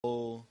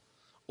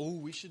Oh,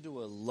 we should do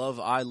a Love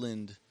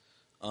Island,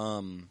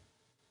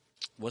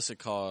 what's it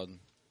called?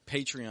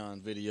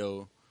 Patreon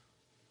video,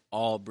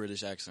 all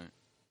British accent.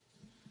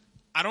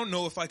 I don't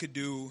know if I could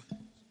do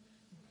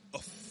a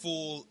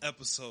full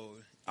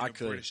episode in a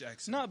British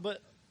accent. No,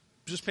 but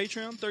just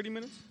Patreon, 30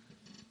 minutes?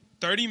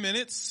 30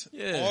 minutes?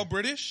 Yeah. All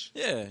British?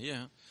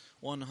 Yeah.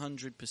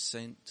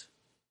 100%.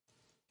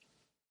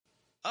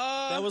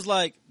 That was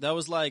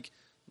like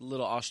a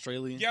little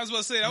Australian. Yeah, I was about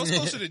to say, that was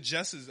closer to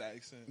Jess's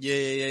accent.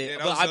 Yeah.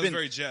 That was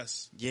very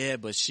Jess. Yeah,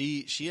 but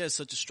she has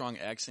such a strong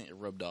accent, it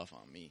rubbed off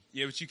on me.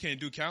 Yeah, but you can't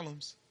do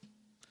Callum's.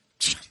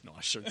 No,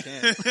 I sure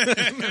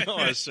can't. No,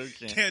 I sure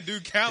can't. Can't do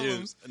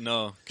Callum's. Dude,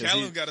 no.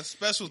 Callum got a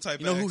special type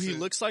of You know who accent. he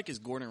looks like is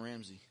Gordon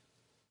Ramsay.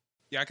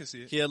 Yeah, I can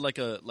see it. He had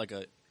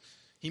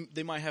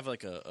they might have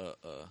like a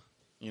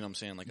you know what I'm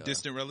saying? Like a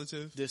distant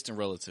relative? Distant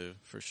relative,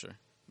 for sure.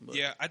 But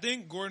Yeah, I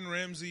think Gordon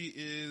Ramsay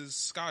is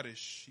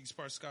Scottish. He's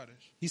part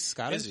Scottish. He's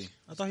Scottish? Is he?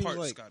 I thought he was Part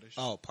like... Scottish.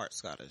 Oh, part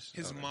Scottish.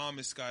 His Okay. mom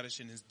is Scottish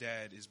and his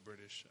dad is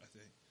British, I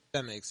think.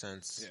 That makes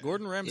sense. Yeah.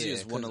 Gordon Ramsay Yeah,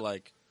 is one of 'cause-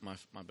 like my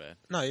bad.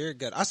 No, you're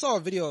good. I saw a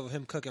video of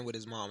him cooking with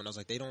his mom, and I was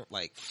like,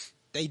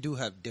 they do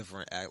have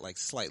different,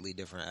 slightly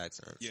different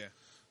accents. Yeah,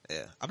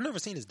 Yeah. I've never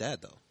seen his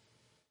dad, though.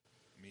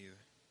 me either.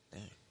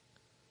 Dang.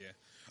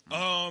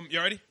 Yeah. You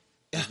ready?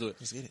 Let's do it.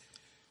 Let's get it.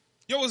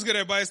 Yo, what's good,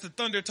 everybody? It's the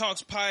Thunder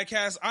Talks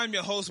podcast. I'm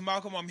your host,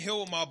 Malcolm. I'm here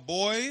with my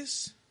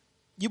boys.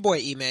 Your boy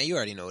E-Man, you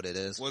already know what it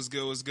is. What's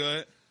good? What's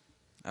good?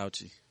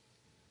 Ouchie.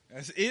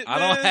 That's it, I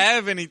man. don't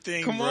have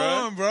anything, Come bro.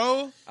 on,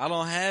 bro. I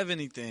don't have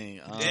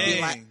anything.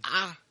 Dang.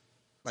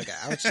 Like an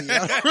ouchie.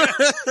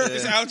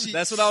 It's ouchie.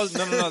 That's what I was.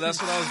 No.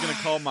 That's what I was gonna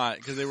call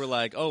because they were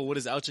like, "Oh, what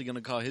is Ouchie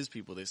gonna call his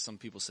people?" Some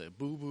people said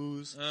boo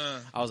boos.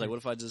 I was like, "What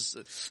if I just?"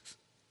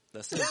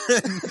 That's it.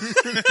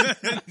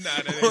 Nah,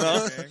 that ain't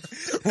it, man.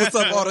 What's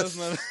up, all That's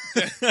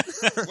this?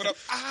 not- What up?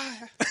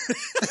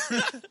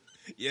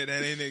 Yeah,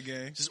 that ain't it,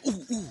 gang. Just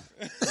ooh.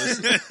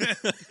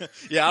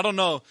 Yeah, I don't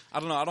know. I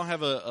don't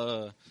have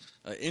a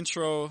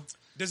intro.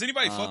 Does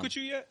anybody fuck with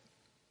you yet?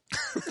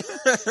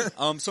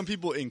 Some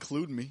people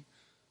include me.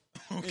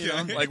 Okay. You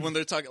know, like when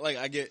they're talking, like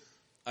I get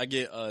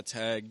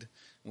tagged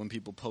when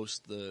people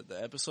post the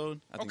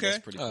episode. I think Okay.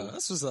 that's pretty cool.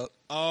 That's what's up.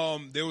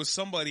 There was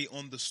somebody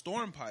on the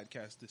Storm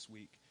podcast this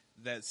week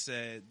that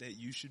said that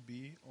you should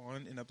be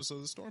on an episode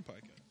of the Storm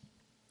podcast.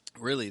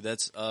 Really,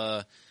 that's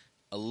a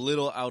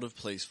little out of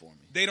place for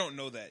me. They don't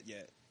know that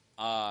yet.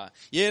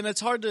 Yeah, and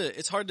it's hard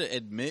to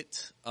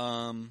admit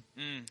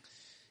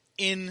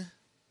in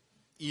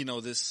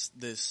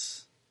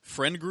this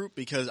friend group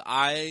because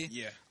I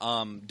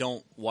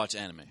don't watch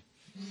anime.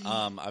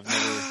 I've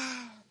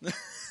never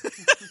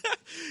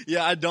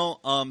Yeah, I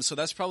don't so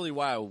that's probably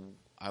why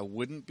I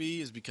wouldn't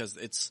be, is because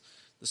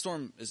the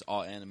Storm is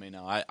all anime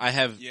now. I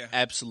have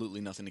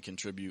absolutely nothing to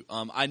contribute.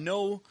 I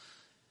know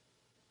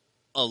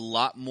a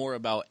lot more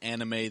about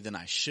anime than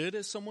I should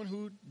as someone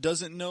who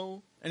doesn't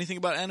know anything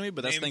about anime,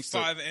 but that's Name thanks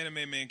 5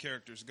 anime main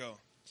characters. Go.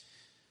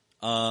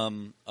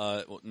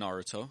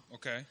 Naruto.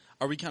 Okay.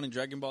 Are we counting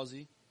Dragon Ball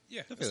Z?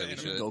 Yeah. I That's feel an like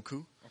anime. we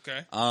Goku.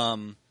 Okay.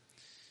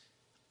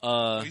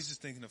 He's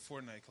just thinking of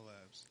Fortnite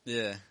collabs.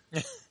 Yeah.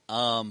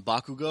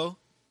 Bakugo.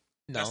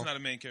 No. That's not a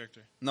main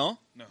character. No?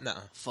 No.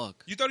 Nuh-uh.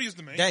 Fuck. You thought he was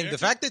the main Dang, character?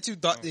 the fact that you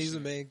thought he was the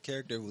main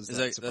character was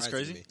That's surprising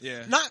crazy? to me.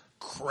 Yeah. Not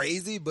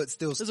crazy, but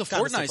still There's a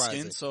kinda Fortnite surprising.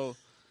 skin, so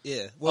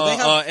Yeah. Well, they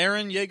have...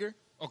 Aaron Yeager.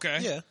 Okay.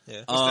 yeah.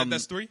 What's that?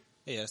 That's 3?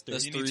 Yeah, that's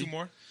that's You three. need 3. 2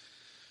 more?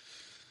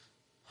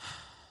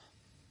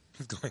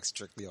 Going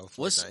strictly off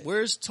Fortnite.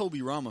 Where's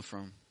Toby Rama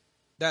from?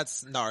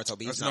 That's Naruto,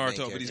 but he's That's not Naruto, main but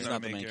character. he's He's not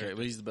not the main main character. character,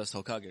 but he's the best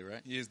Hokage,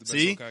 right? He is the best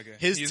See? Hokage.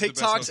 His He is the best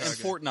TikToks and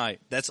Hokage. Fortnite.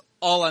 That's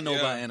all I know Yeah.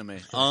 about anime.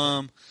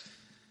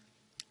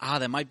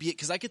 That might be it,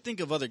 because I could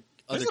think of other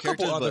There's a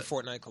characters, couple other but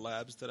Fortnite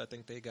collabs that I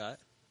think they got.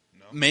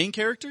 main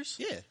characters?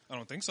 Yeah. I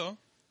don't think so.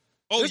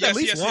 Oh, There's at yes.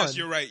 least one.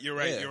 You're right.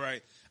 Yeah. You're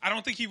right. I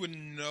don't think he would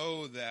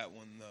know that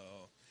one, though.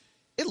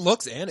 It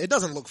looks, and it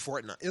doesn't look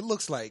Fortnite. It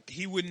looks like...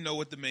 He wouldn't know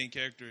what the main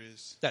character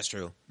is. That's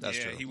true. That's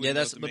Yeah, true. he wouldn't Yeah,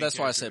 know what the but main that's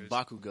why I said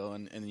character is.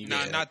 Bakugo, and you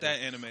Nah, get not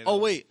that anime. Oh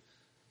though. wait,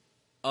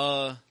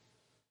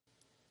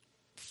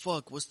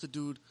 fuck, what's the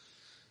dude?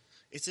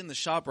 It's in the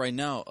shop right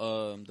now.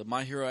 The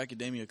My Hero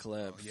Academia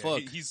collab. Oh, yeah,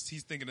 Fuck.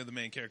 he's thinking of the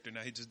main character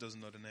now. He just doesn't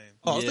know the name.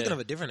 Oh, I was Yeah. thinking of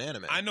a different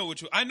anime. I know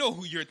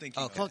who you're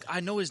thinking. Oh, of. Fuck, I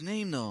know his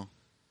name though.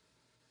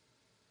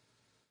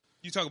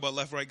 You talk about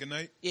Left, Right, Good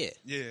Night? Yeah.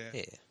 Yeah.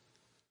 Yeah.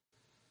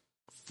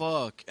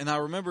 Fuck, and I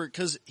remember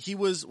because he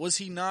was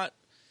he not?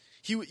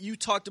 You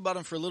talked about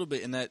him for a little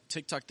bit in that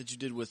TikTok that you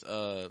did with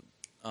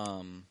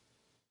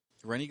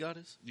Rennie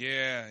Goddess.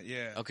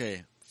 Yeah.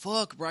 Okay,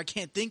 fuck, bro, I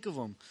can't think of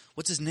him.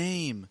 What's his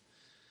name?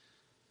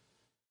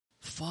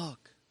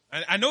 Fuck.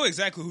 I know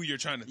exactly who you're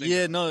trying to think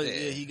Yeah, of. no, Yeah.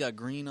 yeah, he got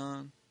green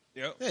on.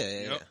 Yep. Yeah.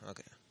 Yep.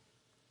 Okay.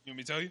 You want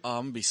me to tell you? Oh,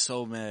 I'm gonna be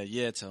so mad.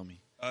 Yeah, tell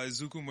me.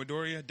 Izuku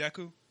Midoriya,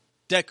 Deku.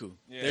 Deku.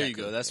 Yeah. There you Deku,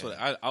 go. That's what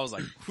I was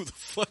like. Who the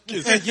fuck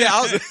is? Yeah,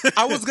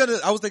 I was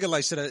thinking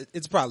like,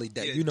 it's probably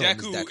Deku. Yeah, You know, him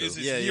as Deku Deku. is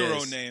his Yeah, hero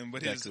it's name,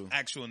 but his Deku.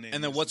 actual name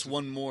And then is what's Izuku.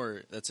 one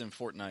more that's in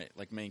Fortnite,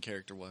 like main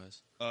character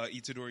wise?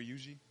 Itadori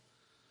Yuji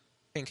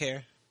Pink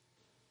hair.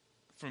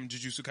 from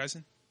Jujutsu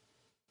Kaisen.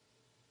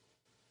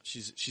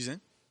 She's in?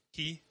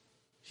 He?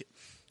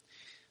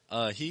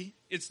 He?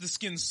 It's the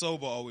skin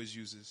Soba always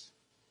uses.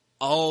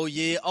 Oh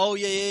yeah.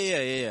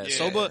 Yeah.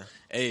 Soba.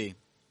 Hey,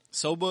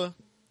 Soba.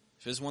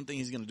 If there's one thing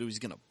he's gonna do, he's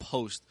gonna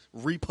repost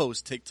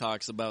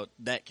TikToks about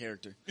that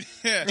character.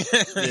 Yeah.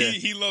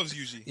 He loves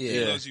Yuji. Yeah.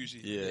 He loves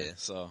Yuji. Yeah.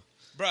 So,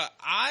 Bruh,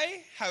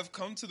 I have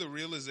come to the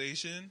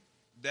realization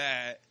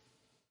that,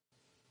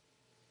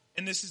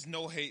 and this is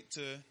no hate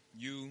to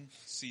you,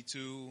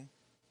 C2,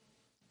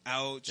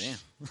 Ouch,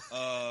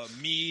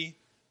 me.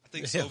 I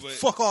think Soba.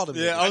 Fuck all of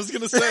them. yeah, I was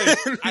gonna say.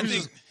 I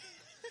think.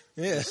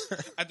 Yeah.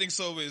 I think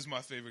Soba is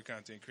my favorite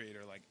content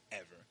creator, like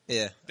ever.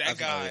 Yeah. That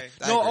guy.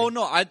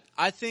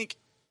 I think,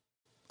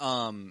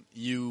 I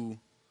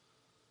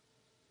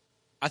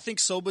think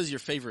Soba's your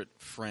favorite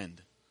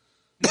friend.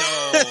 No.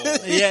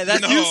 Yeah,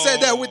 that's You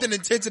said that with an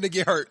intention to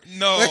get hurt.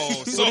 No,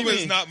 Soba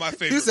is not my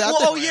favorite. You said, I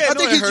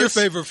think he's your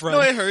favorite friend.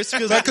 No, it hurts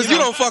because you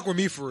don't fuck with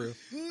me for real.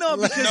 No,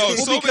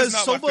 because, Soba because is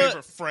not my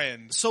favorite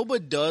friend. Soba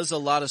does a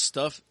lot of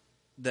stuff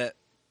that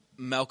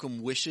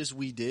Malcolm wishes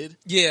we did.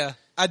 Yeah,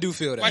 I do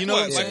feel that. Like You know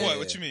what? what? Like Yeah, what?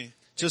 What you mean?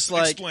 Just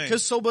like, Explain.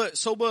 because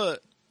Soba,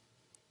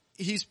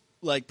 he's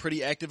like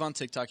pretty active on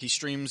TikTok. He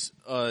streams,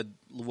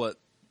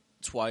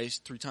 twice,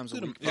 3 times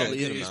a week. Yeah, Probably.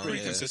 good He's amount, pretty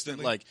yeah.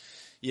 consistent.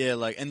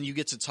 And you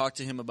get to talk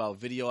to him about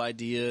video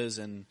ideas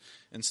and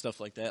stuff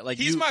like that. Like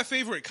He's my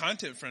favorite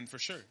content friend for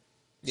sure.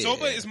 Yeah.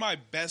 Soba is my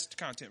best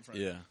content friend.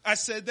 Yeah. I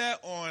said that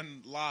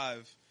on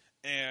live,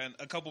 and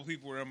a couple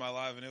people were in my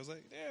live, and it was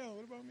like, "Damn,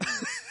 what about me?"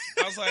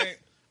 I was like,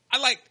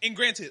 and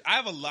granted, I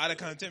have a lot of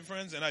content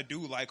friends, and I do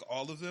like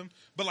all of them.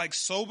 But like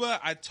Soba,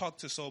 I talk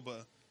to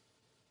Soba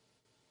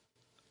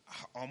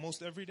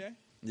almost every day.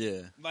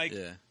 Yeah. Like,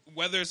 yeah.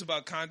 whether it's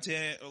about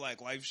content or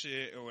like life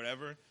shit or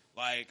whatever.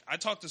 Like, I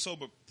talk to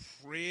Soba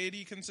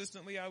pretty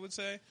consistently, I would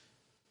say.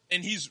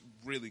 And he's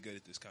really good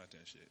at this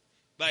content shit.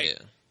 Like,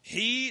 Yeah.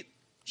 he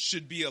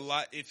should be a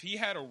lot. If he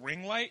had a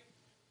ring light,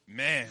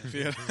 man.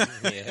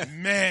 Yeah.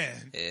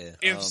 Man. Yeah.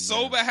 If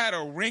Soba had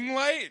a ring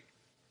light,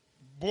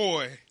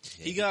 boy.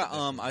 He got,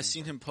 I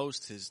seen him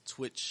post his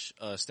Twitch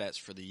stats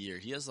for the year.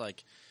 He has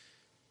like,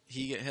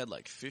 he had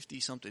like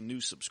 50-something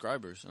new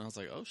subscribers. And I was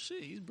like, oh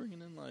shit, he's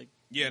bringing in like.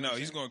 Yeah, no,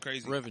 he's going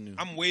crazy. Revenue.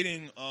 I'm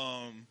waiting.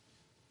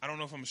 I don't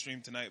know if I'm going to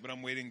stream tonight, but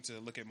I'm waiting to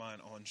look at mine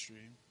on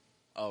stream.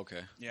 Oh, okay.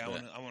 Yeah,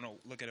 I want to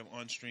look at him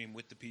on stream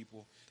with the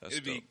people. That's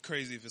It'd be dope.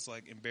 crazy if it's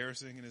like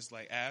embarrassing and it's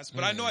like ass,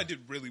 but I know I did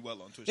really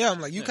well on Twitch. Yeah, I'm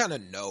like, you kind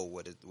of know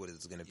what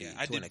it's going to be. Yeah,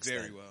 I to an did extent.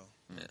 very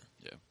well.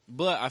 Yeah.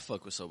 But I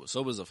fuck with Soba.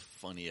 Soba's a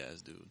funny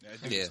ass dude.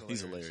 That dude Yeah, is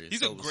he's hilarious. He's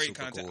Soba's a great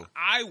super content. cool.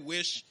 I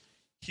wish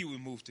he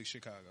would move to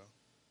Chicago.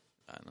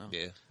 I know.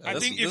 Yeah. I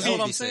think if that's he,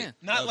 what I'm saying.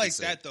 Not like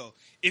that though.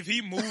 If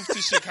he moved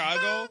to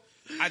Chicago,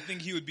 I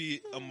think he would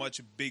be a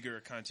much bigger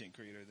content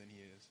creator than he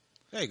is.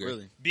 I agree.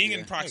 Really. Being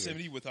in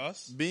proximity with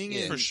us, Being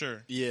in, for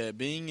sure. Yeah,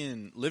 living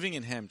in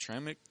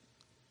Hamtramck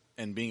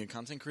and being a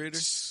content creator,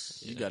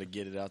 you got to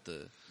get it out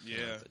the.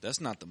 Yeah.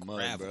 That's not the mud,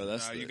 Gravel. bro.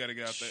 That's You got to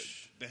get out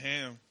the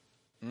ham.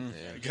 You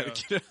Yeah. got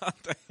to get it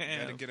out the You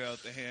ham. got to get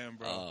out the ham,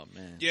 bro. Oh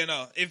man. Yeah,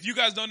 no. If you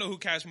guys don't know who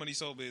Cash Money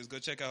Soba is, go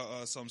check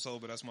out Some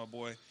Soba. That's my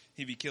boy.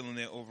 He be killing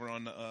it over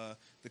on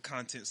the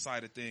content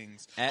side of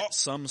things. At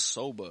Some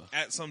Soba.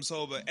 At Some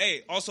Soba.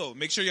 Hey, also,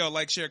 make sure y'all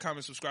like, share,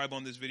 comment, subscribe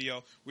on this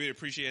video. We'd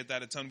appreciate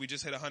that a ton. We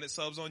just hit 100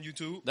 subs on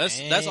YouTube. That's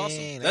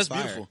awesome. That's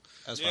fire. beautiful.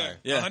 That's Yeah, fire.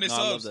 Yeah, 100 no, I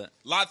love subs. that.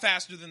 A lot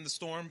faster than the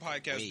Storm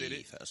podcast Way did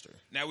it. faster.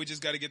 Now we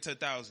just got to get to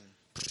 1,000.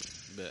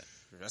 Bet.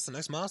 That's the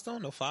next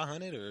milestone? No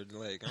 500 or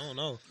like, I don't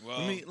know. Well,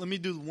 Let me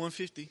do the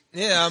 150.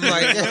 Yeah, I'm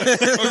like.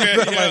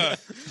 okay, yeah.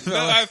 No,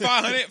 all right,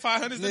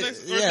 500 is the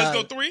next. Or Yeah.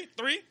 let's go 3?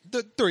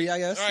 3, I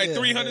guess. All right, Yeah,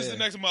 300 is yeah. the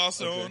next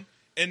milestone.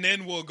 And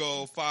then we'll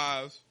go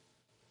 5.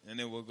 And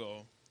then we'll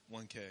go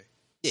 1K.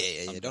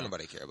 Yeah. Don't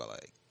nobody care about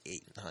like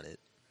 800.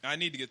 I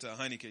need to get to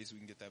 100K so we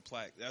can get that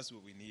plaque. That's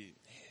what we need.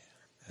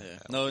 Yeah.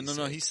 No.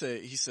 He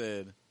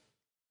said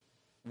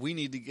we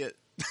need to get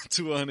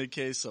to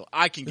 100K so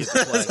I can get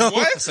the plaque.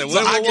 What? I said, So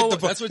I get the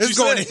That's what it's you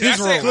going said. in his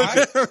Did I say room.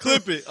 I?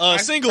 Clip it.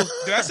 Single.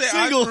 Did I say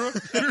Single. I?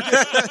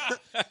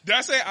 Did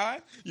I say I?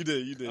 You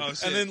did. Oh,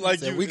 shit. And then like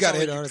Said, you, we got to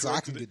hit it 100 so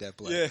I can get that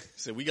play. Yeah.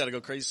 Said we got to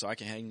go crazy so I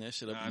can hang that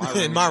shit up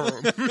In my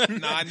room.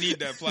 Nah, I need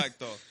that plaque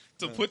though.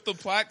 To put the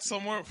plaque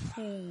somewhere,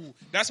 whew,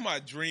 that's my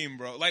dream,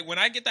 bro. Like when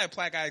I get that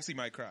plaque, I actually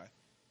might cry.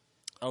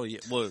 Oh yeah.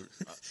 Well,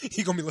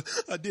 He gonna be like,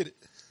 I did it.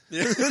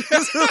 yeah.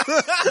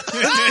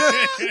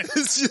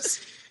 It's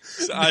just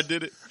I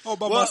did it. all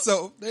by Well,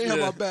 myself. They have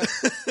yeah. my back.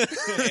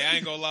 Hey, I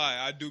ain't gonna lie,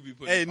 I do be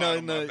putting Hey, the pot no,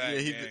 on my back, yeah,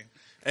 he gang. did.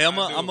 Hey, I'm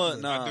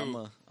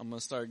I gonna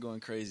start going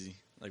crazy.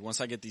 Like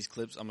once I get these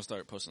clips, I'm gonna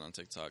start posting on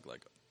TikTok.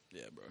 Like,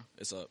 yeah, bro,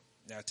 it's up.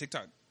 Yeah,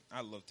 TikTok.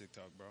 I love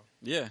TikTok, bro.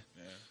 Yeah,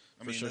 Yeah,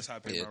 I mean sure. that's how I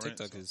pay Yeah, my rent.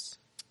 TikTok so. is.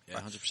 yeah,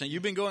 100%.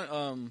 You've been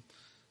going,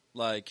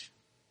 like,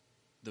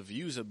 the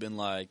views have been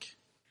like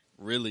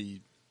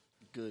really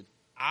good.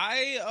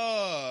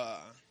 I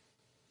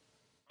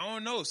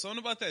don't know. Something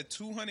about that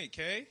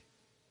 200K.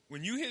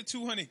 When you hit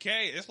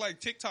 200K, it's like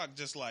TikTok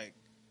just like,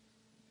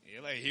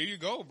 yeah, like here you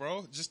go,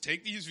 bro. Just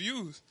take these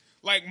views.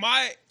 Like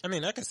I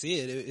mean, I can see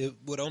it. It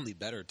would only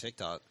better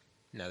TikTok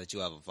now that you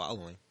have a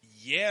following.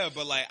 Yeah,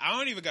 but like I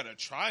don't even gotta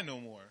try no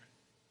more.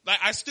 Like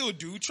I still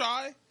do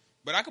try,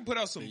 but I can put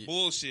out some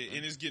bullshit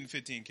and it's getting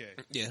 15K.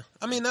 Yeah,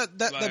 I mean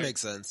that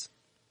makes sense.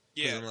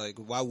 Yeah, like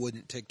why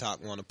wouldn't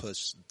TikTok want to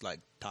push like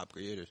top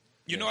creators?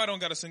 You know I don't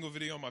got a single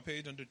video on my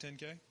page under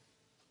 10K.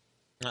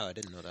 No, I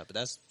didn't know that, but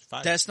that's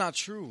fine. That's not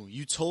true.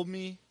 You told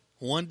me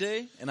one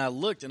day, and I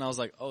looked, and I was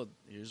like, "Oh,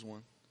 here's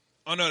one."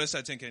 Oh no, that's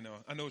at 10K now.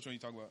 I know which one you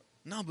talk about.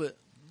 No, but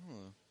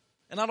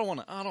and I don't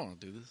want to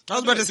do this. I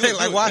was about to say,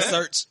 like, why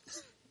search?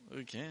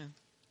 We can.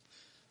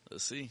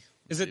 Let's see.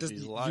 Is it just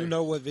you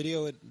know what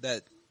video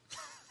that?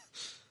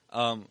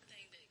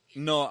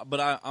 No,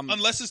 but I'm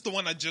unless it's the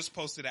one I just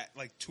posted at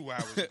like 2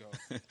 hours ago.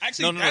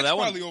 Actually, that's that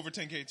probably one, over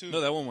 10K too. No,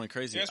 that one went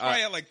crazy. Yeah, it's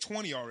probably at like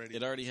 20 already.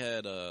 It already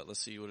had. Let's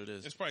see what it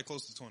is. It's probably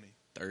close to 20.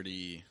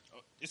 30. Oh,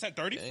 it's at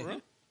 30 for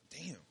real?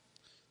 Damn.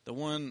 The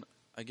one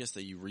I guess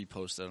that you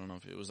reposted. I don't know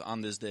if it was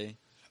on this day.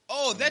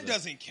 Oh, that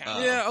doesn't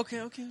count. Yeah. Okay.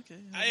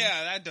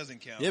 Yeah, that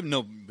doesn't count. Yeah,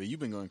 no, but you've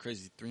been going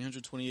crazy.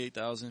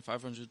 328,000,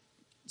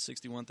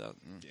 561,000.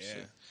 Yeah,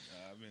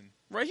 I've been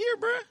right here,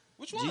 bruh.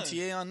 Which one?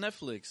 GTA on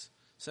Netflix.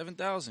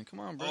 7,000. Come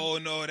on, bro. Oh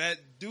no, that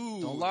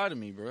dude. Don't lie to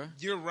me, bro.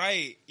 You're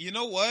right. You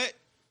know what?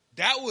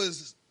 That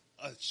was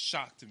a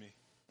shock to me.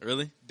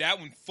 Really? That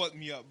one fucked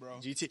me up, bro.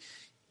 GTA.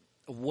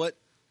 What?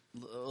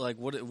 Like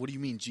what? What do you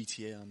mean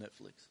GTA on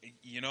Netflix?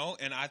 You know,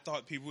 and I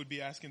thought people would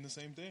be asking the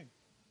same thing.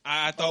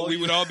 I thought we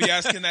would all be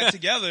asking that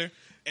together,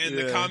 and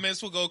the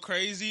comments would go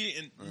crazy,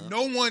 and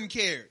no one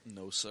cared.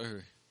 No,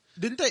 sir.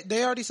 Didn't they?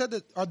 They already said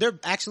that. Are they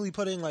actually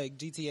putting like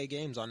GTA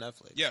games on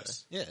Netflix?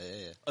 Yes. Yeah.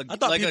 I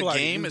thought like people a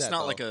game. It's that,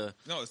 not though. like a.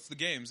 No, it's the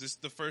games. It's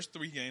the first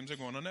 3 games are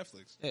going on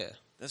Netflix. Yeah.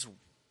 That's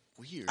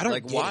weird. I don't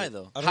like get why it.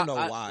 though. I don't know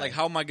why. Like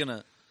how am I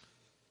gonna?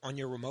 On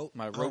your remote?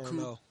 My Roku? I don't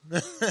know.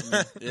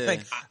 Yeah.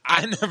 Like,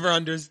 I never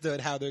understood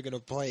how they're going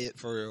to play it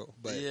for real.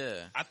 But yeah.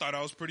 I thought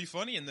I was pretty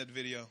funny in that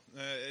video.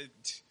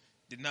 It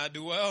did not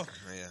do well.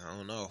 Yeah, I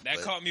don't know.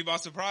 That caught me by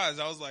surprise.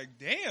 I was like,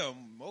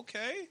 damn,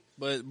 okay.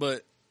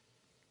 But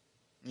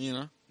you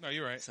know. No,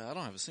 you're right. So I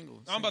don't have a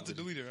single. I'm about to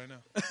delete it right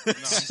now.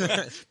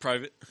 No,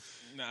 Private.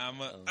 Nah,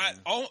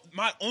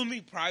 my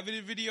only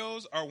private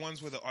videos are ones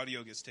where the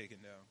audio gets taken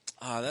down.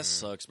 Ah, that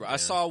sucks, bro. Yeah. I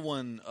saw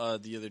one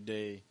the other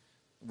day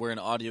where an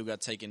audio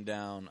got taken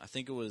down. I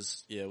think it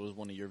was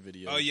one of your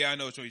videos. Oh yeah, I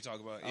know what you're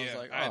talking about. I was Yeah,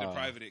 like, I had to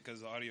private it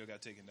because the audio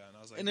got taken down.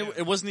 I was like, and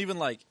it wasn't even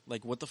like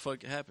what the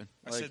fuck happened.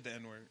 I said the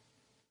N-word.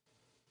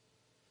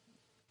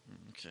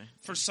 Okay.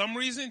 For some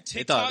reason,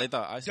 TikTok they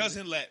thought I said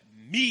doesn't let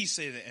me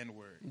say the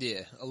N-word.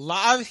 Yeah, a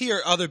lot. I hear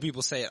other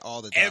people say it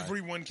all the time.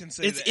 Everyone can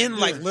say it's the in N-word.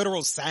 like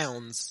literal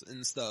sounds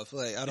and stuff.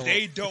 Like I don't.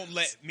 They don't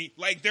let me.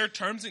 Like their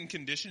terms and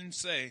conditions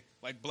say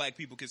like black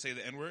people can say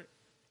the N-word.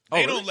 Oh,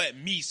 They really? don't let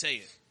me say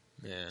it.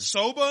 Yeah.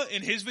 Soba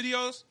in his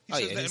videos, he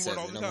says the N-word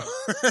all the time.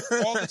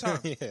 All the time.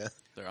 Yeah.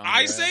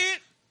 I say it.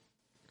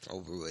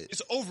 Over with.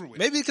 It's over with.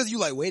 Maybe because you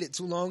like waited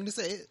too long to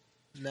say it.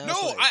 Now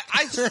No,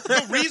 it's like,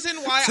 the reason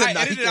why So I now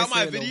you edited can't out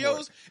my say it no videos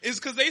more. is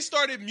because they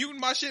started muting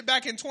my shit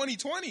back in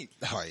 2020.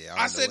 oh yeah.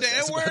 I said the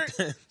N-word.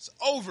 It's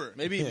over.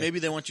 Maybe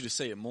they want you to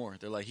say it more.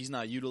 They're like, he's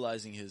not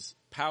utilizing his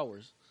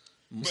powers.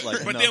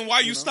 But then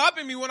why you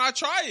stopping me when I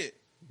try it?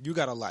 You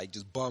gotta like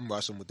just bum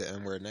rush them with the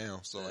N word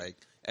now. So like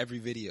every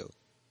video.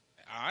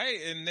 All right,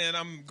 and then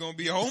I'm gonna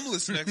be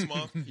homeless next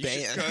month.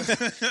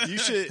 You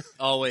should.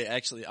 Oh wait,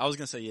 actually, I was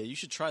gonna say you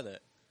should try that.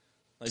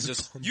 Like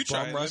just You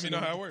try it. Let me know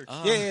how it works.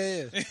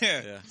 Yeah.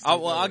 Yeah.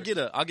 I'll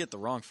get the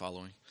wrong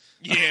following.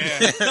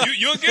 Yeah.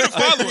 You'll get a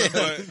following,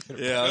 but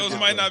Yeah, those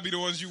might not be the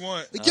ones you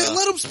want.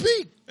 Let him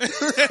speak.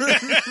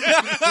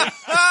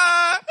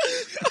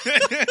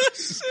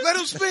 Let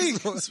him speak.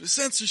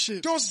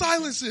 Censorship. Don't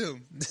silence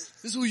him. This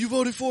is who you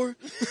voted for.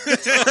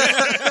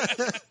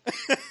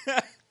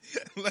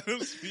 Let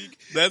him speak.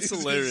 That's He's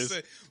hilarious.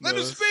 gonna say, Let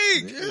him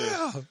speak.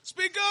 Yeah.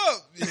 Speak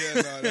up.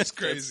 Yeah, no, that's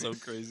crazy. That's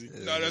so crazy.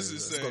 No, that's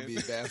insane. It's gonna be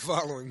a bad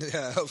following to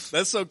have.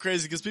 That's so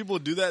crazy because people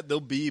do that. They'll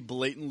be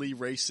blatantly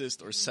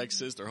racist or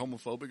sexist or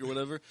homophobic or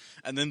whatever,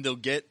 and then they'll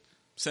get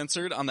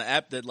censored on the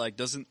app that like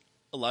doesn't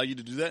allow you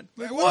to do that.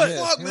 Like, what the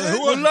fuck,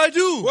 man? What did I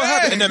do? What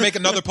happened? And then make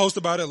another post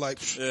about it like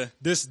Yeah.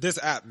 this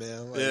app,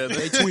 man. Like, Yeah,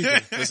 they tweaking.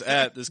 This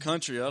app, this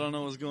country. I don't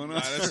know what's going on.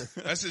 Nah,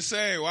 that's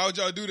insane. Why would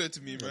y'all do that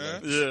to me,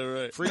 man? Yeah,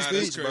 right. Free Nah,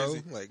 that's speech, bro.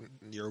 crazy. Like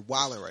you're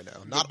wilding right now.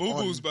 The Not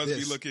boo-boo's on about to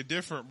be this. looking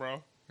different,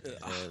 bro.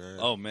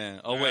 Oh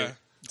man. Oh wait.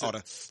 All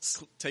the-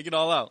 Take it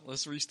all out.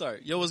 Let's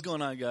restart. Yo, what's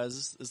going on,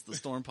 guys? It's the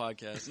Storm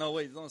Podcast. No,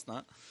 wait, no, it's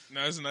not.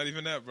 No, it's not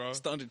even that, bro. It's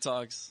Thunder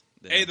Talks.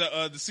 Damn. Hey, the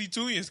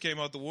C2ians came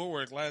out the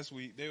woodwork last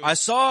week. They was, I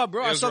saw,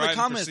 bro. they I was saw the riding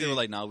for comments. C. They were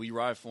like, "Nah, we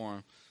ride for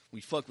him.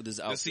 We fuck with his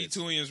the outfit."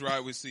 C2ians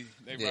ride with C.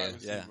 They ride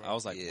with C, Yeah, bro. I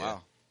was like, Yeah.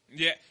 "Wow."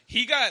 Yeah,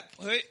 he got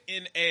put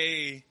in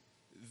a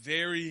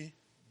very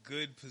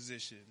good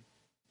position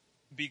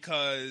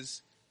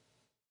because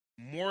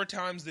more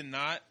times than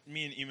not,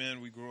 me and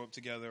Eman, we grew up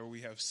together.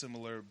 We have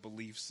similar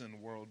beliefs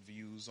and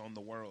worldviews on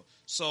the world.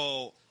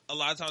 So a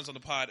lot of times on the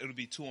pod, it'll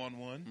be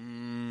 2-on-1,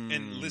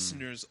 and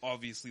listeners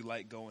obviously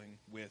like going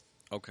with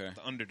Okay.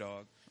 the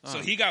underdog. So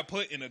he got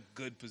put in a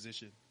good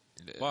position.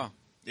 Wow.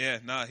 Yeah,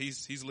 nah,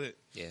 he's lit.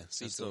 Yeah,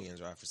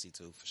 C2ians ride for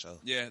C2 for sure.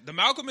 Yeah, the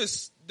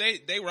Malcolmists,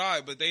 they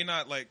ride, but they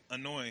not like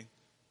annoying.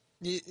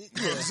 Yeah.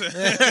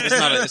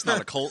 It's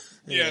not a cult.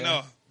 Yeah,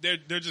 no,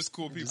 they're just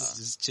cool people.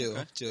 Just chill,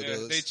 Yeah,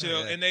 dudes. they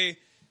chill, and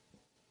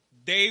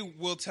they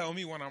will tell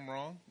me when I'm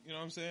wrong. You know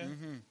what I'm saying?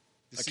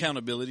 Mm-hmm.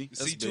 Accountability.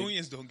 The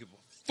C2ians don't give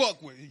a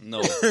fuck with you.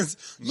 No.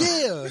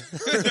 Yeah.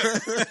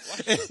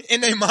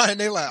 In their mind,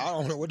 they like, I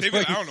don't know what I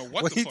don't know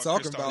what the he fuck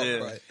talking Chris about. Yeah.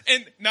 Right.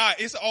 And nah,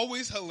 it's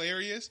always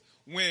hilarious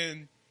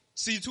when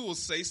C2 will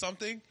say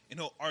something and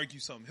he'll argue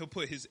something. He'll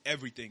put his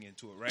everything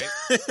into it, right?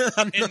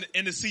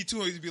 and the C2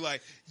 will be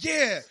like,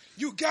 yeah,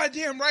 you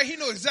goddamn right. He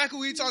know exactly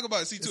what he talking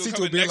about. C2 will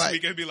come in next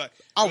week and be like,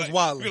 I was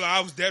wild. Be like,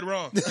 I was dead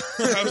wrong.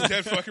 I was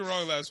dead fucking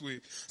wrong last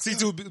week.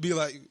 C2 would be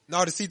like,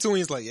 no, the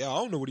C2ians like, yeah, I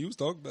don't know what he was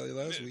talking about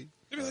last week.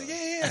 They'd be like,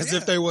 yeah. As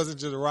if they wasn't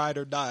just ride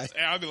or die.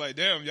 And I'd be like,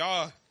 damn,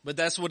 y'all. But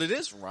that's what it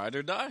is. Ride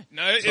or die.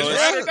 No, it's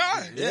ride or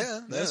die. Yeah,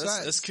 that's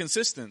right. That's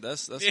consistent.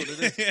 That's what it is.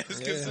 It's That's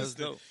consistent.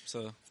 dope.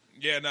 So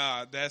Yeah,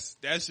 nah,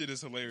 that shit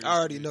is hilarious. I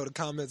already know the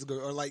comments go,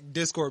 or like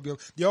Discord be,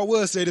 y'all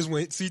will say this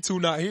when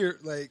C2 not here.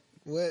 Like,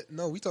 what?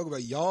 No, we talk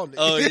about y'all. Nigga.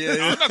 oh yeah,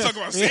 I'm not talking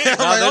about Sam. I'm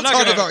like, I'm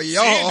talking about Sam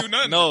y'all. do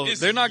nothing. no, It's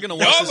they're not gonna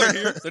watch y'all are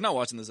here. this. They're not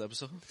watching this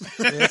episode.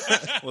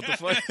 What the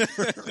fuck?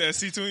 Yeah,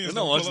 C2 They're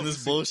not watching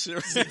this bullshit.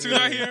 C2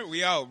 not here.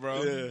 We out,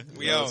 bro. Yeah,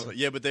 we No, out.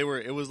 yeah, but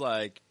it was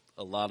like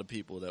a lot of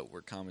people that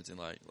were commenting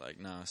like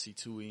nah,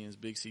 C2ians,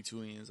 big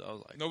C2ians. I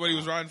was like, Nobody nah.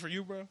 was riding for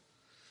you, bro.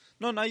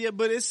 No, not yet.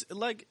 But it's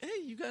like,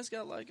 hey, you guys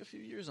got like a few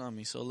years on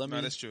me, so let me.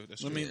 No, that's true.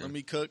 That's true. Let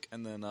me cook,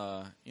 and then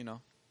you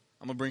know,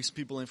 I'm gonna bring some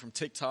people in from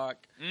TikTok.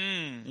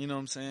 You know what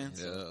I'm saying?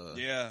 So,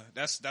 Yeah,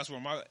 that's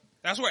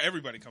where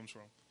everybody comes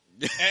from.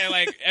 And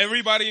like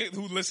everybody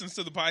who listens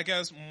to the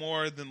podcast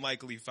more than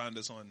likely found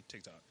us on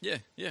TikTok. yeah.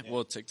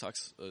 Well,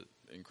 TikTok's an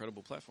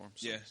incredible platform.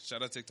 So. Yeah,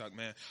 shout out TikTok,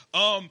 man.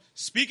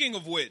 Speaking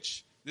of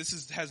which,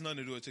 has nothing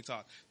to do with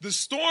TikTok. The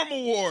Storm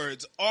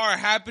Awards are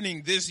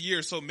happening this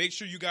year, so make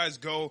sure you guys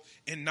go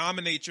and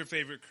nominate your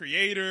favorite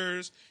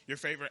creators, your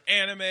favorite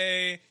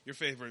anime, your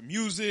favorite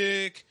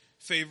music,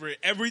 favorite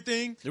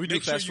everything. Did we do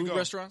fast food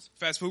restaurants?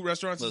 Fast food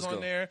restaurants is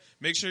on there.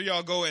 Make sure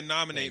y'all go and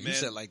nominate, man. You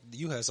said like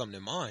you had something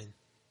in mind.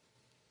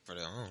 For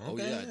the, Oh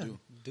okay, yeah, I do.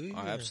 Do you?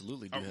 I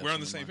absolutely do. have We're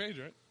on the something same in mind.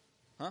 page, right?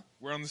 Huh?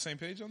 We're on the same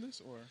page on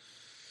this, or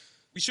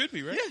we should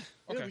be, right?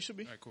 Yeah, Okay, we should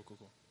be. All right, cool.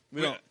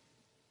 We don't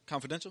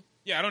confidential.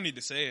 Yeah, I don't need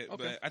to say it,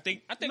 Okay. but I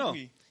think No.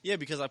 we. Yeah,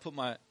 because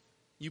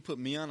you put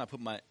me on. I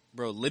put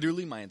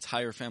literally my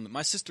entire family.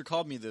 My sister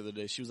called me the other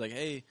day. She was like,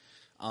 "Hey,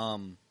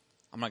 I'm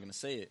not gonna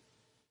say it."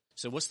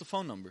 She said, "What's the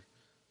phone number?"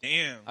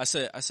 Damn. I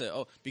said,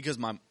 "Oh, because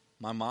my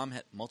mom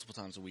had multiple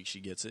times a week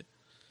she gets it."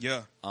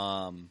 Yeah.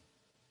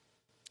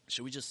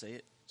 Should we just say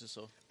it? Just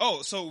so.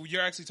 Oh, so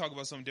you're actually talking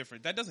about something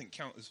different. That doesn't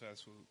count as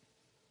fast food.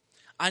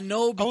 I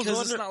know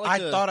because it's not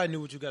like I thought I knew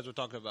what you guys were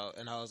talking about,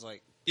 and I was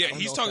like, Yeah, I don't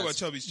he's know if talking about that's-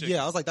 Chubby's Chicken.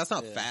 Yeah, I was like, that's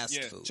not Yeah. fast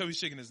Yeah, food. Chubby's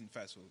Chicken isn't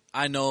fast food.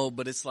 I know,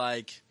 but it's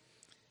like,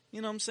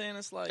 you know what I'm saying?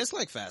 It's like It's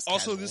like fast.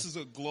 Also, casual. this is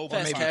a global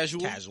fast podcast.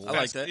 casual. I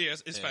like that. Yeah,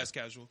 it's Yeah. fast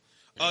casual.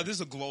 This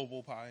is a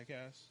global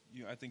podcast.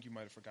 I think you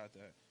might have forgot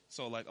that.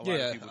 So, like, a lot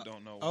Yeah, of people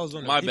don't know. I was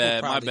wondering, My people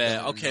bad. probably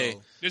don't Okay.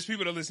 know. There's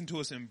people that listen to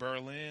us in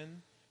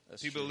Berlin.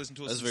 That's People true. that listen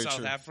to us That's in very South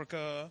true.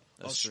 Africa,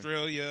 That's true.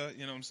 Australia.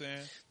 You know what I'm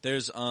saying?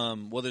 There's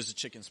there's a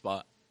chicken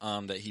spot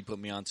that he put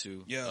me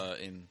onto. Yeah.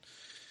 In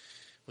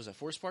was that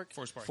Forest Park?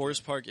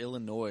 Forest Park,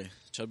 Illinois.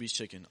 Chubby's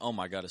Chicken. Oh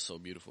my god, it's so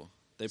beautiful.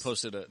 They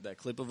posted that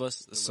clip of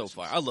us. It's so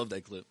fire. I love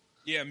that clip.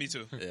 Yeah, me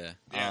too. Yeah.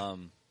 Yeah.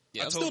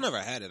 Yeah, I I've told- still never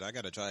had it. I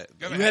gotta try it.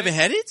 You You haven't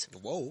had it?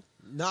 Whoa,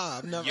 nah,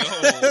 I've never. Yo.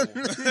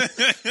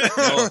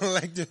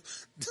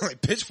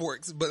 like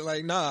pitchforks, but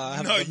like nah,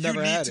 I've No, you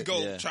never need had to it. go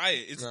Yeah. try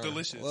it. It's No.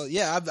 delicious. Well,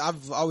 yeah,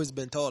 I've always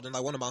been told, and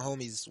like one of my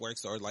homies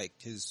works, or like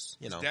his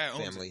dad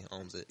owns family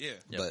owns it. Yeah.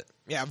 But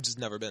yeah, I've just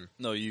never been.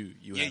 No, you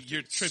Yeah, have to.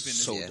 you're tripping.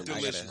 So It's Yeah,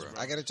 delicious, I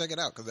bro. gotta check it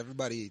out because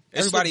everybody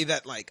It's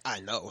that like I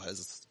know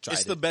has tried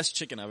It's it. the best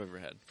chicken I've ever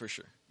had, for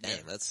sure.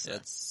 Damn, that's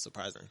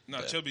surprising. No,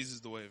 But- Chubby's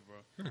is the wave, bro.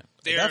 I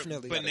Their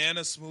definitely gotta-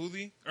 banana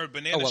smoothie or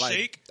banana Oh, well,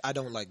 shake. I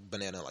don't like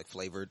banana like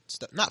flavored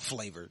stuff. Not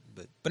flavored,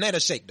 but banana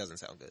shake doesn't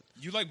sound good.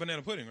 You like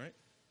banana pudding, right?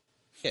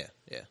 Yeah.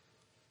 Yeah.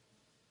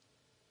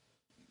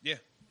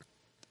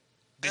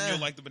 Then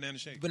you'll like the banana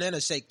shake. Banana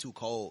shake too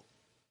cold.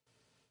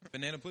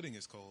 Banana pudding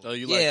is cold. Oh,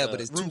 you Yeah, like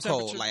but it's room too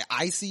cold. temperature? Like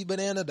icy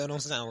banana, that don't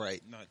sound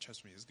right. No,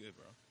 trust me, it's good,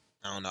 bro.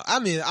 I don't know. I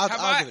mean, I'll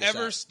Have give it a I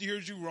ever shot.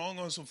 steered you wrong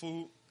on some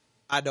food?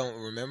 I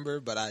don't remember,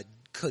 but I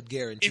could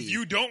guarantee. If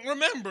you don't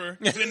remember,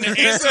 then the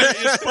answer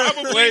is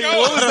probably Wait, no.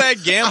 what was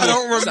that gamble? I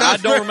don't remember. I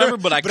don't remember,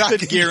 but I But I could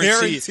can guarantee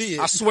guarantee it. it.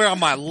 I swear on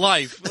my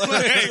life.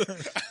 Hey,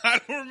 I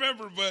don't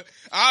remember, but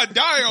I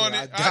die on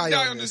Yeah, it. I I die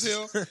die on on this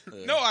this. hill.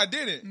 No, I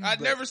didn't. I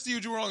never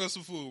steered you wrong on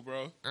some food,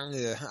 bro.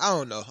 Yeah, I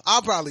don't know.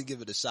 I'll probably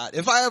give it a shot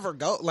if I ever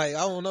go. Like I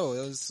don't know.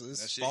 That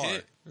It's shit far.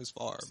 hit. It's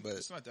far, but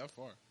It's not that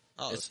far.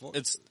 oh, it's far.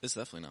 It's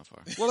definitely not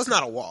far. Well, it's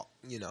not a walk.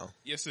 Yes,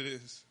 Yes, it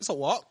is. it's a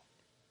walk.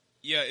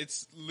 Yeah,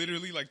 it's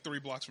literally like 3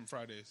 blocks from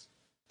Fridays.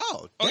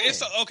 Oh,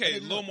 it's a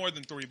little more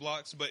than 3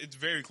 blocks, but it's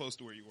very close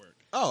to where you work.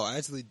 Oh, I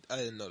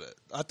didn't know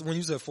that. When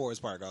you said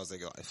Forest Park, I was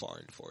thinking like far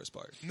in Forest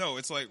Park. No,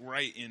 it's like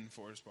right in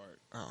Forest Park.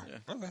 Oh,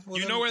 yeah. Okay. Well,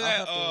 you know where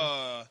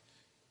that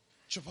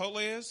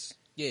Chipotle is?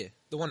 Yeah,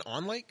 the one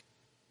on Lake.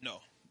 No,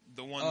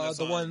 the one.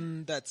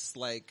 One that's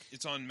like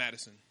it's on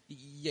Madison.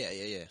 Yeah.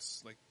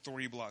 It's like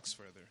 3 blocks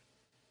further.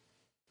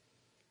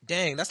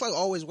 Dang, that's like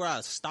always where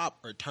I stop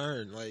or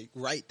turn, like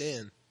right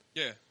then.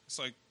 Yeah, it's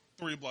like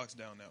 3 blocks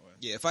down that way.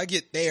 Yeah, if I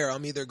get there,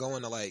 I'm either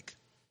going to like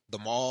the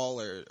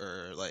mall or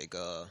like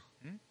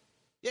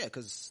yeah,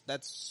 because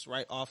that's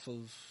right off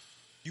of.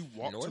 You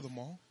walk North? to the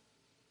mall?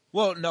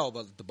 Well, no,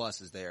 but the bus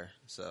is there,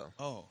 so.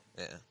 Oh,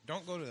 yeah.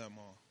 Don't go to that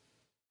mall.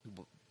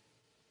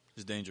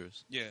 It's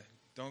dangerous. Yeah,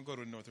 don't go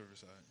to North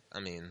Riverside. I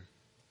mean,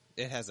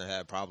 it hasn't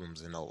had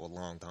problems in a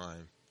long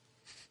time.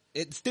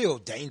 It's still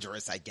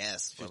dangerous, I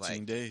guess.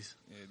 15 days.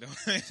 Yeah,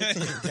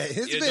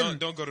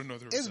 don't go to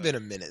North Riverside. It's been a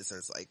minute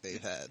since like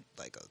they've had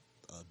like a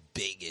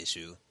big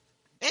issue.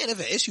 And if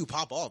an issue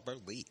pop off, bro,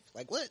 leave.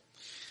 Like what?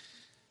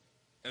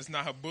 That's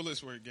not how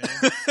bullets work, gang.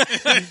 But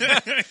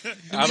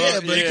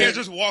you can't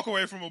just walk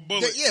away from a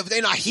bullet. But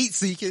they're not heat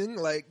seeking.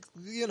 Like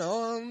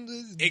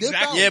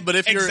exactly. Yeah, but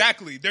if you're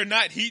they're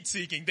not heat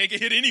seeking. They can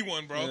hit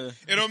anyone, bro. Yeah.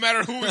 It don't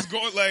matter who is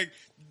going. Like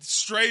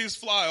strays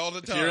fly all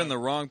the time. If you're in the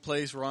wrong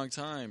place, wrong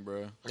time,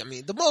 bro. I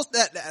mean, the most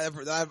that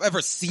I've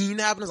ever seen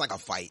happen is like a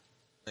fight.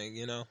 Like,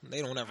 they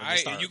don't ever.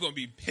 And you're gonna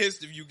be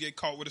pissed if you get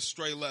caught with a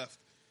stray left.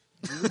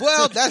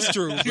 Well, that's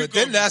true, but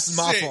then that's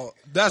my sick. fault.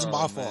 That's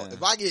my man. fault.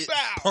 If I get Bow.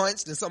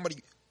 punched and somebody,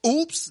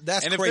 oops,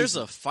 that's And if crazy. there's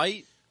a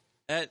fight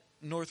at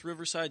North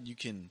Riverside, you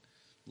can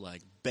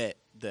like bet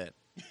that.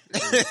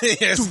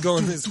 it's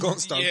going to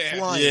start Yeah.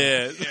 flying.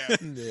 Yeah.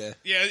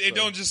 Yeah. It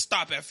don't just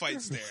stop at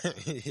fights there.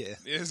 Yeah.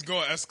 It's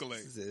going to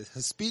escalate.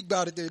 Speak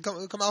about it. Then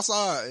come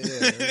outside.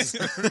 Yeah,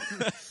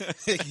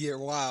 it get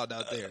wild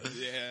out there.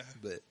 Yeah,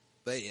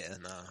 but yeah,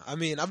 nah. I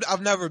mean,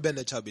 I've never been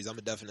to Chubby's. I'm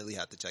gonna definitely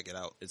have to check it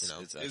out. It's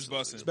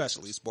busting.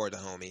 Especially sport the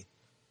homie.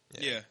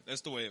 Yeah,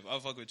 that's the wave.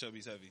 I'll fuck with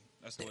Chubby's heavy.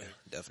 That's the wave.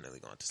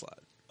 Definitely going to slide.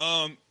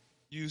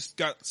 You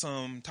got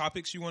some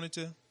topics you wanted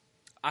to?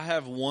 I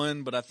have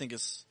one, but I think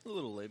it's a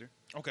little later.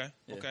 Okay.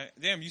 Yeah. Okay.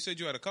 Damn, you said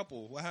you had a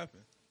couple. What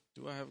happened?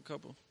 Do I have a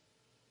couple?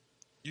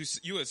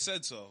 You had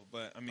said so,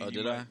 but I mean,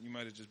 you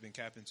might have just been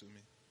capping to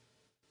me.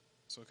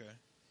 It's okay.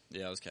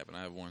 Yeah, I was capping.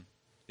 I have one.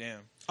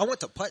 Damn. I went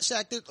to Putt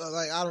Shack but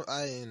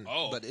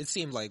it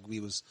seemed like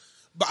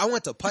but I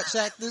went to Putt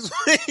Shack this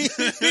week.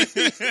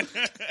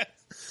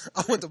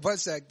 I went to Putt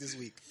Shack this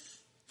week.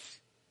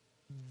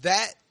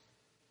 That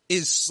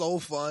is so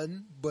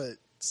fun, but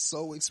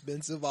so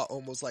expensive. I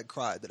almost like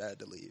cried that I had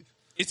to leave.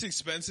 It's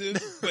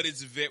expensive, but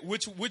it's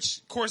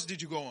which course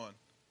did you go on?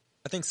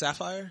 I think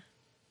Sapphire.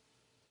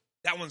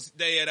 That one's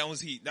heat.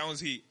 That one's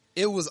heat.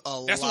 It was a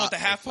lot. That's the one with the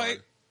half fun.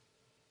 pipe?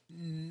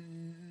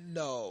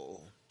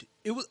 No.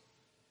 It was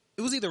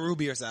either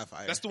Ruby or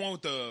Sapphire. That's the one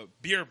with the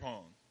beer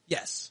pong.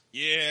 Yes.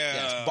 Yeah.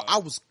 Yes. But I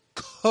was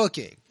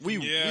cooking. We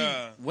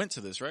went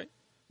to this, right?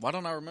 Why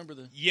don't I remember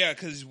this? Yeah,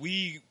 because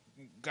we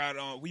got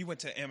on. We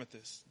went to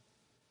Amethyst.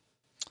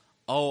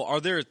 Oh, are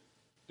there?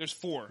 There's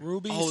 4.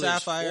 Ruby, there's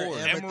Sapphire, 4.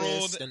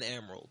 Amethyst, and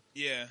Emerald.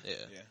 Yeah.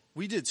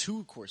 We did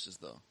 2 courses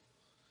though.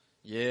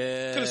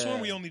 Yeah. Could have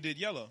sworn we only did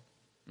yellow.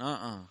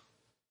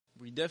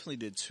 We definitely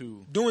did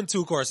 2. Doing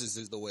 2 courses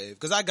is the wave.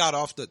 Because I got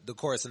off the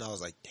course and I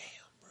was like, damn,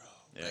 bro.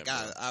 Yeah, like,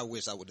 bro. I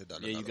wish I would have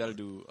done it. Yeah, you got to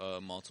do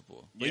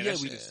multiple. But Yeah,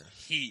 we just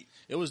heat.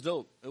 It was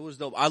dope.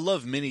 I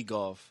love mini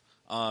golf.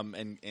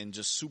 And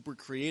just super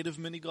creative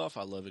mini golf.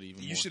 I love it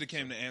even more. You should have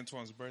came to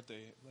Antoine's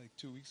birthday like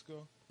 2 weeks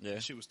ago. Yeah.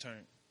 That shit was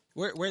turned.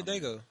 Where'd they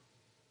go?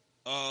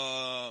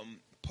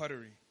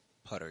 Puttery.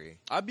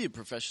 I'd be a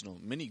professional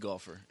mini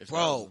golfer. If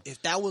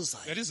that was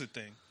like... That is a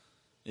thing.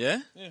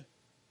 Yeah? Yeah.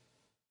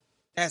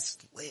 That's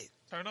lit.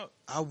 Turn up.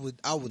 I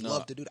would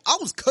love to do that. I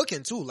was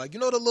cooking too. Like, the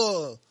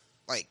little,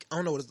 like, I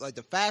don't know, it's like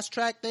the fast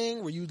track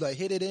thing where you like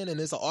hit it in and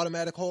it's an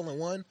automatic hole in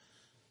one.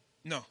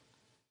 No,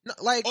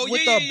 like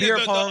with the beer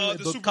pong,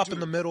 the cup tube.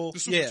 in the middle. The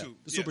super tube.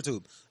 The super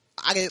tube.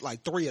 I get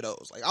like 3 of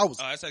those. Like I was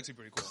that's actually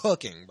pretty cool.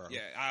 cooking, bro. Yeah,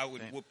 I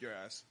would whoop your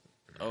ass.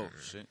 Oh,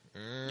 shit.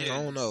 Yeah.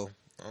 I don't know.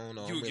 You I'm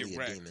would really get a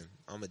wrecked. demon.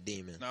 I'm a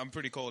demon. No, I'm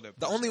pretty cold at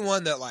The only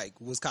one that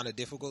like was kind of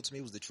difficult to me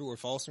was the true or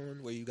false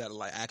one, where you got to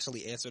like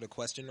actually answer the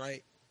question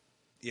right.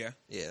 Yeah.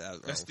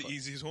 That's the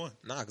easiest one.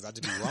 Nah, because I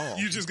just be wrong.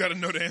 You just got to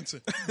know the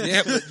answer.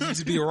 Yeah, but you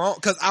just be wrong.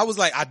 Because I was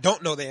like, I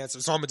don't know the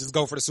answer, so I'm going to just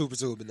go for the super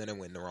tube, and then I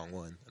went in the wrong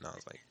one. And I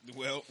was like...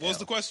 Well, what was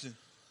the question?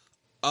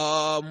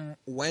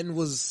 When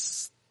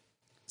was...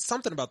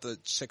 Something about the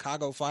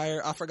Chicago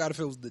fire. I forgot if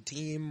it was the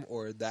team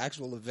or the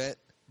actual event,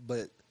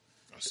 but...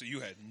 So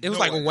you had it was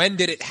like, when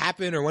did it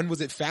happen, or when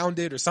was it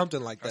founded, or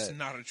something like that. That's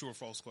not a true or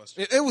false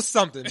question. It was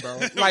something, bro.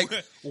 Like,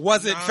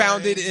 was it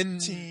founded in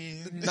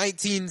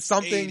 19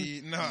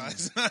 something? No,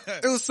 it's not.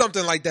 It was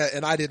something like that,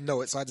 and I didn't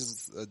know it, so I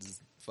just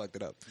fucked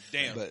it up.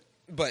 Damn.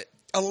 But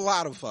a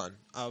lot of fun.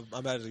 I'm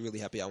actually really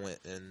happy I went,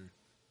 and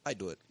I'd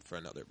do it for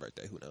another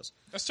birthday. Who knows?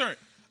 That's turn.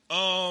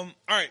 All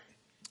right.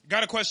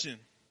 Got a question.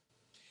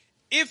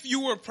 If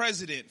you were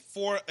president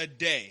for a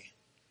day,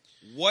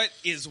 what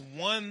is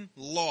one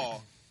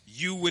law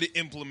you would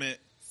implement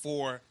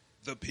for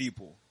the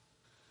people?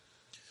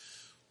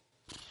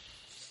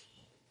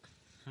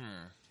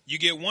 You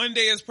get 1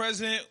 day as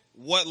president.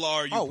 What law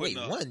are you putting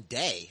up? 1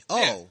 day.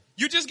 Yeah.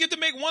 You just get to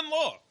make one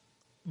law.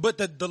 But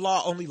the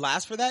law only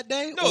lasts for that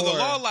day? No, the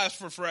law lasts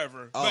for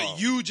forever. But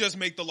you just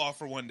make the law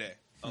for 1 day.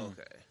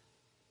 Okay.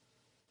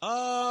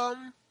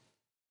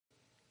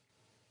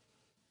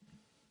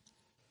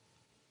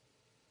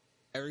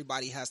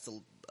 Everybody has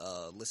to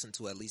listen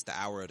to at least the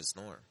hour of the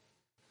storm.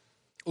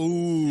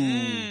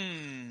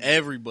 Ooh.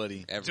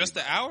 Everybody. Just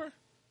the hour?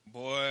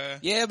 Boy.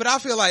 Yeah, but I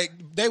feel like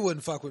they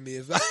wouldn't fuck with me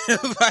if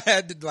I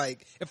had to,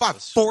 like, if I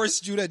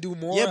forced you to do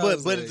more. Yeah,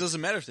 but it doesn't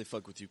matter if they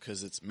fuck with you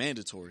because it's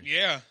mandatory.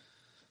 Yeah.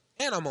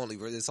 And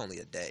it's only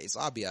a day,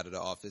 so I'll be out of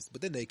the office, but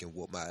then they can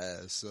whoop my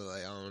ass, so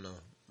like, I don't know.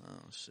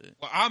 Oh, shit.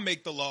 Well, I'll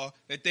make the law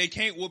that they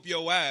can't whoop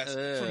your ass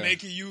for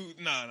making you,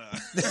 nah.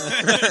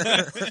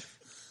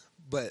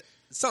 But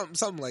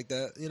something like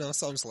that,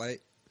 something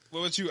slight. What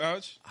about you,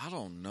 Ouch? I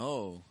don't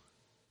know.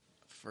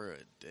 For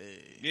a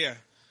day. Yeah.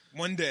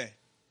 1 day.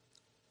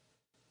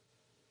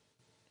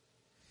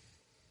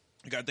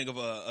 You gotta think of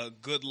a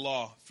good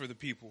law for the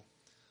people.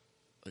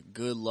 A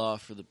good law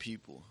for the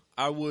people.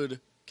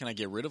 Can I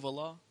get rid of a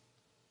law?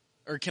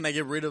 Or can I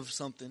get rid of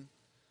something?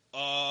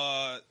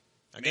 I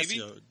guess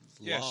maybe?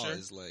 your law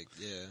is like,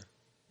 yeah.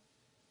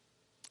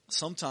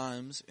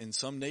 Sometimes in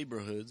some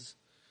neighborhoods,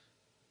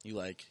 you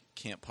like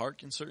can't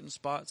park in certain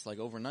spots, like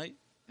overnight.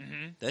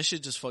 Mm-hmm. That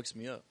shit just fucks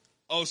me up.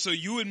 Oh, so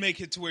you would make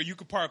it to where you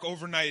could park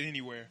overnight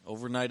anywhere?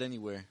 Overnight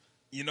anywhere.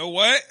 You know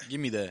what? Give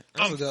me that.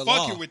 I'm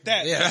fucking with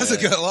that. Yeah, that's a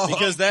good law.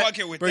 Because I'm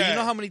fucking with bro, that. You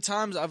know how many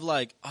times I've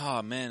like,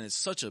 oh man, it's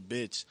such a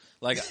bitch.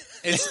 Like,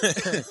 it's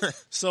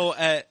so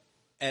at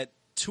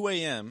 2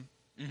 a.m.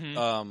 Mm-hmm.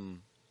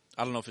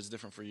 I don't know if it's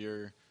different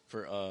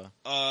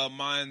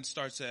mine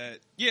starts at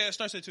it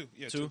starts at 2.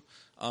 Yeah, 2.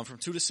 From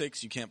 2 to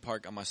 6, you can't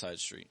park on my side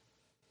street.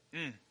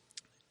 Mm.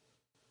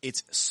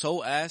 It's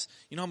so ass.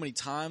 You know how many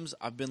times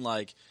I've been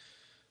like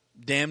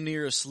damn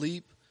near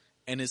asleep,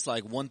 and it's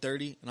like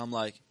 1:30, and I'm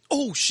like,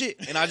 oh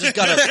shit, and I just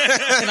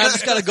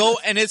gotta go,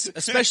 and it's,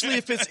 especially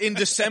if it's in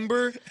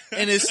December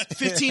and it's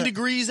 15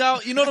 degrees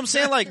out, you know what I'm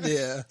saying? Like,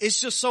 yeah. It's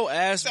just so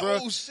ass, bro.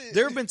 Oh, shit.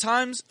 There have been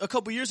times a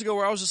couple years ago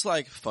where I was just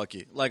like, fuck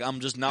it. Like,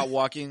 I'm just not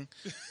walking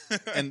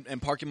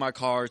and parking my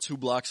car 2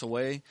 blocks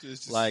away.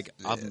 Like,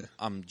 yeah.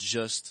 I'm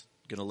just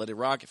gonna let it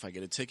rock. If I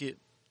get a ticket,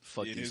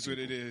 fuck it. It is what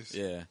it is.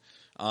 Yeah.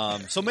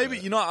 So maybe,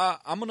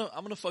 I'm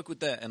gonna fuck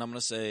with that, and I'm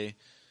gonna say,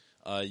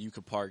 you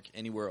could park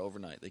anywhere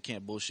overnight. They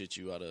can't bullshit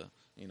you out of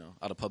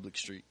public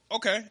street.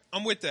 Okay,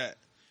 I'm with that.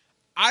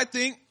 I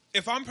think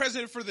if I'm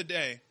president for the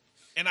day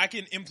and I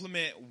can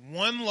implement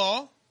one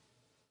law,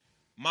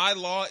 my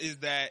law is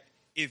that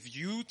if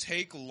you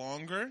take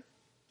longer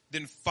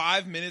than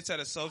 5 minutes at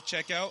a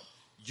self-checkout,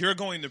 you're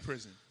going to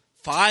prison.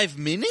 5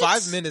 minutes?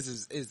 5 minutes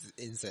is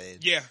insane.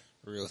 Yeah.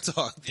 Real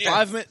talk. Yeah.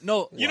 5 minutes?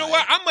 No. You know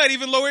what? I might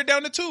even lower it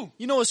down to 2.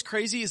 You know what's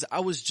crazy is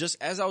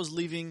as I was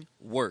leaving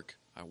work,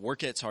 I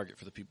work at Target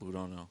for the people who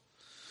don't know.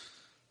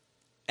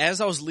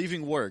 As I was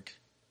leaving work,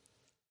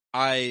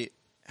 I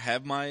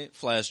have my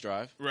flash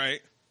drive. Right.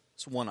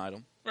 It's one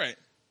item. Right.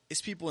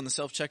 It's people in the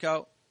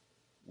self-checkout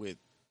with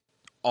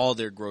all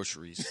their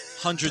groceries.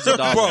 Hundreds of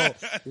dollars.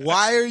 Bro,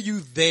 why are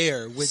you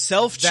there with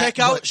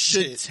self-checkout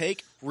should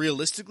take,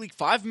 realistically,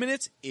 5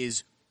 minutes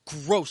is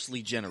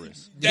grossly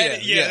generous.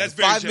 That's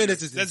very 5 generous.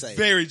 minutes is That's insane.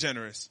 very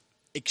generous.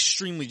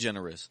 Extremely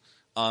generous.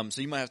 So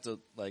you might have to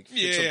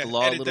fix up the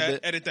law a little bit.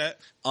 Edit that.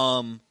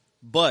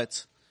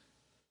 But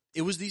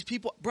it was these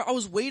people, bro. I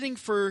was waiting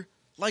for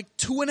like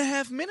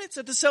 2.5 minutes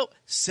at the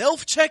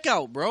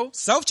self-checkout, bro.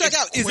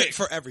 Self-checkout isn't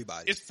for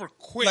everybody. It's for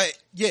quick.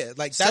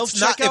 That's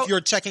not if you're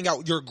checking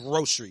out your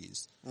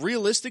groceries.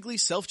 Realistically,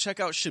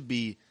 self-checkout should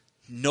be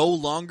no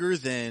longer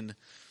than,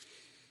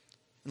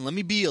 let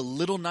me be a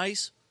little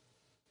nice,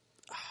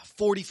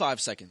 45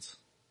 seconds.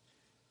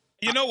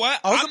 You know what?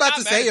 I was about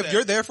to say, if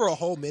you're there for a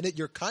whole minute,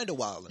 you're kind of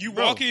wilding. You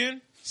walk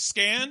in,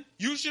 scan,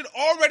 you should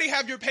already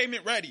have your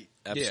payment ready.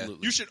 Absolutely.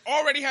 You should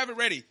already have it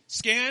ready.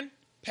 Scan,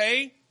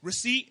 pay,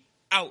 receipt,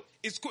 out.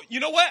 It's cool. You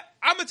know what?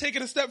 I'm going to take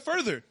it a step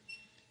further.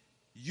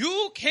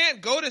 You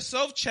can't go to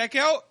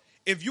self-checkout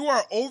if you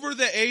are over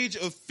the age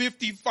of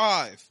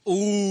 55. Ooh.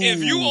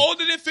 If you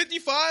older than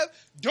 55,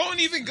 don't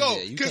even go.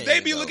 Because they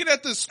be looking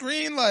at the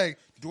screen like,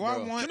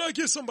 can I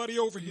get somebody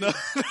over here? No.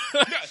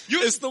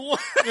 It's the one.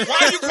 Why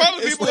are you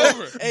calling people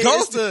over? Hey,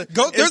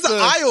 there's an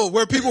aisle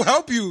where people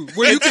help you,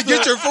 where you can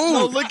get your food.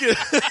 No, look at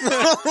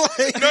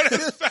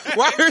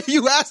why are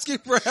you asking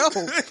for help?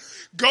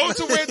 Go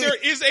to where there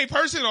is a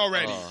person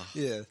already.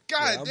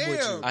 God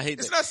damn. I hate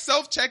it's that. not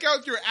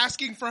self-checkout. You're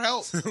asking for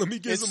help. Let me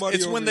get somebody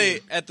It's over when here.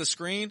 they, at the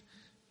screen,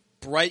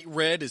 bright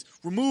red is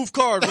remove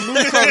card.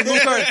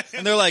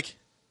 And they're like,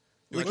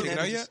 you take it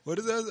out yet? What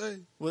does that say?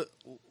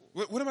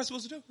 What am I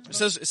supposed to do? It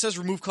says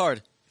remove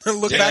card.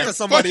 Look back at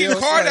somebody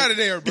fucking else. Card out of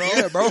there, bro.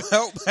 Yeah, bro.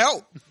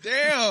 Help.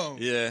 Damn.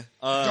 Yeah.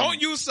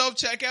 Don't use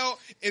self-checkout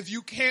if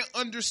you can't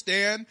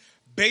understand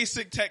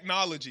basic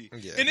technology.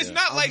 Yeah, and it's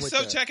not like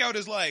self-checkout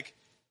is like,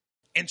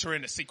 enter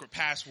in a secret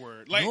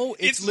password. Like, no,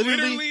 it's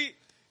literally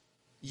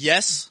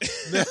yes,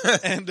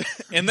 and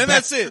then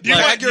that's it. You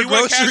Like, want your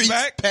groceries,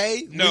 back?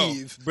 pay, No.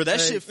 leave. but that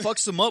shit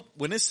fucks them up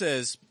when it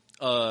says,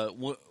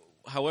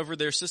 however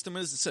their system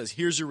is, it says,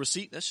 here's your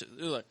receipt. That shit,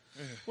 they're like,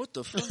 what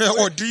the fuck?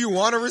 Or do you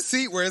want a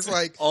receipt where it's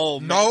like, Oh,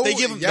 man. no, They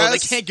give them, yes, no, they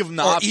can't give them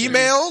the or option.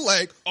 email,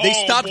 like, They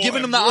stopped boy.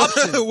 giving them the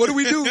option. what do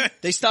we do?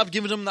 They stopped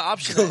giving them the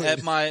option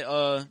at my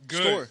store.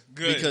 Good.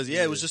 Because,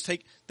 it was just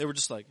they were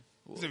just like,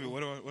 What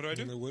do I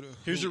do?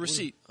 here's your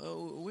receipt.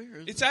 Oh, where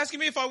is It's asking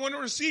me if I want a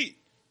receipt.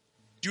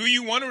 Do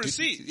you want a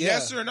receipt? Yeah.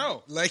 Yes or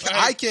no? Like,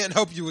 I can't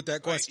help you with that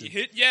Like, question.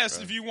 hit yes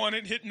if you want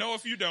it. Hit no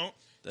if you don't.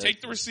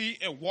 Take the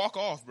receipt and walk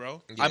off,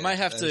 bro. I might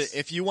have to,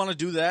 if you want to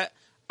do that,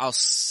 I'll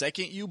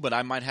second you, but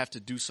I might have to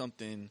do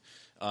something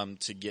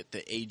to get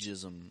the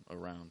ageism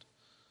around.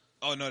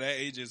 Oh, no, that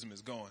ageism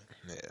is going.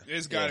 Yeah.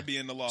 It's got to be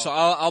in the law. So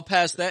I'll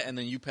pass that, and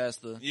then you pass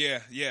the... Yeah.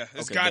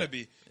 It's Okay, got to bet.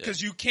 be.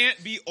 Because you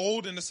can't be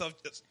old in the stuff.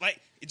 Like,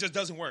 it just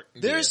doesn't work.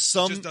 There's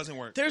some... It just doesn't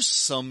work. There's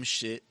some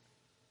shit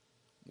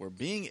where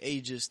being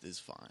ageist is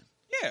fine.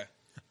 Yeah.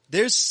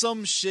 There's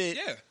some shit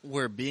Yeah.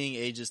 where being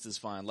ageist is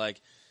fine. Like,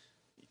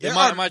 There am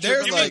I are-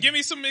 tripping? there's Like, Give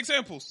me some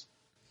examples.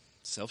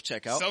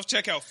 self-checkout.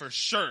 Self-checkout for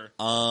sure.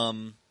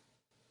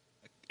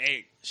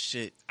 Hey,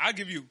 Shit. I'll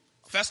give you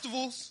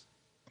festivals.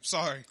 I'm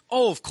sorry.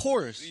 Oh, of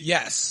course.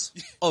 Yes.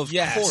 Of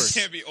Yes. course.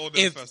 Can't be old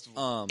at a If-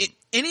 festival.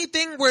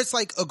 Anything where it's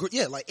like,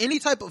 like any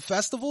type of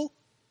festival,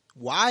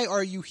 why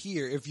are you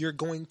here if you're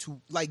going to,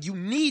 like, you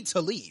need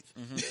to leave?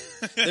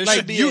 There Like,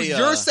 should be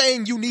you're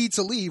saying you need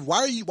to leave.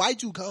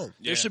 Why'd you come?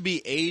 There should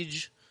be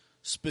age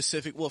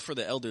specific. Well, for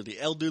the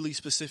elderly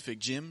specific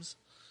gyms.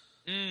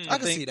 I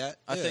can see that.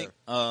 I Yeah. think.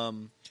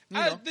 You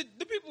know.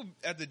 The people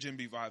at the gym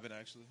be vibing,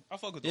 actually. I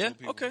fuck with the Yeah. old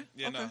people. Okay.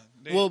 Yeah, okay. nah,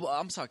 they- Well,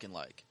 I'm talking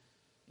like,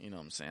 you know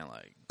what I'm saying,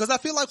 like Because I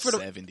feel like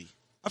 70.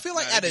 I feel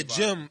like Nah, at a it'd be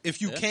gym,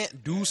 if you Yeah.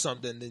 can't do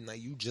something, then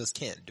like you just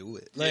can't do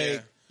it. Like,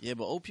 Yeah. Yeah,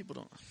 but old people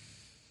don't.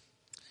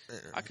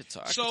 I could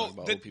talk. So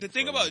about the old people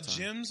thing for a long about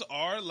time. gyms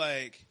are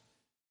like,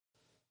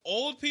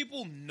 old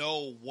people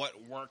know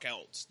what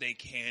workouts they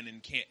can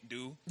and can't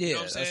do. Yeah, You know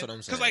what I'm that's what I'm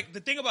Because saying. like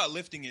the thing about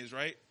lifting is,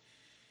 right,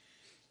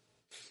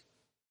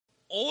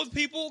 old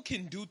people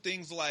can do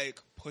things like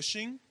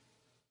pushing,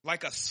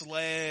 like a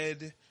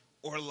sled,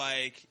 or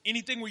like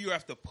anything where you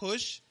have to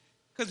push.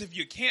 Because if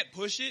you can't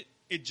push it,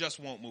 it just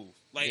won't move.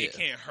 Like it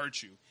can't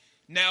hurt you.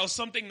 Now,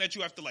 something that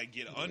you have to like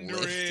get under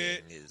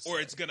it, or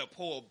it's gonna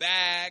pull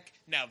back.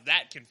 Now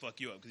that can fuck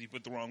you up because you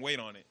put the wrong weight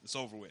on it. It's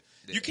over with.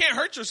 Yeah. You can't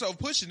hurt yourself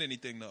pushing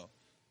anything though,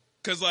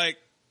 because like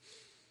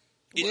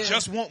it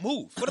just won't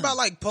move. what about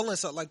like pulling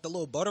something like the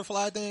little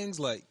butterfly things?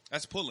 Like,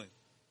 That's pulling.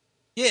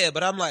 yeah,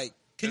 but I'm like,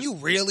 can you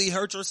really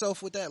hurt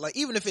yourself with that? Like,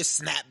 even if it's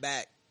snap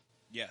back,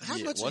 Yeah. how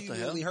much What are the you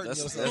hell? really hurting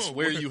That's yourself?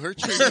 where you hurt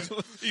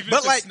yourself. Even But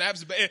if like- it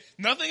snaps back,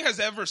 nothing has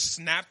ever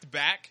snapped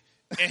back,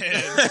 and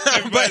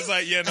everybody's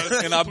like, "Yeah, no."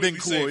 It's And I've been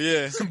completely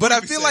cool, safe. yeah. But I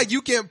Completely feel safe. like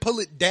you can't pull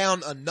it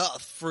down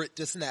enough for it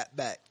to snap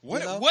back. What?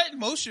 You know? What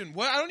motion?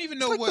 What? I don't even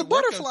know Like what the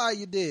workout- butterfly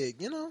you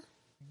did, you know?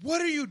 What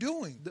are you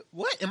doing?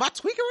 What? Am I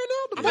tweaking right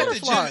now? I'm The at the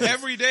butterfly. gym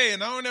every day,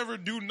 and I don't ever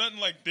do nothing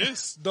like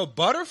this. The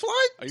butterfly?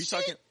 Are you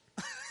talking?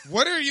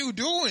 What are you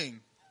doing?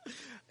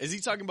 Is he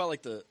talking about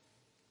like the?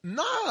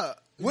 Nah.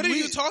 What are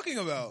you talking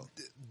about?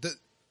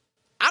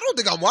 I don't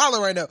think I'm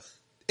wilding right now.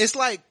 It's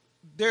like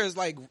there's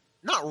like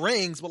not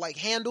rings, but like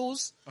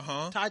handles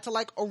tied to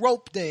like a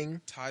rope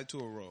thing, Tied to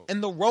a rope.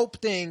 and the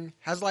rope thing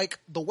has like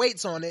the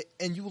weights on it,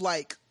 and you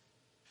like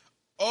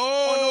Oh,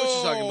 I know what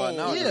you're talking about.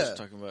 Now I know what Yeah. you're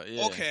talking about.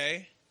 Yeah.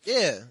 Okay.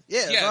 yeah.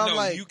 Yeah, So I'm no,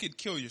 like, you could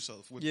kill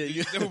yourself. With Yeah,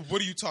 you-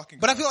 what are you talking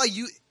but I about? feel like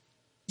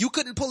you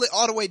couldn't pull it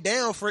all the way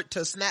down for it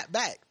to snap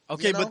back.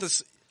 Okay, you know? but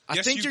this. I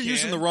Yes, think you you're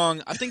using can. the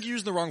wrong. I think you're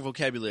using the wrong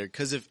vocabulary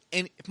because if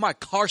my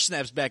car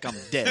snaps back, I'm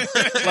dead.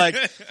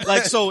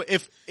 like so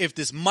if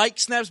this mic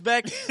snaps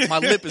back, my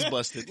lip is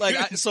busted.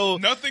 So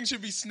nothing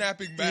should be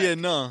snapping back. yeah,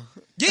 no.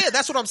 Yeah,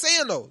 that's what I'm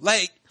saying though.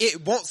 Like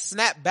it won't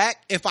snap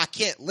back if I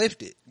can't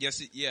lift it.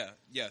 Yes.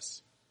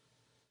 Yes.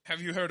 Have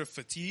you heard of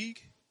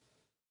fatigue?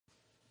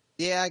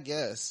 Yeah, I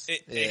guess.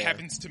 It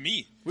happens to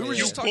me. We were You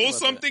just talking pull about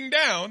something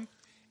down,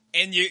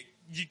 and you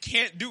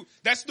can't do.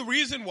 That's the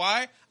reason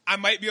why I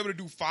might be able to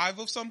do 5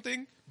 of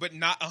something, but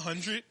not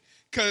 100.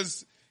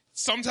 Because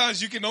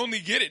sometimes you can only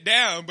get it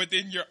down, but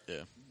then you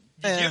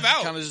give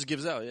out. Kind of just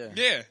gives out. Yeah.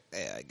 Yeah,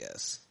 Yeah, I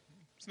guess.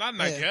 it's not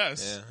an I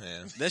guess.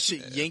 Yeah. That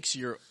shit yanks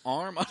your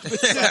arm out of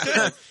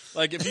it.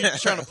 Like if you're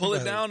trying to pull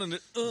it down and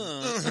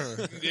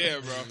Yeah,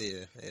 bro.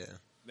 Yeah.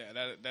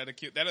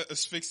 That'll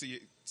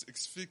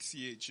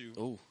asphyxiate you.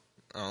 oh,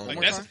 Like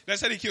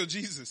that's how they killed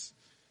Jesus.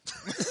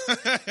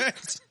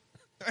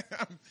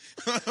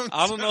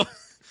 I don't know.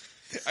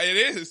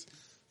 It is.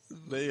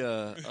 They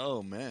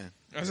oh man,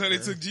 That's how they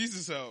took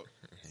Jesus out.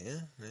 Yeah.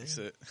 he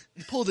said,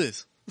 pull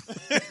this.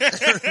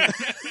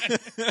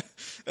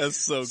 That's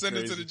so Send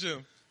crazy. it to the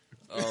gym.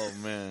 Oh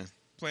man,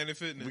 Planet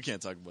Fitness. we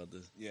can't talk about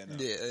this. Yeah, no.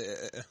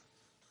 Yeah.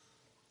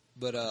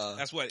 But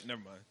That's why.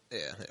 Never mind.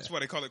 yeah. That's why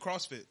they call it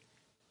CrossFit.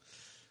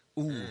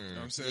 Ooh, You know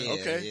what I'm saying?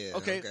 Yeah.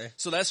 okay. okay.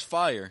 So that's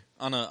fire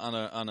on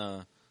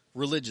a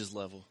religious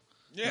level.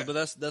 Yeah, no,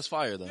 but that's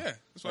fire though. Yeah,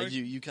 that's fire. Like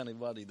you kind of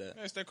embody that.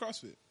 Yeah, it's that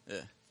CrossFit.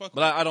 Yeah, Fuck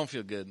but I don't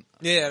feel good.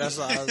 Yeah, that's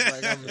why I was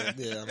like,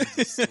 I'm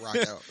just rock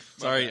out.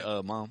 Sorry,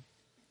 Mom.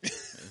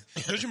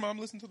 Does your mom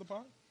listen to the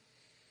pod?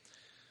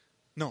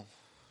 No,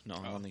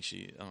 I don't think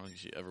she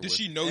ever would. Does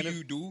she know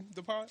you do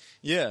the pod?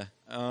 Yeah.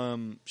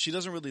 She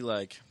doesn't really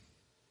like.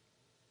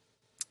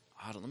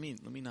 Let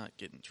me not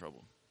get in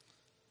trouble.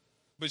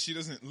 But she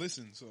doesn't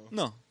listen, so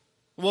No.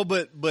 Well,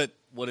 but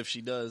what if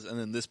she does, and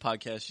then this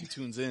podcast she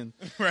tunes in,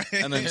 right?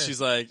 And then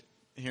she's like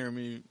hearing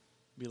me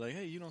be like,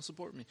 "Hey, you don't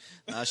support me."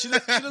 She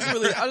doesn't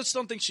really. I just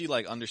don't think she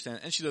like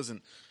understands, and she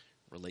doesn't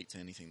relate to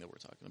anything that we're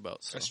talking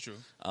about. So. That's true.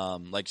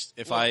 Like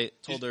if I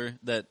told her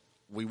that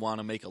we want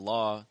to make a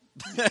law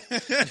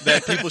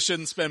that people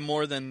shouldn't spend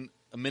more than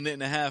a minute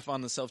and a half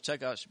on the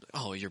self-checkout, she'd be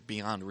like, "Oh, you're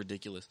beyond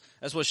ridiculous."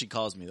 That's what she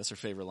calls me. That's her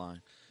favorite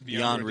line.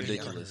 Beyond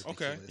ridiculous.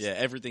 Okay. Yeah,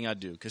 everything I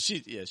do. Because she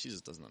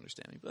just doesn't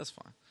understand me. But that's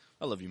fine.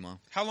 I love you, Mom.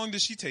 How long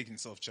does she take in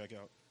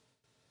self-checkout?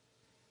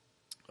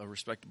 A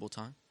respectable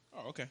time.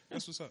 Oh, okay.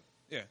 That's what's up.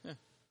 Yeah,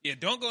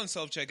 don't go in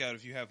self-checkout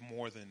if you have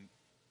more than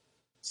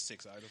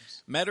 6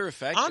 items. Matter of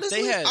fact, honestly,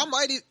 if they had... I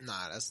might...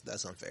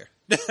 that's unfair.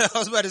 I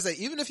was about to say,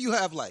 even if you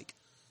have, like,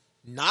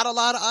 not a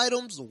lot of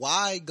items,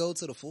 why go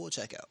to the full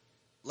checkout?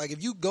 Like,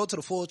 if you go to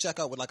the full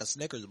checkout with, like, a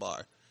Snickers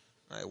bar,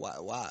 like,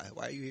 why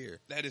are you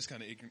here? That is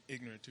kind of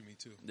ignorant to me,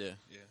 too. Yeah.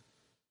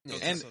 Go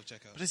to and,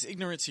 self-checkout. but it's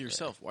ignorant to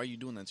yourself. Why are you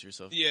doing that to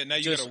yourself? Yeah, now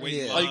you got to wait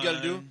in line. All you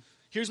got to do...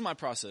 Here's my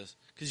process.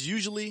 Because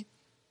usually,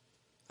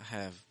 I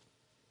have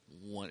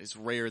one... It's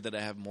rare that I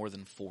have more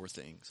than 4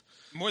 things.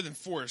 More than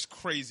 4 is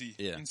crazy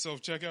in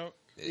self-checkout.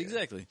 Yeah.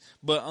 Exactly.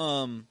 But,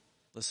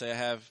 let's say I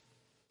have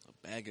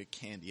a bag of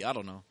candy. I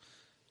don't know.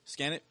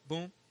 Scan it.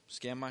 Boom.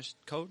 Scan my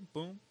code.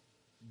 Boom.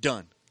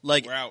 Done.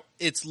 Like,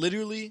 it's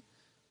literally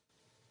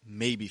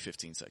maybe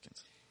 15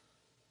 seconds.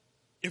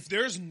 If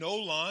there's no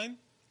line,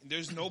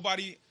 there's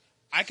nobody,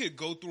 I could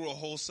go through a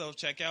whole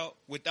self-checkout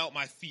without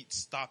my feet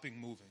stopping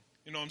moving.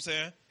 You know what I'm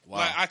saying? Wow.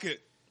 Like, I could...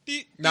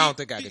 No, I don't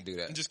think I could do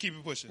that. And just keep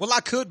it pushing. Well, I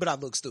could, but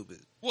I'd look stupid.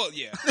 Well,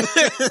 yeah.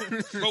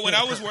 But when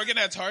I was working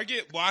at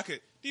Target, I could...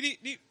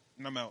 And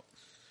I'm out.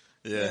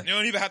 Yeah. You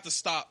don't even have to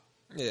stop.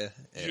 Yeah.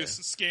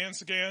 Just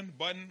scan,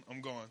 button,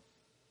 I'm going.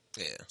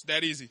 Yeah. It's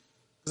that easy.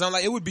 Because I'm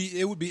like, it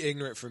would be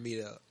ignorant for me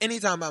to,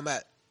 anytime I'm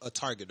at a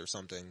Target or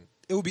something,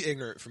 it would be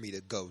ignorant for me to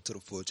go to the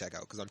full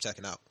checkout because I'm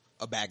checking out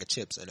a bag of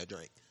chips and a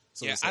drink.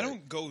 So yeah, like, I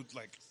don't go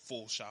like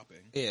full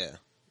shopping. Yeah.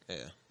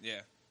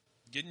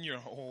 Getting your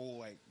whole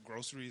like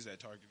groceries at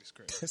Target is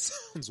crazy. That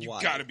sounds You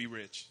wild. gotta be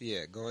rich.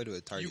 Yeah, going to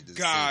a Target. You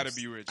gotta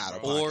be rich, out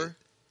of bro. pocket. Or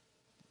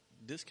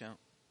discount.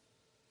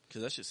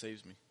 Because that shit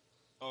saves me.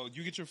 Oh,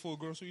 you get your full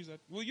groceries at...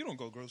 Well, you don't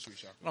go grocery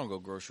shopping. I don't go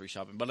grocery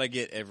shopping, but I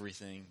get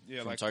everything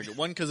from like Target.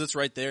 One, because it's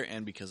right there,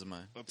 and because of my...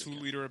 A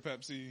 2-liter of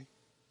Pepsi,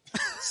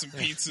 some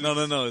pizza.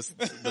 No. It's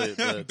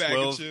the bag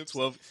 12, of chips.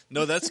 12.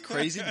 No, that's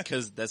crazy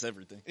because that's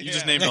everything. You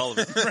just named all of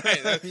it.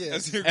 Right.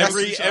 That's your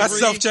Every That's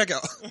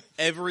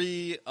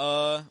self-checkout.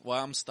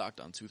 Well, I'm stocked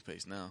on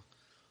toothpaste now.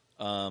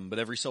 But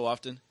every so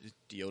often,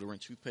 deodorant,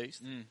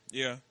 toothpaste.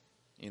 Yeah.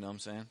 You know what I'm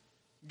saying?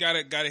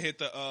 Gotta hit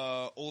the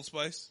Old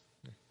Spice.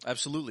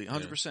 Absolutely,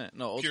 100%.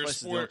 No, Old Pure Spice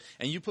Sport. is dope.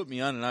 And you put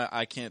me on, and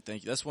I can't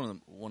thank you. That's one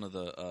of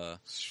the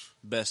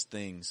best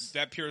things.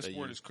 That Pure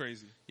Sport is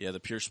crazy. Yeah, the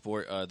Pure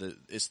Sport.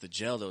 It's the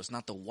gel though. It's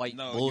not the white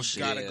No,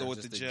 bullshit. you gotta go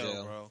with the the gel,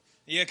 gel. bro.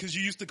 Yeah, because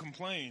you used to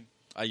complain.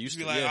 I used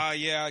You'd to be like,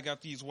 yeah. I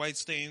got these white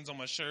stains on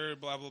my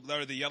shirt, blah blah blah,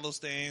 or the yellow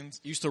stains.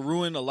 Used to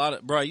ruin a lot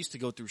of. Bro, I used to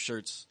go through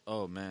shirts.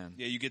 Oh man.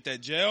 Yeah, you get that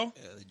gel.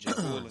 Yeah, the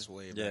gel is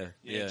way better.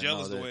 Yeah,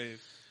 gel is the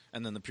wave.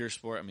 And then the Pure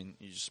Sport. I mean,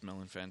 you're just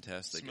smelling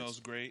fantastic. Smells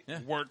great.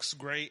 Yeah. Works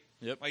great.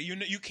 Yep. Like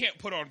you can't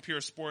put on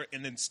Pure Sport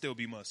and then still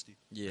be musty.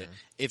 Yeah.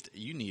 If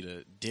you need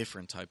a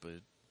different type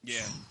of. Yeah.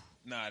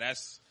 Nah,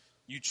 that's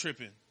you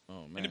tripping.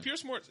 Oh man. And the Pure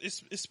Sport,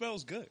 it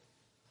smells good.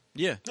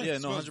 Yeah. It Yeah.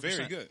 No. smells 100%.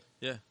 very good.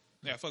 Yeah.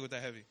 Yeah, I fuck with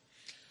that heavy.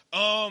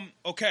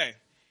 Okay.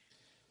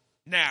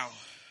 Now,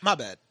 My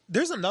bad.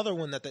 There's another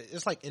one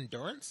it's like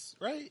endurance,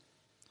 right?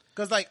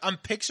 Because like I'm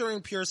picturing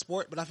Pure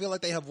Sport, but I feel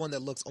like they have one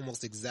that looks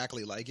almost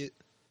exactly like it.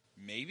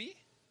 maybe.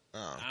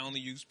 Oh, I only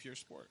use Pure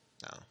Sport.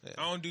 no, yeah.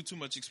 I don't do too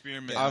much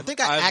experimenting. I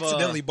think I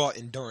accidentally bought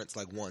endurance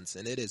like once,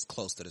 and it is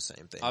close to the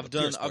same thing. I've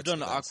done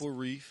the Aqua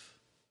Reef.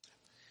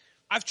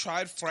 I've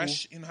tried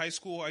Fresh in high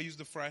school. I used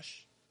the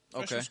Fresh.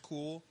 Fresh was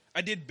cool.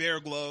 I did Bear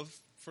Glove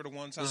for the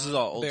one time. This is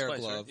all Old Bear Spice,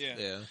 Glove. right?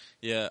 Yeah.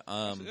 Yeah.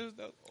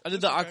 I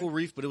did the Aqua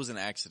Reef, but it was an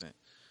accident.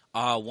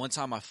 One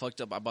time I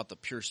fucked up. I bought the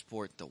Pure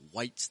Sport, the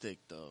white stick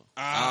though.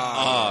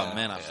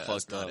 Man, I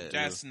fucked up.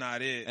 That's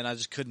not it. And I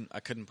just couldn't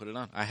put it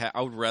on.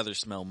 I would rather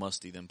smell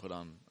musty than put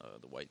on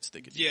the white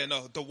stick. Yeah,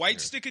 no, the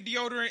white stick of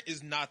deodorant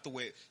is not the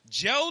way.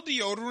 Gel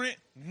deodorant,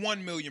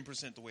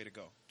 1,000,000% the way to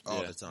go.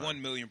 All the time.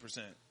 1,000,000%.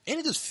 And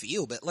it just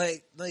feel bad.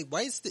 Like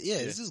white stick. Yeah,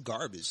 this is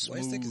garbage.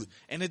 White stick is.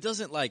 And it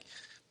doesn't like.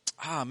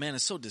 Man,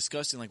 it's so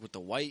disgusting. Like with the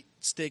white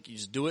stick, you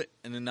just do it,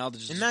 and then now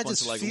there's just a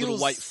bunch of like little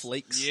white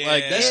flakes. Yeah.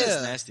 Like that's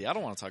just nasty. I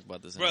don't want to talk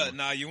about this Bro, anymore.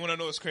 nah, you want to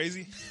know what's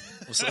crazy?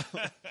 What's up?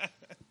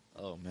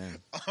 Oh, man.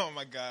 Oh,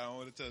 my God. I don't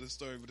want to tell this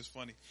story, but it's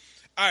funny.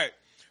 All right.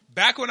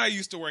 Back when I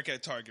used to work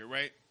at Target,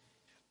 right?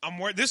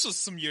 This was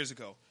some years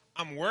ago.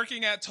 I'm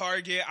working at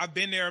Target. I've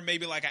been there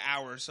maybe like an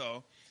hour or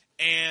so.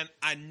 And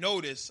I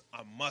notice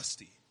I'm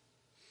musty.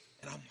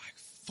 And I'm like,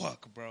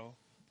 fuck, bro.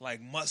 Like,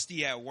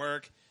 musty at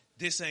work.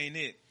 This ain't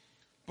it.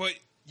 But,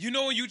 you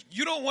know,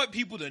 you don't want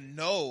people to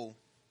know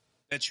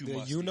that you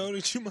musty. You know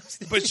that you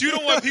musty. But you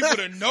don't want people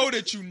to know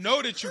that you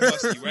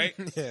musty, right?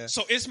 Yeah.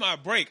 So it's my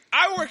break.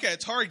 I work at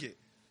Target.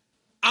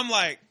 I'm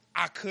like,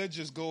 I could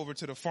just go over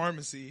to the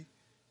pharmacy.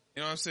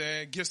 You know what I'm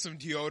saying? Get some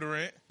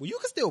deodorant. Well, you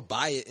can still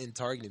buy it in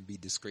Target and be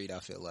discreet, I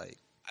feel like.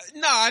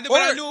 Nah, but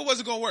I knew it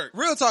wasn't going to work.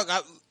 Real talk,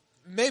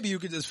 maybe you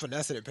could just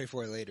finesse it and pay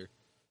for it later.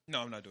 No,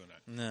 I'm not doing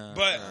that. No.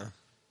 But,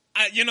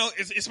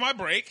 it's my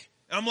break.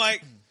 I'm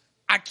like,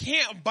 I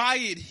can't buy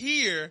it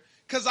here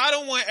because I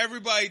don't want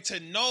everybody to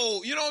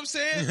know. You know what I'm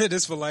saying?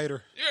 This for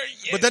later.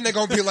 Yeah. But then they're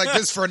going to be like,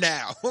 this for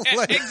now.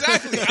 Like,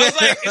 exactly. I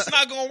was like, it's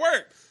not going to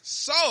work.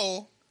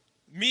 So,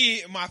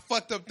 my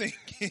fucked up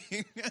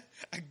thinking,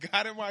 I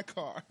got in my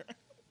car.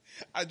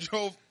 I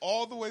drove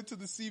all the way to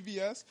the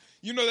CVS.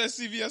 You know that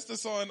CVS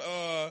that's on,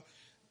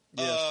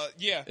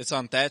 yeah. It's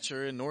on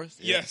Thatcher in North?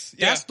 Yes.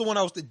 Yeah. That's the one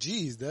I was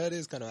geez, that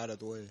is kind of out of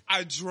the way.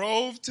 I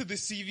drove to the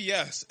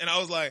CVS and I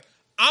was like,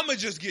 I'm going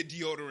to just get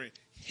deodorant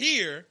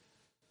here,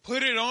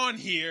 put it on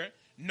here.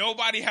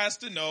 Nobody has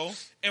to know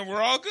and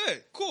we're all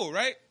good. Cool,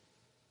 right?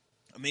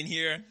 I'm in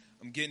here.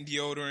 I'm getting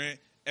deodorant.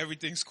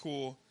 Everything's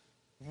cool.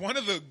 One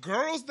of the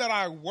girls that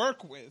I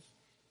work with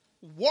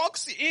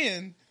walks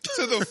in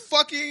to the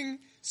fucking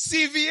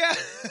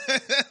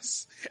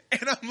CVS.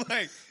 And I'm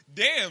like,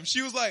 damn.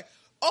 She was like,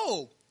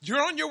 oh,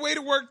 you're on your way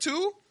to work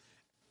too?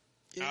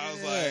 Yeah. I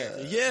was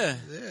like, yeah.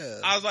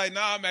 I was like,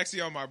 nah, I'm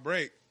actually on my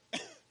break.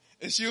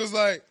 And she was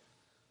like,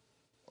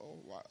 oh,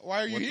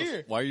 why are you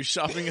here? Why are you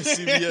shopping at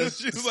CVS?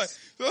 She was like,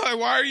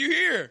 why are you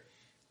here?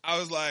 I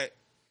was like,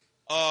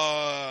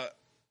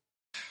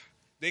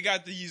 they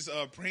got these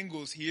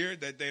Pringles here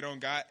that they don't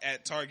got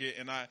at Target,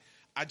 and I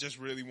just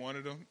really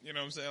wanted them. You know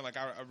what I'm saying? Like,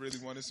 I really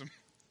wanted some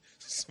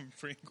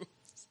Pringles.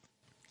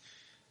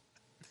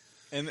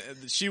 And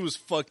she was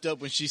fucked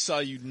up when she saw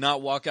you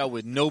not walk out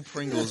with no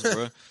Pringles,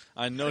 bro.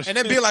 I know. And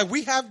then be like,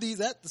 we have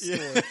these at the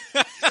store.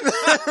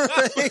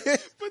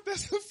 But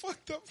that's the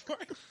fucked up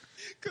part.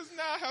 Because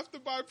now I have to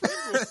buy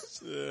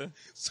Pringles. Yeah.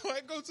 So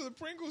I go to the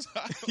Pringles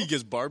aisle. He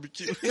gets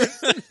barbecue.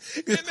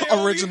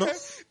 And Original.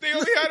 They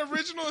only had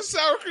original and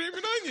sour cream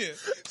and onion.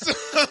 So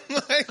I'm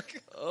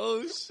like,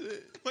 oh,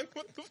 shit. Like,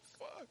 what the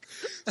fuck?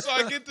 So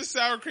I get the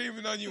sour cream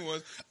and onion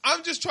ones.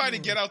 I'm just trying to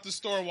get out the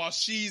store while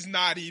she's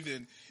not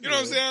even, you know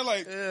what I'm saying?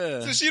 Like,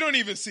 so she don't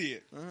even see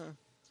it. Uh-huh.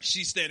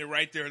 She's standing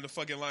right there in the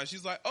fucking line.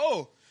 She's like,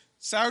 oh,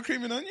 sour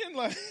cream and onion?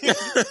 Like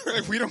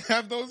we don't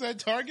have those at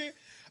Target?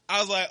 I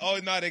was like, oh,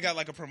 no, they got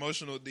like a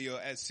promotional deal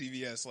at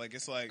CVS. Like,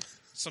 it's like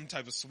some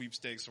type of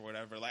sweepstakes or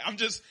whatever. Like, I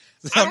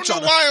don't know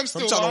why I'm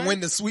still trying to win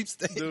the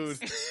sweepstakes. Dude.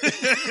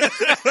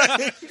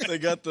 They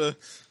got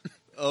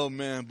oh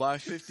man, buy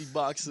 50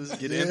 boxes,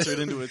 get entered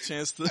into a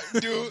chance to.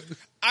 Dude,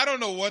 I don't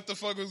know what the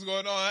fuck was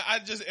going on. I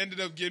just ended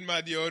up getting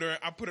my deodorant.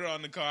 I put it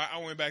on the car. I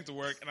went back to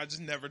work and I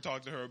just never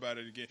talked to her about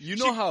it again.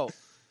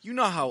 You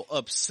know how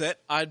upset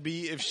I'd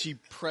be if she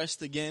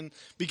pressed again?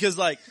 Because,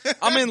 like,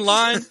 I'm in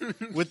line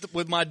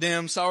with my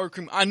damn sour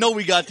cream. I know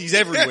we got these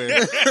everywhere.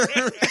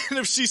 And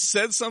if she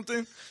said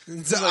something,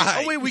 it's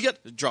like, oh, wait, we got...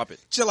 Drop it.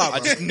 Chill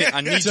out, bro.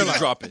 I need you to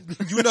drop it.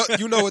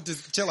 You know what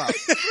this... Chill out.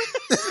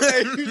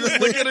 Hey, you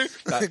just look at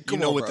her. You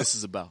know what this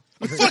is about.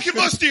 I'm fucking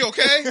musty,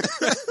 okay?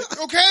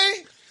 Okay?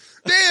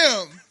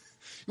 Damn.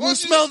 You want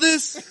to smell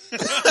this?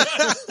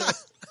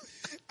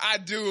 I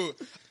do.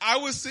 I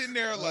was sitting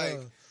there like...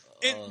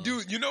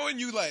 dude, you know when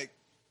you like,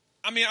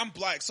 I mean, I'm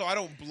black, so I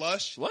don't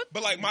blush. What?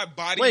 But like my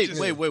body.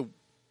 Wait.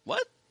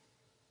 What?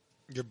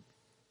 You're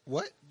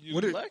what?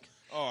 What black?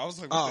 Oh, I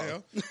was like, what the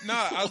hell?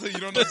 Nah, I was like, you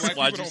don't know black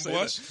people don't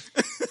blush.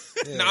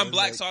 Nah, I'm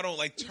black, so I don't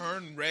like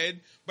turn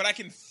red, but I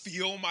can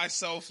feel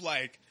myself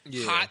like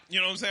hot. You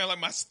know what I'm saying? Like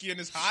my skin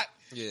is hot.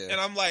 Yeah.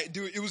 And I'm like,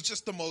 dude, it was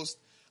just the most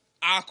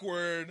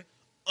awkward,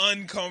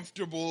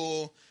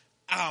 uncomfortable.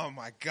 Oh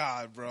my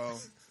God, bro.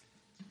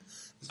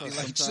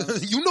 Like,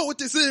 you know what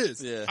this is.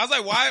 Yeah. I was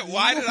like,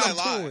 why did I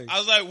lie? Doing? I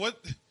was like, what?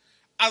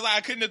 I was like, I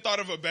couldn't have thought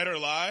of a better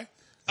lie.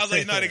 I was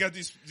like, no, they got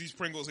these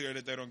Pringles here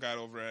that they don't got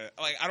over at.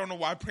 Like, I don't know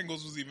why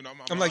Pringles was even on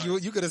my mind. Like,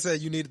 you could have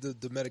said you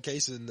needed the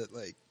medication that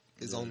like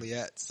is only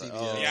at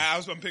CVS. Yeah,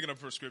 I'm picking up a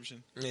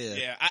prescription.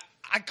 Yeah.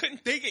 I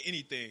couldn't think of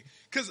anything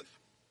because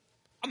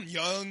I'm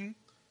young,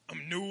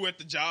 I'm new at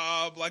the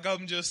job. Like,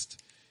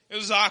 it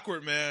was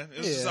awkward, man. It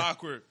was just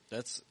awkward.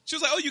 She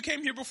was like, oh, you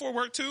came here before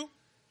work too?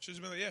 She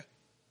was like, yeah.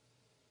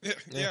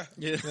 Yeah.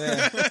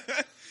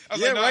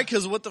 Yeah, right,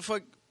 because what the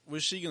fuck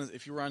was she going to,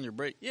 if you were on your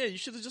break? Yeah, you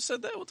should have just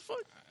said that. What the fuck?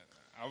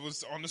 I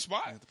was on the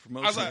spot. The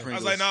I was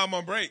like, nah, I'm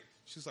on break.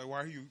 She's like,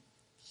 why are you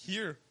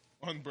here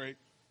on break?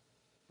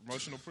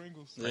 Promotional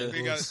Pringles. Yeah.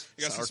 They got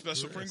some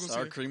special Pringles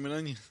sour here. Cream and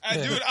onion.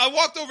 Dude, I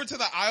walked over to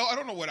the aisle. I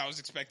don't know what I was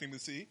expecting to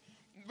see,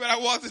 but I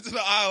walked into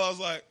the aisle. I was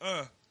like,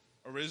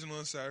 Original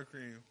and sour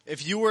cream.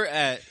 If you were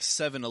at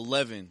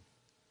 7-Eleven,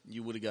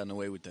 you would have gotten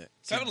away with that.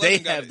 7-Eleven They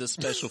got have it. the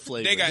special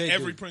flavor. They got They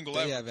every do. Pringle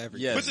They ever. have every.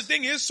 Yes. But the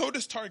thing is, so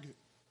does Target.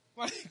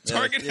 Like Yeah,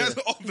 Target yeah. has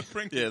all the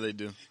Pringles. Yeah, they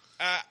do.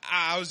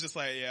 I was just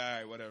like, yeah, all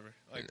right, whatever.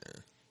 Like,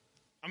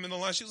 I'm in the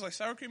line. She was like,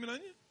 sour cream and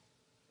onion.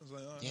 I was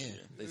like, oh. Yeah.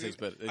 They taste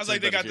better. I was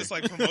like, they got this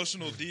like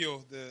promotional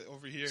deal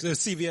over here. So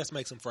CVS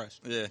makes them fresh.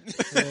 Yeah.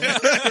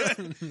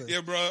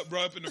 Yeah, bro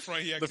up in the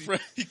front. He actually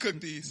he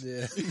cooked these.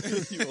 Yeah.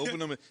 You open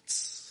them and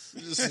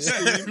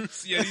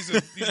just Yeah, these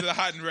are the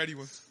hot and ready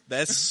ones.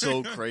 That's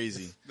so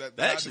crazy. That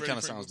That actually hot kind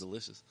and of ready sounds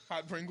delicious.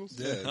 Hot Pringles.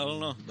 Yeah. I don't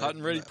know. Hot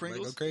and ready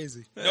Pringles? Go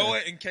crazy.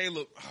 Noah and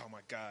Caleb. Oh my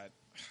god.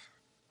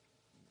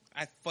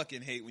 I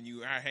fucking hate when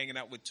you are hanging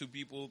out with two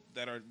people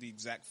that are the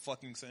exact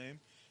fucking same,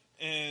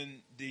 and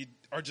they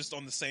are just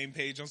on the same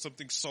page on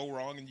something so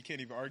wrong, and you can't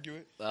even argue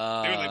it. They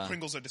were like,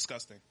 Pringles are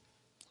disgusting.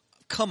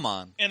 Come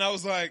on. And I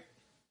was like,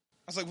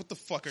 what the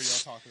fuck are y'all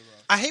talking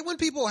about? I hate when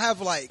people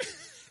have like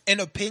an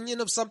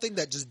opinion of something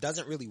that just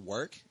doesn't really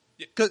work.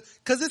 Yeah.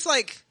 Cause it's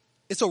like,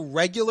 it's a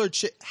regular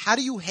chip. How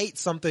do you hate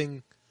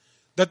something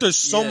that there's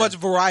so Yeah. much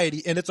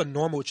variety and it's a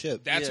normal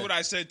chip? That's Yeah. what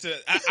I said to.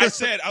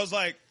 I was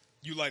like,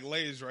 you like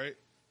Lay's, right?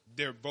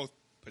 They're both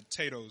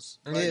potatoes.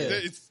 Like, Yeah.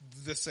 it's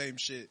the same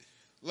shit.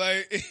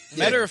 Like,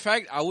 Matter of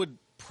fact, I would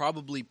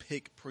probably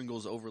pick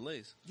Pringles over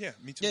Lay's. yeah,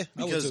 me too. Yeah,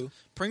 I would Because too.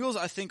 Pringles,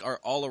 I think, are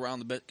all around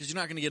the best. Because you're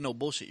not going to get no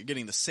bullshit. You're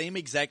getting the same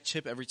exact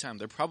chip every time.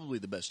 They're probably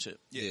the best chip.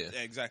 Yeah, Yeah.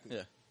 exactly.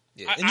 Yeah.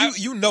 Yeah. I- And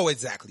you know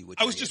exactly what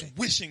I you're was just getting.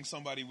 wishing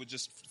somebody would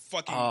just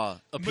fucking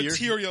appear.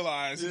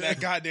 materialize in that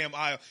goddamn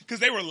aisle, because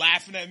they were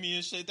laughing at me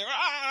and shit. They were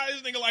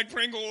this nigga like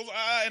Pringles,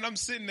 and I'm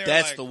sitting there.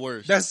 That's like, the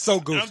worst. That's so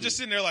goofy. and I'm just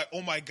sitting there like,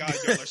 oh my god,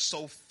 y'all are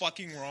so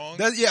fucking wrong.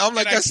 I'm like, And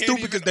I that's can't stupid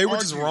even because they were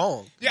just argue.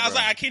 wrong. Yeah, I was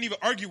like, I can't even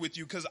argue with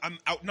you because I'm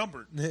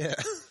outnumbered. Yeah.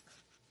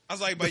 I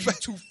was like, but you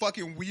two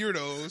fucking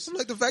weirdos. I'm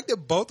like, the fact that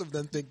both of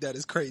them think that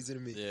is crazy to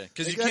me. Yeah,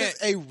 'cause Like, you that can't-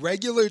 is a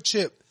regular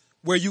chip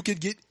where you could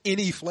get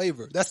any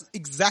flavor. That's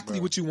exactly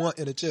what you want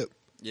in a chip.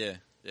 Yeah,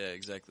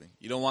 exactly.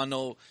 You don't want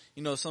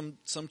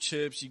some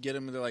chips, you get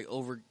them and they're like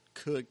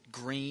overcooked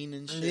green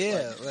and shit.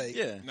 Yeah,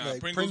 yeah. Nah, like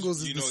Pringles,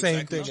 Pringles is you the know same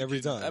exactly thing what you're every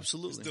getting. time. It's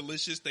Absolutely.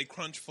 delicious. They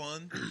crunch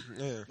fun.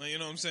 Yeah. Like, you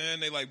know what I'm saying?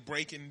 They like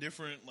break in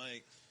different,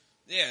 like,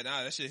 yeah,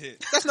 nah, that shit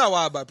hit. That's not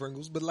why I buy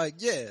Pringles, but like,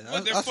 yeah.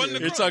 But they're I fun feel to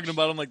it. You're crunch. talking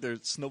about them like they're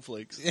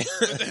snowflakes.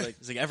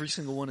 It's like every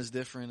single one is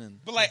different.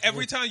 And But like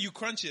every time you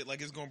crunch it,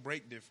 like it's gonna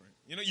break different.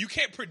 You know, you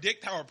can't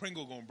predict how a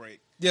Pringle gonna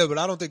break. Yeah, but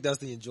I don't think that's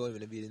the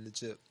enjoyment of eating the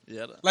chip.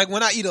 yeah, Like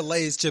when I eat a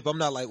Lay's chip, I'm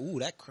not like, ooh,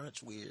 that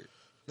crunch weird.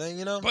 Then,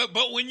 you know? But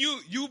when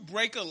you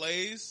break a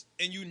Lay's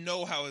and you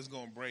know how it's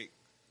gonna break,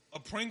 a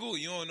Pringle,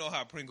 you don't know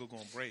how a Pringle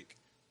gonna break.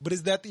 But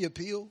is that the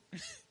appeal?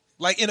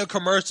 Like in a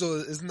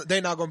commercial,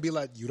 they're not going to be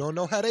like, you don't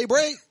know how they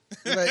break.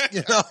 Like,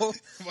 you know?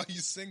 Why you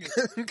singing?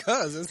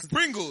 Because it's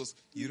Pringles,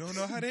 you don't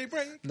know how they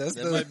break. that's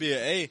that might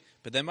be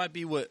but that might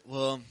be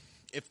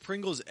if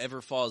Pringles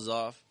ever falls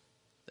off,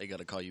 they got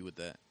to call you with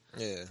that.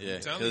 Yeah.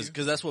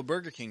 Because that's what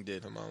Burger King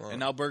did, Come on. and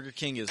now Burger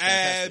King is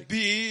fantastic. At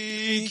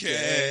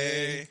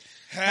BK,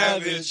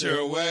 have it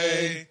your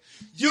way.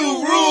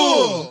 You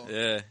rule.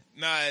 Yeah,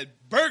 Nah,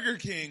 Burger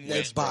King They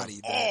went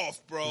bodied that.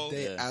 off, bro.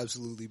 They Yeah.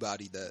 absolutely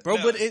bodied that. bro.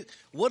 No.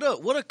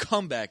 But what a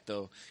comeback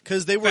though,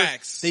 because they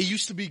Facts.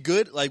 used to be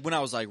good like when I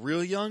was like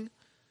real young,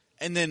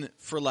 and then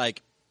for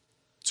like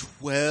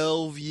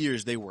 12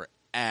 years they were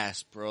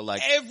ass, bro.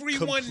 Like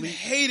Everyone complete-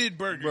 hated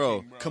Burger bro,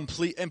 King, bro.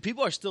 complete, and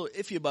people are still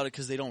iffy about it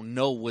because they don't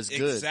know what's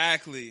good.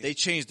 Exactly. They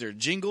changed their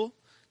jingle.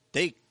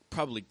 They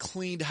probably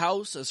cleaned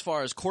house as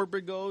far as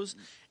corporate goes,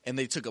 and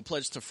they took a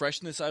pledge to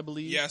freshness, I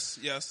believe. yes.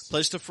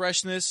 Pledge to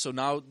freshness. So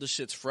now the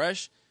shit's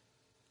fresh.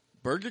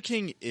 Burger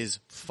King is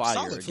fire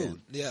Solid again.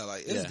 food. Yeah,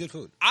 like, it's Yeah. good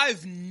food.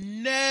 I've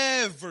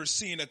never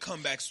seen a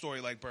comeback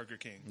story like Burger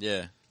King.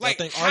 Yeah, Like,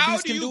 think how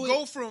Arby's do can you do it?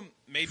 go from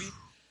maybe?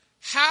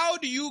 How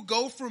do you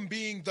go from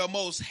being the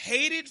most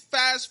hated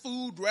fast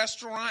food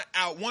restaurant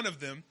out, one of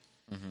them,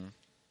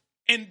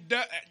 and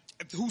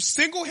who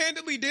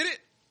single-handedly did it?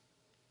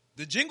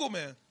 The Jingle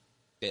Man.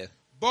 Yeah.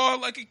 Ball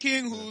like a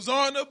king who's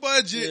on a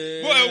budget.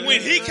 Yeah. Boy,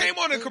 when he came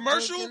on a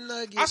commercial, Chicken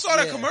nuggets, I saw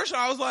that yeah. commercial.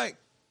 I was like,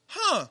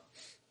 huh,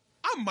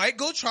 I might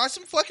go try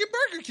some fucking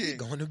Burger King.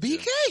 Going to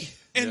BK.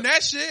 And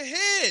that shit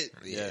hit.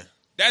 yeah.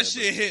 That Yeah,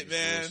 shit Burger hit, King's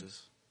man.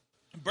 delicious.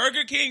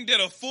 Burger King did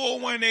a full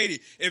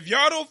 180. If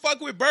y'all don't fuck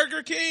with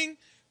Burger King,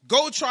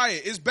 go try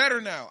it. It's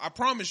better now. I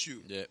promise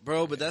you. Yeah,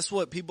 bro, but that's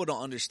what people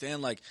don't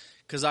understand. Like,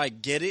 cause I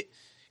get it.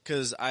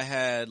 Cause I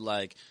had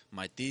like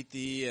my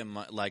titi and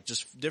my like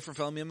just different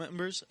family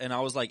members, and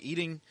I was like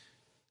eating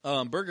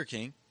Burger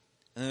King,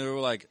 and they were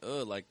like,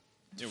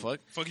 fuck.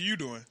 Fuck are you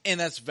doing? And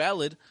that's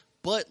valid,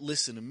 but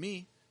listen to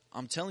me.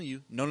 I'm telling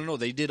you, no.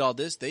 They did all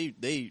this. They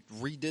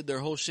redid their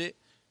whole shit.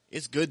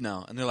 It's good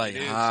now. And they're like,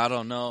 It is. I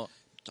don't know.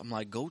 I'm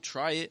like, go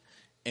try it.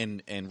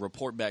 and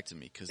report back to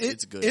me because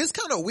it's good. It's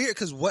kind of weird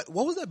because what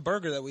was that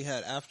burger that we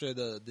had after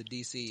the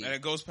DC? And a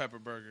ghost pepper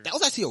burger. That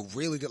was actually a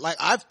really good. Like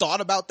I've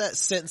thought about that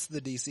since the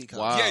DC conference.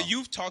 Wow. Yeah,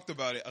 you've talked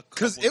about it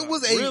because it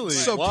was a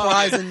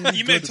surprisingly.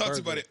 E-Man talks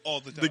about it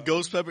all the time. The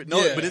ghost pepper,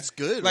 no, but it's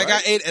good. Like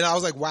right? I ate and I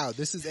was like, wow,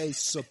 this is a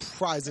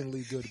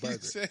surprisingly good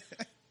burger.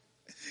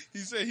 He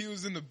said he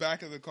was in the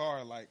back of the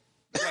car, like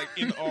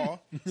in awe.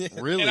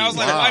 Really? And I was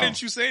like, why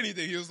didn't you say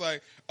anything? He was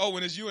like, oh,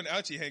 when it's you and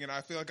Ouchie hanging out,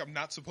 I feel like I'm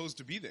not supposed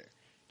to be there.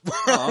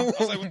 I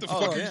was like, what the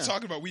fuck are you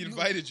talking about? We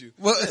invited you.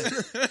 Well,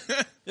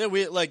 yeah,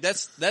 we like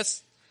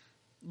that's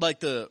like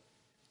the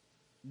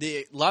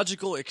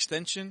logical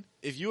extension.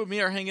 If you and me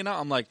are hanging out,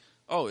 I'm like,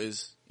 oh,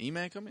 is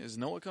E-Man coming? Is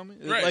Noah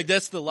coming? Right. Like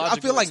that's the logical. I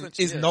feel like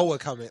extension. is Noah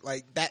coming?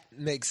 Like that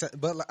makes sense,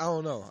 but like, I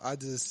don't know.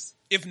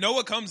 If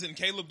Noah comes and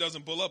Caleb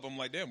doesn't pull up, I'm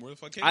like, damn, where the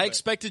fuck Caleb I at?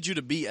 expected you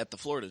to be at the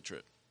Florida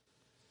trip.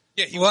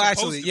 Yeah, he well, was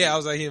actually, supposed to yeah, be. I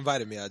was like, he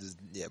invited me. I just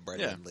bread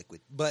wasn't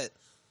liquid, but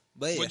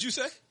yeah. What'd you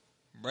say?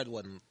 Bread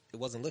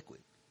wasn't liquid.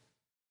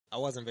 I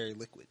wasn't very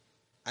liquid.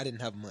 I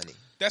didn't have money.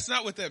 That's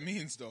not what that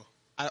means, though.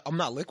 I'm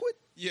not liquid?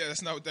 Yeah,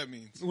 that's not what that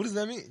means. What does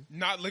that mean?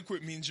 Not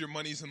liquid means your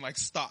money's in like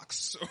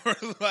stocks or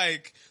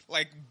like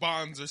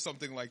bonds or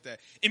something like that.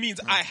 It means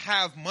I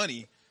have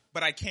money,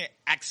 but I can't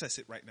access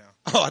it right now.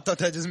 Oh, I thought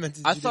that just meant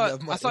that you didn't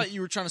have money. I thought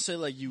you were trying to say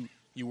like you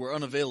were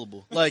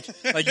unavailable, like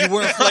you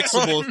weren't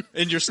flexible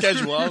in your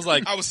schedule. I was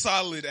like, I was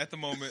solid at the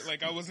moment,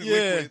 like I wasn't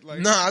liquid. Like,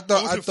 no, I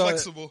thought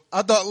flexible.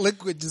 I thought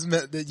liquid just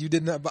meant that you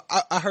didn't have. But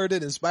I heard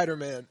it in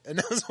Spider-Man, and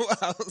that's why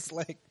I was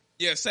like,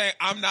 yeah, saying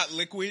I'm not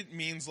liquid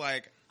means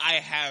like I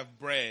have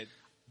bread,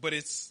 but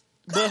it's.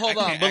 But hold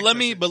on, but let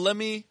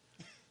me.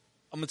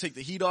 I'm gonna take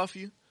the heat off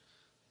you.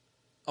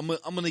 I'm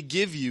gonna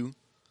give you.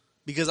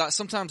 Because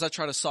sometimes I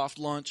try to soft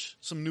launch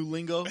some new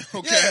lingo.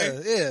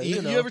 Okay, yeah.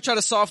 You ever try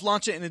to soft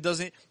launch it and it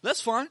doesn't?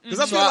 That's fine.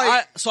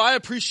 So I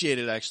appreciate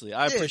it. Actually,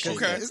 I appreciate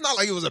it. It's not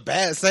like it was a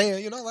bad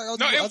saying, Like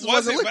it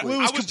wasn't. liquid. It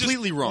was just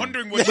completely wrong.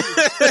 Wondering what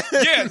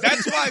yeah,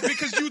 that's why.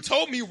 Because you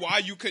told me why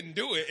you couldn't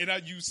do it,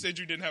 and you said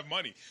you didn't have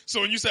money. So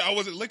when you said I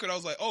wasn't liquid, I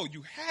was like, oh,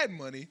 you had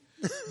money,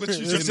 but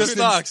you just in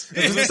stocks.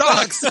 It was in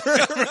stocks,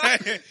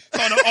 right?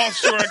 On an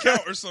offshore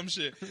account or some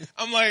shit.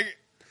 I'm like.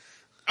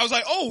 I was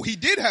like, oh, he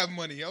did have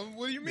money.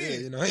 What do you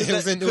mean? Yeah, it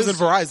was in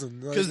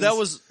Verizon. Because that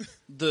was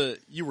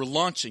you were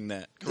launching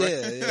that, correct?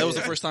 Yeah, that was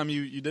the first time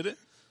you did it?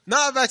 No,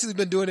 I've actually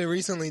been doing it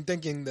recently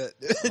thinking that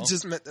it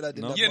just meant that I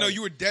didn't have money. No,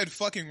 you were dead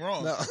fucking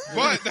wrong. No.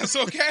 But that's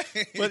okay.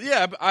 But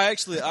yeah, I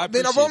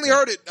mean, I've only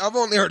heard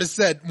it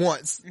said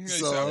once. Yeah,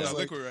 so I was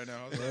like, liquid right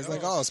now. I was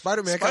like, oh,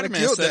 Spider-Man kind of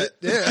killed that.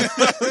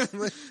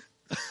 Yeah.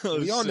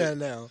 We on that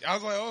now. I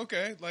was like, oh,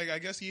 okay. Like, I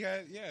guess he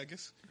had, I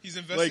guess he's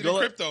invested in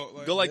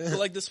crypto. Go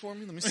like this for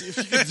me. Let me see if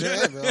you can do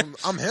it. Man,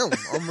 I'm him.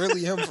 I'm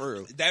really him for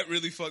real. That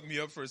really fucked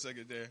me up for a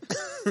second there.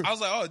 I was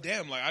like, oh,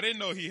 damn. Like, I didn't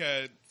know he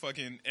had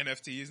fucking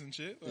NFTs and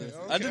shit. Like,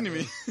 okay. I didn't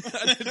even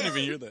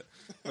hear that.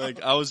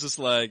 Like, I was just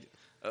like,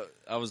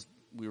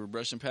 we were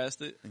brushing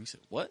past it and he said,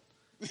 what?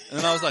 And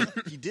then I was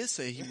like, he did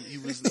say he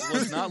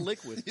was not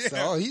liquid. Yeah.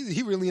 So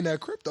he really in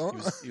that crypto.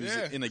 He was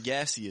in a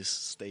gaseous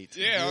state.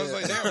 Yeah, I was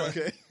like, damn.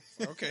 Okay.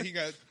 Okay, he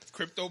got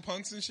crypto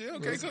punks and shit.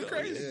 Okay, go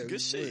crazy. Yeah,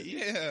 good shit.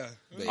 Yeah.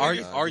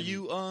 Are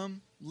you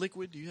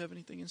liquid? Do you have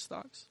anything in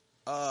stocks?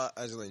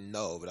 Actually,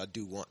 no, but I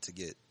do want to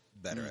get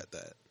better at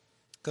that.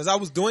 Because I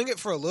was doing it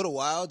for a little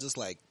while, just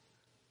like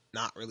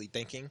not really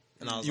thinking.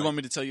 And I was want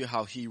me to tell you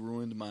how he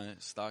ruined my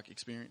stock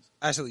experience?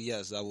 Actually,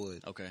 yes, I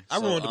would. Okay. I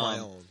ruined my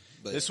own.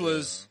 But this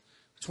was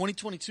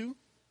 2022?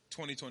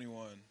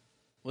 2021.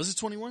 Was it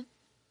 21?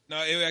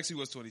 No, it actually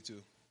was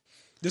 22.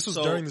 This was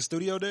during the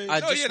studio days?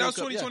 That was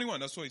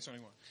 2021. That was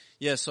 2021.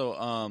 Yeah, so,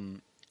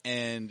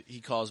 and he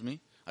calls me.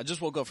 I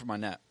just woke up from my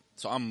nap,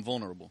 so I'm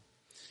vulnerable.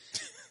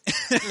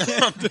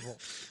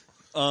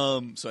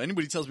 So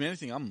anybody tells me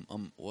anything,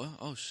 I'm what?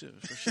 Oh shit,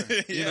 for sure.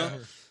 You know?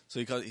 So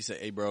he said,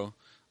 hey bro,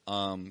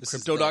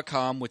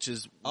 crypto.com, which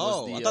is,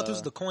 I thought this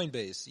was the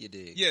Coinbase you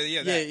did.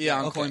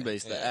 Yeah, on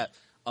Coinbase, the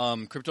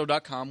app.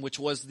 Crypto.com, which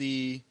was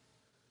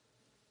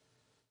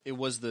it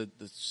was the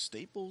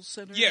Staples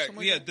Center?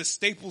 The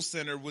Staples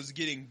Center was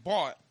getting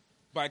bought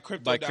by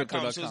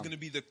Crypto.com, so it's going to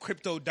be the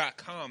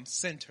Crypto.com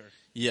Center.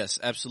 Yes,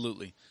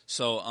 absolutely.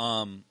 So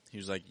he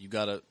was like,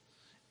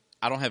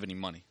 I don't have any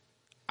money.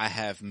 I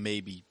have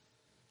maybe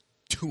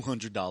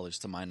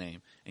 $200 to my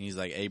name. And he's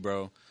like, hey,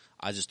 bro,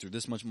 I just threw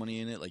this much money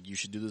in it. Like, you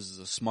should do this as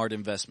a smart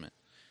investment.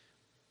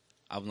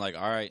 I'm like,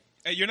 all right.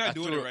 Hey, you're not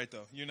doing it right,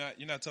 though. You're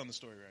not telling the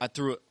story right. I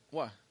threw it.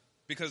 Why?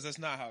 Because that's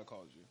not how it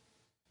called you.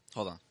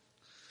 Hold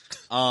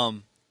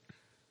on.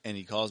 And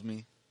he calls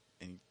me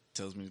and he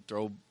tells me to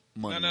throw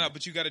money. No,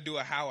 but you got to do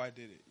it how I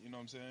did it. You know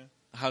what I'm saying?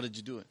 How did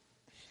you do it?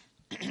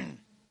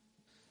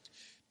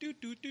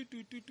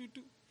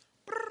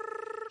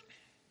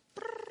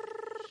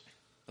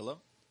 Hello?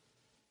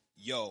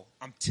 Yo,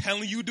 I'm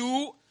telling you,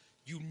 dude,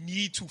 you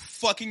need to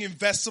fucking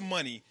invest some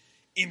money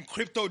in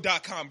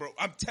crypto.com, bro.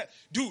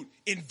 Dude,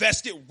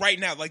 invest it right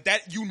now. Like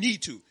that, you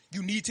need to.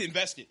 You need to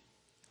invest it.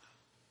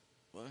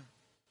 What?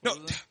 No,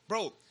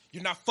 bro.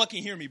 You're not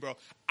fucking hearing me, bro.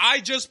 I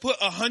just put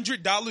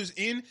 $100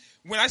 in.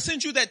 When I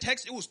sent you that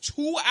text, it was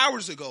 2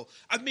 hours ago.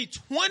 I've made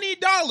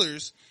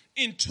 $20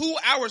 in 2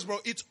 hours, bro.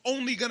 It's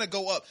only gonna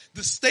go up.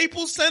 The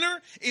Staples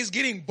Center is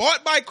getting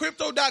bought by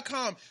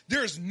Crypto.com.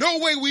 There's no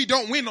way we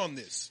don't win on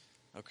this.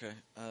 Okay.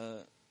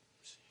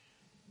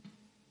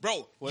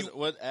 Bro,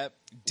 what app?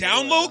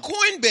 Download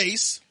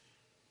Coinbase,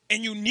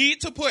 and you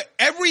need to put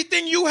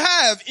everything you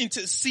have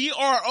into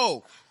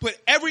CRO. Put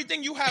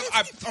everything you have.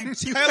 I'm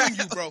telling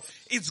you, bro.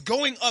 It's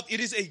going up. It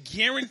is a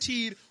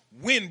guaranteed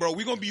win, bro.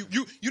 We're gonna be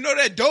you know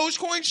that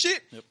Dogecoin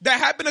shit that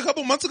happened a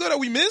couple months ago that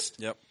we missed?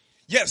 Yep.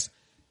 Yes.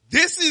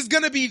 This is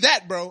gonna be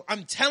that, bro.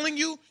 I'm telling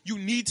you, you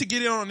need to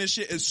get in on this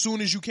shit as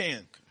soon as you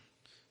can.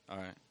 All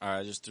right.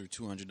 I just threw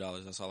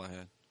 $200. That's all I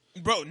had.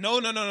 Bro,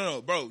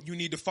 no. Bro, you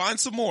need to find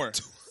some more.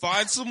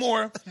 Find some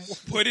more.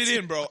 Put it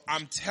in, bro.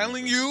 I'm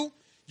telling you,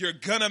 you're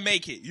gonna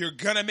make it. You're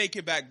gonna make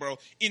it back, bro.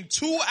 In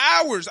 2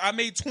 hours, I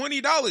made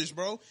 $20,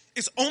 bro.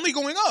 It's only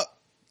going up.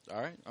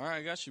 All right,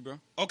 I got you, bro.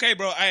 Okay,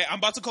 bro. I'm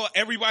about to call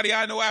everybody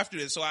I know after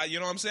this. So, you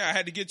know what I'm saying? I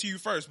had to get to you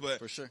first, but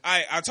for sure.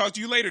 I'll talk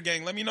to you later,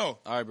 gang. Let me know.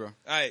 All right, bro. All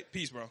right,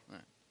 peace, bro. All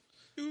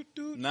right.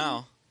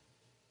 Now,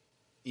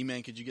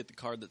 E-Man, could you get the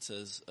card that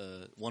says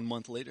 1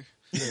 month later?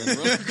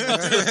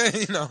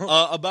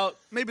 About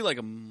maybe like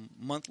a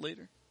month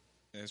later.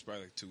 Yeah, it's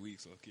probably like 2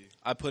 weeks. Okay.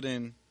 I put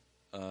in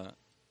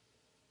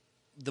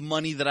the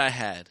money that I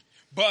had,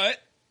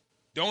 but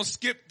don't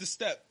skip the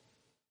step.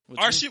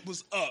 Our shit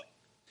was up.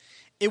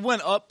 It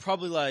went up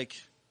probably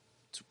like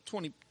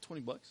 $20.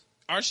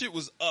 Our shit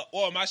was up.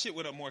 Well, my shit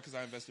went up more because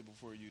I invested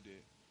before you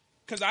did.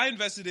 Because I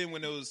invested in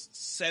when it was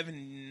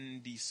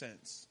 70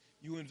 cents.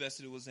 You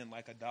invested, it was in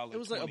like $1. It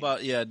was like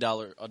about a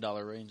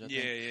dollar range. I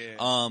think.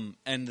 Yeah.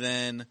 And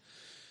then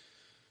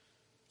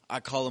I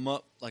call him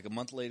up like a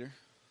month later,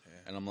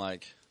 and I'm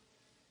like,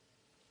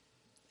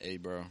 "Hey,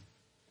 bro,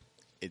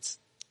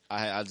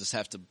 I just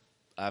have to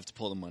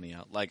pull the money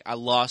out. Like I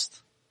lost a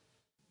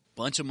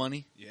bunch of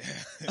money. Yeah,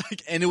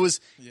 and it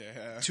was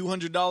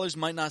 $200.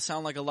 Might not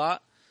sound like a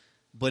lot,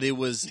 but it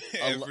was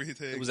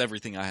everything. It was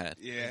everything I had.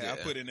 Yeah, I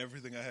put in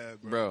everything I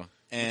had, bro.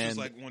 And which was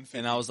like $150,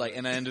 and I was like,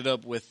 and I ended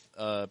up with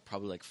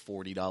probably like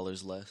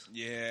 $40 less.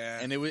 Yeah,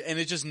 and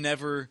it just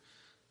never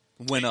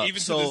went up. Even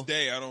to this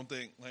day, I don't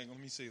think. Like, let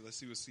me see. Let's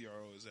see what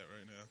CRO is at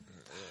right now.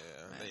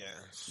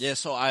 Yeah.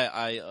 So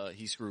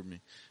he screwed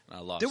me, and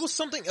I lost. There was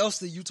something else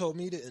that you told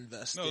me to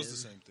invest. No, it was the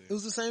same thing. It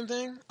was the same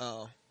thing.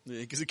 Oh,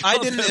 yeah, I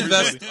didn't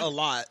invest a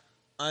lot.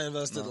 I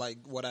invested like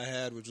what I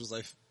had, which was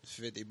like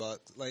 $50.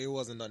 Like it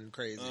wasn't nothing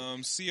crazy.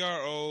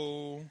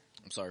 CRO.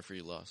 I'm sorry for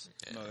your loss.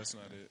 Yeah. No, that's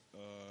not it.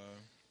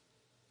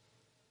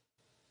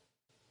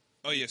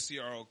 Oh yeah,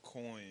 CRO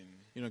coin.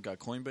 You don't got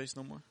Coinbase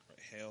no more?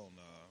 Hell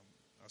nah.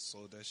 I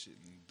sold that shit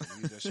and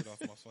deleted that shit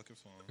off my fucking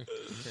phone.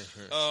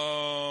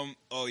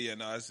 Oh yeah,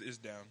 no, it's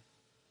down.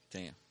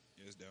 Damn. Yeah,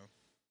 it's down.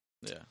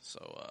 Yeah. So.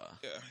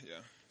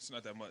 Yeah. It's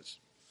not that much.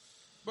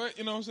 But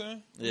you know what I'm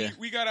saying? Yeah.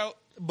 We got out.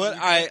 But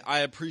I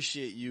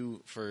appreciate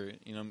you for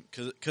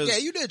because yeah,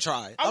 you did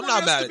try. I'm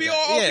not mad at that.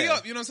 All be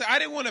up. You know what I'm saying? I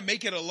didn't want to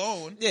make it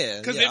alone. Yeah.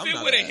 Because if it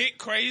would have hit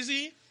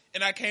crazy.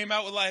 And I came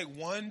out with like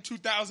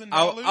 $2,000.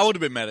 I would have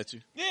been mad at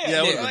you.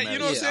 Yeah, like, you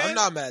know what I'm saying? I'm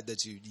not mad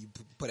that you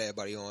put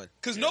everybody on.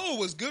 Because Noah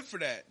was good for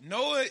that.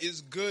 Noah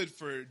is good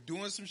for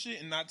doing some shit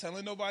and not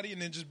telling nobody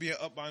and then just being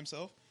up by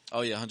himself.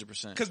 Oh yeah,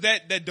 100%. Because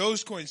that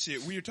Dogecoin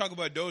shit, we were talking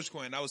about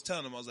Dogecoin. I was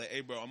telling him, I was like,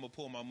 hey bro, I'm gonna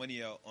pull my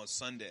money out on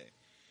Sunday.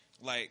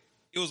 Like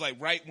it was like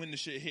right when the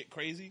shit hit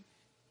crazy.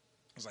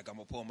 I was like, I'm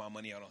gonna pull my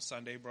money out on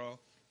Sunday, bro.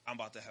 I'm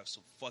about to have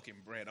some fucking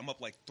bread. I'm up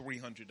like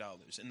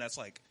 $300, and that's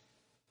like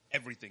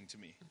everything to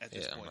me at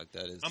this point. Like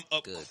that is I'm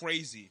up good.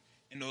 crazy.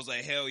 And it was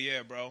like, hell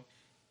yeah, bro.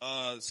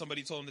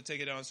 Somebody told him to take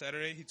it out on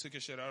Saturday. He took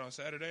his shit out on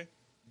Saturday.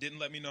 Didn't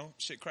let me know.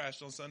 Shit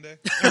crashed on Sunday.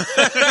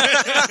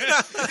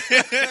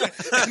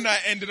 And I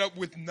ended up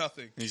with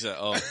nothing. He said,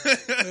 oh.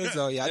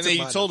 And then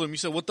you told him, you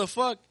said, what the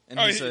fuck? And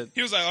he said,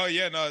 he was like, oh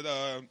yeah,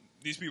 no,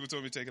 these people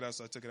told me to take it out,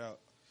 so I took it out.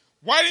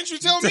 Why didn't you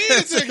tell me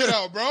to take it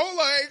out, bro?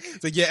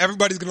 It's like, yeah,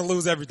 everybody's going to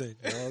lose everything.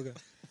 Oh, okay.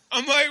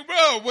 I'm like,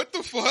 bro, what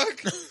the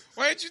fuck?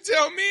 Why didn't you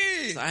tell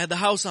me? I had the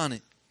house on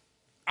it.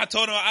 I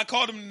told him, I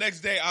called him the next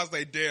day. I was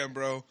like, damn,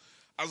 bro.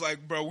 I was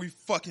like, bro, we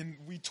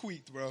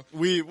tweaked, bro.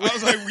 I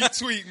was like, we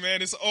tweaked,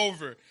 man. It's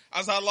over.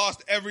 I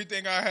lost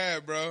everything I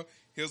had, bro.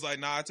 He was like,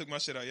 nah, I took my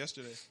shit out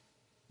yesterday.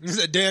 He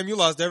said, damn, you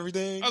lost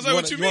everything? I was like,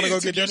 what you mean? You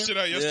took your shit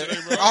out yesterday,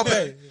 bro? I'll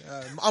pay.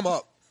 I'm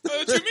up.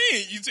 What you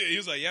mean? He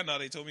was like, yeah, no,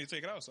 they told me to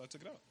take it out, so I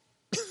took it out.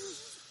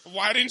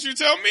 Why didn't you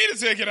tell me to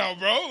take it out,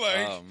 bro?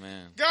 Like, oh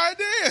man,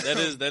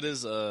 goddamn. That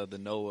is the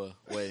Noah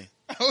way.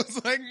 I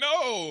was like,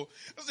 no.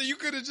 I said, you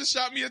could have just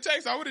shot me a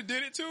text. I would have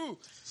did it too.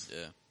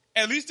 Yeah.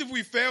 At least if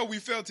we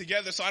fail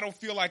together, so I don't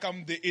feel like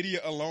I'm the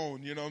idiot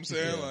alone. You know what I'm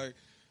saying? Yeah. Like,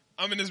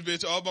 I'm in this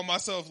bitch all by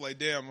myself. Like,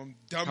 damn, I'm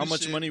dumb. How as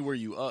much shit. money were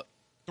you up?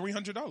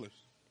 $300.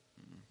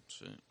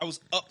 Shit. I was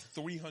up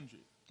 $300.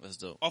 That's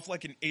dope. Off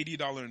like an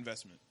 $80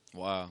 investment.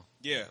 Wow.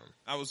 Yeah,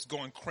 I was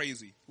going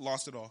crazy.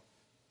 Lost it all.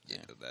 Yeah,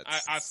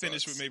 I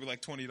finished with maybe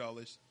like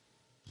 $20.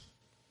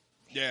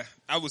 Yeah,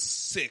 I was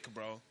sick,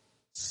 bro.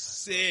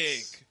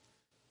 Sick.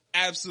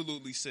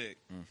 Absolutely sick.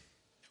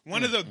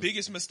 One of the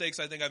biggest mistakes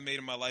I think I've made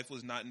in my life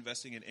was not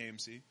investing in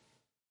AMC.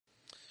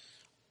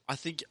 I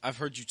think I've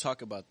heard you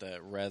talk about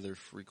that rather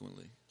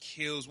frequently.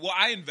 Kills. Well,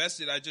 I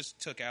invested. I just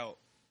took out.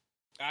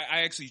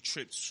 I actually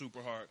tripped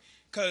super hard.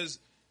 Because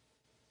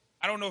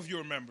I don't know if you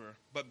remember,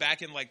 but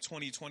back in like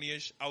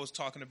 2020-ish, I was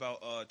talking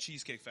about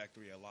Cheesecake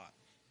Factory a lot.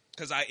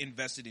 Because I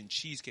invested in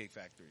Cheesecake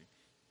Factory.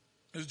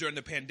 It was during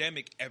the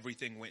pandemic,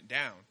 everything went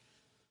down.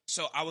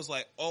 So I was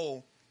like,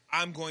 oh,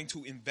 I'm going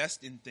to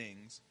invest in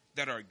things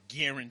that are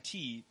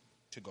guaranteed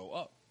to go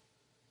up.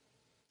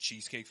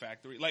 Cheesecake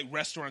Factory. Like,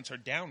 restaurants are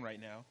down right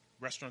now.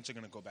 Restaurants are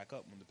going to go back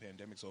up when the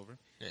pandemic's over.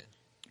 Yeah.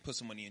 Put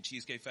some money in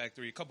Cheesecake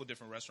Factory. A couple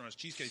different restaurants.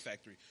 Cheesecake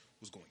Factory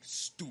was going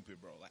stupid,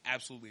 bro. Like,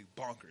 absolutely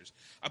bonkers.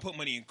 I put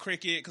money in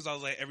Cricket because I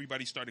was like,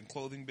 everybody started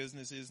clothing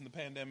businesses in the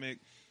pandemic.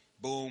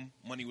 Boom.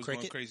 Money was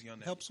Cricket going crazy on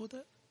that. Helps with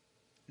that?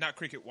 Not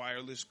Cricket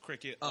Wireless.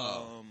 Cricket,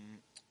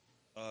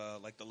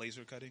 like the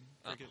laser cutting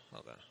Cricket. Oh,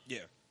 okay. Yeah.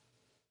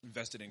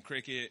 Invested in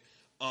Cricket.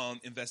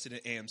 Invested in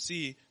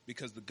AMC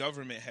because the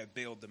government had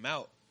bailed them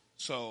out.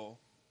 So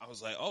I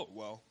was like, oh,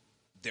 well,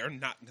 they're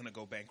not going to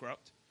go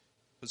bankrupt.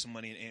 Put some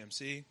money in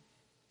AMC.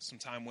 Some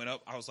time went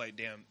up. I was like,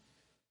 damn.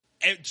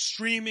 And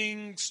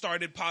streaming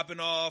started popping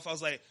off. I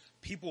was like,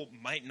 people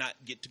might not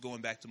get to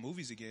going back to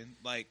movies again.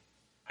 Like,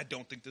 I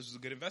don't think this was a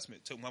good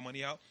investment. Took my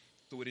money out,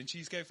 threw it in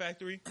Cheesecake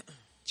Factory.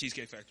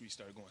 Cheesecake Factory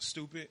started going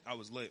stupid. I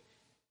was lit.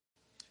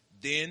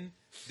 Then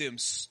them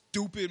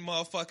stupid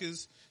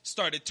motherfuckers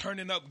started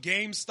turning up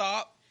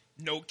GameStop,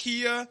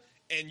 Nokia,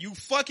 and you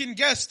fucking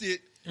guessed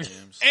it,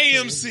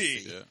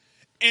 AMC. Yeah.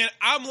 And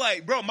I'm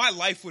like, bro, my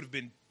life would have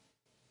been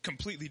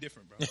completely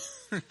different,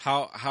 bro.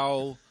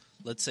 How?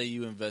 Let's say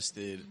you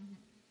invested.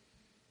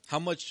 How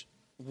much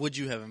would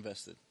you have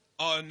invested?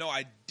 No,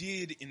 I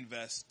did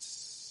invest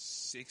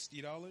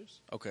 $60.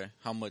 Okay,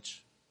 how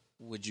much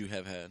would you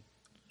have had?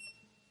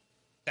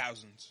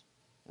 Thousands.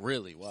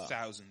 Really? Wow.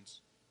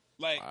 Thousands.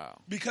 Like,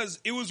 because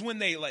it was when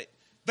they like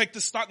the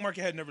stock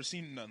market had never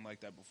seen nothing like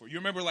that before. You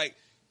remember, like,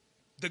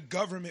 the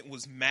government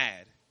was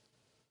mad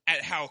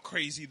at how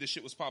crazy the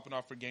shit was popping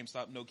off for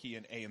GameStop, Nokia,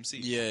 and AMC.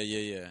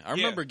 Yeah. I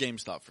remember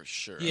GameStop for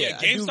sure. Yeah,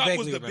 GameStop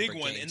was the big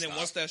one, and then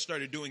once that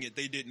started doing it,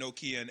 they did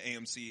Nokia and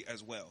AMC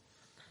as well.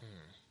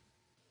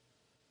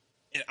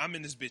 And I'm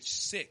in this bitch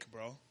sick,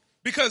 bro.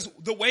 Because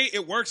the way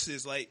it works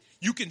is, like,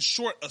 you can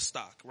short a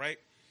stock, right?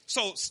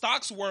 So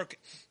stocks work,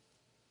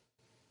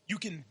 you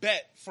can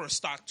bet for a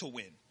stock to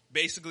win.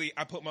 Basically,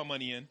 I put my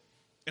money in,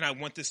 and I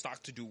want this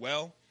stock to do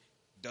well.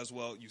 Does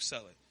well, you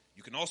sell it.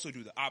 You can also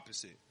do the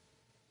opposite.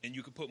 And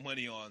you can put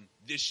money on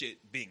this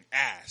shit being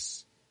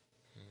ass.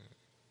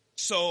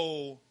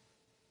 So,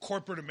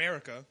 corporate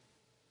America,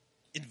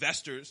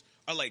 investors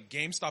are like,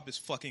 GameStop is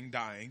fucking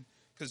dying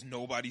because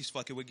nobody's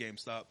fucking with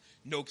GameStop.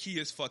 Nokia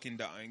is fucking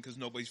dying because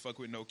nobody's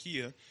fucking with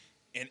Nokia.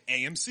 And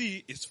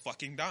AMC is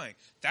fucking dying.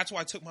 That's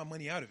why I took my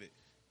money out of it.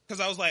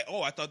 Because I was like,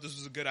 oh, I thought this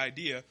was a good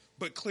idea.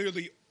 But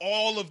clearly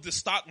all of the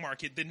stock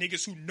market, the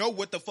niggas who know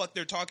what the fuck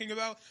they're talking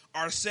about,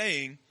 are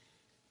saying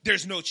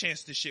there's no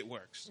chance this shit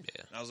works.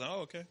 Yeah. And I was like,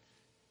 oh, okay.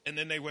 And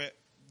then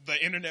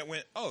the internet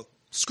went, oh.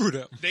 Screwed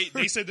up.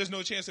 They said there's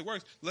no chance it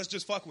works. Let's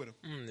just fuck with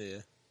them. Yeah.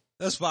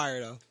 That's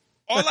fire, though.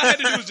 All I had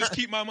to do was just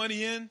keep my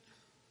money in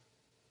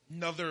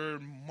another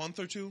month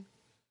or two.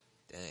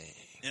 Dang.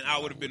 And I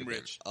would have been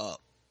rich.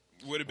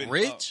 Would have been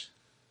rich? Up.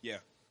 Yeah.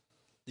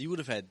 You would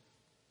have had.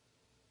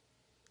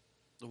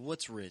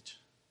 What's rich?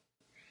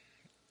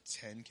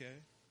 10K.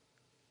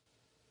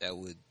 That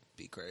would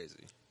be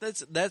crazy.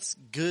 That's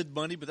good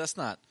money, but that's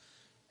not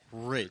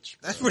rich.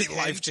 That's pretty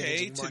life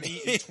changing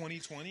money in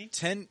 2020.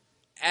 10,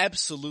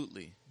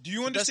 absolutely. Do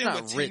you understand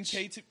what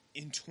 10K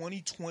in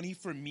 2020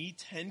 for me?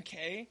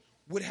 10K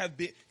would have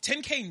been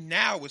 10K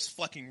now is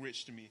fucking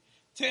rich to me.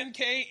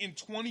 10K in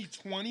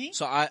 2020.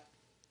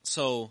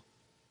 So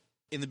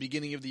in the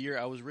beginning of the year,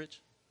 I was rich.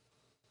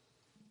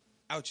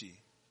 Ouchie.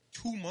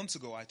 2 months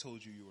ago, I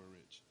told you were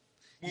rich.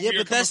 Yeah,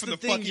 but that's the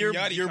thing. Your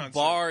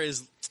bar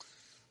is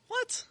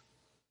what?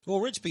 Well,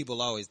 rich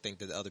people always think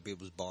that other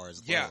people's bar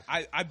is low. Yeah,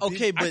 I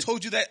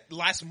told you that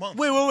last month.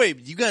 Wait.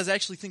 You guys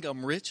actually think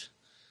I'm rich?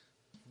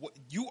 What,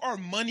 you are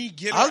money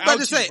giver. I was about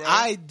to say, bro.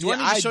 I do. I'm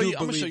going to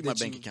show you my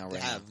bank account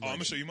right now. I'm going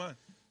to show you mine.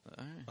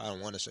 Right. I don't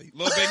want to show you.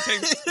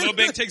 Little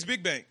bank takes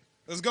big bank.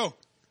 Let's go.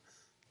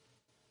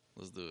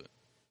 Let's do it.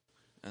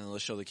 And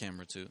let's show the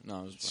camera too.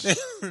 No, it's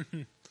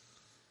fine.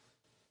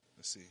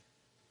 Let's see.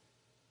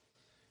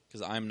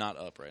 Because I'm not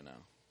up right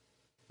now.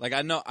 Like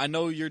I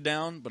know you're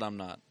down, but I'm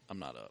not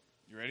up.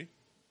 You ready?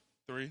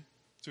 3,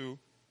 2,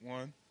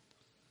 1.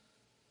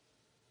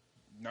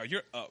 No,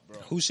 you're up, bro.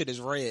 Who shit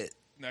is red?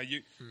 Now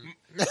you.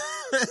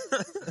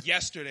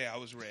 Yesterday I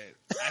was red.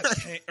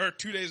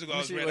 2 days ago I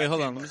was red. Wait,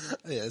 hold on.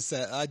 Yeah,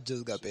 I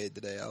just got paid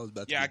today.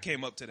 I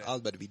came up today. I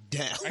was about to be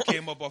down. I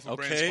came up off of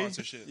brand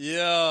sponsorship.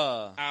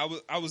 Yeah.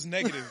 I was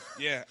negative.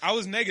 Yeah, I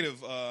was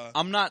negative.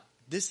 I'm not.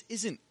 This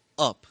isn't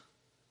up.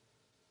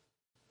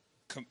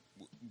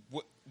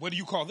 What do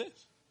you call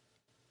this?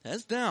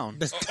 That's down.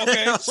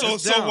 Okay,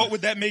 so what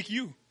would that make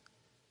you?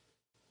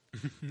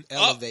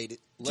 Elevated.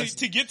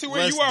 To get to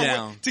where you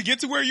are. To get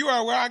to where you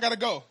are, where I gotta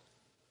go.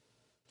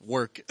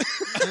 Work.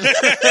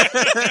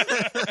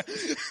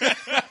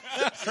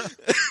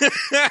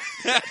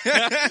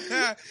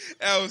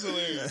 That was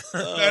hilarious.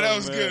 That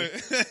was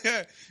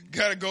good.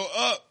 Gotta go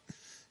up.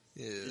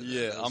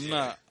 Yeah. I'm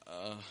not.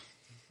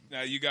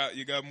 Now you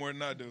got more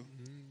than I do.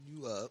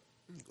 You up?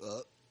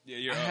 Yeah,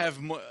 you're I up.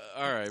 have more.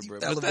 All right,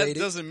 bro. But that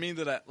doesn't mean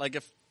that I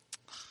if.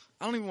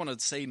 I don't even want to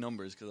say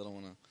numbers because I don't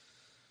want to.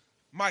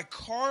 My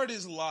card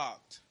is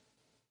locked.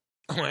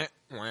 Dude,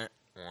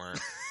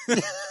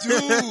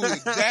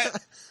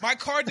 my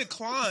card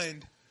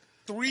declined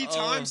 3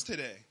 times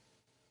today.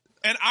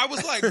 And I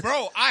was like,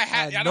 bro,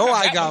 I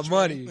got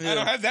money. I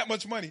don't have that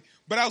much money.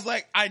 But I was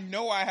like, I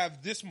know I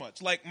have this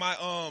much. Like my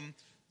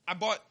I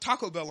bought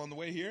Taco Bell on the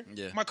way here.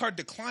 Yeah. My card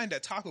declined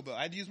at Taco Bell.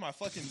 I had to use my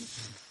fucking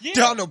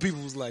Y'all know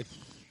people was like,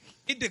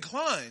 it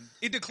declined.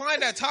 It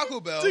declined at Taco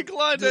Bell.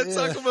 Declined at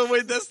Taco Bell.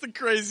 Wait, that's the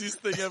craziest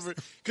thing ever.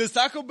 Because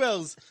Taco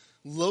Bell's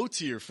low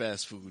tier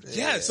fast food.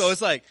 Yes. So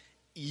it's like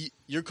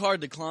your card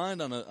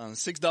declined on a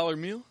 $6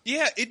 meal.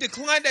 Yeah, it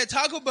declined at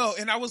Taco Bell,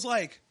 and I was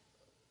like,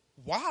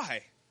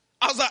 why?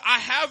 I was like, I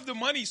have the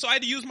money, so I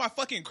had to use my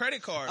fucking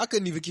credit card. I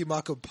couldn't even keep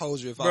my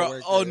composure if I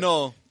worked Oh there.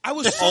 no! I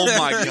was. Oh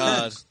my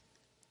god!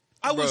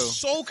 I was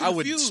so confused. I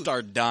would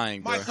start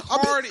dying, bro. My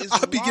card is.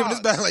 I'll be giving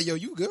this back like, yo,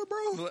 you good,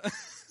 bro?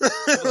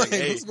 Like,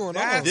 hey, what's going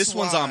on? This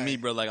one's on me,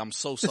 bro. Like, I'm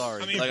so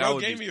sorry. I mean, like, bro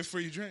gave me a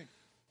free drink.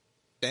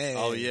 Dang.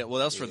 Oh yeah, well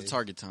that was for the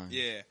Target time.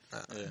 Yeah,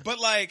 but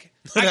like,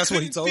 That's I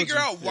what he couldn't told figure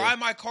you. out why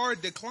my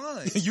card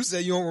declined. You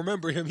said you don't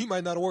remember him. He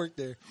might not have worked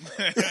there.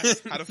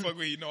 How the fuck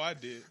would you know I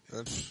did?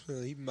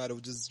 He might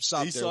have just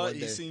shopped there one day.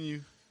 He seen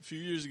you a few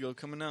years ago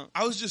coming out.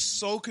 I was just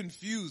so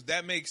confused.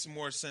 That makes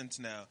more sense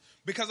now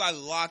because I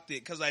locked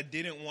it because I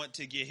didn't want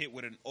to get hit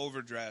with an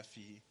overdraft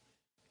fee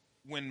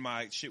when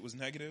my shit was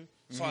negative.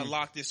 So I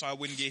locked it so I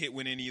wouldn't get hit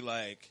with any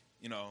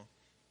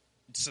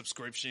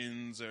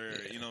subscriptions or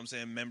you know what I'm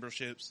saying,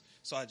 memberships.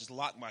 So I just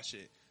locked my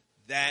shit.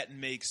 That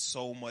makes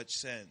so much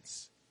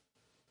sense.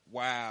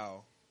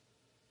 Wow.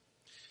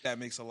 That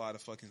makes a lot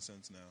of fucking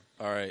sense now.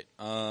 All right.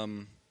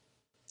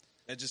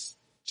 It just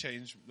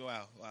changed.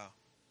 Wow.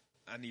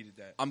 I needed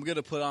that. I'm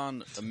gonna put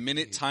on a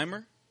minute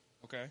timer.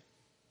 Okay.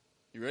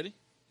 You ready?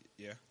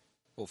 Yeah.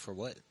 Well, for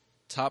what?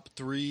 Top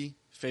 3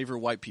 favorite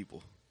white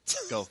people.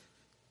 Go.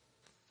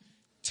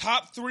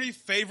 Top 3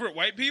 favorite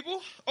white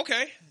people?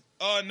 Okay.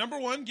 Number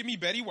 1, give me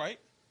Betty White.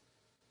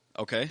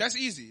 Okay. That's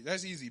easy.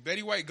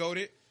 Betty White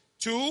goated.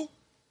 2,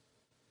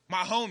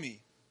 my homie,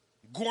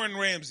 Gordon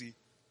Ramsay.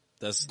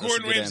 That's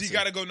Gordon a good Ramsay answer.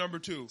 got to go number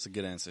 2. That's a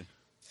good answer.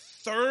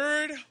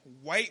 3rd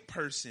white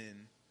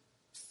person,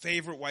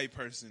 favorite white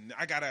person.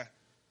 I gotta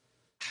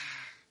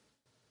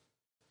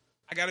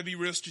be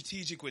real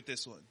strategic with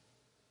this one.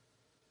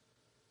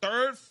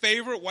 3rd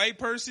favorite white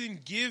person,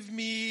 give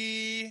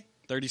me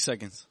 30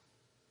 seconds.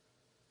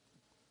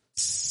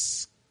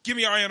 Give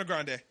me Ariana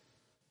Grande.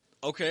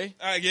 Okay.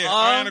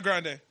 Ariana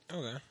Grande.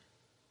 Okay.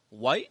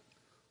 White?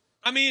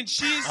 I mean,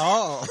 she's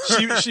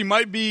she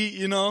might be,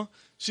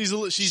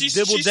 she's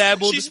dibble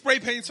dabbled. She spray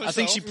paints herself. I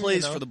think she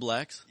plays for the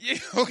blacks. Yeah,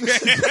 okay.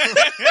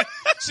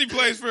 She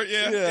plays for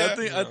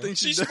I think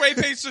she spray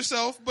paints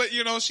herself, but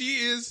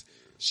she's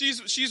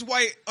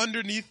white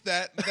underneath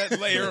that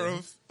layer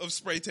of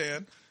spray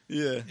tan.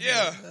 Yeah.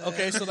 Yeah.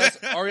 Okay, so that's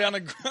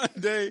Ariana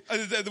Grande.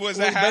 Was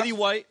that half? Betty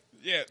White?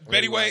 Yeah,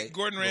 Betty White,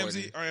 Gordon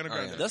Ramsay, Ariana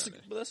Grande. That's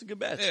a good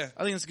batch. Yeah.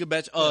 I think that's a good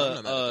batch.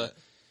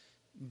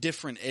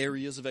 Different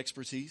areas of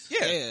expertise.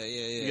 Yeah.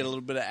 You get a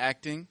little bit of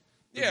acting,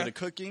 a little bit of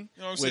cooking,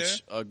 you know what I'm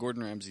which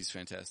Gordon Ramsay's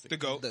fantastic. The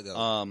GOAT.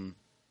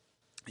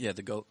 Yeah,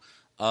 the GOAT.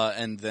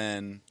 And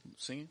then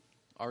singing,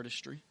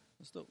 artistry.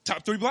 That's dope.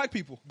 Top 3 black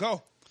people.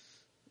 Go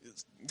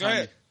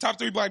ahead. Top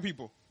 3 black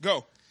people.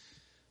 Go.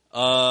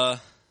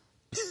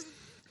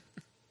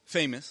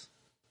 Famous.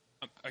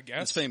 I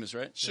guess. It's famous,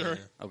 right? Sure.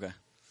 Yeah. Okay.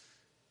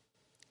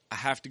 I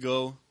have to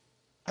go.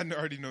 I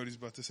already know what he's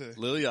about to say.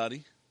 Lil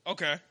Yachty.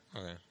 Okay.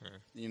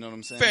 You know what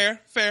I'm saying?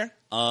 Fair.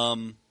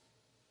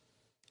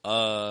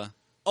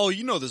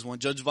 You know this one,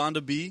 Judge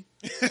Vonda B.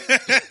 You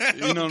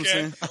know what I'm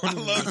saying? I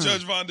love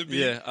Judge Vonda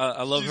B. Yeah,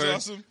 I love She's her.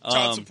 Awesome.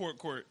 Child support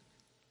court.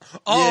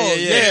 Oh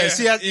yeah.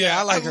 See, I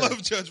like I her. love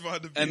Judge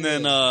Vonda B. And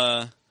then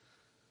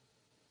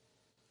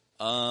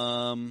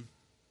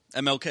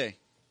MLK.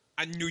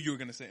 I knew you were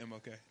going to say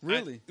MLK.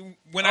 Really?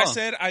 When I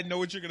said I know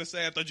what you're going to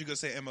say, I thought you were going to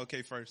say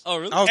MLK first. Oh,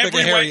 really? I was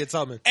thinking Harriet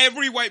Tubman.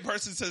 Every white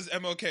person says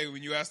MLK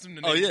when you ask them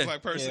to name a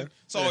black person. Yeah.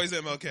 It's always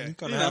MLK. You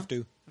kind of have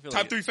to.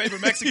 Top 3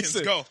 favorite Mexicans.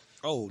 Go.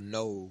 Oh,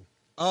 no.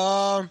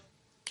 I'm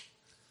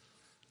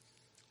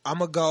going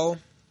to go.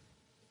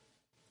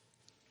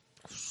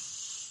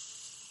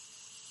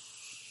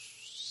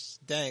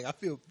 Dang, I'm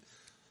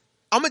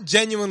going to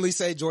genuinely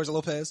say George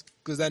Lopez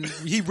because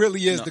he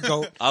really is the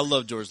GOAT. I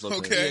love George Lopez.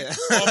 Okay. Yeah.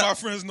 All my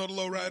friends know the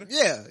low rider.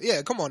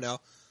 Yeah. Come on now.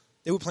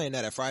 They were playing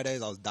that at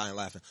Fridays. I was dying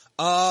laughing.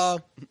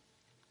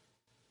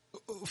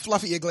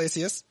 Fluffy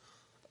Iglesias.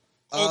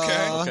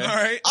 Okay. All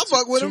right. I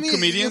fuck with him.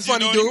 Comedians.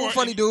 Funny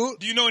dude.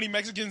 Do you know any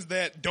Mexicans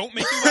that don't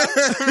make you laugh?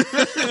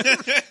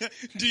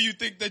 Do you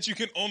think that you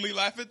can only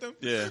laugh at them?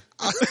 Yeah.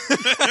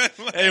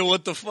 Hey,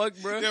 what the fuck,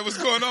 bro? Yeah, what's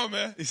going on,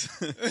 man?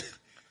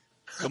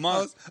 Come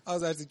on. I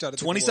was actually trying to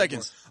 20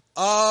 seconds.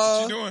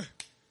 What you doing?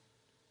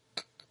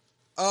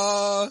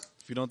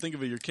 If you don't think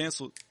of it, you're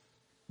canceled.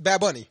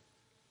 Bad Bunny.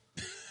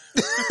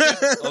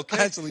 Okay.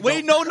 Actually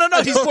Wait, no.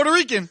 He's Puerto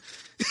Rican.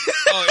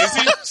 Oh, is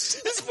he?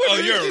 Oh,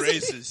 you're a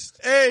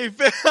racist. Hey,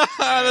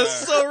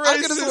 that's so racist. I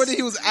could have sworn that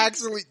he was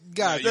actually.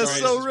 God, that's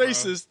so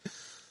racist.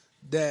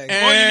 Dang.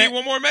 Oh, you need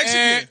one more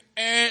Mexican.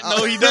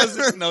 No, he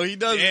doesn't. No, he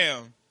doesn't.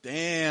 Damn.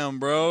 Damn,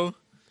 bro.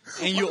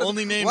 And you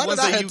only name ones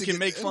that you can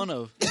make fun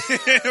of.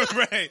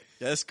 Right.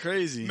 That's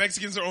crazy.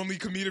 Mexicans are only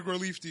comedic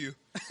relief to you.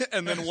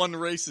 And then one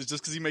racist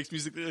just because he makes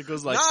music that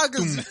goes like. Nah,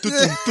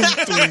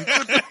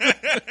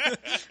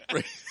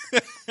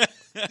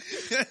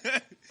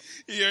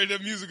 You heard the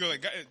music go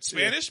like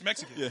Spanish,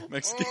 Mexican. Yeah,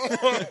 Mexican.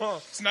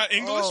 It's not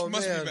English. Oh,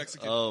 must man. be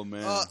Mexican. Oh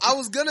man. I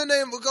was gonna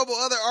name a couple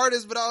other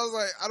artists, but I was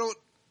like, I don't.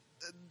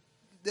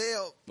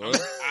 Damn.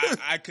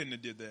 I couldn't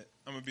have did that.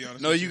 I'm gonna be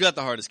honest. No, with you got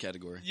the hardest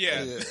category.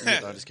 Yeah. You got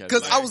the hardest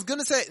category. Because I was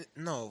gonna say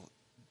no.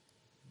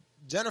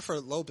 Jennifer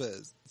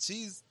Lopez.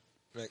 She's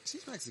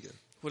Mexican.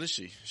 What is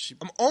she?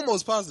 I'm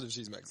almost positive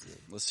she's Mexican.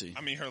 Let's see.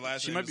 I mean, her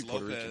last She name might is be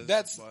Puerto Lopez. Rican.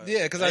 That's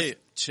because Hey,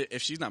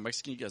 if she's not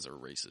Mexican, you guys are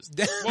racist.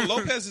 Well,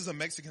 Lopez is a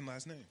Mexican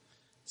last name.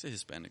 It's a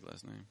Hispanic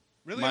last name.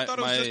 Really? I thought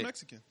it was just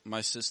Mexican.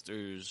 My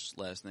sister's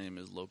last name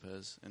is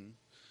Lopez, and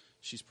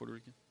she's Puerto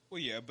Rican. Well,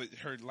 yeah, but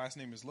her last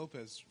name is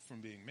Lopez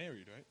from being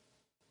married, right?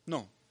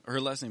 No,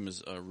 her last name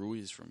is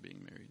Ruiz from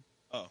being married.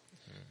 Oh,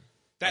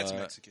 that's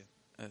Mexican.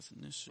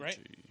 Ethnicity. Right?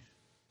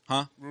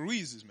 Huh?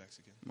 Ruiz is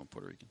Mexican. I'm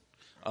Puerto Rican.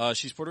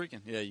 She's Puerto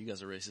Rican. Yeah, you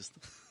guys are racist.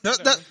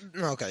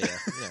 Okay,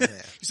 yeah.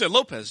 You said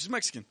Lopez. She's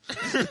Mexican.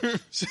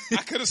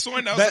 I could have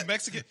sworn that was a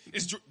Mexican.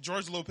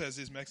 George Lopez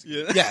is Mexican.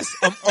 Yeah. Yes.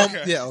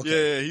 Okay. Yeah.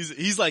 Okay. Yeah,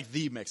 he's like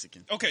the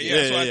Mexican. Okay, yeah,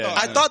 that's what I thought.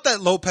 I thought that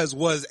Lopez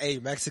was a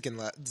Mexican.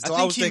 So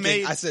I was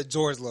thinking. I said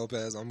George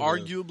Lopez.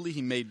 Arguably,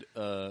 he made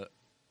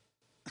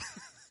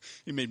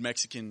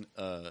Mexican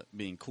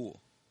being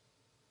cool.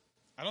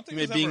 I don't think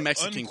He it's made being ever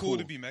Mexican uncool cool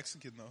to be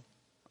Mexican though.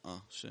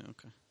 Oh shit.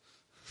 Okay.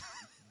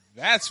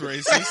 That's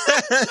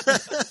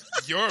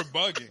racist. You're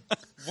bugging.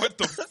 What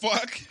the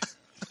fuck?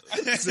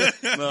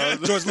 No,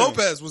 George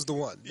Lopez was the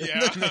one.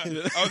 Yeah.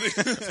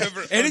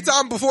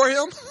 Anytime before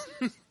him,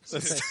 could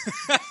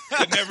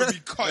never be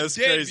caught That's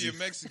dead crazy. being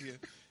Mexican.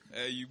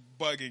 You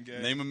bugging,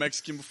 guy. Name a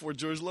Mexican before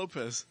George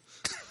Lopez.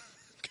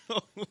 Yeah,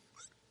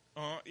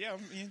 I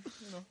mean,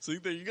 you know. See,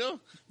 there you go.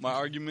 My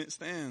argument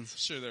stands.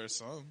 Sure, there are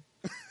some.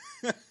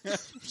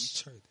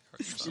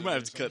 We might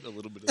have to cut a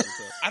little bit of this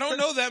out. I don't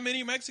know that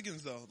many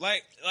Mexicans though.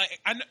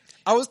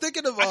 I was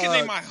thinking of. I can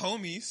name my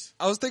homies.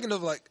 I was thinking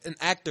of like an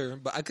actor,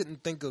 but I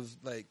couldn't think of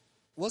like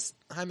what's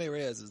Jaime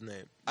Reyes'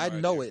 name. I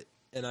know it,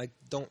 and I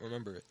don't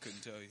remember it.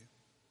 Couldn't tell you.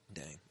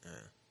 Dang.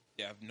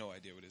 Yeah, I have no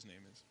idea what his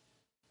name is.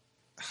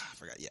 I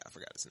forgot. Yeah, I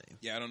forgot his name.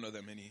 Yeah, I don't know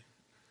that many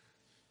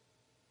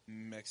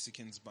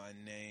Mexicans by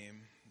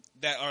name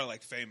that are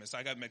like famous.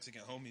 I got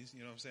Mexican homies.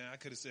 You know what I'm saying? I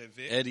could have said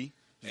Vic, Eddie,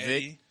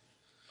 Vic,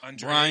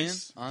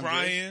 Andres, Brian.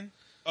 Brian.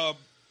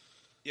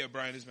 Yeah,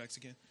 Brian is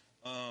Mexican.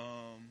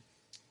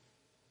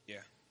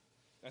 Yeah,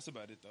 that's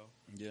about it though.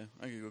 Yeah,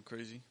 I could go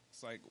crazy.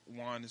 It's like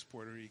Juan is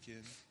Puerto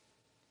Rican.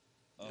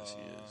 Yes,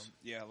 he is.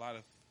 Yeah, a lot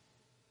of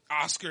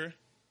Oscar.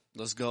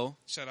 Let's go.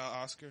 Shout out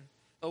Oscar.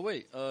 Oh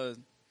wait,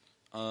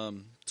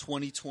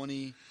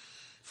 2020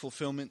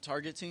 fulfillment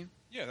target team.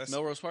 Yeah, that's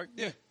Melrose Park.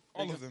 Yeah,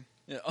 all of them.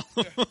 Yeah,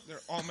 Yeah,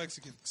 they're all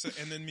Mexican,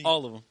 and then me.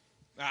 all of them.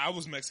 I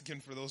was Mexican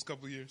for those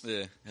couple years.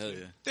 Yeah, hell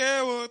yeah.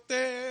 Yeah,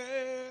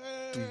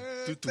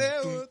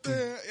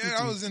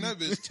 I was in that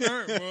bitch.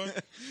 Turn, boy.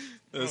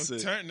 That's it.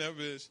 Turn that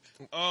bitch.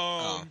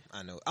 I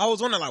know. I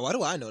was wondering like, why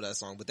do I know that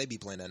song? But they be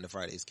playing that in the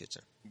Friday's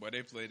Kitchen. But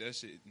they played that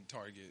shit in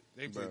Target.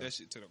 They played that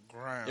shit to the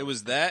ground. It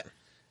was that,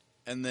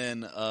 and then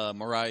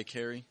Mariah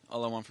Carey.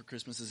 All I Want for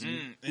Christmas Is You.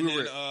 And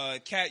then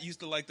Kat used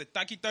to like the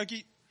Taki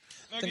Taki.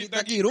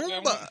 Taki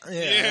Rumba.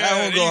 Yeah,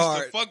 that won't go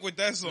hard. To fuck with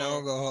that song. That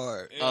won't go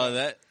hard.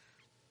 Yeah.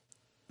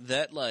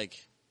 That like,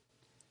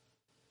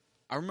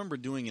 I remember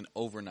doing an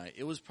overnight.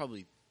 It was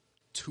probably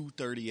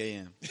 2:30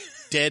 a.m.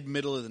 Dead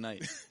middle of the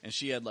night, and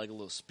she had like a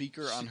little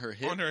speaker on her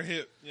hip. On her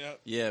hip, yeah.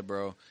 Yeah,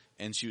 bro.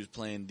 And she was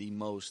playing the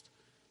most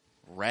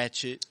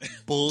ratchet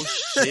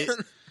bullshit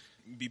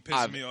Be pissing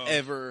I've me off.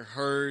 ever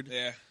heard.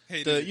 Yeah,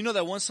 You know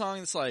that one song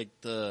that's like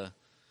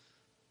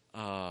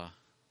I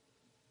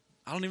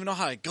don't even know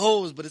how it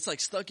goes, but it's like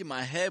stuck in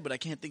my head, but I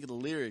can't think of the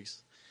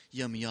lyrics.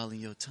 Yummy all in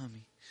your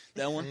tummy.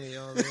 That one?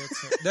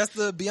 That's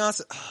the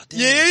Beyonce. Oh, damn.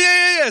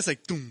 Yeah. It's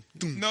like doom,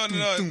 doom. No.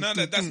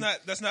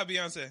 That's not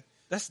Beyonce.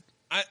 That's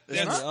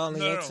That's all in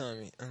no, your no.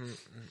 tummy.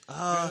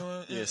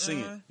 Yeah, sing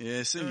it.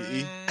 Yeah, sing it.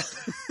 E.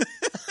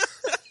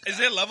 Is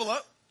it Level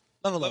Up?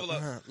 Level Level up.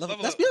 Up. Level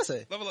Level That's Up.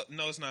 Beyonce. Level Up.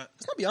 No, it's not.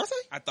 It's not Beyonce.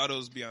 I thought it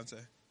was Beyonce.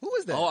 Who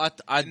is that? Oh,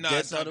 I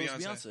dead thought it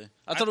was Beyonce.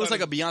 I thought it was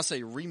like a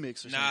Beyonce remix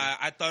or something. Nah,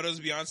 I thought it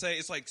was Beyonce.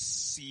 It's like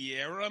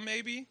Sierra,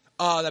 maybe?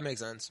 Oh, that makes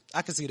sense.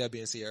 I can see that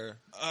being Sierra.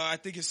 I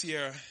think it's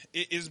Sierra.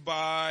 It is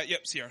by...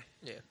 Yep, Sierra.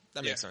 Yeah,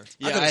 that makes sense.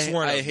 Yeah,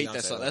 I hate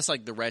that song. That's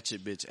like the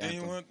ratchet bitch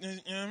anthem. You want,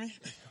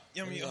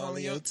 yummy all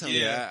in your tongue.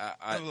 Yeah,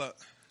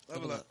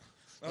 Level up.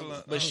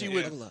 But she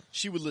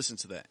would listen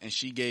to that, and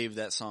she gave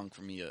that song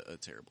for me a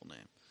terrible name.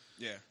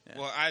 Yeah.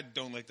 Well, I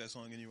don't like that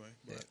song anyway.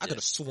 Yeah. I could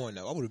have sworn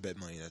though. I would have bet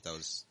money that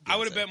was Beyonce. I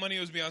would have bet money it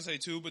was Beyonce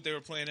too, but they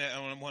were playing it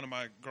on one of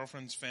my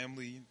girlfriend's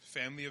family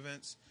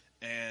events,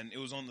 and it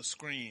was on the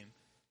screen,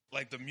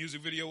 like the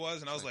music video was,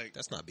 and I was like,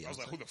 "That's not Beyonce." I was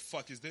like, "Who the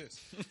fuck is this?"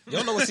 You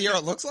don't know what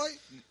Sierra looks like?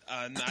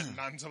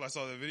 Not until I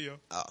saw the video.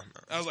 Oh,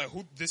 no. I was like,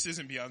 "Who? This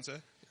isn't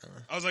Beyonce."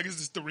 I was like, "Is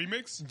this the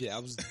remix?" Yeah, I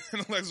was.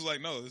 And Alex was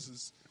like, "No, this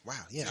is." Wow.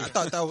 Yeah, I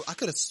thought that. I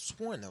could have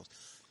sworn that was.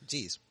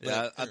 Jeez.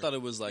 Yeah, I thought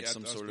it was like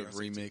some sort of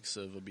remix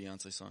of a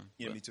Beyonce song.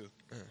 Yeah, me too.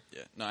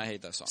 Yeah, no, I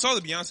hate that song. Saw the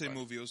Beyonce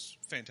movie. It was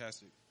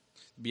fantastic.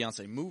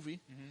 Beyonce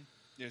movie? Mm-hmm.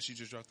 Yeah, she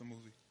just dropped the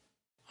movie.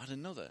 I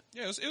didn't know that.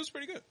 Yeah, it was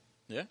pretty good.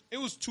 Yeah? It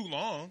was too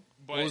long,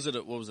 but... What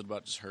was it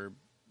about? Just her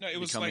it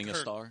was becoming like a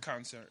her star?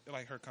 concert.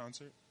 Like her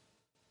concert.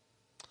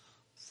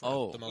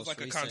 Oh. It was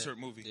like a concert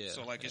movie. Yeah,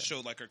 so like it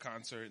showed like her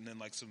concert and then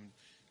like some,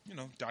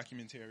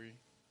 documentary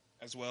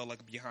as well,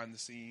 like behind the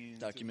scenes.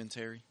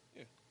 Documentary?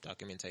 Yeah.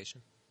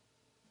 Documentation.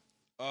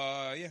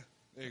 Yeah.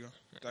 There you go.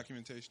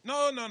 Documentation.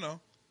 No.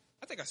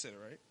 I think I said it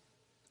right.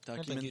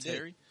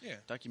 Documentary? Yeah.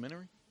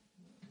 Documentary?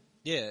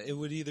 Yeah, it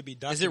would either be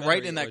documentary. Is it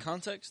right in that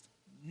context?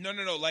 No.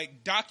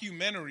 Like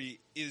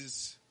documentary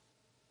is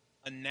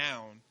a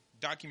noun.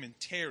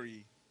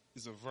 Documentary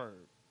is a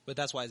verb. But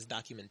that's why it's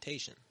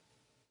documentation.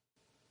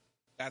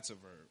 That's a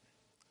verb.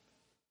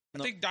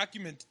 No. I think that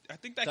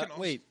can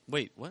also... Wait,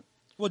 what?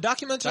 Well,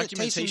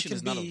 documentation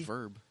is not a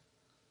verb.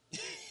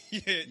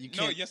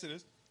 Yes it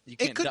is.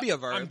 It could be a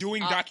verb. I'm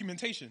doing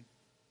documentation.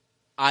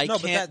 I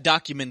can't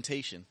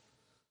documentation.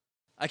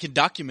 I can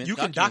document. You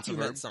can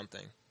document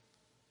something.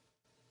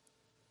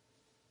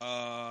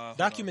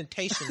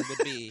 Documentation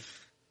would be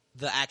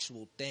the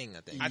actual thing,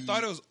 I think. I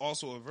thought it was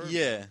also a verb.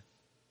 Yeah.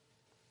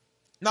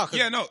 No.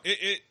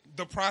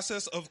 The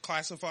process of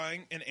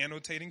classifying and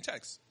annotating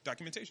text.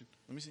 Documentation.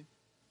 Let me see.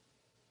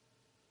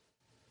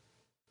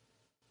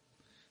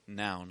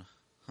 Noun.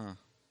 Huh.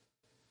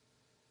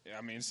 Yeah,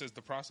 I mean, it says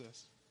the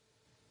process.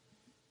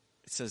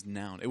 It says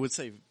noun. It would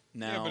say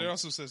noun. Yeah, but it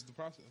also says the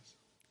process.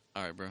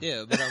 All right, bro.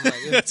 Yeah, but I'm like...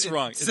 That's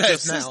wrong. It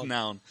just says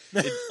noun.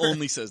 It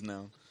only says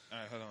noun. All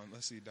right, hold on.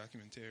 Let's see.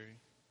 Documentary.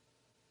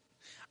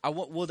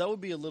 Well, that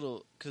would be a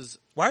little... Cause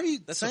why are you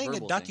saying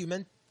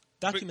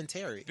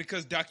documentary?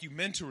 Because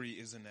documentary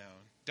is a noun.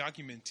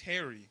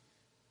 Documentary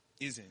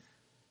isn't.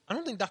 I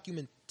don't think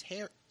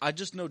documentary... I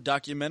just know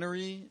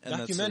documentary. And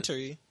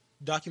documentary,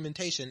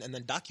 documentation, and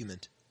then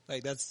document.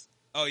 Like, that's...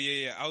 Oh,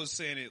 yeah. I was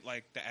saying it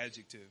like the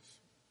adjective,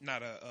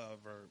 not a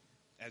verb.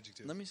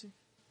 Adjective. Let me see.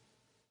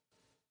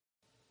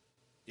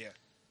 Yeah.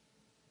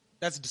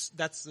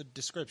 That's the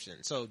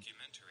description. So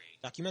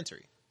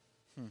documentary.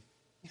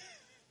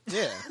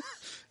 Yeah.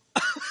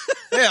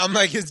 Yeah, I'm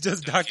like, it's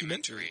just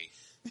documentary.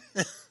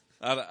 You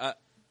know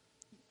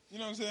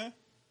what I'm saying?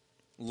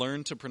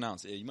 Learn to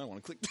pronounce. Yeah, you might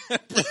want to click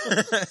that.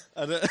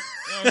 You know what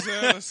I'm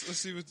saying? Let's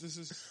see what this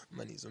is.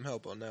 I need some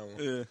help on that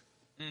one.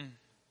 Yeah.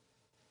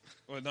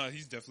 Well, no,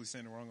 he's definitely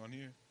saying it wrong on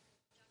here.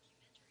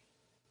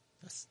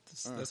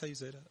 That's how you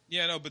say that?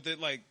 Yeah, no, but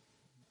like,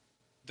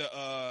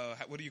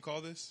 what do you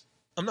call this?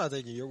 I'm not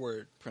thinking your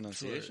word.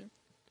 Pronunciation?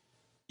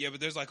 Yeah, but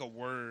there's like a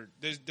word.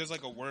 There's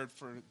like a word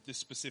for this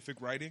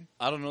specific writing.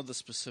 I don't know the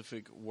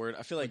specific word.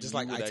 I feel like just you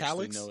like would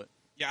italics? actually know it.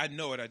 Yeah, I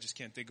know it. I just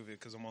can't think of it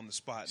because I'm on the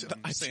spot. And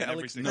I'm saying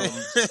Italics?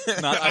 everything.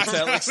 No, not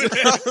italics.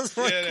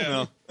 Yeah,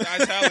 no. The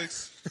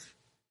italics.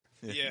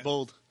 Yeah.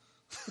 Bold.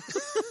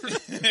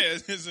 Yeah,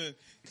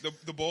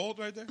 the bold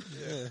right there.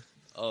 Yeah.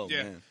 Oh,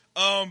 yeah. man.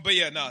 But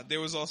yeah, no, there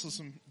was also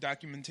some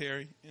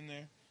documentary in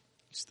there.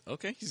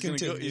 Okay, he's gonna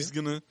go. He's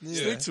gonna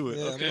stick to it.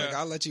 Yeah, okay. I'm like,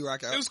 I'll let you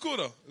rock out. It was cool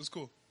though. It was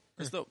cool.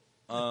 It's dope.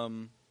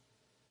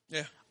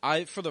 Yeah.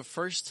 I for the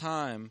first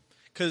time,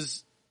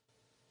 because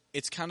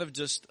it's kind of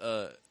just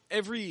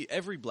every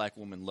black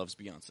woman loves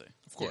Beyonce,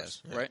 of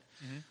course, yes, right?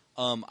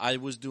 Mm-hmm. I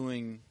was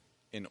doing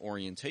an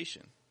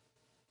orientation,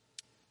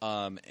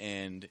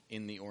 and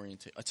in the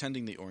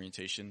attending the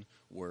orientation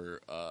were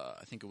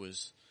I think it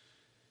was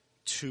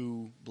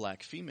 2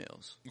 black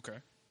females. Okay.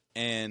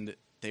 And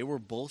they were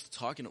both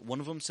talking. One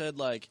of them said,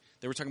 like,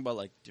 they were talking about,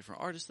 like,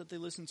 different artists that they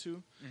listen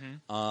to.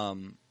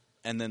 Mm-hmm.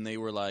 And then they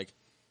were like,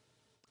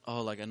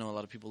 oh, like, I know a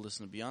lot of people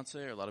listen to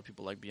Beyonce, or a lot of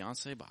people like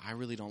Beyonce, but I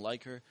really don't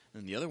like her.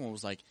 And the other one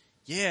was like,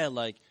 yeah,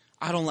 like,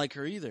 I don't like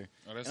her either.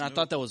 Oh, and I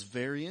thought that was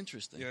very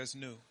interesting. Yeah, it's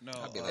new. No,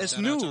 it's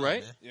new,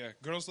 right? Yeah,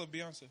 girls love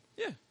Beyonce.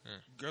 Yeah.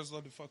 Girls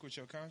love to fuck with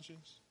your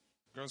conscience.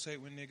 Girls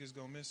hate when niggas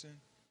go missing.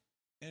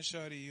 And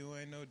shawty, you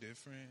ain't no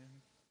different.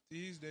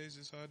 These days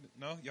it's hard.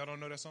 No, y'all don't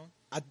know that song?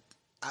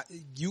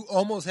 You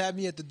almost had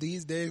me at the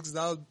these days because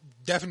I was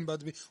definitely about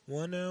to be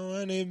one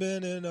he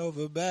bending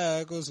over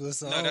backwards for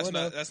some. No, that's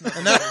not. That's not.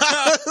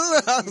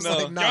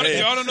 No,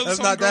 y'all don't know the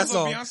song "Girls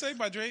Love Beyonce"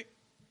 by Drake?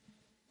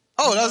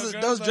 Oh,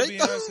 that was Drake.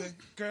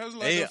 Girls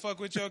love to fuck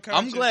with your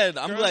conscience.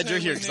 I'm glad you're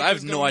here because I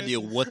have no idea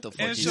what the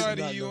fuck. And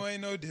shorty, you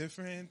ain't no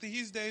different.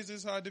 These days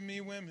it's hard to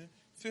meet women.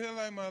 Feel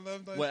like my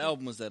love. Like what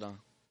album was that on?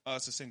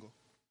 It's a single.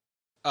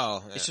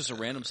 Oh, it's just a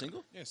random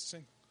single. Yeah, it's a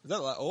single. Is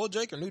that like old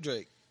Drake or new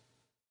Drake?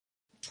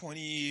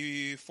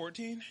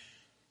 2014.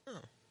 Oh.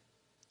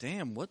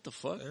 Damn, what the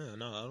fuck? Yeah,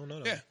 no, I don't know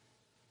that. Yeah.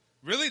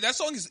 Really? That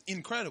song is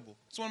incredible.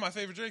 It's one of my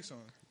favorite Drake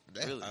songs.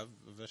 Yeah, really? I've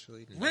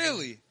eventually...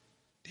 Really?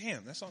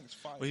 Damn, that song is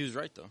fire. Well, he was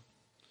right, though.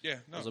 Yeah,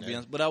 no.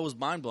 But I was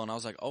mind blown. I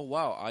was like, oh,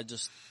 wow.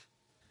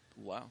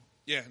 Wow.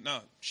 Yeah,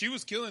 no. She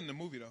was killing the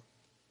movie, though.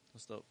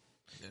 That's dope.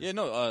 Yeah,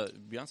 no,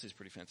 Beyonce's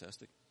pretty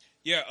fantastic.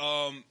 Yeah,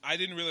 I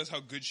didn't realize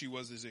how good she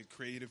was as a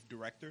creative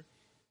director.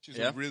 She's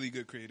a really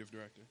good creative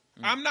director.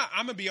 I'm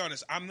going to be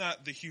honest, I'm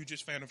not the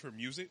hugest fan of her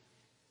music.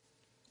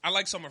 I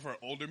like some of her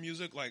older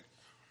music, like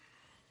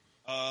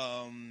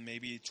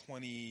maybe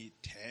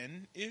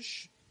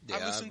 2010-ish. Yeah,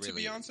 I listened to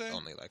Beyonce.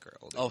 Only like her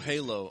older music.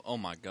 Halo. Oh,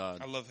 my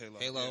God. I love Halo.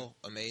 Halo,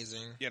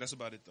 amazing. Yeah, that's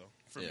about it, though,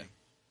 for me.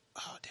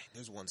 Oh, dang,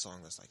 there's one song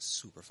that's like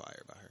super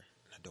fire by her,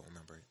 and I don't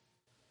remember it.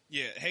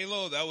 Yeah,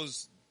 Halo,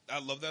 I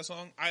love that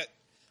song.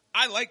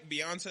 I like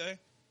Beyonce,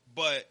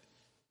 but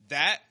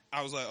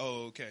I was like,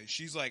 oh, okay.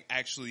 She's like,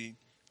 actually,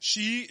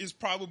 she is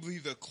probably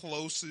the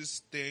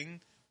closest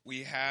thing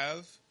we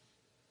have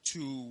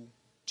to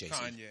Jay-Z.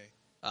 Kanye.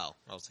 Oh,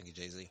 I was thinking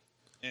Jay-Z.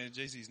 And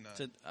Jay-Z's not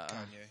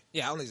Kanye.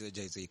 Yeah, I only said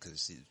Jay-Z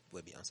because she's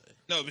with Beyonce.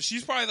 No, but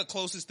she's probably the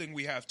closest thing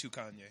we have to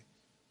Kanye,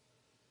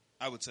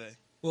 I would say.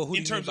 Well, who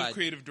in terms of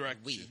creative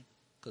direction.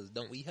 Because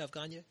don't we have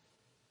Kanye?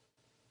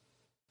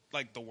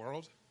 Like the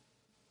world?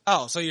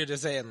 Oh, so you're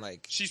just saying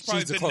like she's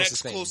probably the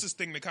next closest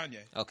thing to Kanye.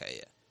 Okay,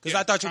 yeah. Because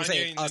I thought you were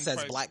saying us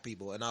as black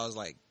people, and I was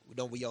like,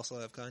 don't we also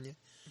have Kanye?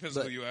 Depends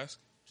on who you ask.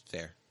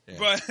 Fair.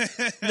 Yeah.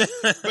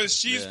 But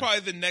she's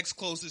probably the next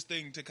closest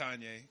thing to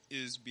Kanye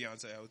is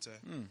Beyonce, I would say.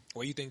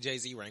 Where you think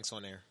Jay-Z ranks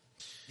on there?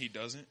 He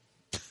doesn't.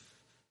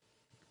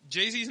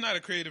 Jay-Z's not a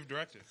creative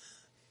director.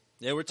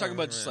 Yeah, we're talking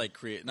about just like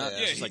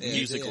just like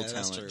musical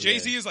talent.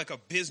 Jay-Z is like a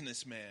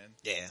businessman.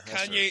 Yeah,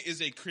 Kanye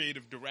is a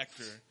creative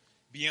director.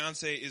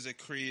 Beyonce is a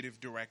creative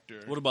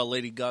director. What about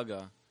Lady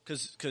Gaga?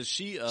 Because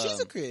she's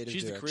a creative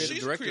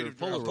director of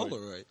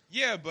Polaroid.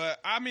 Yeah, but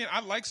I mean,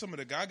 I like some of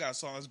the Gaga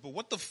songs, but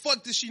what the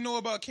fuck does she know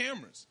about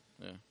cameras?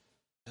 Yeah.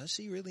 Does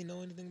she really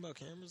know anything about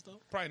cameras,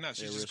 though? Probably not.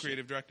 She's just a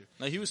creative director.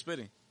 No, he was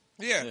spitting.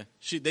 Yeah.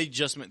 They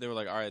were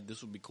like, all right,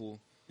 this would be cool.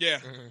 Yeah.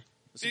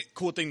 It's a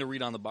cool thing to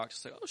read on the box.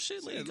 It's like, oh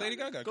shit, Lady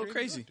Gaga. Go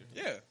crazy.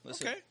 Director. Yeah.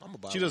 Okay.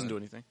 She doesn't do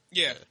anything.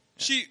 Yeah.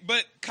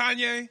 But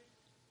Kanye,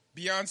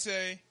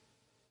 Beyonce,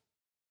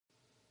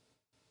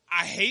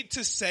 I hate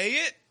to say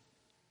it.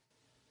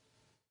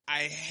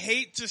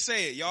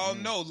 Y'all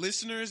know,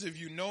 listeners, if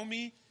you know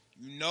me,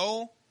 you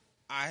know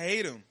I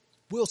hate him.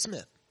 Will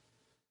Smith.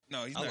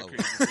 No, he's not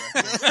creative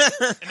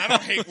director. And I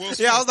don't hate Will Smith.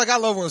 Yeah, I was like, I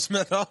love Will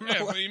Smith.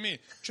 What do you mean?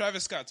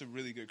 Travis Scott's a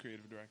really good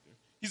creative director.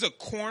 He's a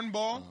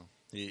cornball.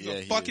 He's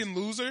a fucking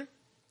loser,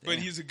 but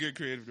he's a good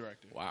creative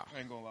director. Wow. I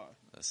ain't gonna lie.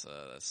 That's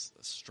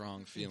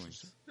strong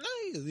feelings. No,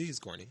 he's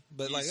corny,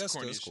 but he's like that's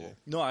corny cool. shit.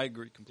 No, I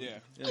agree completely.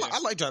 Yeah. I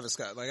like Travis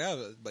Scott,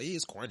 but he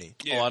is corny.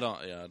 Yeah. Oh, I don't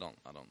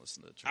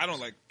listen to Travis. I don't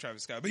like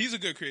Travis Scott, but he's a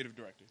good creative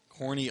director.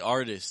 Corny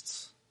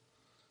artists,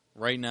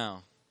 right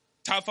now.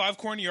 Top 5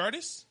 corny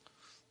artists.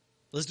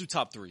 Let's do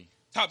top 3.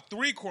 Top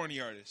 3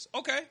 corny artists.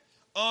 Okay.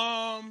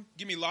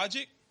 Give me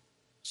Logic,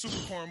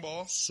 super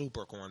cornball.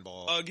 Super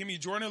cornball. Give me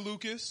Jordan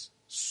Lucas,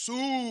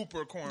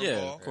 super cornball.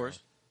 Yeah, of course.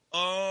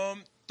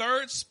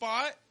 Third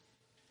spot.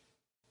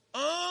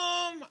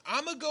 I'm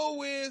gonna go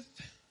with.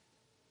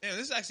 Man,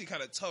 this is actually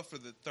kind of tough for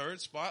the third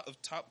spot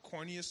of top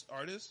corniest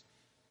artists.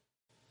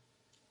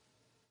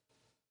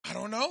 I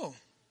don't know.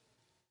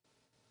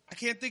 I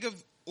can't think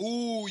of.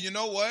 Ooh, you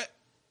know what?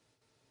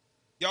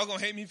 Y'all gonna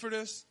hate me for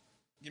this?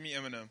 Give me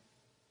Eminem.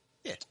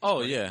 Yeah.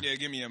 Oh yeah. Yeah,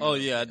 give me Eminem. Oh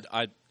yeah.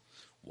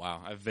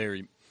 Wow.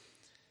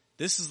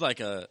 This is like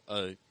a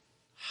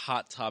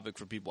hot topic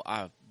for people.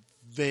 I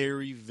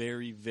very,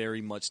 very,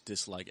 very much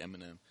dislike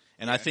Eminem,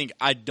 and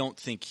I don't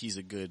think he's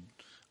a good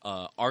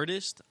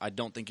artist. I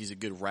don't think he's a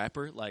good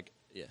rapper. Like,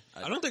 yeah.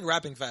 I don't think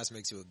rapping fast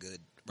makes you a good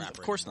rapper.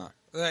 Of course anymore.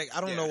 not. Like,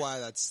 I don't know why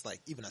that's like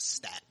even a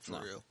stat for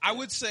real. I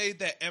would say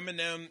that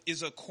Eminem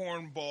is a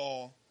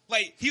cornball.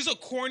 Like, he's a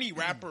corny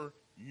rapper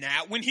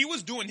now. When he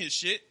was doing his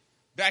shit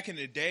back in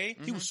the day,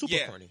 he was super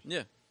corny.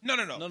 Yeah. No.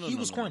 He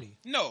was corny.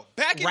 No,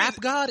 back in Rap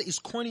God is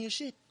corny as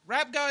shit.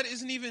 Rap God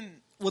isn't even.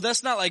 Well,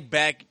 that's not like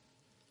back.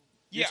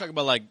 You're Yeah. talking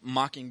about like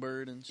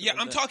Mockingbird and shit. Yeah,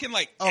 like I'm that. talking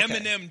like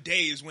Eminem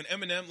days when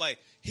Eminem, like,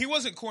 he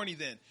wasn't corny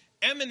then.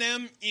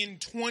 Eminem in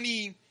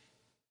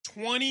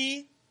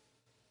 2020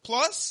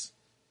 plus,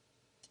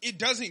 it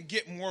doesn't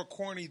get more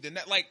corny than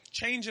that. Like,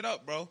 change it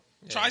up, bro.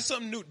 Yeah. Try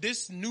something new.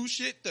 This new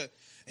shit,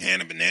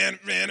 Hannah banana,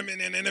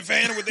 and the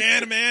Fanta with the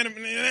Hannah.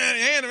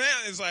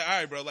 It's like, all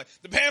right, bro. Like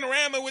the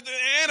panorama with the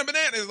Hannah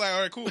banana. It's like,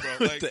 all right, cool, bro.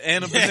 Like the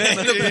Hannah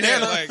banana. Yeah,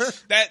 like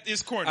that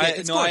is corny.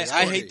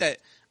 I hate that.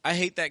 I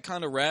hate that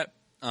kind of rap.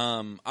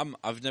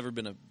 I've never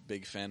been a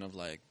big fan of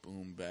like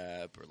boom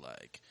bap or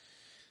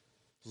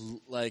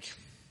like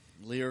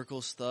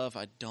lyrical stuff.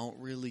 I don't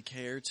really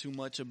care too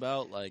much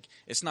about. Like,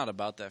 it's not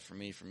about that for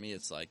me. For me,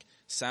 it's like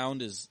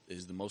sound is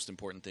the most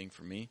important thing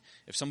for me.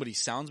 If somebody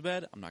sounds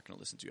bad, I'm not going to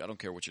listen to you. I don't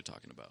care what you're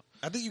talking about.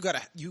 I think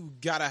you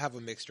gotta have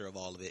a mixture of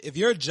all of it. If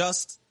you're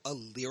just a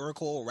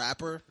lyrical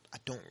rapper, I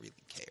don't really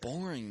care.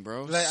 Boring,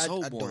 bro. Like,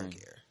 so I boring. don't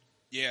care.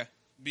 Yeah,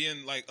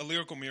 being like a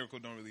lyrical miracle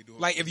don't really do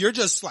it. Like, if you're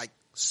just like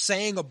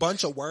saying a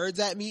bunch of words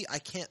at me, I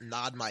can't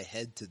nod my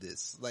head to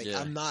this. Like, yeah.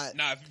 I'm not.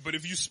 Nah, but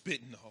if you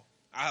spitting though,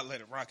 I'll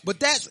let it rock. But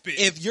that's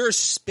if you're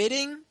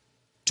spitting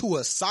to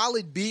a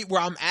solid beat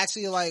where I'm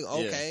actually like,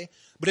 okay. Yeah.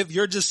 But if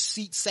you're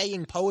just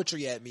saying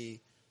poetry at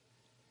me,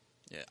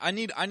 yeah, I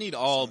need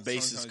all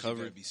bases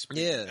covered.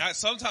 Yeah.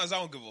 Sometimes I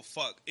don't give a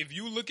fuck. If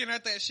you looking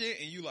at that shit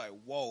and you like,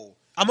 whoa,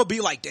 I'm gonna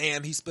be like,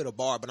 damn, he spit a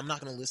bar, but I'm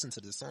not gonna listen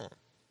to this song.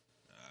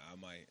 I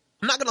might.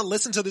 I'm not gonna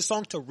listen to this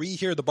song to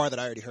rehear the bar that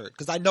I already heard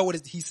because I know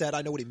what he said.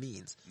 I know what it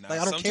means. Nah, like,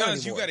 I don't care anymore.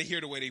 Sometimes you gotta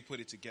hear the way they put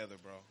it together,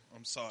 bro.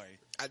 I'm sorry.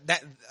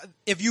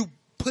 If you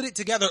put it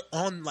together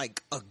on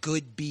like a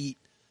good beat,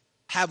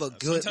 have a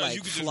good sometimes like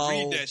you can flow.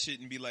 just read that shit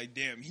and be like,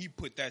 damn, he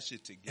put that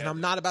shit together. And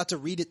I'm not about to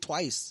read it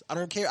twice. I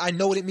don't care. I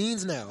know what it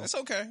means now. That's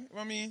okay.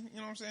 I mean, you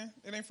know what I'm saying?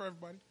 It ain't for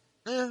everybody.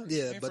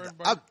 Yeah, but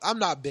I'm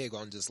not big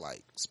on just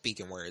like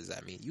speaking words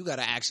at me. You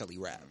gotta actually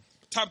rap.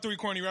 Top 3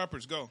 corny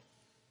rappers, go.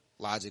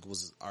 Logic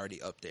was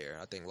already up there.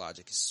 I think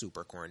Logic is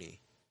super corny.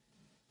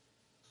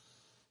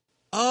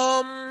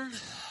 I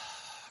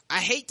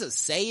hate to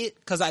say it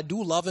because I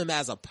do love him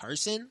as a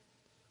person.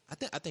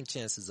 I think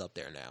Chance is up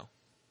there now.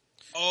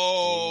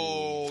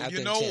 Oh, I you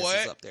think know Chance what?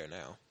 Is up there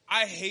now.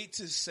 I hate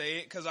to say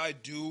it because I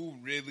do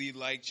really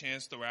like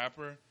Chance the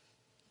Rapper.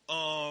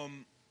 I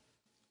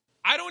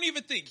don't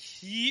even think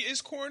he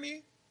is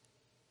corny.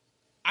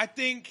 I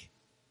think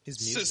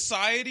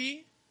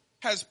society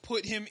has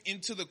put him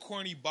into the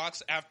corny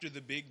box after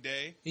the big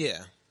day.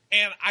 Yeah.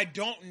 And I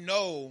don't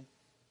know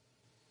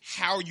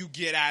how you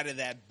get out of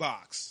that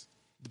box.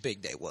 The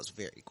big day was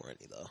very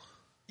corny, though.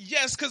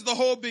 Yes, because the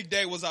whole big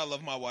day was I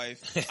love my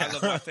wife. I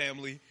love my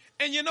family.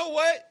 And you know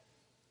what?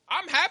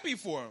 I'm happy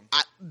for him.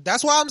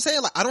 That's why I'm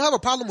saying, like, I don't have a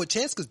problem with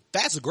Chance because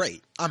that's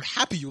great. I'm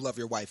happy you love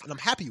your wife and I'm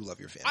happy you love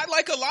your family. I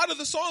like a lot of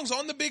the songs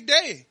on the big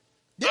day.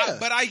 Yeah.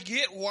 But I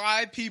get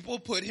why people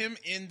put him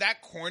in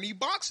that corny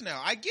box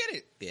now. I get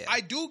it. Yeah.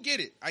 I do get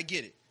it. I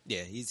get it.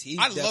 Yeah, he's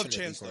I definitely love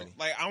Chance corny. though.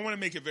 Like, I want to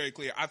make it very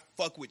clear. I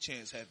fuck with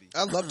Chance heavy.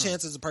 I love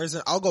Chance as a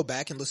person. I'll go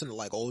back and listen to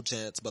like old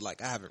Chance, but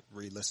like I haven't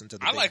really listened to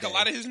the Big like Day. a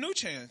lot of his new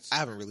Chance. I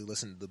haven't really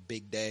listened to the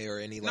Big Day or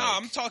any like. Nah,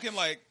 I'm talking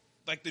like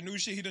the new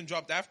shit he done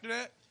dropped after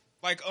that.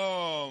 Like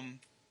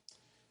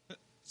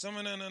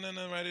someone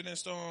write it in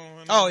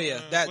stone. Oh yeah,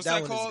 what's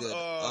that one called? Is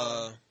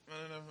good.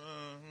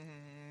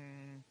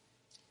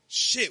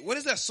 Shit, what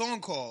is that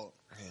song called?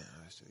 Yeah,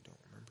 I actually don't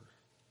remember.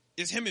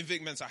 It's him and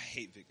Vic Mensa. I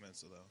hate Vic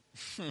Mensa though.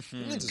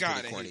 He's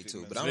pretty corny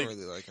too, but I don't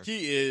really like him.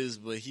 He is,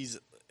 but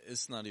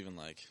it's not even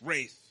like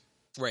Wraith.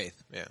 Yeah.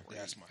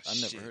 That's my I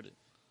shit. never heard it.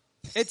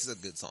 It's a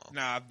good song.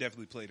 Nah, I've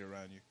definitely played it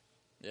around you.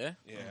 Yeah?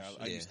 Yeah,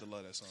 I used to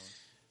love that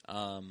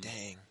song.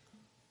 Dang.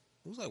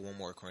 Who's like one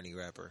more corny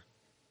rapper?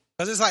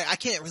 Because it's like, I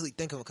can't really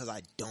think of him because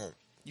I don't.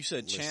 You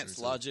said Chance,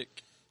 Logic.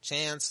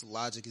 Chance,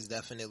 Logic is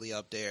definitely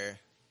up there.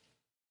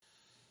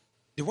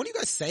 Did one of you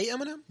guys say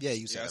Eminem? Yeah,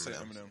 you said Eminem. I said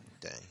Eminem.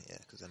 Dang, yeah,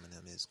 because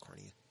Eminem is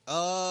corny.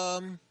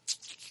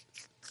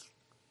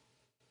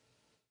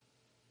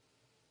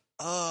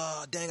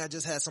 Dang, I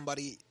just had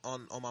somebody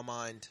on my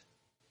mind.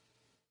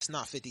 It's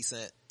not 50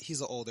 Cent.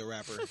 He's an older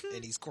rapper,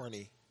 and he's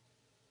corny.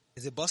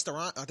 Is it Busta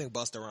Rhymes? I think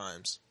Busta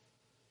Rhymes.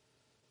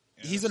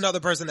 Yeah, he's another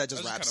person that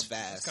just raps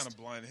fast. It's kind of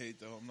blind hate,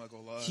 though. I'm not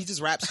gonna lie. He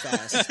just raps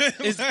fast.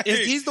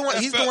 He's the one.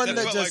 He's the one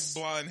that just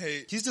like blind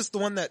hate. He's just the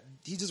one that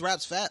he just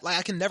raps fast. Like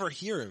I can never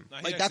hear him. Nah,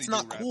 like that's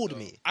not cool to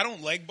me. I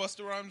don't like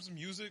Busta Rhymes'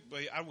 music,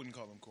 but I wouldn't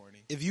call him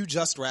corny. If you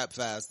just rap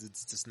fast,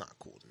 it's just not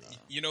cool to me.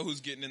 You know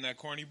who's getting in that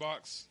corny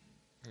box?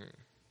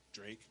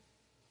 Drake.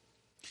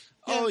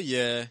 Yeah. Oh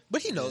yeah,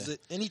 but he knows it,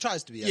 and he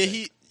tries to be.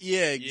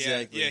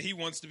 Exactly. Yeah, he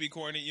wants to be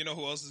corny. You know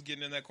who else is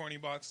getting in that corny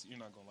box? You're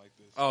not gonna like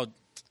this. Oh,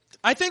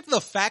 I think the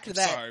fact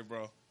that sorry,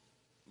 bro,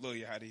 Lil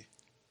Yachty.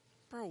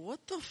 Bro,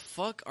 what the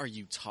fuck are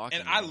you talking?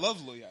 And about? I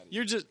love Lil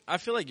Yachty. I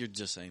feel like you're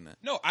just saying that.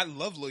 No, I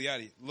love Lil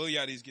Yachty. Lil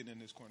Yachty's getting in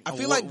this corny. I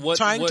feel like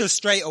trying to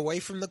stray away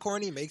from the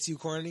corny makes you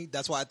corny.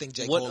 That's why I think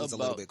J. Cole is a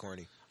little bit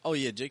corny. Oh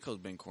yeah, J. Cole's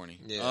been corny.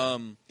 Yeah,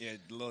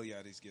 Lil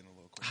Yachty's getting a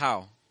little corny.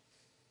 How?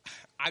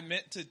 I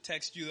meant to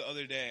text you the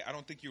other day. I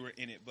don't think you were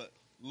in it, but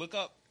look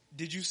up.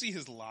 Did you see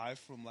his live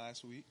from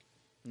last week?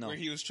 No. Where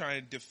he was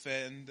trying to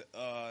defend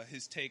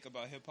his take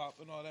about hip hop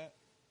and all that.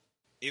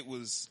 It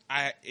was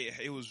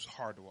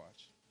hard to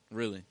watch.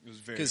 Really? It was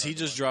very because he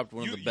just dropped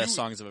one of the best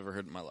songs I've ever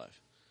heard in my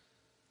life.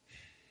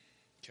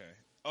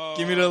 Okay.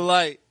 Give me the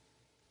light.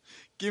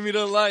 Give me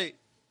the light.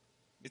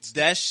 It's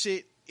that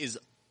shit is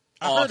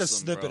I heard a awesome,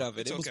 snippet bro. of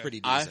it. It's It was okay.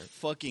 pretty I decent.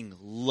 fucking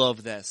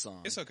love that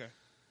song. It's okay.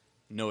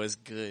 No, it's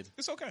good.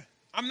 It's okay.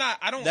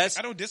 I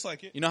don't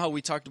dislike it. You know how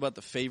we talked about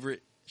the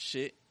favorite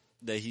shit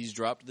that he's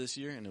dropped this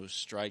year, and it was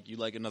Strike, You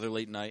Like Another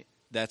Late Night?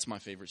 That's my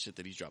favorite shit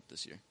that he's dropped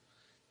this year.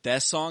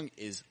 That song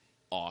is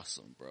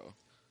awesome, bro.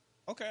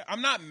 Okay,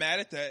 I'm not mad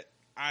at that.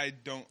 I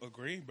don't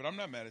agree, but I'm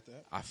not mad at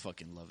that. I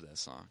fucking love that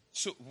song.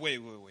 So wait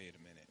a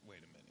minute.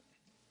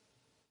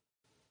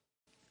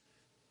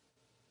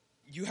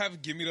 You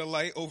have Give Me the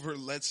Light over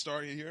Let's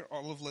Start Here,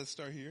 all of Let's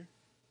Start Here?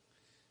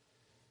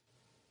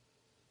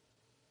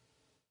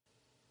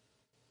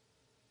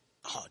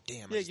 Oh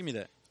damn! Yeah, give me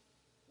that.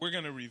 We're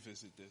gonna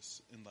revisit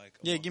this in like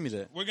a Yeah, month. give me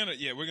that. We're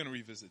gonna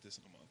revisit this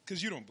in a month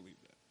because you don't believe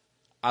that.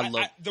 I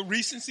love the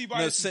recency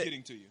bias is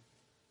getting to you.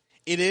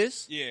 it.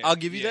 Is Yeah, I'll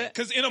give you that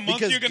because in a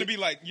month you're gonna be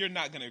like you're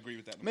not gonna agree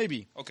with that.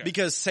 Maybe. Okay.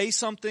 Because Say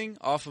Something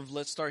off of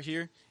Let's Start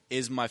Here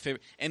is my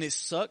favorite. And it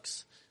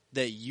sucks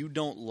that you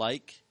don't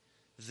like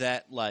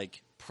that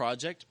like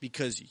project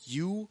because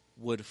you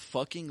would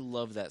fucking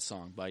love that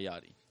song by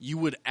Yachty. You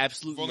would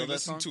absolutely I've only love that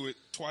song. listened to it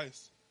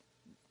twice.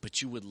 But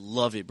you would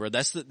love it, bro.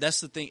 That's the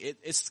thing.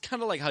 It's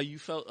kind of like how you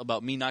felt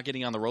about me not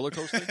getting on the roller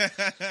coaster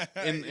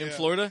in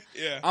Florida.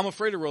 Yeah. I'm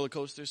afraid of roller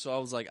coasters, so I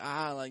was like,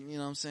 like, you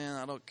know what I'm saying?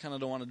 I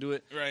don't want to do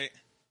it. Right.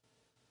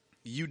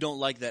 You don't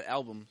like that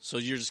album, so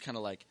you're just kind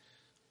of like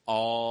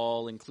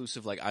all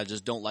inclusive. Like, I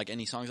just don't like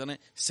any songs on it.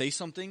 Say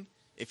Something.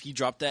 If he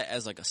dropped that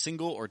as like a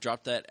single or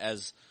dropped that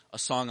as a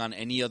song on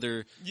any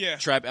other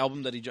trap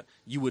album that he dropped,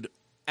 you would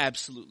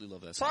absolutely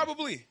love that song.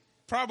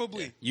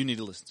 Probably. Yeah, you need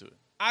to listen to it.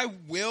 I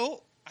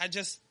will.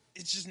 It's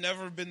just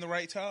never been the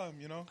right time,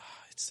 you know?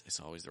 It's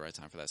always the right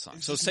time for that song.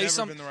 It's So just Say never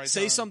Something. been the right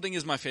Say time. Something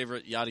is my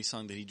favorite Yachty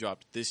song that he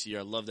dropped this year.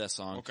 I love that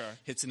song. Okay.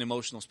 Hits an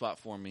emotional spot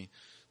for me.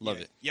 Love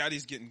it.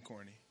 Yachty's getting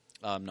corny.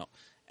 No.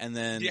 And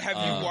then Have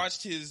you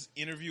watched his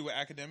interview with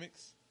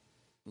Academics?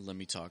 Let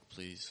Me Talk,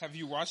 Please. Have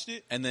you watched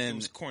it? And then it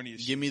was corny as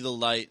shit. Give Me the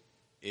Light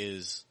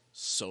is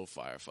so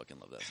fire. I fucking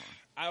love that song.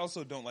 I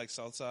also don't like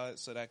Southside,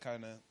 so that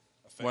kind of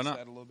affects Why not?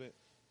 that a little bit.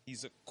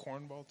 He's a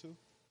cornball too.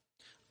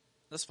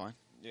 That's fine.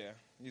 Yeah,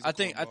 he's I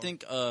think,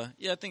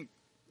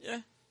 yeah.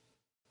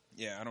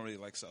 Yeah, I don't really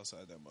like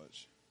Southside that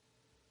much.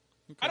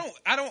 Okay.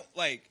 I don't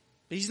like.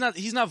 But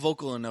he's not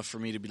vocal enough for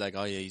me to be like,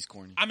 oh yeah, he's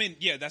corny. I mean,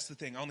 yeah, that's the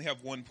thing. I only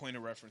have one point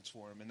of reference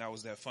for him, and that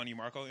was that Funny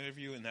Marco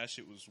interview, and that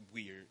shit was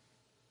weird.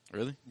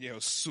 Really? Yeah, it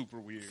was super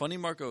weird. Funny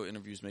Marco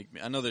interviews make me.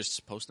 I know they're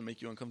supposed to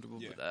make you uncomfortable,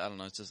 but I don't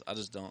know. I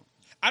just don't.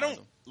 I don't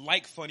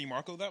like Funny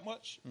Marco that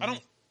much. Mm-hmm. I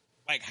don't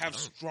like have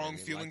strong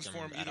really feelings like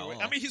for him him either at way.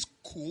 all. I mean, he's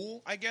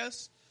cool, I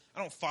guess. I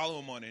don't follow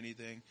him on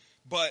anything,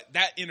 but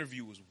that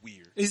interview was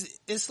weird.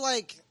 It's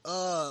like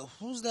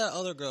who's that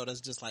other girl that's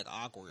just like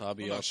awkward?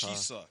 Bobby No, Arpa. she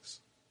sucks.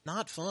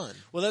 Not fun.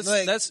 Well,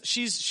 Like- that's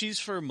she's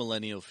for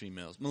millennial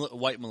females,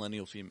 white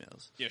millennial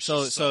females. Yeah, she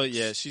so sucks.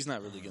 yeah, she's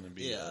not really gonna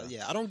be.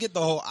 Yeah. I don't get the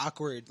whole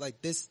awkward.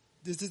 Like this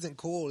isn't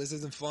cool. This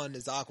isn't fun.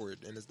 It's awkward,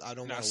 and I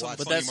don't want to Some watch.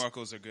 But Funny that's-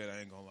 Marcos are good. I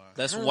ain't gonna lie.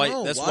 That's I don't white.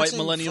 know. That's white Watching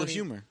millennial funny-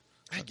 humor.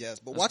 I guess,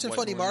 but That's watching white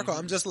Funny millennial Marco, humor.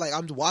 I'm just like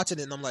I'm watching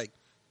it, and I'm like,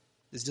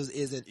 this just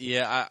isn't.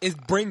 Yeah,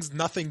 It brings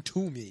nothing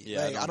to me.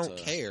 Yeah, like I don't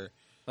care.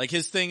 Like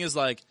his thing is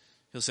like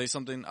he'll say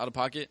something out of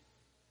pocket,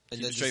 And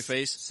keep then a straight just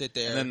face, sit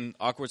there, and then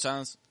awkward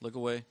silence, look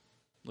away,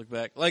 look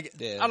back. Like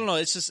Yeah. I don't know.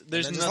 It's just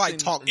there's and nothing. then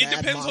just like talk. It mad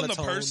depends on the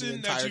monotone person that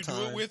entire you do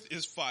time. it with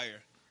is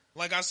fire.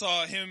 Like I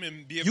saw him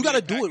and BFB. You got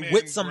to do it Pac-Man,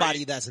 with somebody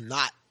great. that's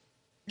not.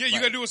 Yeah, you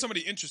like- got to do it with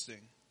somebody interesting.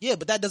 Yeah,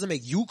 but that doesn't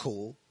make you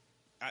cool.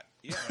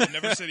 I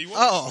never said he was.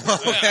 Oh,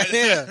 okay,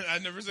 yeah. I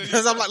never said he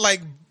Because was. I'm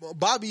like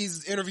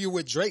Bobby's interview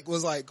with Drake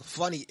was like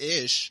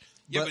funny-ish.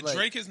 Yeah, but like,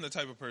 Drake isn't the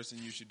type of person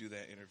you should do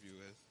that interview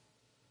with.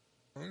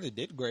 well, they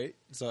did great,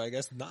 so I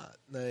guess not.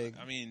 Like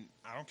I mean,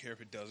 I don't care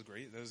if it does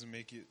great. It doesn't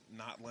make it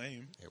not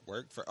lame. it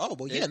worked for. Oh,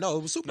 well, yeah, no,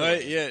 it was super. No,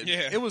 lame.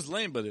 yeah, it was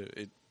lame, but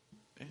it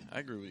I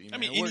agree with you. I man.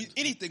 mean, It worked.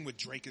 anything with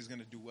Drake is going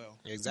to do well.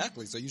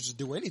 Exactly. So you should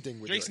do anything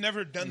with Drake's Drake.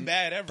 never done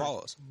bad ever.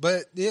 Pause.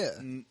 But yeah,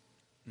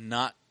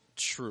 Not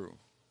true.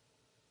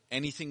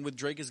 Anything with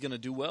Drake is gonna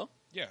do well.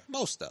 Yeah.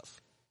 most stuff.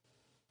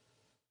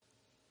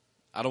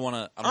 I don't want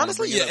to.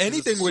 Honestly, yeah,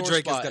 anything with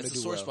Drake is gonna it's a do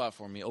sore well. spot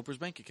for me. Oprah's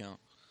bank account.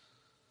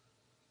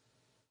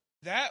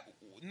 That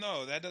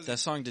doesn't. That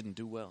song didn't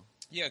do well.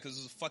 Yeah, because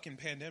it was a fucking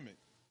pandemic.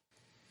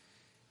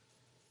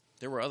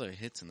 There were other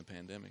hits in the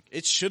pandemic.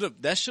 That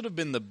should have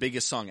been the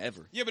biggest song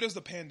ever. Yeah, but it was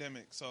the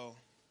pandemic, so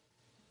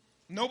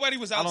nobody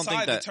was I don't think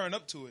outside to that- turn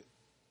up to it.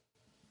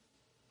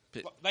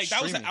 But Like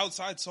that was an streaming,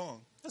 outside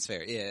song, That's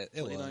fair. Yeah, it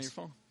play it on was. your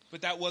phone.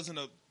 but that wasn't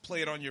a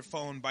play it on your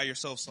phone by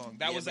yourself song.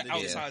 That Yeah, was but an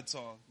it is. outside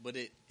song. But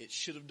it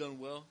should have done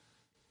well.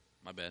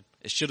 My bad.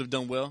 It should have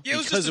done well Yeah, it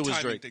was because just a it was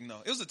timing Drake. thing,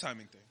 though. It was a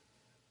timing thing.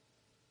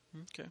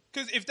 Okay.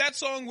 Because if that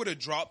song would have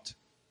dropped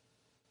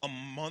a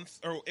month,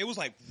 or it was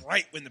like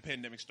right when the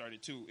pandemic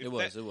started too. If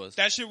It was.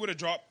 That shit would have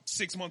dropped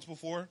 6 months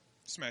before.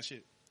 Smash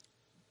hit.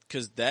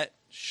 Because that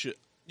should.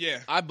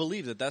 Yeah, I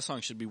believe that song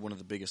should be one of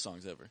the biggest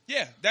songs ever.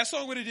 yeah. That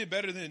song would have did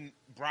better than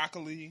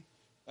Broccoli.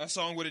 That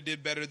song would have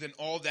did better than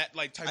all that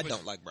like type I of.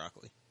 don't like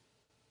broccoli.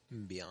 To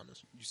be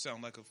honest. You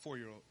sound like a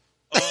 4-year-old.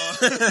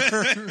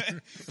 I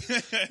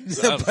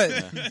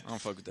don't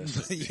fuck with that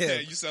shit. Yeah,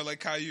 you sound like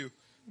Caillou.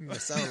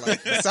 It sound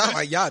like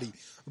Yachty,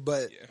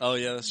 but oh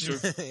yeah, that's true.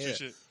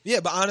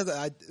 Yeah, but honestly,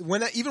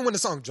 even when the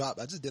song dropped,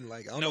 I just didn't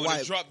like it. I don't know why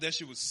it dropped. That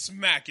shit was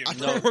smacking. I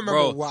don't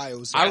remember why it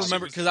was. I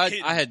remember because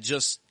I had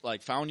just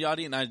like found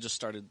Yachty and I just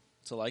started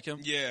to like him.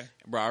 Yeah,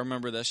 bro, I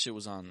remember that shit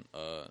was on.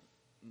 I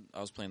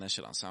was playing that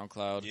shit on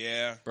SoundCloud.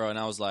 Yeah, bro, and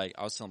I was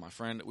telling my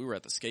friend, we were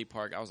at the skate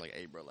park. I was like,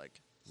 hey, bro, like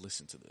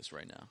listen to this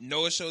right now.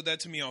 Noah showed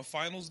that to me on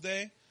finals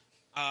day.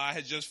 I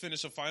had just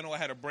finished a final. I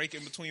had a break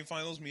in between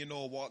finals. Me and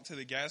Noah walked to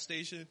the gas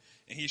station,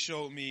 and he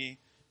showed me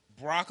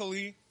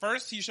Broccoli.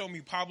 First, he showed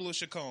me Pablo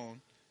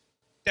Chacon.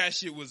 That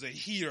shit was a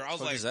heater. I was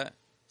like, "What is that?"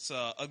 It's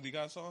a Ugly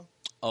God song.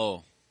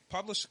 Oh,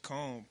 Pablo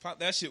Chacon.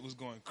 That shit was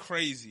going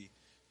crazy.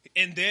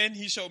 And then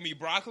he showed me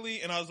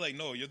Broccoli, and I was like,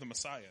 "No, you're the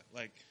Messiah.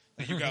 Like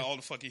you got all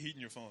the fucking heat in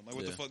your phone. Like,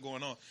 what the fuck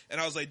going on?"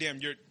 And I was like, "Damn,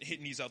 you're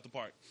hitting these out the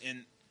park."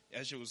 And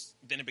that shit was.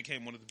 Then it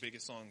became one of the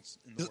biggest songs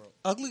in the world.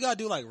 Ugly God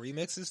do like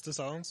remixes to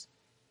songs?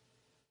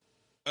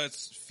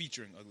 It's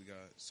featuring Ugly God,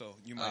 so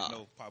you might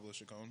know Pablo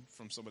Chacon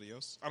from somebody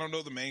else. I don't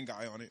know the main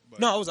guy on it. But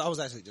no, I was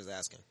actually just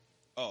asking.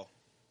 Oh,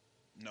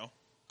 no.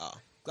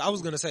 I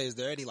was gonna say, is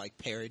there any like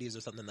parodies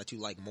or something that you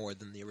like more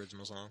than the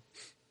original song?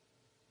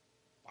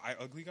 By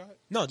Ugly God?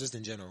 No, just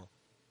in general.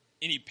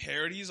 Any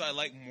parodies I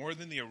like more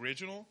than the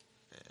original?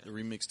 The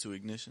remix to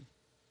Ignition,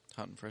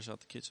 hot and fresh out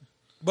the kitchen.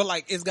 But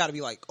like, it's got to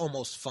be like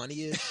almost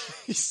funny-ish.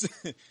 He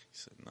said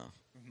no.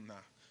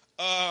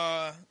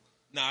 Nah,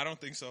 I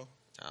don't think so.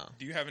 Oh.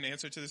 Do you have an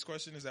answer to this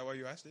question? Is that why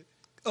you asked it?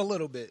 A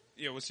little bit.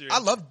 Yeah, what's your? I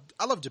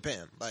love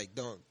Japan. Like,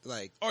 don't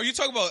like. Oh, you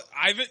talking about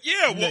Ivan?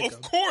 Yeah, well,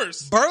 of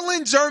course.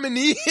 Berlin,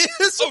 Germany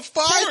is of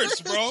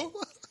course, bro.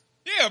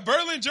 Yeah,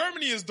 Berlin,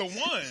 Germany is the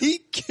one. He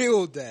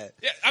killed that.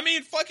 Yeah, I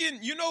mean,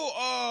 fucking,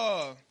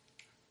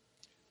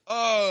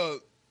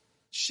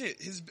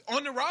 shit, his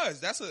On the Rise.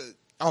 That's a.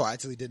 Oh, I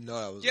actually didn't know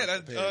that was. Yeah,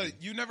 like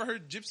you never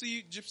heard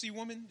Gypsy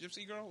Woman,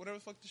 Gypsy Girl, whatever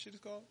the fuck the shit is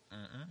called.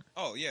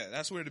 Oh yeah,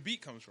 that's where the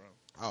beat comes from.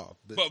 Oh,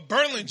 but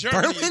Berlin,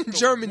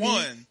 Germany,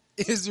 one.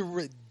 Is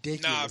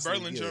ridiculous. Nah,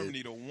 Berlin,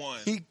 Germany, the one.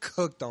 He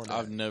cooked on that.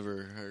 I've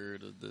never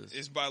heard of this.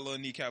 It's by Lil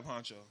Kneecap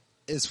Honcho.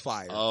 It's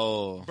fire.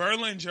 Oh,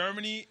 Berlin,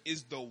 Germany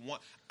is the one.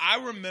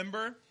 I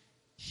remember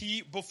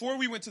before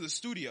we went to the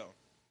studio,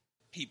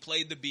 he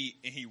played the beat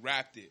and he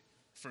rapped it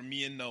for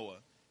me and Noah,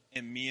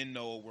 and me and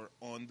Noah were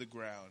on the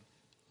ground,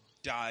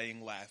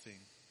 dying laughing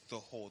the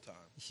whole time.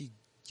 He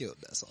killed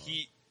that song.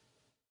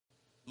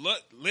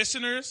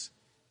 Listeners,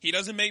 he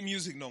doesn't make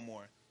music no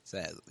more,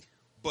 sadly.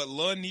 But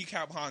Lil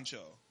Kneecap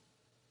Honcho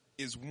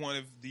is one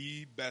of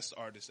the best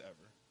artists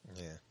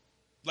ever. Yeah.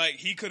 Like,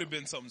 he could have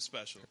been something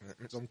special.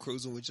 I'm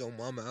cruising with your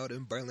mama out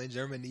in Berlin,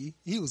 Germany.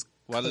 He was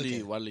Why did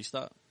he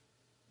stop?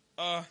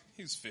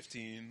 He was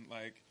 15.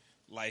 Like,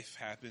 life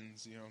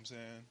happens, you know what I'm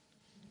saying?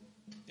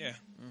 Yeah.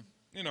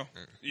 You know,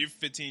 you're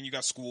 15, you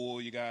got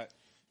school, you got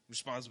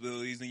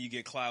responsibilities, then you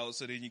get clout,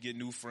 so then you get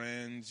new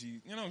friends,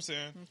 you know what I'm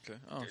saying? Okay.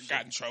 Oh,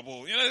 got in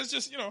trouble. You know, it's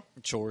just,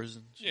 chores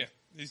and shit. Yeah.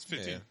 He's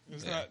 15. Yeah.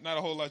 There's not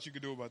a whole lot you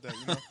can do about that,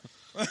 you know?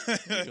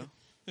 There you go.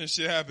 That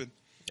shit happened.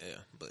 Yeah,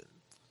 but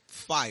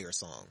fire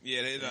song.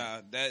 Yeah,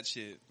 that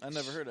shit. I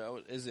never heard of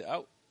it. Is it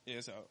out? Yeah,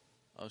 it's out.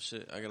 Oh,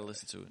 shit. I gotta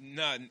listen to it.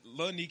 Nah,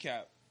 Lil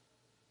Kneecap,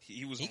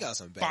 he got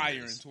some fire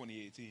in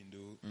 2018,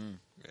 dude.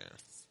 Yeah.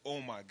 Oh,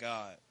 my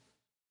God.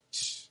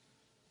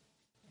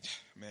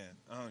 Man,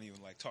 I don't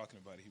even like talking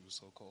about it. He was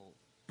so cold.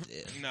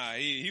 Yeah. Nah,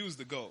 he was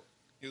the GOAT.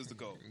 He was the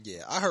GOAT.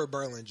 Yeah, I heard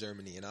Berlin,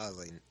 Germany, and I was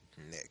like,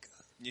 nigga.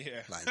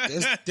 Yeah. Like,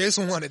 this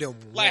one of them.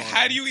 Like,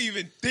 how do you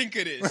even think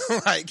of this?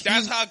 Like,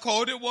 that's how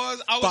cold it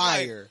was? I was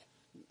fire.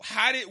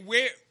 Like,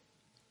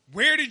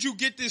 where did you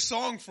get this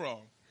song from?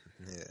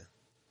 Yeah.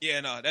 Yeah,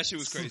 no, that shit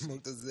was crazy.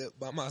 Smoked a zip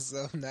by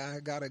myself. Now I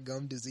got a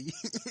gum disease.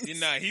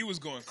 Nah, he was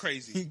going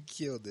crazy. He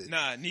killed it.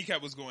 Nah,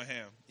 Kneecap was going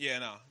ham. Yeah,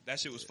 nah, that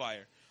shit was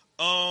fire.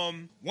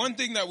 One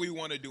thing that we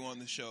want to do on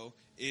the show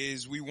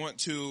is we want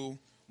to,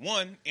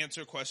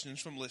 answer questions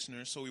from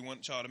listeners. So we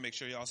want y'all to make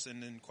sure y'all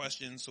send in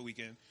questions so we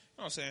can, you know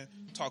what I'm saying,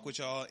 talk with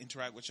y'all,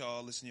 interact with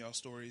y'all, listen to y'all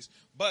stories.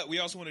 But we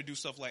also want to do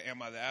stuff like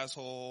Am I the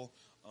Asshole?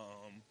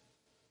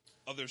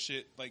 Other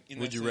shit like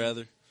Would you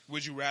rather?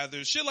 Would you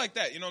rather? Shit like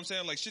that, you know what I'm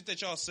saying? Like shit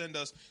that y'all send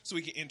us so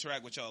we can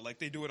interact with y'all. Like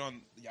they do it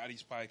on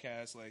Yachty's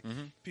podcast. Like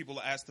people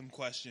ask them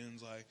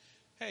questions like,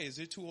 hey, is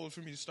it too old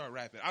for me to start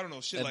rapping? I don't know,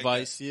 shit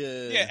advice, like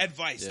that. Yeah,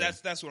 advice. Yeah.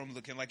 That's what I'm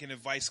looking, like an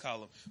advice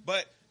column.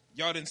 But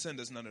y'all didn't send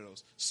us none of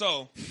those.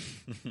 So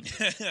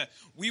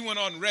we went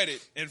on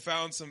Reddit and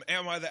found some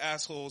Am I the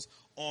Assholes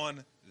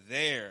on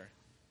there.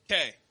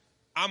 Okay,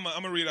 I'm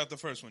going to read out the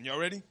first one. Y'all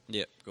ready?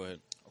 Yeah, go ahead.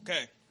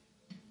 Okay.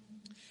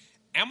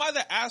 Am I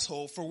the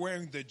asshole for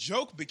wearing the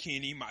joke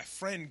bikini my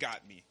friend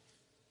got me?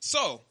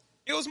 So,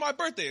 it was my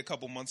birthday a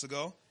couple months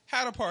ago.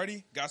 Had a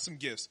party, got some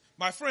gifts.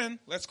 My friend,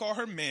 let's call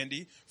her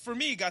Mandy, for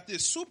me got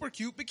this super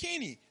cute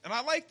bikini, and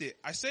I liked it.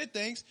 I said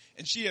thanks,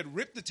 and she had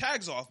ripped the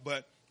tags off,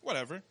 but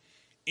whatever.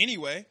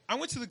 Anyway, I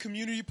went to the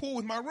community pool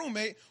with my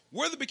roommate,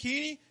 wore the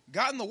bikini,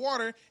 got in the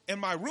water, and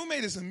my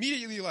roommate is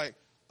immediately like,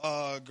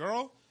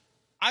 girl,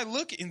 I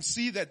look and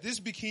see that this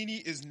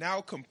bikini is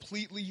now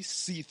completely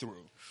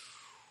see-through.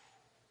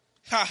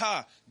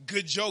 Haha,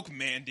 good joke,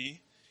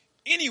 Mandy.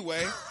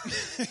 Anyway,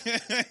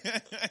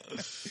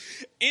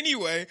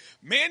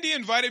 Mandy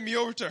invited me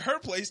over to her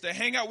place to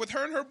hang out with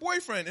her and her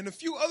boyfriend and a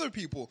few other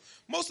people.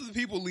 Most of the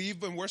people leave,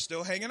 but we're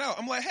still hanging out.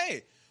 I'm like,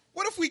 hey,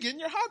 what if we get in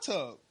your hot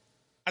tub?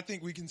 I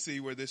think we can see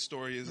where this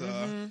story is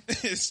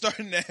is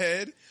starting to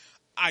head.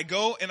 I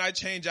go and I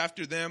change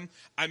after them.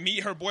 I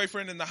meet her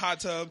boyfriend in the hot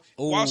tub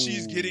while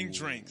she's getting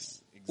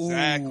drinks.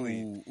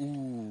 Exactly.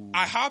 Ooh.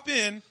 I hop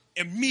in.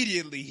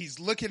 Immediately, he's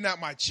looking at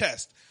my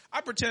chest.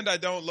 I pretend I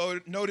don't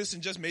notice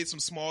and just made some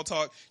small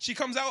talk. She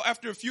comes out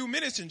after a few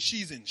minutes and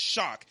she's in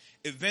shock.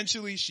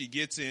 Eventually, she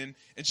gets in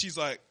and she's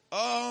like,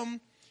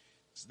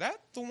 is that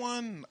the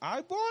one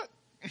I bought?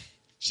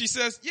 She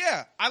says,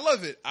 yeah, I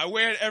love it. I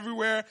wear it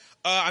everywhere.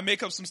 I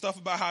make up some stuff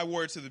about how I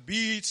wore it to the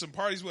beach, some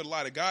parties with a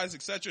lot of guys,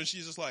 etc. And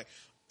she's just like,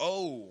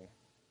 oh.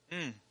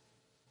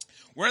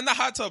 We're in the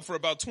hot tub for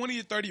about 20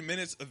 to 30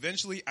 minutes.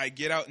 Eventually, I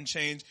get out and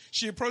change.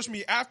 She approached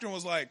me after and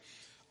was like,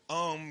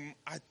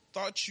 I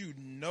thought you'd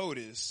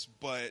notice,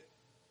 but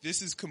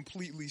this is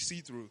completely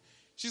see-through.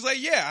 She's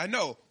like, yeah, I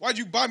know. Why'd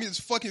you buy me this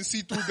fucking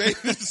see-through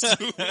bathing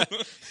suit?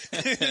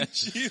 And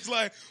she's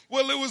like,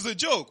 well, it was a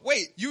joke.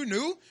 Wait, you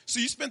knew? So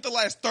you spent the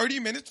last 30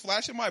 minutes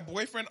flashing my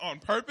boyfriend on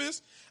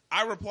purpose?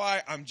 I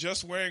reply, I'm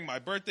just wearing my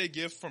birthday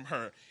gift from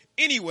her.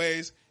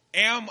 Anyways,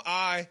 am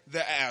I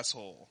the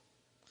asshole?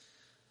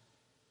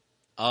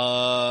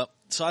 So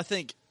I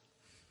think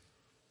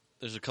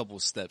there's a couple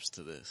of steps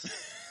to this.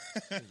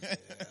 Yeah.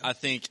 I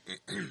think,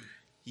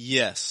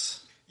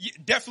 yes.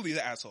 Definitely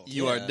the asshole.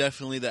 You are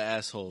definitely the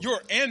asshole.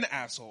 You're an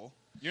asshole.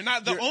 You're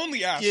not the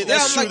only asshole. Yeah,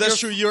 that's true. That's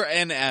true. You're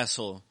an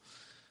asshole.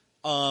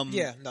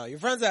 Yeah, no, your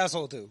friend's an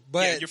asshole too.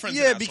 But yeah, your friend's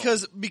an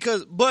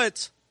asshole.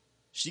 But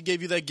she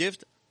gave you that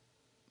gift.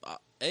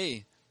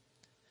 Hey,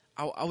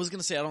 I was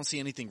gonna say I don't see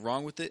anything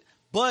wrong with it,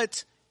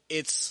 but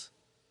it's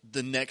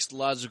the next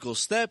logical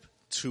step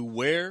to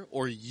wear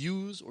or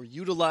use or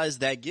utilize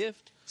that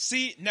gift.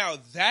 See, now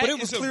that but it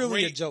was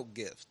clearly a joke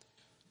gift.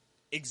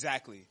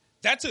 Exactly.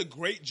 That's a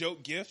great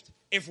joke gift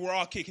if we're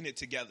all kicking it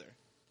together,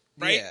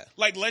 right? Yeah.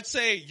 Like, let's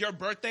say your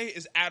birthday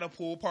is at a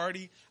pool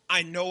party.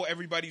 I know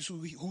everybody's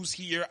who's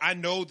here. I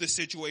know the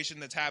situation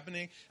that's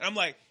happening. And I'm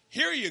like,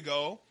 here you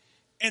go.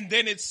 And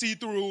then it's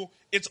see-through.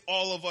 It's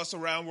all of us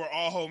around. We're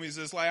all homies.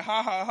 It's like,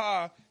 ha, ha,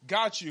 ha,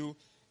 got you.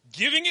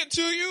 Giving it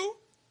to you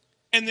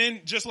and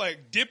then just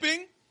like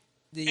dipping.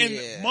 Yeah.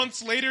 And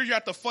months later, you're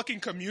at the fucking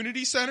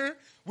community center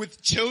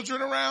with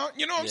children around.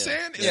 You know what I'm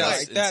saying?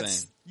 It's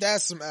like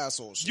that's some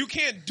asshole shit. You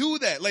can't do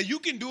that. Like, you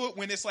can do it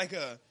when it's like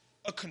a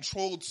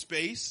controlled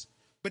space,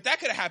 but that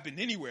could have happened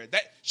anywhere.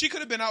 That she could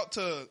have been out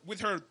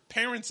with her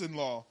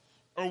parents-in-law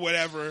or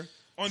whatever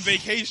on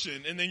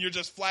vacation, and then you're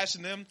just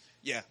flashing them.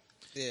 Yeah.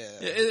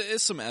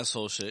 It's some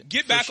asshole shit.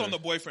 Get back on the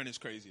boyfriend is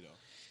crazy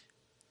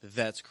though.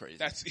 That's crazy.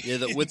 That's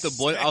with the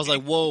boy. I was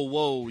like,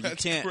 whoa, you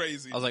that's can't.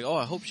 Crazy. I was like, oh,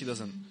 I hope she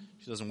doesn't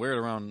wear it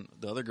around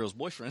the other girl's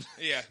boyfriend.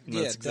 Yeah,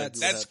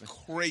 that's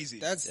crazy.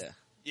 That's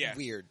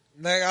weird.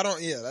 Like, I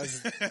don't. Yeah,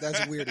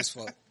 that's weird as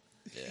fuck.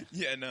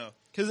 Yeah, no.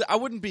 Because I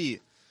wouldn't be.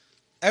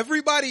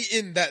 Everybody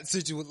in that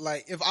situation,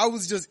 like, if I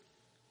was just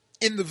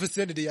in the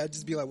vicinity, I'd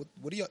just be like,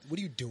 what are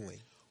you doing?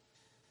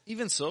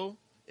 Even so,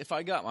 if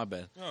I got my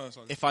bed,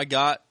 if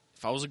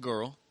I was a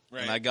girl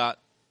and I got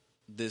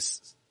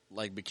this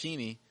like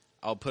bikini,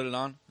 I'll put it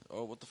on.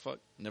 Oh, what the fuck?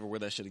 Never wear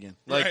that shit again.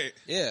 Like, right.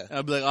 Yeah. And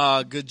I'd be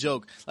like, good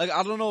joke. Like,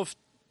 I don't know if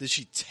did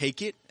she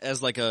take it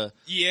as like a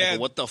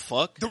what the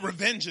fuck? The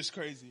revenge is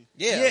crazy.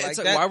 Yeah, like it's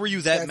like, why were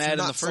you that mad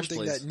in the first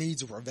place? That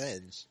needs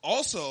revenge.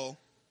 Also,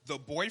 the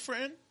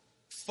boyfriend,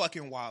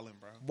 fucking wildin',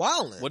 bro.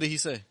 Wildin'. What did he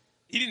say?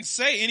 He didn't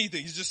say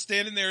anything. He's just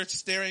standing there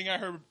staring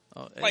at her.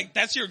 Like,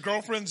 that's your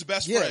girlfriend's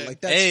best friend.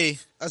 Like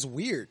that's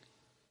weird.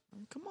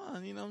 Come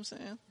on, you know what I'm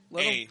saying?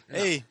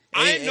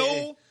 I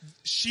know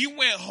she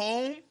went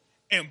home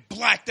and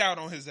blacked out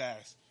on his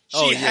ass.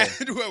 She had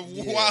to have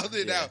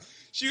wilded out.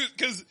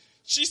 Because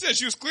she said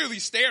she was clearly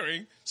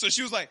staring. So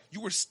she was like,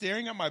 you were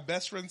staring at my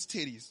best friend's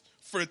titties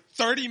for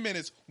 30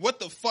 minutes. What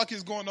the fuck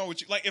is going on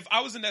with you? Like, if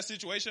I was in that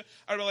situation,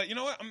 I'd be like, you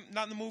know what? I'm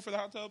not in the mood for the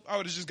hot tub. I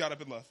would have just got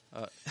up and left.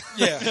 I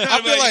feel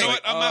like, you know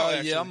what? I'm out,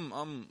 actually. Yeah,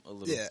 I'm a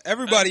little. Yeah,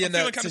 everybody in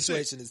that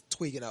situation is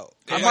tweaking out.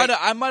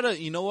 I might have,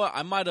 you know what?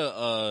 I might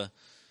have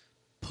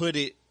put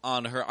it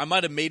on her. I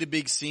might have made a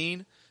big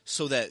scene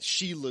so that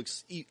she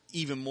looks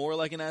even more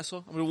like an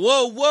asshole. I mean,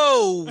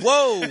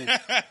 whoa.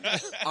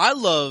 I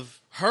love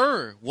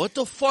her. What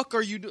the fuck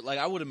are you doing? Like,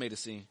 I would have made a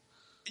scene.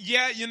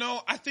 Yeah, you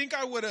know, I think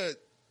I would have.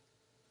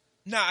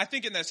 Nah, I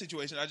think in that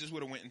situation, I just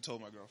would have went and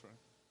told my girlfriend.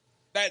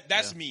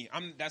 That's me.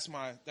 That's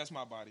my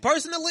body.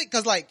 Personally,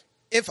 because like,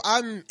 if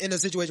I'm in a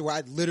situation where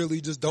I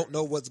literally just don't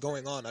know what's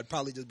going on, I'd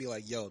probably just be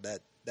like, yo,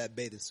 that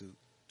bathing suit,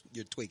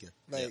 you're tweaking.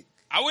 Like,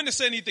 I wouldn't have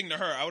said anything to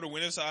her. I would have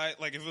went inside.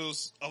 Like, if it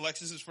was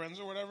Alexis's friends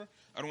or whatever,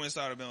 I'd have went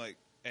inside and been like,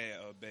 hey,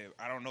 babe,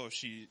 I don't know if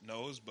she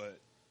knows, but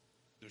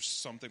there's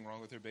something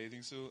wrong with her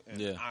bathing suit,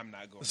 and I'm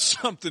not going out.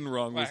 Something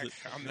wrong with it.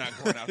 I'm not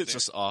going out there. It's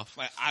just off.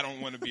 Like, I don't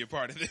want to be a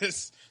part of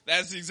this.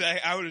 That's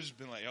exactly, I would have just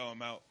been like,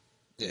 I'm out.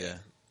 Yeah.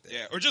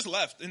 Yeah, or just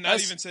left and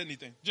not even said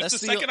anything. Just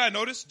the second I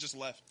noticed, just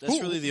left. That's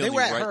really the they only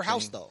were at right her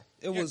house, thing. though.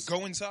 It was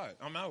go inside.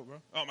 I'm out,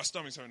 bro. Oh, my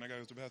stomach's hurting. I gotta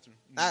go to the bathroom.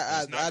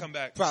 I'd come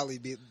back. Probably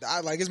be.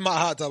 It's my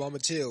hot tub. I'ma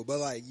chill, but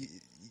like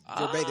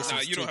your bathing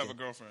suit's you don't tweaking. have a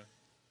girlfriend.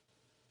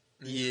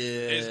 Yeah,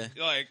 It's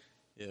like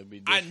it'd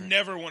be I different.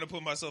 never want to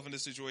put myself in a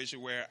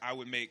situation where I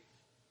would make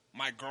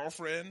my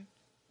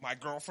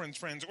girlfriend's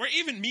friends, or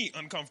even me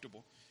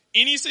uncomfortable.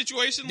 Any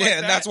situation like that. Yeah,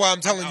 and that's why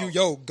I'm telling you,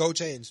 yo, go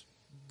change.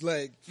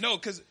 Like, no,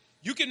 because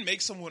you can make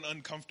someone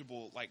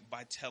uncomfortable, like,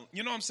 by telling,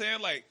 you know what I'm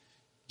saying? Like,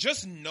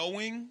 just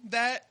knowing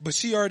that. But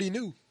she already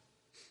knew.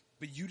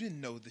 But you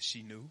didn't know that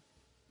she knew.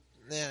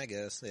 Yeah, I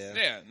guess, yeah.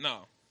 Yeah,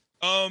 no.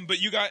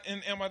 But you got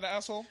in Am I the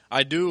Asshole?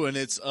 I do, and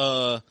it's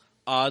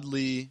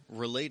oddly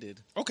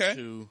related. Okay.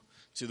 To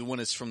the one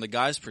that's from the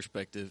guy's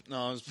perspective. No,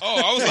 I was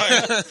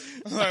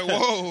like,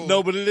 whoa.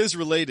 No, but it is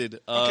related.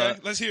 Okay,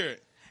 let's hear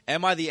it.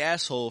 Am I the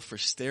asshole for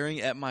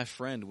staring at my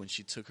friend when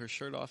she took her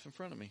shirt off in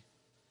front of me?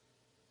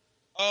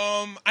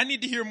 I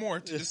need to hear more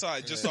to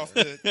decide just off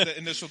the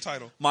initial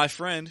title. My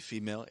friend,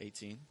 female,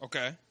 18.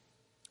 Okay.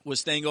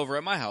 Was staying over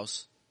at my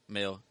house,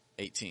 male,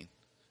 18.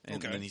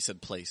 And then he said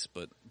place,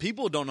 but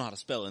people don't know how to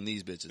spell in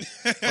these bitches,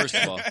 first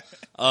of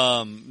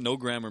all. No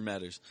grammar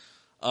matters.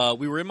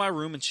 We were in my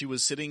room and she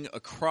was sitting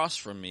across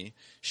from me.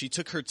 She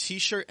took her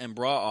t-shirt and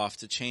bra off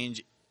to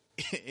change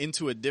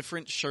into a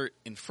different shirt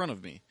in front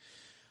of me.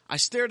 I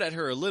stared at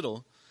her a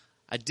little.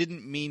 I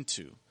didn't mean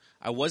to.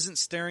 I wasn't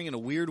staring in a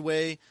weird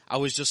way. I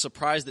was just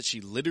surprised that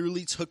she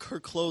literally took her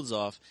clothes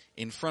off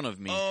in front of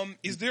me.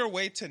 Is there a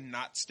way to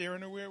not stare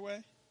in a weird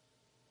way?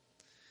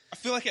 I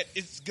feel like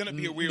it's gonna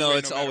be a weird way. No,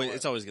 it's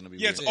always gonna be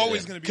weird. Yeah, it's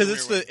always gonna be a weird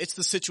way. Because it's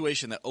the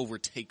situation that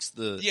overtakes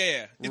the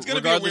It's gonna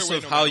regardless be a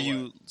weird of way how no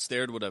you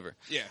stared, whatever.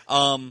 Yeah.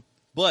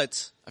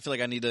 But I feel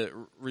like I need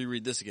to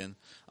reread this again.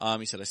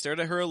 He said, I stared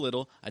at her a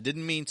little. I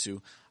didn't mean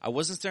to. I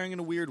wasn't staring in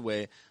a weird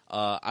way.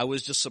 I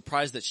was just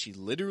surprised that she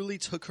literally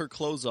took her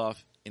clothes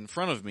off in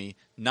front of me.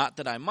 Not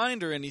that I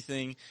mind or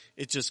anything.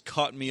 It just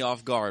caught me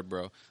off guard,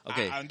 bro.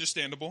 Okay.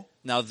 Understandable.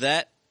 Now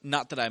that,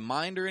 not that I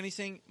mind or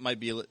anything, might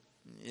be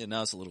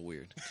now it's a little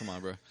weird. Come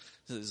on, bro.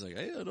 It's like,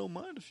 hey, I don't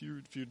mind if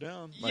you're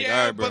down. Like, yeah,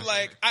 all right, bro. but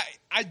like,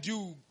 I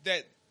do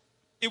that.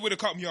 It would have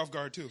caught me off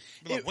guard too.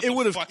 Like, what it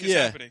would have. Fuck is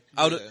happening?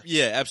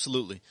 Yeah,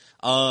 absolutely.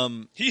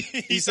 He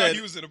thought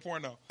he was in a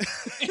porno.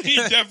 He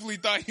definitely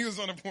thought he was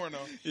on a porno.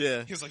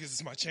 Yeah, he was like, "Is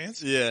this my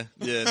chance?" Yeah.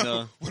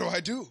 No. What do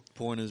I do?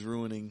 Porn is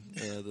ruining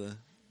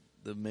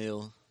the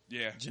male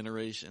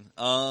generation.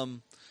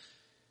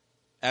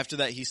 After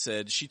that, he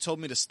said, she told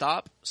me to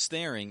stop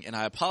staring, and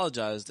I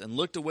apologized and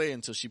looked away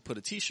until she put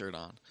a t-shirt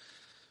on.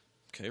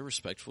 Okay,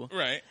 respectful.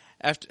 Right.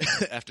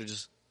 After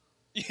just.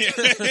 Yeah,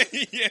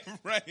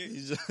 right.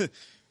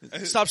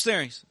 Stop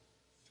staring.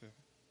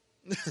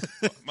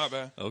 My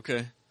bad.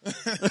 Okay.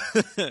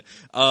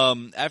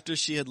 After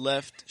she had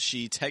left,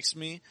 she texted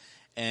me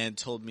and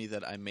told me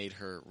that I made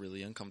her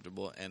really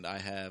uncomfortable, and I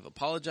have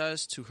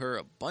apologized to her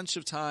a bunch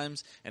of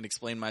times and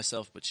explained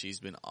myself, but she's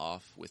been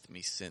off with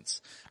me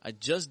since. I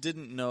just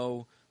didn't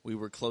know we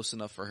were close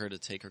enough for her to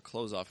take her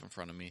clothes off in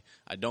front of me.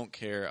 I don't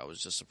care. I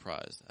was just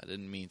surprised. I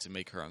didn't mean to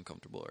make her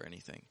uncomfortable or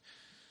anything.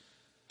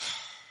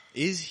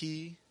 Is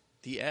he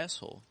the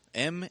asshole?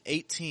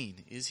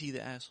 M18, is he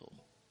the asshole?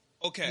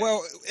 Okay.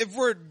 Well, if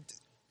we're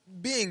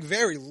being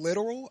very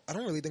literal, I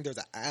don't really think there's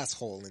an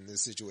asshole in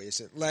this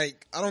situation.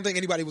 Like, I don't think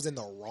anybody was in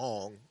the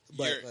wrong.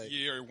 But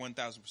you're 1,000%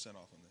 off on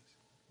this.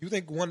 You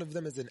think one of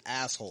them is an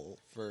asshole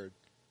for...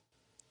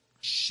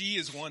 She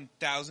is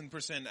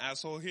 1,000%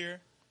 asshole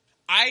here.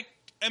 I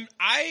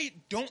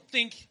don't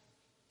think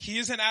he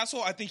is an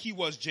asshole. I think he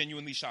was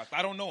genuinely shocked.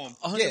 I don't know him.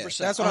 100%. Yeah,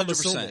 that's what 100%. I'm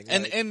assuming.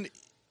 And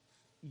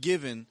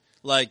given,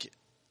 like,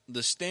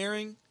 the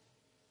staring,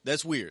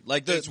 that's weird.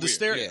 Like, the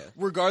stare,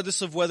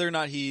 regardless of whether or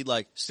not he,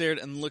 like, stared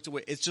and looked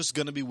away, it's just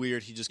going to be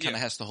weird. He just kind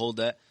of has to hold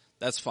that.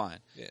 That's fine.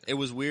 Yeah. It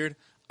was weird.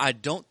 I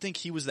don't think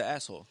he was the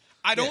asshole.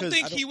 I don't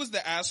think he was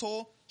the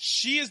asshole.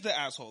 She is the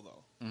asshole,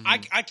 though.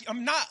 Mm-hmm.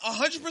 I'm not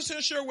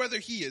 100% sure whether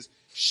he is.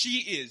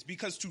 She is.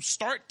 Because to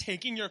start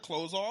taking your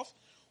clothes off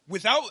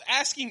without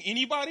asking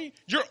anybody,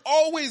 you're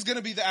always going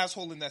to be the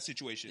asshole in that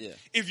situation. Yeah.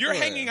 If you're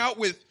hanging out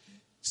with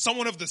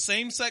someone of the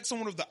same sex,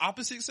 someone of the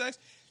opposite sex,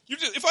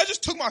 if I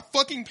just took my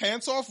fucking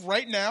pants off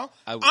right now,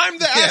 I'm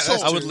the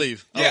asshole. I would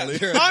leave. I'm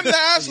the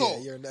asshole.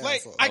 Yeah, you're an like,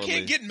 asshole. I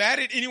can't get mad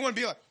at anyone and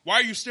be like, why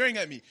are you staring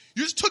at me?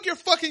 You just took your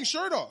fucking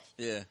shirt off.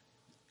 Yeah.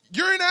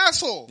 You're an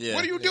asshole. Yeah.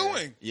 What are you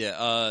doing?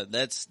 Yeah,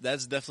 that's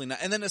definitely not.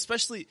 And then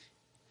especially,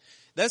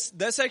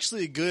 that's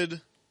actually a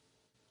good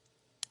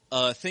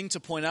thing to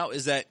point out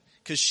is that,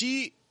 because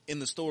she, in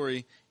the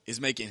story,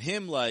 is making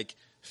him, like,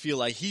 feel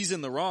like he's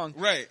in the wrong.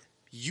 Right.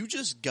 You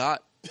just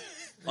got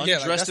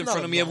undressed in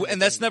front of me,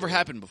 and that's never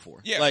happened before.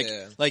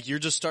 Yeah. Like you're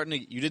just starting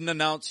to, you didn't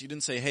announce, you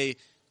didn't say, hey,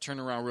 turn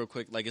around real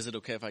quick. Like, is it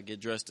okay if I get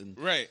dressed in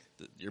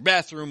your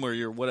bathroom or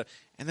your whatever?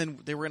 And then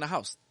they were in a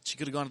house. She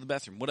could have gone to the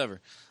bathroom, whatever.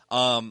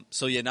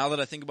 So yeah, now that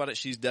I think about it,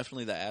 she's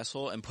definitely the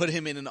asshole and put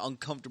him in an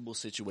uncomfortable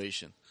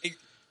situation.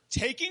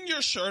 Taking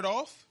your shirt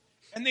off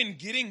and then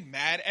getting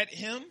mad at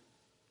him.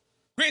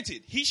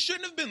 Granted, he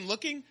shouldn't have been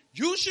looking.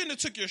 You shouldn't have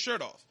took your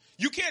shirt off.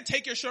 You can't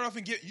take your shirt off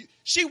and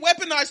she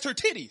weaponized her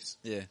titties.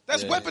 Yeah.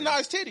 That's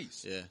weaponized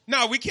titties. Yeah.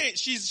 No, we can't.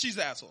 She's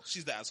the asshole.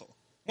 She's the asshole.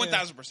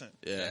 1,000%.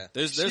 Yeah.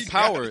 There's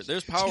power.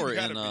 There's power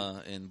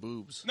in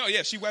boobs. No,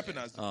 yeah, she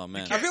weaponized it. Oh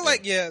man. I feel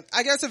like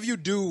I guess if you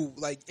do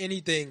like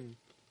anything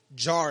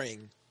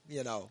jarring,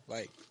 you know,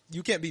 like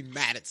you can't be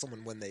mad at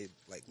someone when they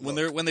like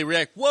look. when they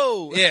react.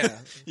 Whoa.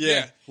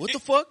 Yeah. What the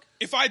fuck?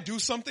 If I do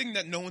something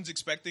that no one's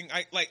expecting,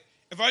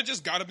 if I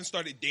just got up and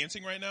started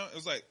dancing right now, it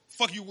was like,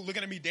 fuck you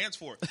looking at me dance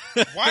for?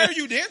 Why are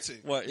you dancing?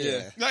 What?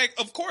 Yeah. Like,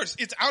 of course,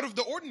 it's out of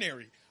the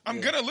ordinary.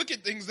 I'm going to look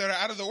at things that are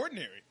out of the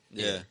ordinary.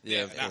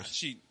 Yeah, of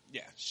course.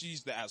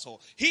 She's the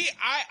asshole.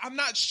 I'm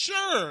not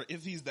sure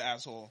if he's the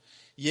asshole.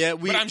 Yeah,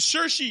 but I'm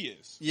sure she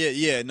is.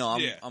 Yeah, no,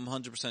 I'm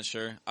 100%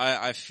 sure.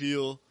 I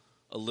feel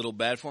a little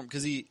bad for him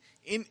because he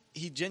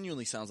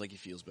genuinely sounds like he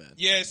feels bad.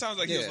 Yeah, it sounds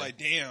like he was like,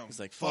 damn. He's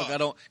like, fuck, I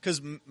don't,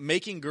 because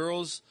making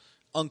girls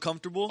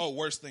uncomfortable. Oh,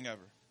 worst thing ever.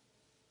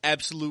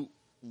 Absolute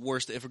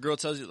worst. If a girl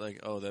tells you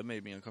like, "Oh, that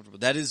made me uncomfortable,"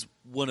 that is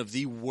one of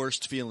the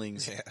worst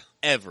feelings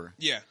ever.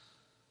 Yeah,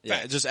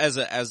 just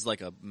as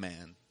like a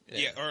man.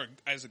 Yeah, or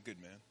as a good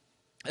man.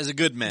 As a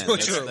good man,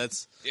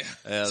 that's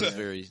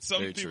very. Some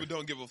very people true.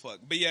 don't give a fuck,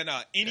 but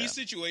any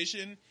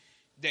situation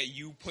that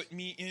you put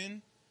me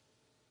in,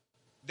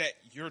 that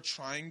you're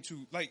trying to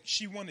like,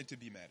 she wanted to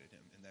be mad at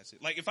him, and that's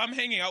it. Like if I'm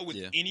hanging out with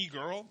any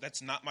girl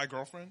that's not my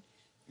girlfriend,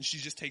 and she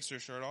just takes her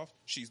shirt off,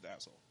 she's the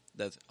asshole.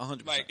 That's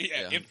 100%. Like,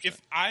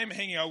 if I'm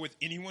hanging out with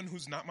anyone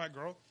who's not my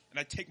girl and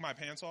I take my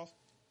pants off,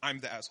 I'm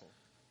the asshole.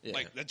 Yeah.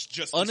 Like, that's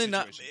just the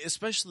situation.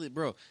 Especially,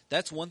 bro,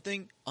 that's one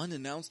thing.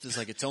 Unannounced is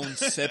like its own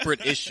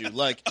separate issue.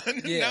 Like,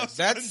 unannounced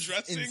that's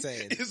undressing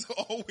insane. is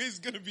always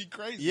going to be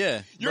crazy.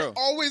 Yeah, You're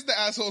always the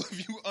asshole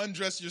if you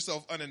undress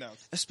yourself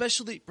unannounced.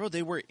 Especially, bro,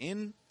 they were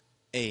in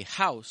a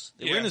house.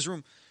 They were in his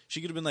room.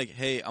 She could have been like,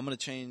 hey, I'm going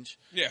to change.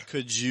 Yeah.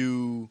 Could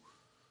you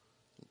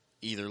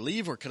either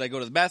leave or could I go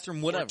to the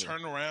bathroom? Whatever. Or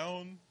turn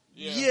around.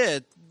 Yeah,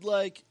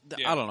 like,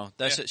 I don't know.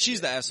 That's it. She's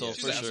the asshole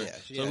for sure.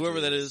 So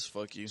whoever that is,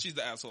 fuck you. She's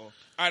the asshole. All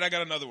right, I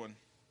got another one.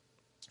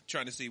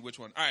 Trying to see which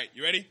one. All right,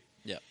 you ready?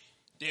 Yeah.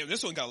 Damn,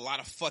 this one got a lot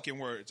of fucking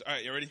words. All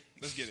right, you ready?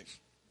 Let's get it.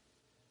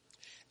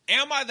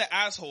 Am I the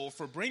asshole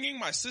for bringing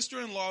my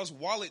sister-in-law's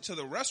wallet to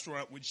the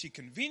restaurant when she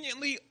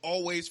conveniently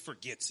always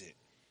forgets it?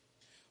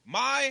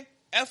 My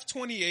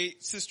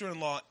F28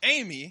 sister-in-law,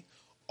 Amy,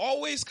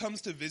 always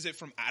comes to visit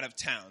from out of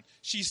town.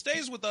 She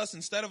stays with us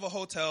instead of a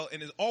hotel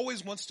and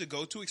always wants to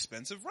go to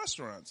expensive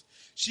restaurants.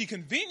 She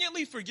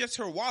conveniently forgets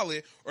her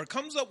wallet or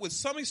comes up with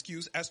some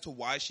excuse as to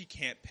why she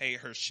can't pay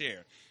her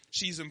share.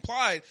 She's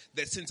implied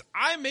that since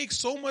I make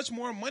so much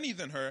more money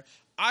than her,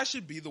 I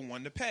should be the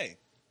one to pay.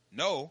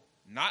 No,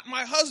 not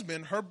my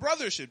husband, her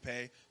brother should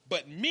pay,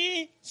 but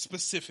me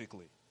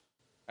specifically.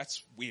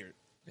 That's weird.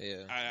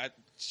 Yeah.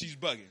 She's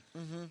bugging.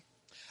 Mm-hmm.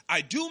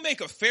 I do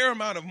make a fair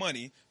amount of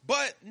money,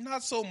 but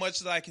not so much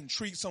that I can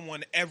treat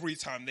someone every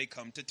time they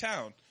come to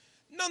town.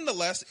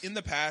 Nonetheless, in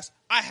the past,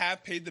 I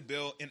have paid the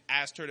bill and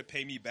asked her to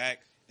pay me back,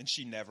 and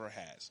she never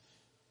has.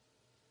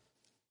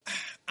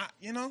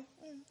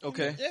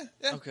 Okay.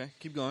 Yeah. Okay,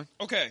 keep going.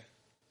 Okay.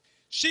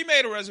 She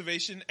made a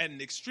reservation at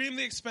an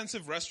extremely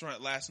expensive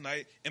restaurant last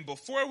night, and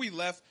before we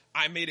left,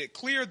 I made it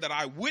clear that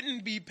I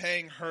wouldn't be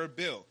paying her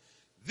bill.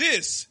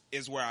 This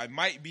is where I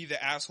might be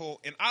the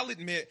asshole, and I'll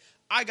admit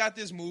I got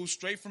this move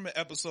straight from an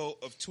episode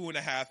of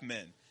 2.5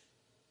 Men.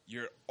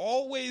 You're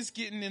always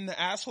getting in the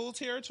asshole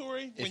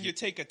territory when you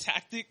take a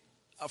tactic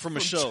from a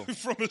show.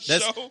 From a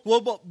show.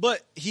 Well,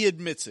 but he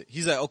admits it.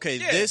 He's like, okay,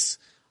 this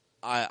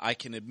I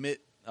can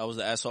admit I was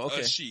the asshole.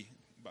 Okay, she,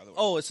 by the way.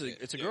 Oh, it's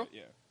a girl.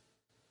 Yeah,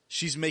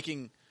 she's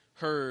making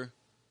her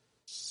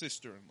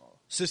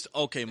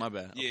sister-in-law. Okay, my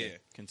bad. Okay, yeah,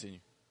 continue.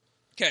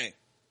 Okay,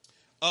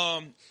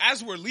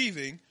 as we're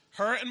leaving,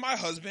 her and my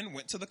husband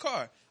went to the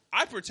car.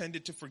 I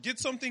pretended to forget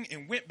something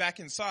and went back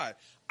inside.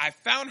 I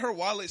found her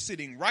wallet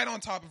sitting right on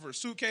top of her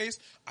suitcase.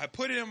 I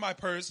put it in my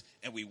purse,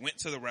 and we went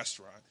to the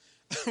restaurant.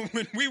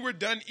 When we were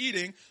done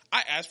eating,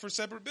 I asked for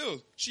separate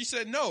bills. She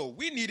said no,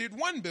 we needed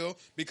one bill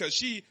because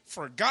she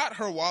forgot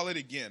her wallet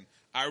again.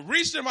 I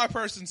reached in my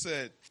purse and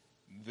said,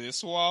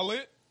 "This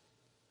wallet?"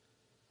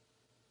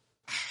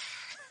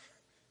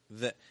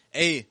 There's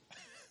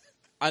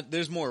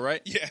more,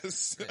 right?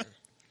 Yes.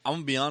 I'm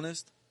gonna be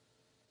honest.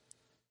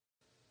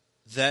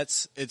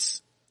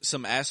 It's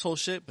some asshole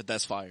shit, but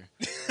that's fire.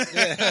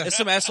 It's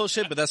some asshole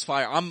shit, but that's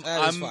fire. I'm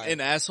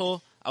an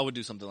asshole. I would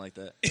do something like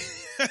that.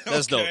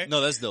 That's okay. dope. No,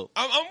 that's dope.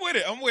 I'm with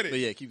it. But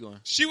yeah, keep going.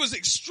 She was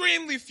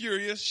extremely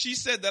furious. She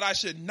said that I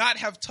should not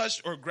have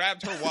touched or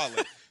grabbed her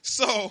wallet.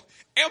 So,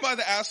 am I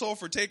the asshole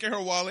for taking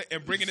her wallet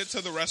and bringing it to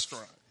the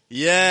restaurant?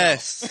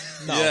 Yes.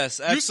 No. Yes,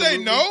 absolutely. You say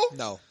no?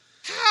 No.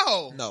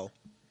 How? No.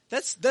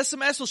 That's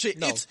some asshole shit.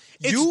 No. It's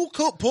you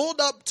pulled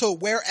up to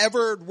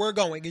wherever we're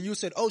going, and you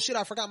said, "Oh shit,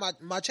 I forgot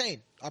my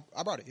chain.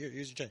 I brought it.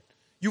 Here's your chain.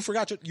 You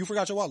forgot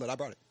your wallet. I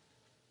brought it."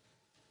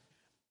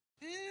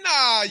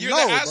 Nah, you're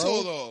the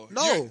asshole though.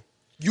 No,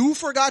 you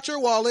forgot your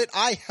wallet.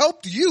 I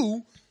helped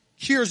you.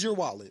 Here's your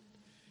wallet.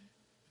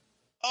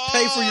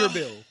 Pay for your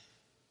bill.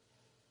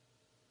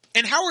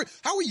 And how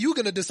are you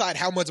going to decide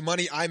how much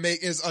money I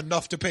make is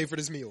enough to pay for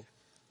this meal?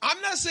 I'm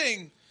not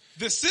saying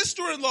the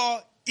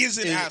sister-in-law is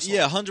an asshole.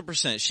 Yeah,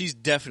 100%. She's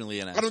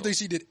definitely an asshole. I don't think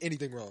she did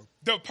anything wrong.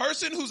 The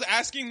person who's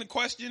asking the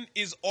question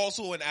is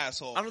also an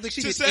asshole. I don't think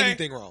she did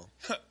anything wrong.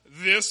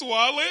 This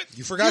wallet?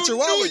 You forgot your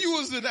wallet. You knew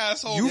you was an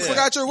asshole. You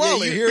forgot your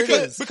wallet. Here it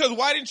is. Because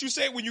why didn't you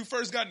say it when you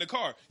first got in the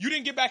car? You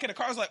didn't get back in the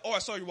car. I was like, oh, I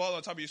saw your wallet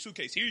on top of your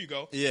suitcase. Here you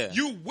go. Yeah.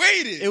 You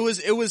waited. It was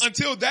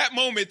until that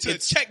moment to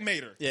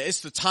checkmate her. Yeah,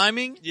 it's the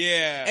timing.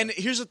 Yeah. And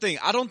here's the thing.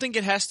 I don't think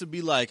it has to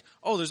be like,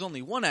 oh, there's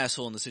only one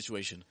asshole in the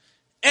situation.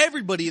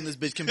 Everybody in this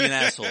bitch can be an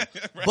asshole.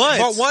 Right.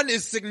 But one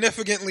is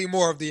significanther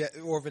more of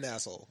an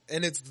asshole.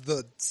 And it's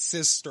the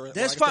sister.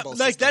 That's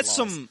that's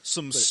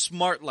some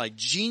smart, like,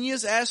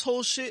 genius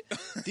asshole shit.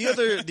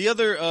 The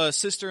other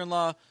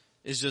sister-in-law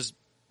is just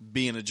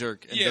being a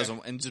jerk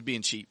and just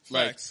being cheap.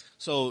 Like,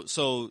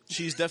 so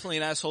she's definitely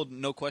an asshole,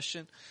 no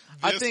question.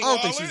 I don't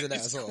think she's an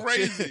asshole.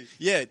 Crazy.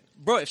 Yeah,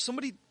 bro, if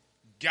somebody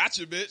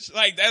gotcha, bitch.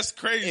 Like, that's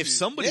crazy. If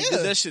somebody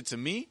did that shit to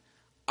me,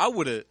 I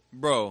would have,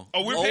 bro.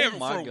 Oh, we're paying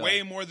for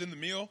way more than the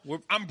meal.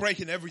 I'm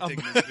breaking everything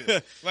in this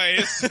bit. Like,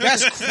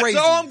 that's crazy.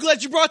 Oh, I'm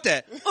glad you brought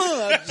that.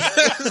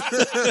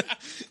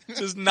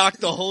 Just knock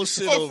the whole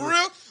shit over.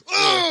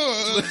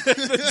 Oh, for real?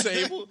 The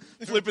table,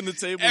 flipping the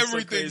table.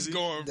 Everything's so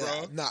going,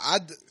 bro.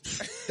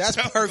 That's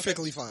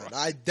perfectly fine.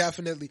 I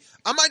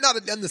might not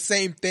have done the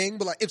same thing,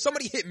 but like if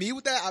somebody hit me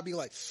with that, I'd be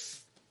like,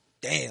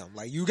 damn,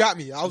 like you got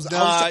me. I was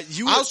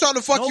trying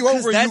to fuck you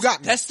over and you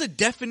got me. That's the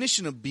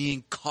definition of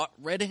being caught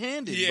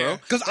red-handed, bro.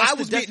 Because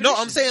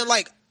I'm saying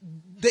like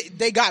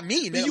they got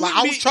me. Like,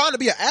 I was trying to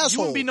be an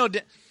asshole. You wouldn't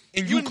be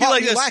and you caught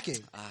me lacking.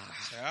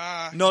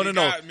 No.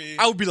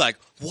 I would be like,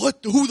 what?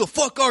 Who the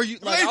fuck are you?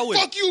 Like,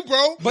 fuck you,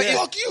 bro. But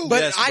fuck you.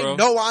 But yes, I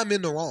know I'm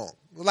in the wrong.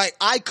 Like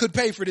I could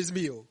pay for this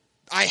meal.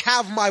 I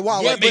have my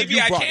wallet. Yeah,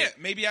 maybe I can't.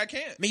 Maybe I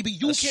can't. Maybe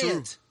you can't.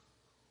 True.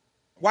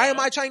 Why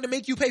am I trying to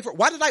make you pay for?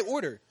 Why did I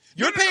order?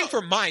 You're paying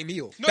for my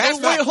meal.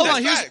 Hold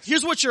on.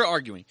 Here's what you're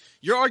arguing.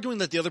 You're arguing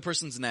that the other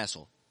person's an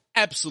asshole.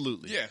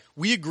 Absolutely. Yeah.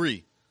 We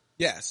agree.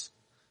 Yes.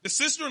 The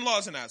sister-in-law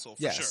is an asshole,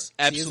 for sure.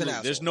 Absolutely.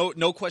 There's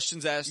no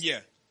questions asked. Yeah.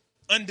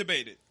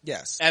 Undebated.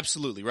 Yes.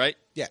 Absolutely, right?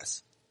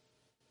 Yes.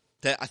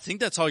 I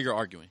think that's all you're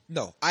arguing.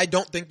 No, I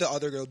don't think the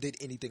other girl did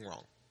anything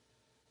wrong.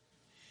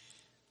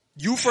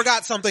 You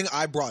forgot something,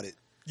 I brought it.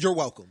 You're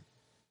welcome.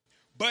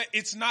 But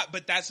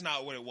that's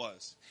not what it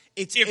was.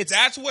 If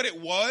that's what it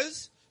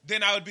was,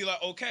 then I would be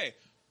like, okay.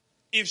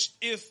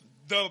 If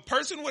the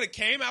person would have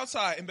came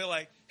outside and been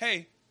like,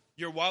 hey,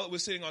 your wallet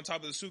was sitting on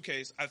top of the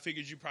suitcase. I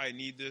figured you probably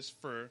need this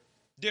for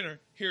dinner.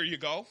 Here you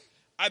go.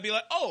 I'd be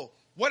like, oh,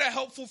 what a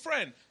helpful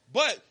friend.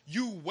 But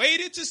you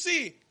waited to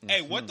see,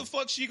 hey, what the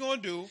fuck she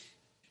gonna do?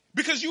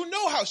 Because you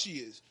know how she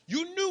is.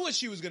 You knew what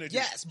she was gonna do.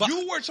 Yes, but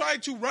you were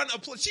trying to run a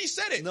play. She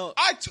said it. No.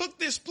 I took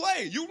this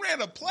play. You ran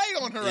a play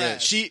on her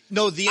ass.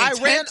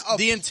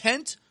 The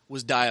intent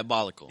was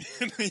diabolical.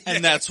 Yes.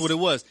 And that's what it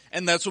was.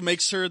 And that's what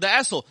makes her the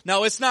asshole.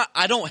 Now, it's not,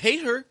 I don't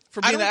hate her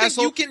for being the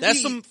asshole.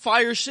 That's some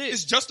fire shit.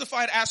 It's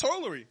justified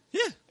assholery.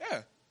 Yeah.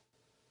 Yeah.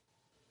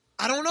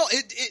 I don't know.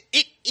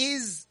 It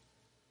is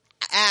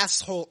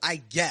asshole, I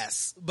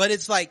guess. But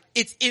it's like,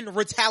 it's in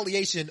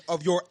retaliation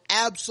of your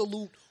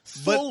absolute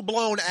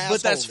full-blown asshole.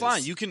 But that's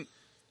fine. You can,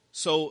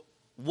 so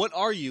what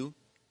are you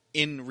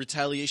in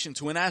retaliation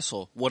to an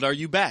asshole? What are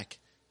you back?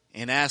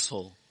 An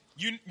asshole.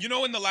 You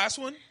know in the last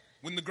one,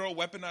 when the girl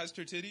weaponized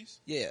her titties?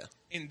 Yeah.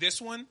 In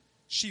this one,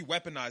 she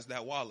weaponized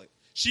that wallet.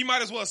 She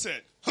might as well have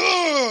said,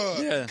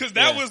 huh! Because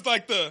that was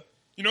like the,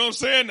 you know what I'm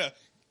saying? The,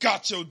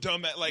 got your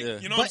dumb ass. Like,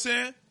 you know what I'm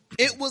saying?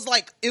 It was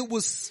like, it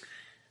was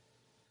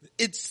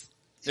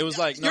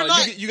like, no,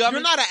 you you're got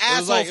me? not an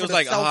asshole. It was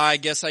like, I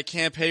guess I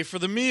can't pay for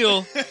the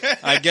meal.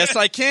 I guess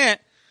I can't.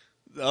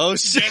 Oh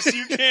shit. Yes,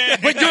 you can.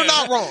 But you're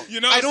not wrong.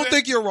 You know I don't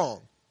think you're wrong.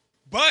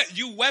 But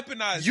you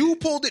weaponized You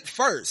pulled it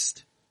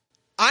first.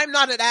 I'm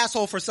not an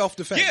asshole for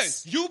self-defense.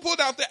 Yes, you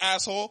pulled out the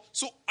asshole,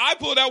 so I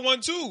pulled out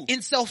one too.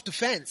 In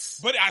self-defense.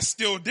 But I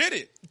still did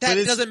it. That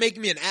doesn't make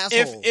me an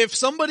asshole. If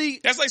somebody...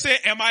 That's like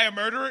saying, am I a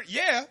murderer?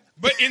 Yeah,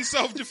 but in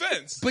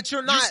self-defense. But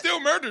you're not... You still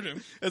murdered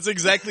him. That's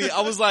exactly...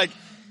 I was like,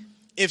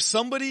 if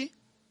somebody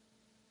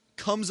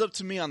comes up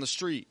to me on the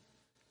street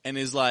and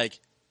is like,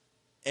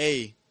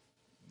 hey,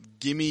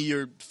 give me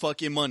your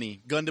fucking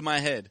money, gun to my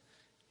head,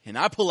 and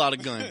I pull out a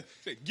gun.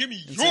 Give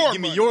me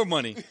your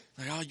money.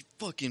 Like, oh, you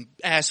fucking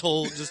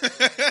asshole. Just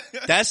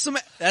that's some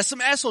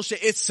asshole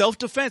shit. It's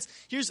self-defense.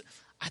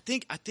 I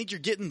think you're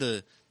getting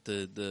the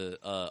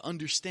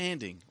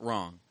understanding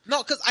wrong.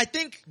 No, because I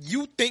think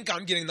you think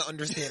I'm getting the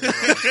understanding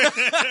wrong.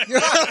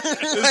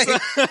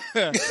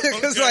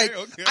 Because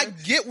okay. I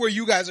get where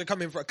you guys are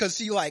coming from. Because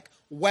she like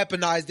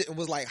weaponized it and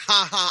was like,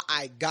 ha ha,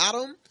 I got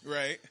him.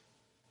 Right.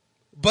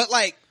 But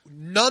like,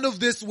 none of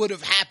this would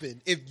have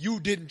happened if you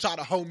didn't try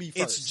to hoe me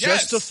first. It's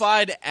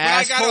justified assholery. But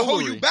I gotta hoe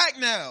you back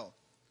now.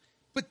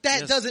 But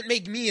that doesn't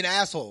make me an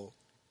asshole.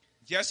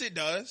 Yes, it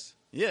does.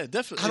 Yeah,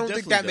 definitely. I don't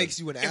think that makes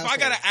you an asshole. If I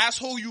gotta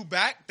asshole you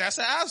back, that's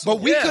an asshole.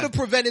 But we could have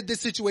prevented this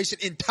situation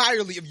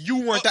entirely if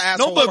you weren't the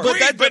asshole. No,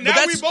 but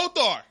now we both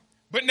are.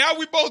 But now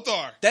we both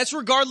are. That's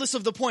regardless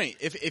of the point.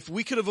 If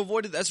we could have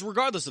avoided, that's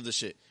regardless of the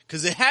shit.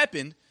 Because it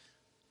happened.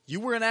 You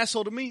were an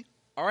asshole to me.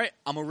 All right,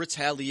 I'm gonna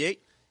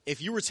retaliate.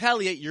 If you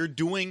retaliate, you're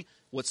doing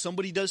what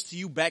somebody does to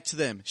you back to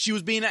them. She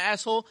was being an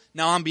asshole.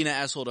 Now I'm being an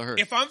asshole to her.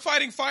 If I'm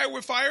fighting fire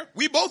with fire,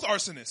 we both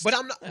arsonists. But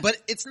I'm not. But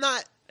it's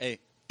not. Hey,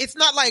 it's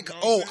not like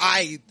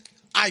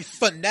I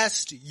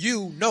finessed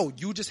you. No,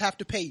 you just have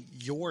to pay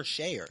your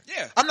share.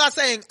 Yeah. I'm not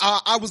saying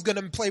I was going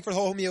to pay for the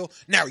whole meal.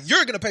 Now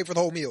you're going to pay for the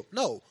whole meal.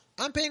 No,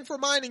 I'm paying for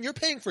mine and you're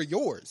paying for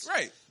yours.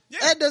 Right. Yeah.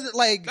 That doesn't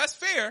that's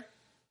fair,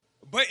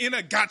 but in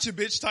a gotcha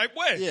bitch type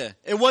way. Yeah.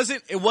 It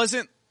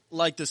wasn't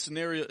like the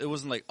scenario. It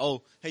wasn't like,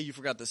 oh, hey, you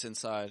forgot this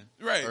inside.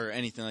 Right. Or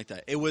anything like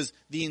that. It was,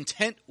 the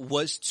intent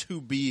was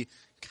to be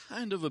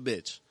kind of a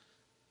bitch.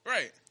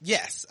 Right.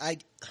 Yes.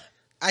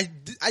 I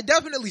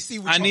definitely see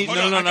what I need. you're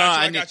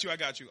I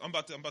got you. I'm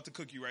about to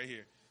cook you right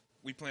here.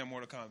 We playing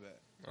Mortal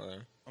Kombat.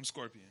 Okay. I'm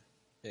Scorpion.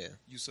 Yeah.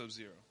 You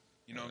Sub-Zero.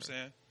 You know what I'm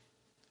saying?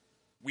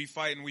 We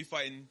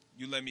fighting.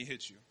 You let me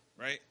hit you,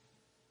 right?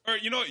 Or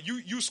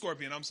you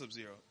Scorpion. I'm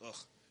Sub-Zero. Ugh.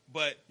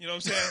 But you know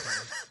what I'm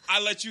saying? I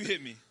let you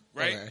hit me,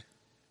 right? Okay.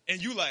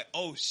 And you like,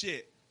 oh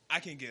shit, I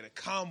can get a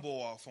combo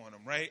off on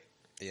him, right?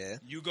 Yeah.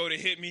 You go to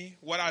hit me.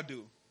 What I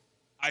do?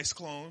 Ice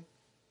clone.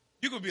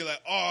 You could be like,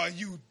 oh,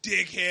 you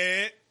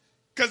dickhead.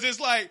 Because it's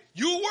like,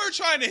 you were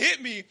trying to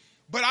hit me,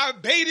 but I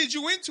baited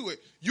you into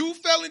it. You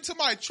fell into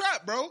my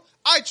trap, bro.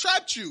 I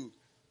trapped you.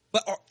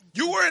 But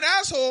you were an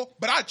asshole,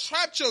 but I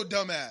trapped your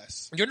dumb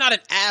ass. You're not an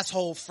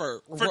asshole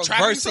for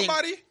trapping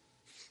somebody?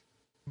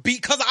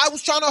 Because I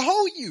was trying to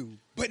hoe you.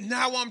 But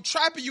now I'm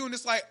trapping you, and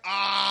it's like,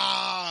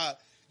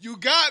 you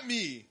got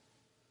me.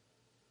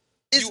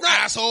 It's you not,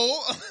 asshole.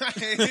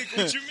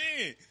 What you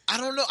mean? I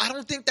don't know. I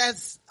don't think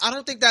that's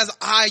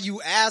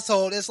you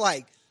asshole. It's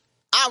like,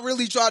 I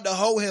really tried to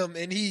hoe him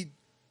and he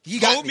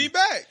got me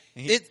back.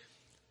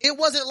 It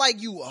wasn't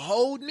like you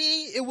hoed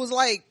me. It was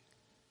like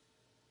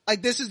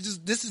this is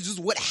just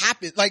what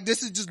happened. Like,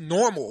 this is just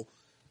normal.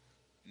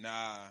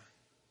 Nah.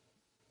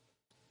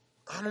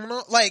 I don't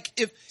know. Like,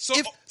 say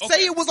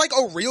it was like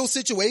a real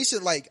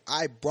situation, like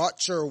I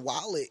brought your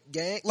wallet,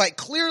 gang. Like,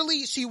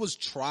 clearly she was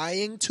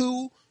trying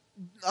to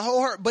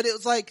hoe her, but it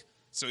was like,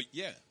 so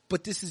yeah.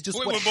 But this is just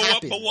what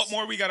happens. But what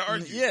more we got to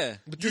argue? Yeah.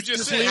 But you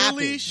just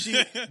clearly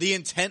the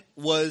intent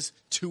was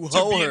to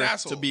hoe her,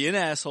 to be an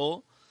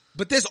asshole.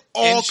 But this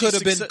all could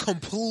have been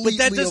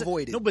completely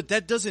avoided. No, but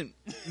that doesn't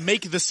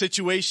make the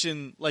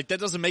situation, like, that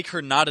doesn't make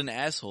her not an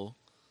asshole.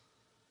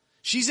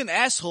 She's an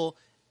asshole.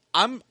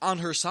 I'm on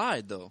her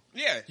side, though.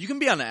 Yeah. You can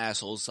be on the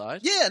asshole's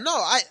side. Yeah, no,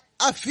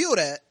 I feel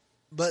that,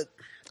 but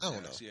I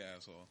don't know. She's an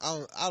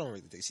asshole. I don't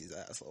really think she's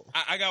an asshole.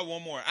 I got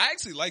one more. I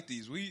actually like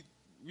these.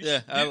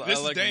 This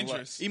is like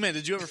dangerous. E-Man,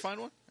 did you ever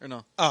find one or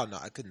no? Oh no,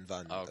 I couldn't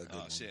find. Oh,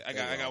 shit! I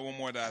got one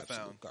more that I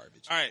found.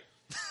 Garbage. All right.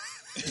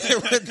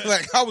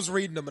 Like, I was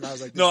reading them and I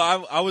was like, no,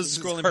 I was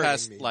scrolling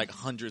past like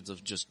hundreds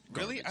of just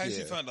really. garbage. I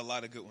actually found a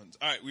lot of good ones.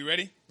 All right, we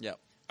ready? Yeah.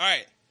 All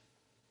right.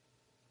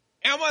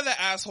 Am I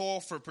the asshole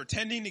for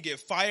pretending to get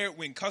fired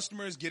when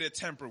customers get a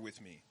temper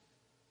with me?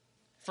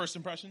 First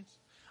impressions?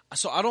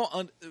 So I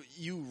don't.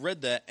 You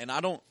read that, and I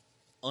don't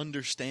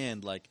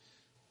understand. Like,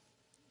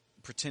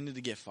 pretending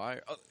to get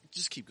fired.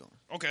 Just keep going.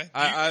 Okay.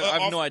 I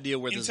have no idea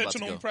where this is about to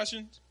go. Intentional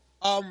impressions?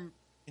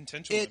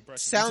 Intentional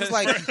impressions. Sounds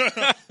like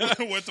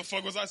what the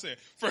fuck was I saying?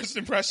 First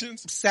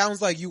impressions?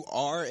 Sounds like you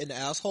are an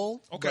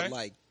asshole. Okay. But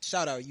like,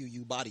 shout out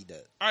you bodied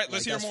that. All right,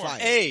 let's hear more. Fire.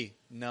 Hey,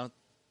 now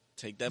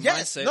take that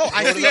mindset. No,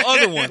 I see the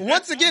other one.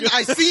 Once again,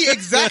 I see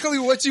exactly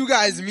what you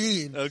guys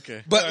mean.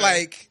 Okay. But all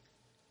right.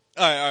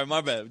 All right,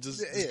 my bad.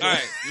 Just all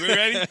right, you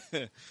ready?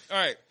 All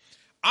right.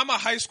 I'm a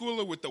high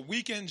schooler with a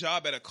weekend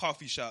job at a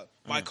coffee shop.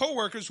 My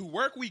coworkers who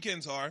work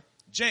weekends are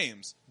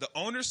James, the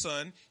owner's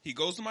son. He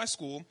goes to my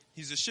school.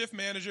 He's a shift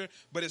manager,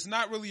 but it's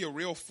not really a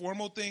real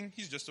formal thing.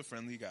 He's just a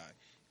friendly guy.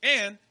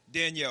 And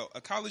Danielle,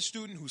 a college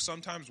student who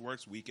sometimes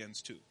works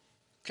weekends too.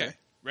 Okay,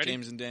 ready?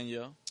 James and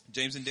Danielle.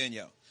 James and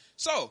Danielle.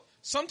 So,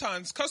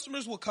 sometimes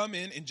customers will come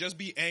in and just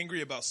be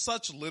angry about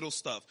such little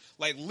stuff.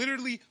 Like,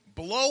 literally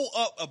blow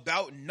up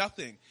about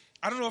nothing.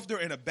 I don't know if they're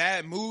in a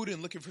bad mood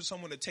and looking for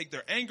someone to take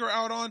their anger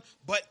out on,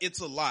 but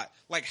it's a lot.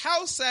 Like,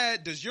 how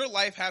sad does your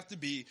life have to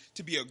be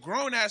a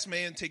grown-ass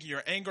man taking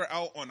your anger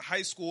out on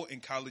high school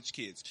and college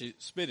kids?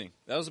 Spitting.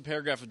 That was a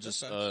paragraph of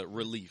just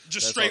relief.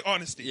 Just that's straight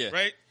honesty,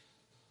 right?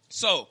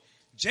 So,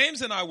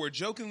 James and I were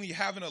jokingly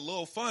having a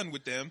little fun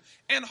with them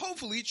and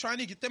hopefully trying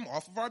to get them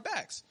off of our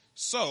backs.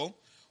 So,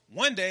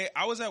 one day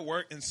I was at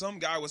work and some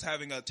guy was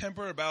having a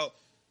temper about...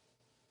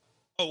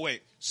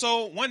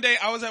 So one day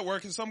I was at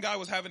work and some guy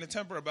was having a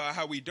temper about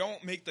how we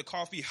don't make the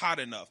coffee hot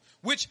enough,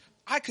 which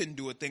I couldn't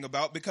do a thing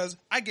about because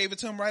I gave it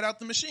to him right out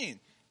the machine.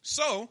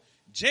 So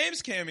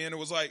James came in and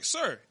was like,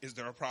 sir, is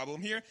there a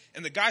problem here?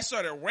 And the guy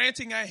started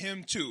ranting at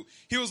him too.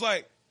 He was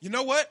like, you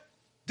know what?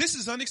 This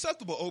is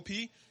unacceptable, OP.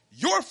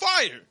 You're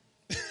fired.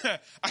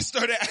 I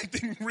started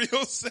acting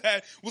real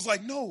sad. Was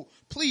like, no,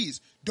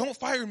 please, don't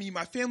fire me.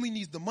 My family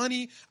needs the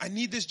money. I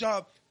need this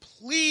job.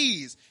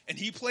 Please. And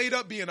he played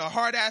up being a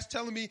hard ass,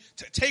 telling me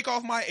to take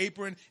off my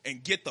apron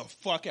and get the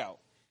fuck out.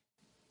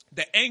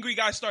 The angry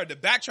guy started to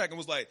backtrack and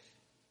was like,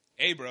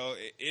 hey, bro,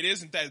 it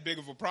isn't that big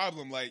of a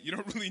problem. Like, you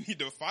don't really need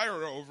to fire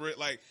her over it.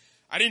 Like,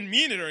 I didn't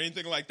mean it or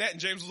anything like that. And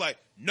James was like,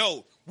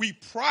 no, we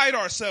pride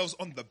ourselves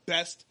on the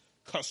best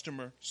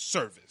customer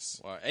service.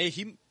 Wow. Hey,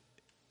 he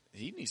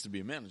needs to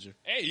be a manager.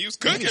 Hey, he was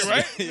cooking,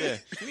 right? Yeah,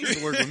 he needs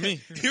to work with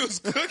me. He was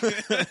cooking.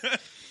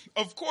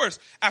 Of course,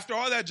 after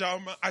all that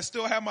job, I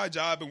still have my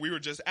job, and we were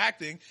just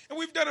acting. And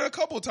we've done it a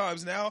couple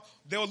times now.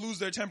 They'll lose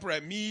their temper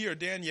at me or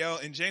Danielle,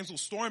 and James will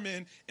storm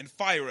in and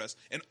fire us.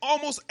 And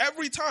almost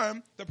every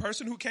time, the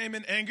person who came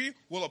in angry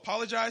will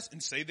apologize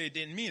and say they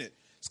didn't mean it.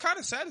 It's kind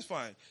of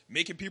satisfying,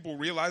 making people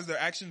realize their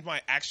actions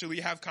might actually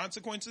have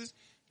consequences.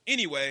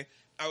 Anyway,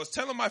 I was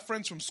telling my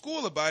friends from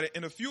school about it,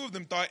 and a few of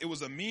them thought it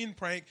was a mean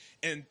prank,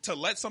 and to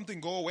let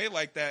something go away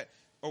like that.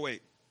 Oh,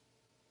 wait.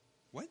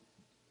 What?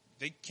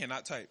 They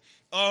cannot type.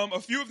 A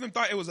few of them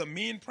thought it was a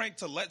mean prank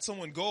to let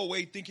someone go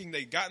away thinking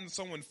they gotten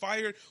someone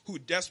fired who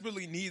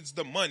desperately needs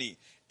the money.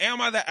 Am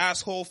I the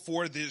asshole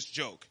for this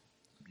joke?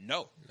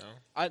 No.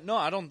 I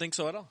don't think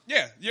so at all.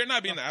 Yeah, you're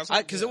not being the asshole.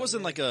 Because it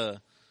wasn't like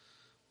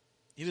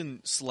he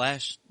didn't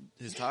slash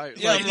his tire.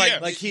 Yeah,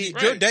 like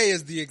your day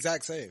is the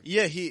exact same.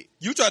 Yeah,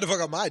 you tried to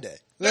fuck up my day.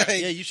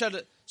 Yeah, you tried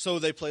to. So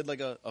they played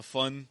like a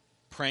fun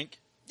prank.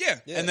 Yeah.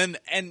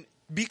 And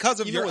because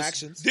of your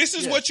actions. This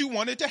is what you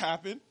wanted to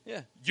happen.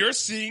 Yeah. You're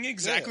seeing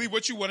exactly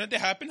what you wanted to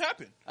happen.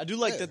 I do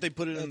like that they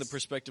put it in the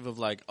perspective of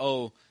like,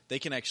 oh, they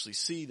can actually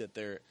see that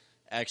their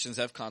actions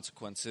have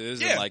consequences.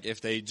 Yeah. And like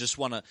if they just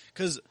want to,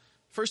 because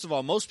first of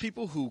all, most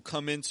people who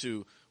come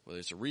into, whether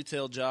it's a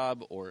retail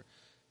job or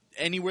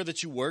anywhere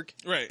that you work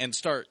and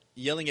start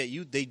yelling at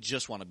you, they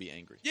just want to be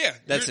angry. Yeah.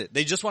 That's it.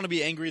 They just want to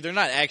be angry. They're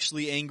not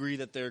actually angry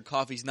that their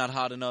coffee's not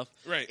hot enough.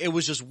 Right. It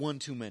was just one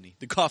too many.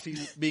 The coffee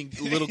being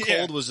a little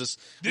cold was just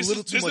a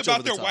little too much. This is about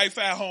over the their top. wife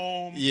at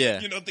home. Yeah.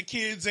 You know, the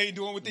kids ain't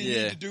doing what they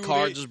need to do.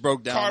 Car just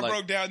broke down. Car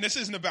broke down. This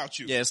isn't about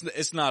you. Yeah,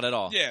 it's not at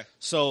all. Yeah.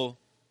 So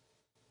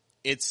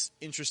it's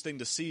interesting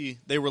to see.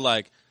 They were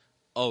like,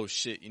 oh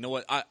shit, you know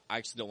what? I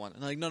actually don't want it.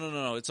 And like,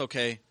 no, it's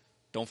okay.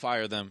 Don't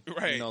fire them.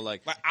 Right. You know,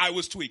 like I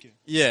was tweaking.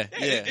 Yeah.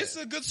 It's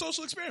a good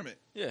social experiment.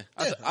 Yeah.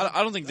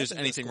 I don't think there's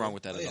anything wrong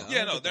with that at all.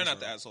 Yeah, no, they're not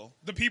the asshole.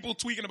 The people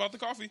tweaking about the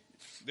coffee,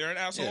 they're an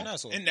asshole.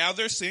 Yeah. And now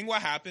they're seeing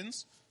what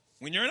happens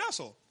when you're an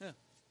asshole.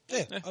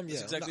 Yeah. I'm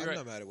exactly right. I'm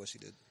not mad at what she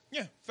did.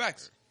 Yeah,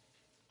 facts.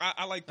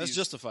 I like these. That's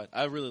justified.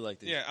 I really like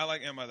these. Yeah, I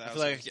like Am I the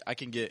Asshole? I feel like I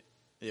can get,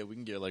 we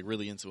can get like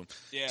really into them.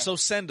 Yeah. So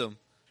send them.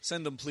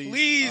 Send them, please.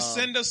 Please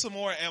send us some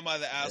more Am I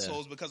the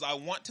Assholes because I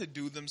want to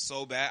do them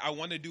so bad. I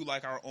want to do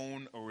like our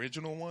own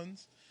original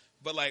ones.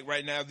 But like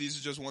right now, these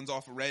are just ones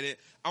off of Reddit.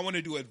 I want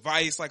to do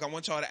advice. Like I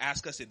want y'all to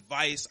ask us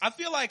advice. I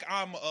feel like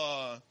I'm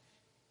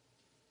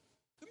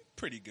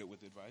pretty good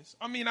with advice.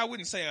 I mean, I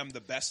wouldn't say I'm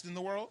the best in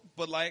the world,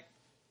 but like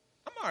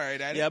I'm all right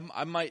at it. Yeah,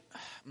 I might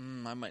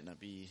not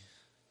be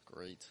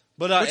great.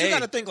 But you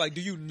got to think like,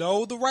 do you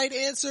know the right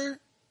answer,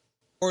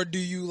 or do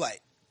you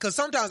like? Because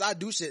sometimes I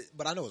do shit,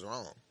 but I know it's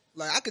wrong.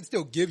 Like I could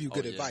still give you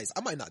good advice.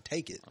 I might not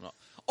take it.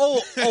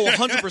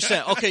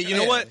 100%. Okay, you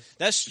know what?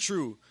 That's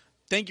true.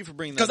 Thank you for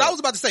bringing that up. Because I was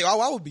about to say,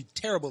 I would be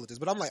terrible at this,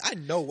 but I'm like, I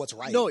know what's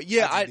right. No,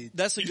 yeah,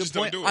 that's a good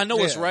point. I know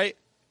what's right.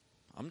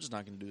 I'm just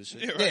not going to do this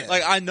shit. Yeah, right.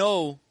 Like, I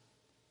know,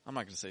 I'm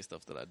not going to say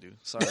stuff that I do.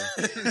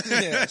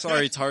 Sorry.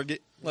 Sorry,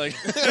 Target. Like,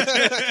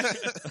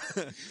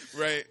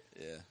 right.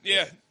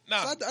 Yeah.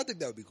 Nah. So I think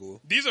that would be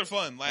cool. These are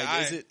fun.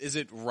 Like is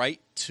it right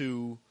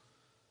to,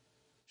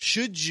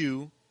 should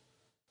you,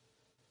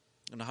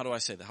 and how do I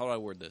say that? How do I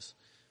word this?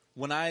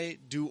 When I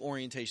do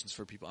orientations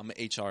for people, I'm an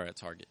HR at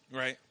Target.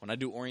 Right. When I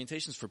do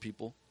orientations for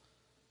people,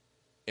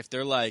 if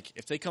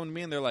they come to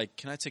me and they're like,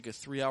 can I take a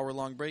 3-hour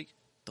long break?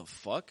 The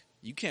fuck?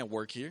 You can't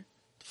work here.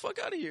 The fuck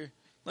out of here.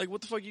 Like,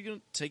 what the fuck? You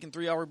gonna taking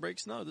 3-hour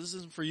breaks? No, this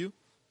isn't for you.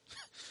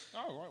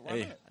 Oh, why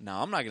not? No,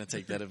 I'm not going to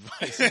take that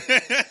advice.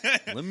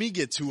 Let me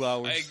get 2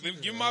 hours. Hey,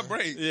 give me my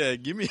break. Yeah,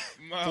 give me,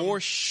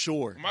 for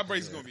sure. My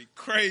break's going to be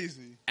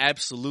crazy.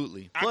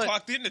 Absolutely. I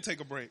clocked in to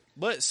take a break.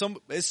 But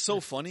it's so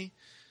funny.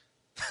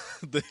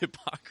 The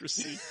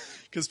hypocrisy,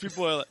 because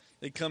people are like,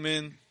 they come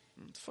in,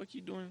 what the fuck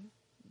you doing?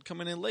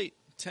 Coming in late,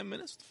 10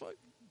 minutes, the fuck,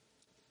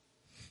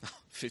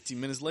 15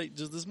 minutes late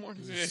just this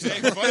morning. Yeah,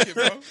 fuck it,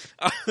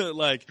 bro.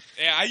 Like,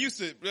 yeah, I used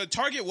to.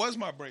 Target was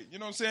my break. You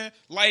know what I'm saying?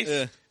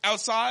 Life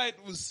outside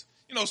was,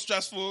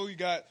 stressful. You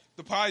got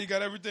the pie, you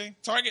got everything.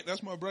 Target,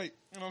 that's my break.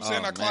 You know what I'm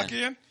saying? I clock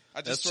in,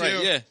 I just chill.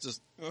 Right, yeah,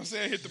 just you know what I'm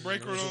saying? Hit the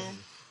break room,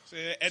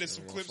 edit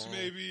some clips,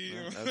 maybe.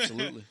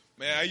 Absolutely,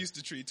 man. I used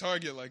to treat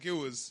Target like it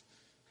was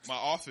my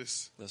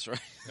office. That's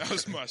right. That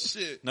was my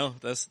shit. No,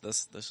 that's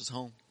just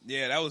home.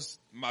 Yeah, that was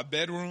my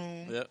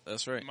bedroom. Yeah,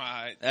 that's right.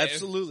 My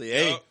absolutely.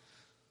 Hey,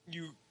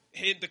 you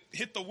hit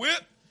the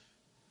whip.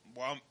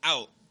 Well, I'm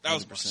out. That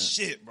was my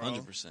shit, bro.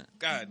 100%.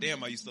 God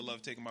damn, I used to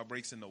love taking my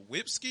breaks in the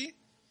whip ski.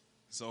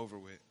 It's over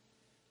with.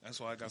 That's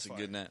why I got fired. That's a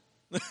good nap.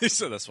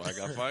 So that's why I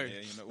got fired.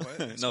 Yeah, you know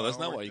what? No, that's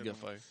not why you got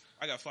fired.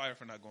 I got fired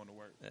for not going to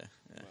work. Yeah.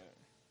 But,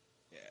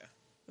 yeah.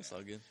 That's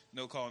all good.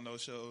 No call, no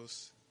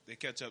shows. They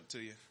catch up to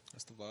you.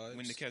 That's the vibe.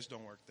 When the catch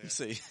don't work there. He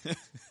say,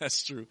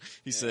 that's true.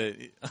 He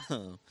said,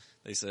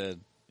 they said,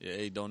 yeah,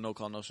 hey, don't no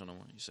call, no show no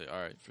more. You say, all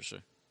right, for sure.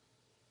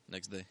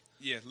 Next day.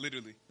 Yeah,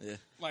 literally. Yeah.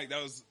 Like,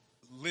 that was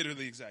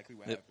literally exactly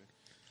what happened.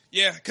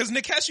 Yeah, because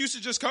Nikesh used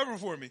to just cover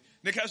for me.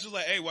 Nikesh was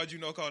like, hey, why'd you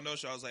no call, no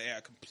show? I was like, yeah,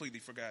 I completely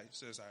forgot. He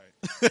says, all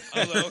right. I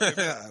was like,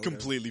 okay.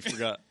 Completely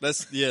forgot.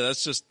 That's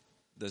just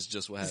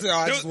what happened.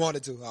 I just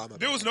wanted to.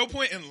 There was no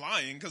point in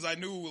lying because I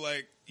knew,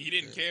 like, he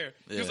didn't care.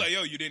 He was Yeah. like,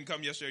 yo, you didn't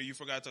come yesterday. You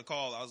forgot to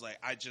call. I was like,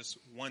 I just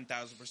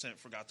 1,000%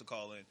 forgot to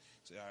call in. He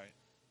said, all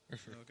right.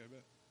 Okay,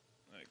 bet.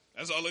 Like,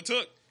 that's all it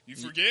took. You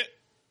forget.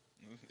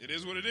 It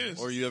is what it is.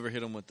 Or you ever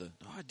hit him with the,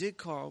 I did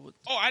call. But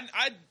Oh,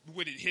 I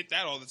wouldn't hit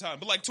that all the time.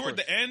 But, like, toward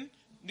the end,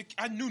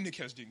 I knew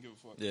Nikesh didn't give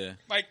a fuck. Yeah.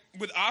 Like,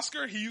 with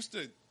Oscar, he used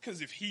to,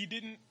 because if he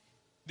didn't,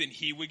 then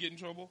he would get in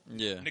trouble.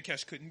 Yeah.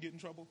 Nikesh couldn't get in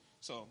trouble.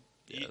 So,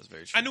 Yeah, that's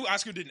very true. I knew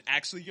Oscar didn't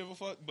actually give a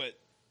fuck, but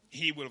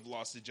he would have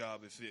lost the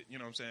job if it, you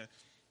know what I'm saying?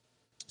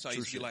 So I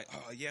used to be like,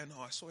 oh, yeah, no,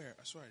 I swear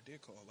I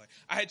did call. Like,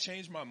 I had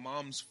changed my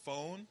mom's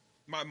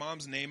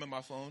name in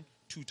my phone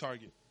to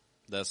Target.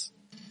 That's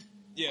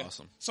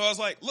awesome. So I was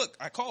like, look,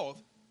 I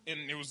called. And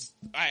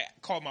I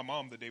called my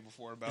mom the day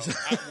before about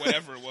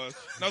whatever it was.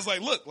 And I was like,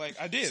 look, like,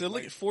 I did. So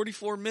look at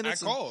 44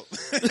 minutes. I called.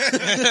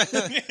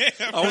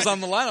 I was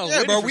on the line.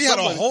 We had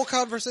a whole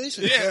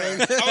conversation.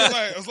 Yeah.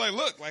 I was like,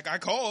 look, like, I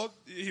called.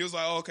 He was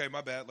like, oh, okay,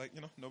 my bad. Like,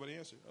 nobody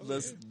answered.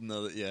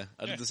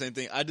 I did the same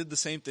thing. I did the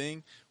same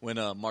thing when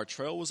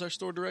Martrell was our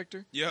store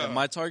director at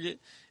my Target.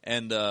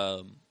 And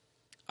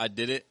I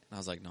did it. And I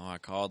was like, no, I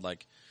called.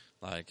 Like,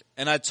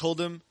 and I told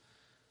him,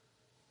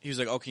 he was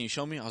like, oh, can you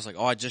show me? I was like,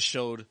 oh, I just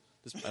showed.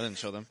 I didn't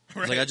show them.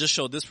 I was like, I just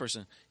showed this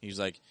person. He was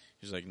like,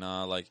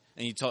 nah, like,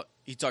 and he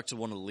talked to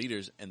one of the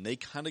leaders, and they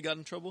kind of got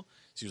in trouble.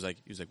 So he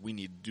was like, we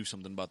need to do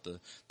something about the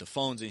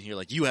phones in here.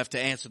 Like, you have to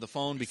answer the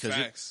phone because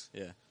Facts.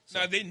 So.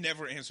 No, they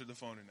never answered the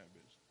phone in that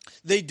bitch.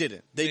 They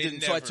didn't. They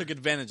didn't. Never. So I took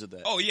advantage of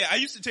that. Oh yeah, I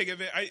used to take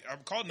advantage. I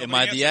called nobody. Am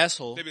I the answered.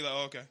 asshole? They'd be like,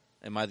 oh, okay.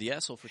 Am I the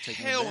asshole for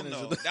taking Hell advantage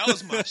no. of that? That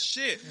was my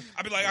shit.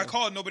 I'd be like, I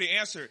called, nobody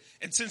answered.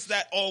 And since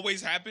that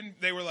always happened,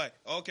 they were like,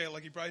 oh, okay,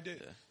 like he probably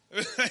did.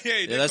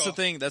 Yeah, that's the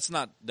thing.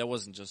 That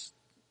wasn't just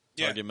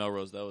Target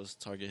Melrose. That was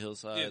Target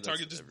Hillside. Yeah,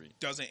 Target just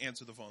doesn't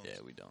answer the phones. Yeah,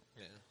 we don't.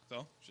 Yeah.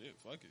 So, shit,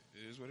 fuck it.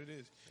 It is what it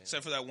is. Yeah.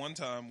 Except for that one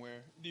time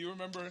where, do you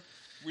remember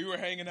we were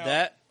hanging out?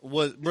 That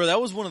was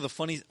one of the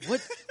funniest.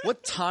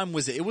 What time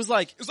was it? It was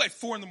like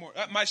 4 in the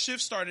morning. My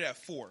shift started at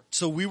 4.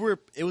 So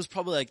it was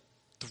probably like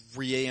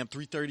 3 a.m.,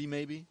 3:30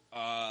 maybe?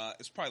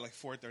 It's probably like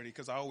 4:30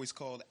 because I always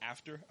called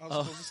after I was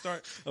supposed to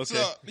start. Okay.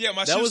 So, yeah,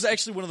 that was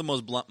actually one of the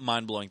most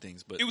mind-blowing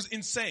things. But it was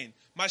insane.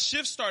 My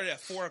shift started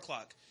at 4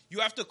 o'clock. You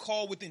have to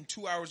call within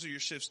 2 hours of your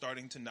shift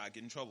starting to not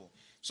get in trouble.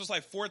 So it's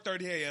like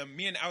 4:30 a.m.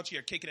 Me and Ouchie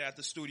are kicking it at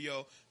the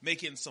studio,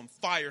 making some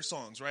fire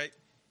songs, right?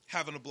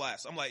 Having a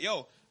blast. I'm like,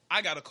 yo,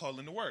 I got to call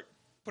into work.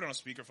 Put it on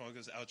speakerphone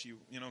because Ouchie, you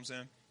know what I'm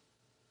saying?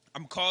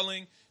 I'm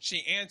calling.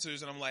 She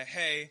answers, and I'm like,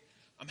 hey,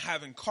 I'm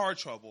having car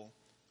trouble.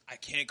 I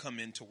can't come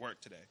into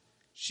work today.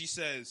 She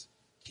says,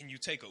 can you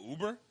take an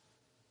Uber?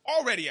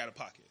 Already out of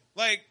pocket.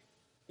 Like,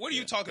 what are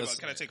you talking about?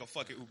 Can I take a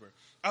fucking Uber?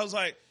 I was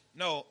like,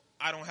 no,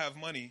 I don't have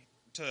money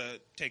to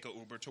take an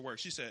Uber to work.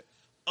 She said,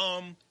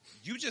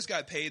 you just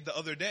got paid the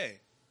other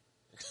day.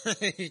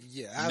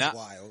 Yeah, that's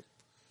wild.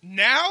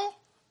 Now,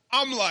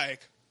 I'm like,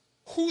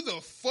 who the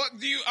fuck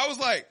do you... I was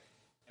like,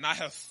 and I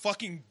have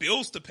fucking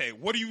bills to pay.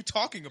 What are you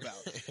talking about?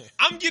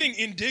 I'm getting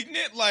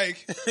indignant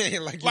like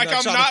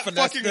I'm not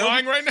fucking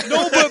lying right now.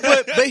 No,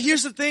 but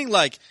here's the thing,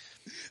 like,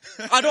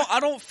 I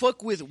don't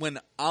fuck with when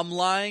I'm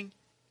lying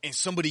and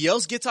somebody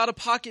else gets out of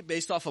pocket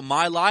based off of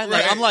my lie.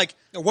 Like, I'm like,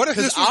 what if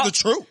this was the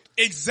truth?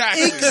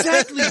 Exactly.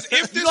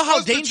 If you know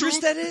how dangerous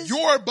that is?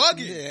 You're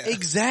bugging. Yeah.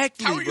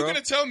 Exactly. How are you going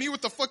to tell me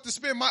what the fuck to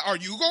spend my... Are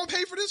you going to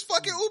pay for this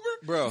fucking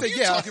Uber? Bro. What are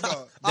you talking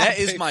about? That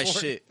is my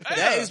shit.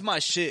 That is my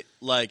shit.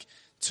 Like,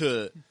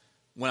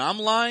 when I'm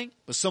lying,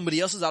 but somebody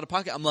else is out of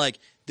pocket, I'm like,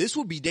 this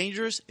would be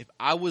dangerous if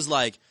I was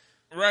like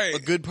a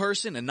good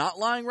person and not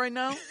lying right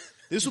now.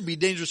 This would be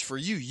dangerous for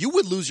you. You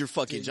would lose your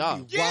fucking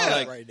job.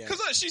 Yeah. Because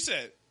she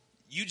said,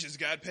 you just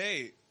got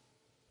paid.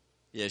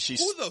 Yeah,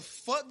 who the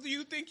fuck do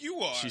you think you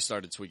are? She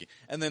started tweaking.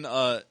 And then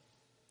while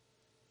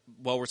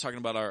we're talking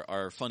about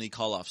our funny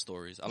call-off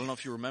stories, I don't know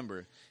if you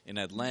remember in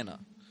Atlanta.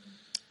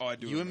 Oh, I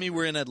do. You and me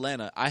were in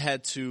Atlanta. I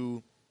had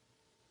to...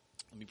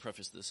 Let me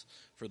preface this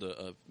for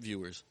the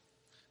viewers.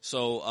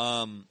 So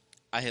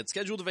I had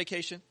scheduled a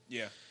vacation.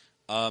 Yeah.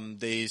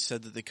 They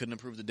said that they couldn't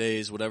approve the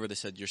days, whatever. They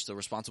said, you're still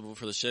responsible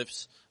for the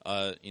shifts,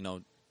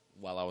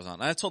 while I was on.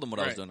 And I told them what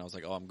I was doing. I was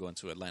like, oh, I'm going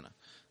to Atlanta.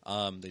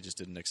 They just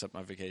didn't accept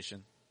my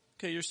vacation.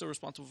 Okay, you're still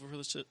responsible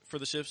for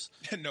the shifts?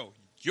 No,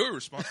 you're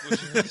responsible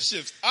for the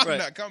shifts. I'm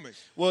not coming.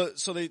 Well,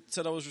 so they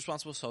said I was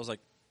responsible, so I was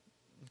like,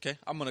 okay,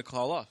 I'm going to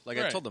call off. Like,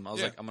 I Right. told them. I was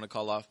Yeah. like, I'm going to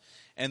call off.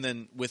 And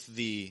then with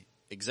the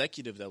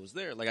executive that was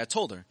there, like, I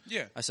told her.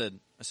 Yeah. I said,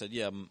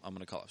 yeah, I'm going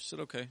to call off. She said,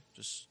 okay,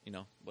 just,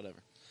 whatever.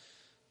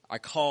 I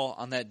call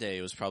on that day.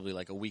 It was probably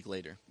like a week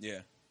later. Yeah.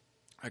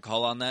 I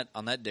call on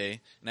that day,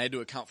 and I had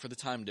to account for the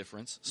time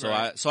difference. So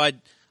Right.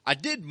 I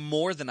did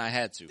more than I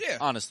had to. Yeah.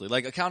 Honestly,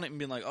 like accounting and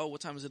being like, oh,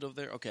 what time is it over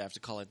there? Okay, I have to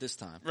call at this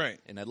time. Right.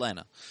 In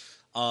Atlanta.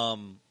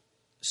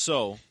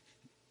 So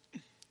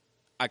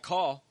I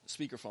call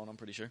speakerphone. I'm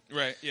pretty sure.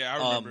 Right. Yeah, I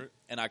remember it.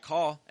 And I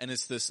call, and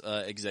it's this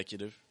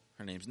executive.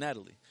 Her name's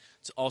Natalie.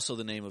 It's also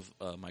the name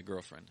of my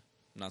girlfriend.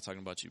 I'm not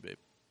talking about you, babe.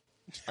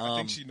 I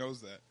think she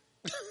knows that.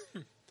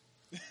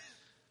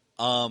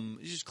 You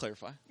just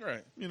clarify.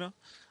 Right.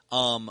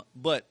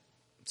 But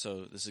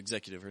so this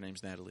executive, her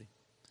name's Natalie,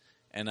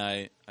 and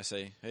I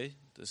say, hey,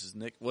 this is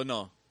Nick. Well,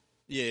 no,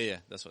 yeah,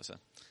 that's what I said.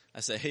 I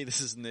say, hey,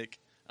 this is Nick.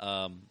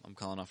 I'm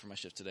calling off for my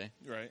shift today.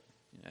 Right.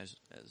 As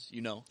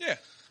you know. Yeah.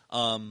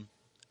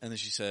 And then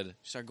she started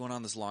going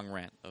on this long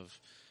rant of,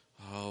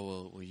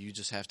 oh, well, you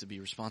just have to be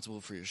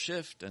responsible for your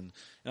shift, and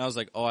I was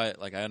like, oh, I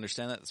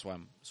understand that. That's why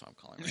I'm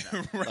calling right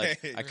now. Right.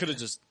 Like, I could have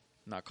just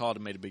not called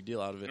and made a big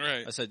deal out of it.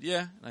 Right. I said,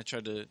 yeah, and I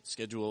tried to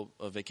schedule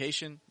a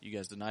vacation. You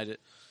guys denied it.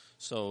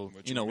 So,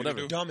 What you want me to whatever.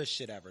 do? Dumbest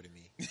shit ever to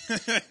me.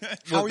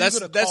 Well, that's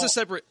you gonna call? a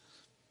separate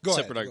Go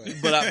ahead,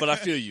 argument. go ahead. But I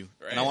feel you,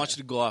 Right. and I want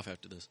you to go off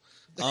after this.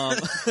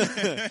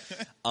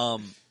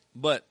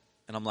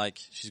 And I'm like,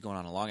 she's going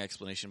on a long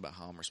explanation about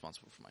how I'm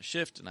responsible for my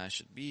shift and I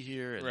should be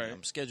here and Right.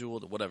 I'm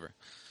scheduled, whatever.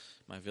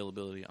 My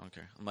availability, I don't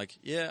care. I'm like,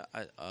 yeah,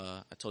 I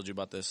told you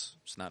about this.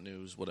 It's not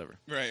news, whatever.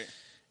 Right.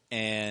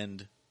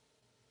 And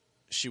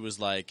she was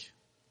like,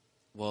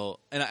 well,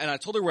 and I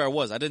told her where I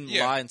was. I didn't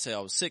Yeah. lie and say I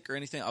was sick or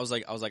anything. I was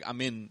like,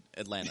 I'm in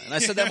Atlanta, and I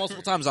said that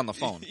multiple times on the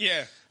phone.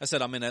 Yeah. I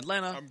said I'm in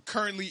Atlanta. I'm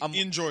currently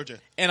in Georgia.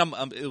 And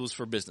it was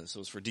for business. It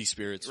was for D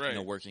Spirits, Right.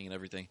 working and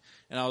everything.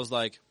 And I was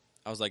like,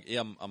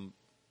 yeah, I'm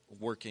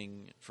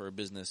working for a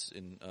business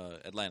in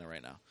Atlanta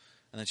right now.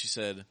 And then she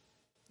said,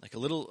 like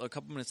a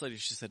couple minutes later,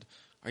 she said,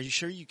 "Are you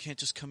sure you can't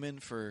just come in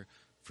for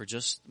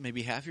just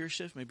maybe half your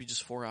shift, maybe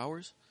just 4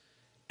 hours?"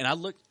 And I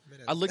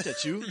looked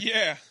at you,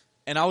 Yeah.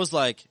 and I was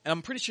like, and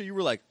I'm pretty sure you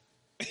were like,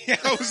 Yeah,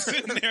 I was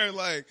sitting there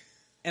like,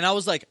 and I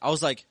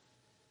said,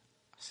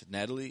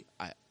 Natalie,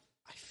 I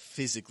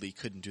physically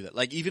couldn't do that.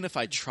 Like, even if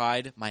I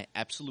tried my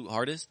absolute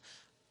hardest,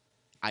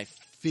 I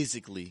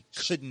physically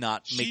could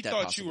not make she that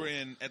thought possible. you were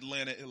in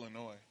Atlanta,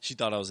 Illinois. She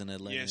thought I was in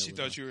Atlanta. Yeah, she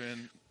thought you were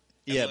in.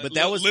 Yeah, but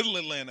that was Little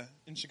Atlanta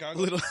in Chicago.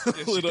 Little- yeah,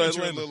 she Little thought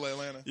you were in Atlanta. Little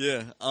Atlanta.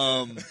 Yeah,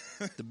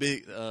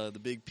 the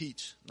big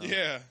peach. No,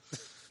 Yeah.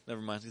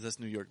 never mind. That's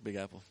New York, Big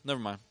Apple. Never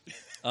mind.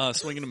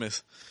 Swing and a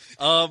miss.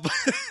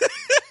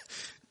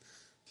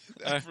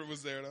 The effort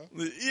was there though.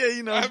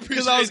 Yeah, I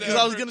because I was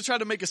appreciate that. gonna try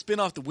to make a spin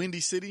off the Windy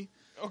City,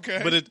 Okay.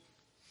 but it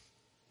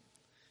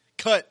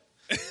cut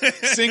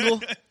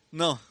single.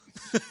 No,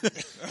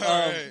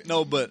 right.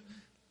 no, but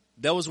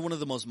that was one of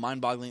the most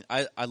mind-boggling.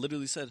 I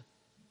literally said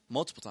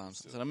multiple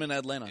times. I said, I'm in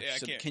Atlanta. Yeah, I She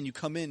said, can't. can you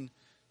come in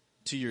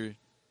for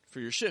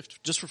your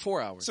shift just for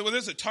 4 hours? So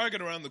there's a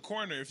Target around the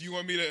corner. If you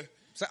want me to,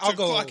 So I'll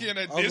go- clock in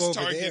at I'll go this over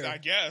Target, there. I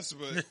guess.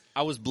 But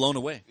I was blown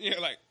away. yeah,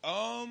 like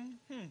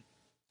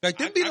Like,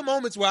 there be the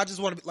moments where I just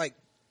want to, like,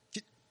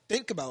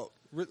 think about.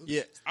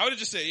 Yeah, I would have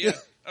just said yeah.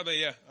 I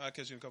mean, yeah, I'll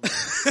catch you in a couple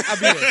minutes. I'll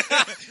be there.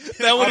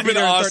 that would have be been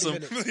there in 30 awesome.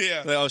 minutes. Yeah.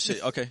 Like, oh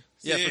shit. Okay.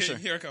 Yeah, for sure.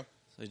 Here I come.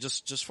 Like,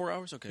 just 4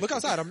 hours. Okay. Look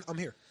outside. I'm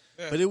here.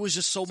 But it was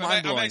just so So mind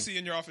I'm blowing. actually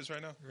in your office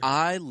right now.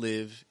 I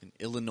live in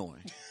Illinois,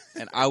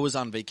 and I was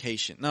on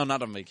vacation. No,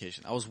 not on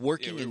vacation. I was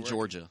working we were in working.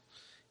 Georgia,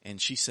 and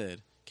she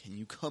said, "Can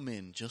you come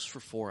in just for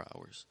 4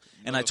 hours?"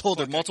 And I told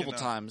her Motherfucker, I multiple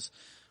cannot. times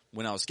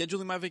when I was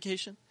scheduling my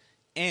vacation,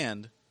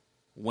 and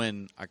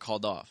when I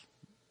called off,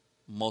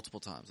 multiple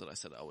times that I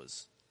said I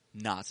was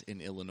not in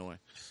Illinois.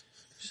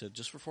 She said,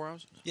 "Just for 4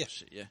 hours?" Yeah. Oh,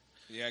 shit, yeah.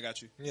 Yeah, I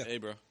got you. Yeah. Hey,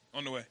 bro.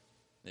 On the way.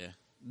 Yeah.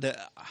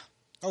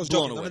 I was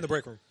Blown joking. I'm away. in the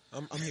break room.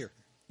 I'm here.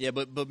 Yeah,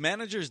 but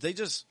managers, they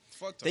just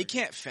Fuck they Target.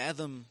 can't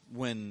fathom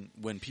when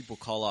people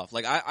call off.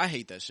 Like I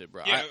hate that shit,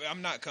 bro. Yeah,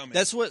 I'm not coming.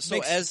 That's what. So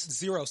Makes as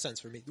 0 sense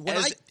for me. When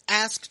as- I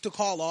ask to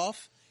call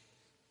off,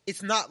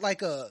 it's not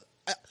like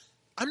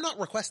I'm not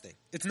requesting.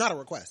 It's not a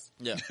request.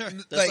 yeah,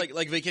 that's Like-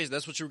 like vacation.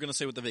 That's what you were gonna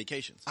say with the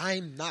vacations.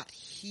 I'm not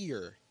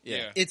here.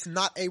 Yeah. It's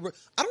not I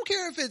don't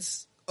care if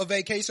it's a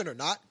vacation or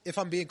not, if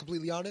I'm being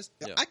completely honest.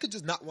 Yeah. I could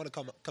just not want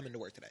to come into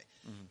work today.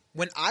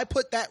 When I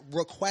put that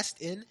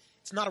request in,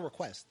 it's not a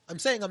request. I'm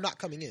saying I'm not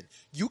coming in.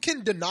 You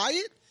can deny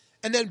it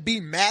and then be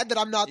mad that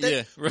I'm not there,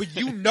 Yeah, right. but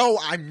you know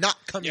I'm not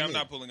coming Yeah, in. I'm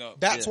not pulling up.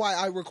 That's Yeah. why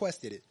I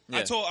requested it. Yeah.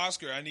 I told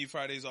Oscar I need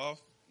Fridays off.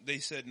 They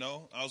said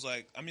no. I was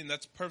like, I mean,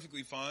 that's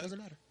perfectly fine. Doesn't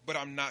matter. But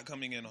I'm not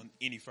coming in on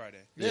any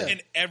Friday. Yeah.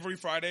 And every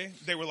Friday,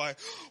 they were like,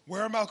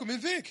 where are Malcolm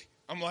and Vic?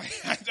 I'm like,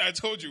 I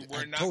told you,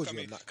 we're not told you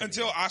coming. I'm not coming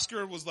Until in.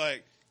 Oscar was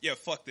like, yeah,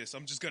 fuck this.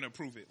 I'm just going to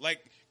approve it. Like,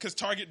 because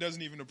Target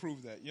doesn't even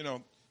approve that. You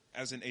know,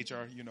 as in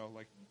HR, you know,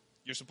 like,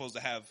 you're supposed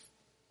to have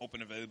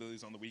open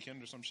availabilities on the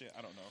weekend or some shit.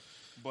 I don't know.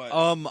 But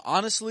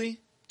Honestly,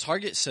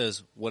 Target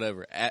says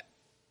whatever.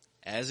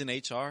 As in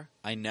HR,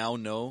 I now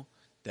know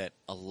that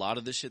a lot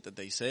of the shit that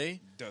they say,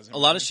 Doesn't a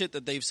lot matter. of shit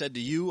that they've said to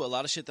you, a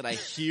lot of shit that I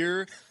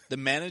hear the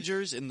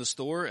managers in the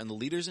store and the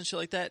leaders and shit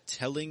like that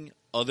telling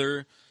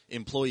other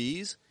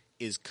employees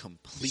is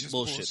complete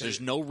bullshit. There's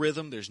no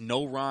rhythm, there's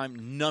no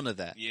rhyme, none of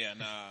that. Yeah,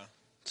 nah.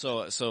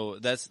 So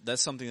that's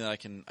something that I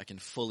can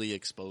fully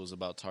expose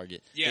about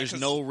Target. Yeah, there's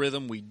no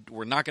rhythm.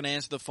 We're not going to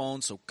answer the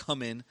phone, so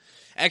come in.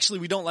 Actually,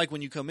 we don't like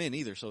when you come in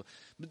either. So,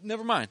 but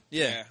never mind.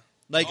 Yeah.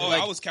 Like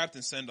I was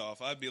Captain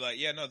Sendoff. I'd be like,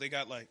 yeah, no, they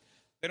got like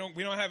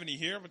we don't have any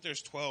here, but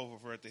there's 12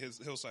 over at the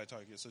Hillside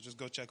Target. So just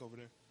go check over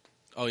there.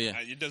 Oh yeah.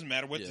 It doesn't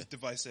matter what this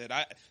device said.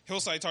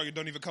 Hillside Target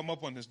don't even come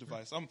up on this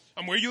device. I'm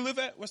where you live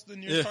at? What's the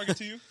nearest Target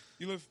to you?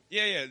 You live?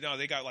 Yeah. No,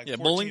 they got like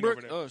 14 Bolingbrook.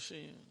 over there. Oh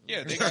shit.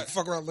 Yeah, they got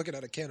fuck around looking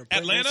at a can of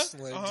Atlanta.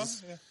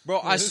 Pringles, like,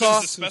 Bro, I saw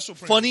is a special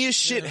funniest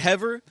shit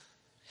ever.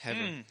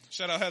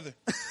 Shout out Heather.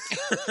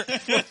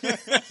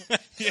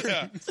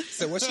 Yeah.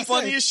 So what's she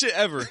Funniest shit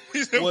ever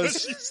What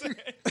she say?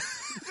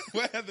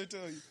 What Heather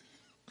tell you?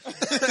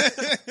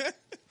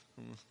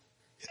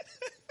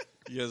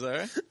 You guys all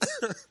right?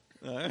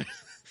 All right.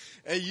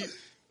 Hey,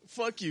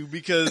 fuck you,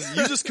 because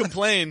you just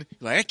complain.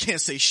 Like, I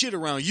can't say shit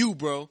around you,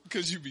 bro.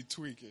 Because you be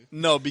tweaking.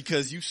 No,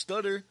 because you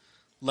stutter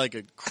like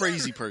a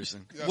crazy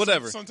person. Yeah,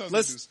 Whatever. Sometimes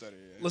let's I do stutter.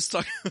 Yeah. Let's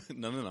talk.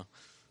 No.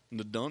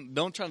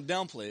 Don't try to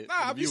downplay it.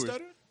 Nah, I be viewers.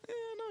 stuttering. Yeah,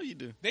 no, you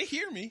do. They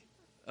hear me.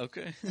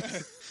 Okay.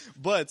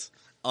 But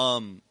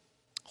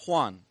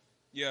Juan.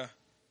 Yeah.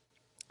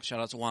 Shout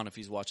out to Juan if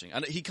he's watching.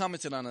 He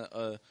commented on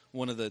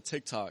one of the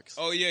TikToks.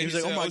 Oh yeah, he was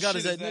like, said, "Oh my god,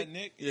 shit, is that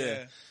Nick?"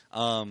 Yeah.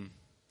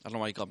 I don't know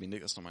why you called me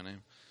Nick. That's not my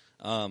name.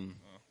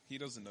 He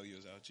doesn't know you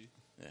was Ouchie.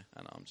 Yeah,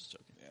 I know. I'm just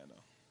joking. Yeah,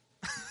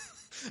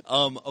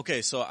 I know.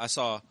 Okay, so I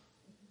saw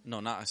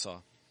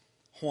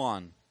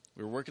Juan.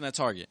 We were working at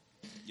Target.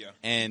 Yeah.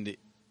 And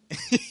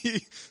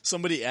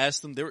somebody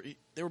asked them.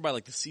 They were by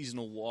like the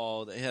seasonal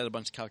wall. They had a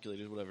bunch of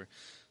calculators, whatever.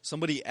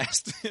 Somebody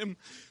asked him.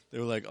 They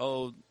were like,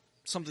 "Oh,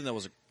 something that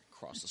was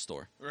across the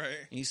store." Right.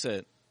 And he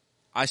said,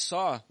 I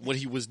saw what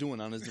he was doing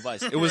on his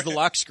device. It was the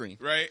lock screen.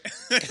 Right.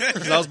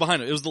 Because I was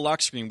behind it. It was the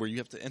lock screen where you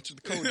have to enter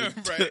the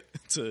code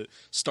to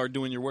start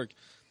doing your work.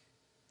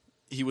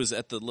 He was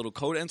at the little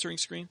code entering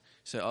screen.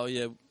 He said, "Oh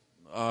yeah,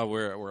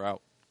 we're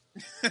out."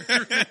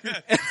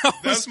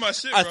 That's my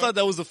shit, I bro. thought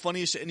that was the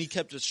funniest shit, and he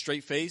kept a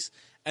straight face.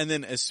 And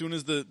then as soon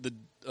as the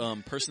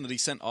person that he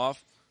sent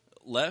off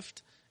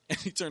left, and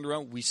he turned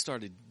around, we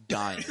started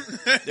dying.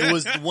 It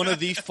was one of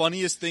the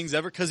funniest things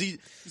ever, because he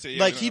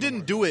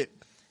didn't do it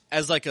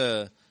as like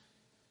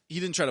he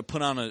didn't try to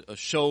put on a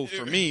show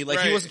for me. Like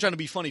he wasn't trying to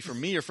be funny for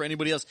me or for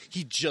anybody else.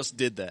 He just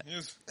did that.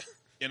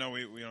 We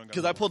don't.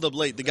 Because I pulled up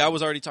late. The guy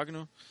was already talking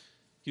to him.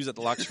 He was at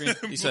the lock screen.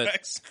 He said,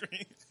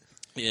 screen.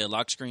 Yeah,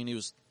 lock screen. He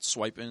was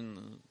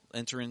swiping,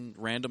 entering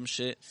random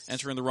shit,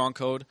 entering the wrong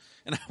code.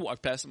 And I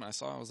walked past him and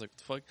I was like, what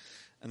the fuck?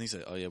 And he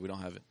said, "Oh yeah, we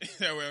don't have it."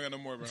 Yeah, we don't got no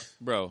more, bro.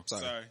 Bro,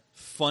 sorry.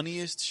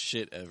 Funniest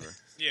shit ever.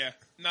 Yeah.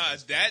 Nah,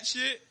 that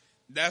shit,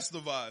 that's the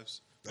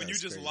vibes. When you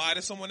just lie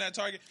to someone at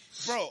Target.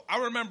 Bro,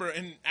 I remember,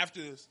 and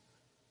after this,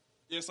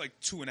 it's like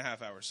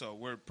 2.5 hours, so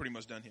we're pretty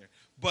much done here.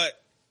 But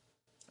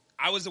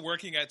I was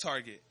working at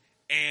Target,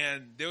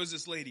 and there was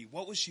this lady.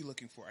 What was she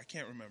looking for? I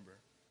can't remember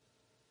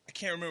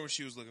what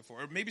she was looking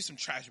for. Or maybe some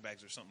trash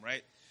bags or something,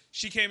 right?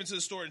 She came into the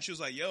store, and she was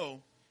like,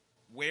 "Yo,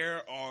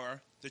 where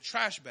are the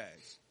trash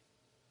bags?"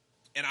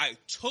 And I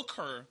took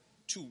her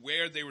to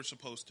where they were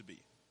supposed to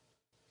be.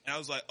 And I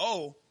was like,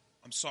 "Oh,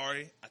 I'm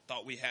sorry. I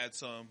thought we had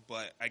some,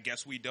 but I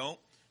guess we don't.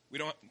 We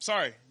don't.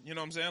 Sorry. You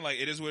know what I'm saying?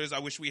 Like, it is what it is. I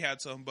wish we had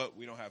some, but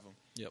we don't have them."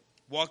 Yep.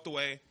 Walked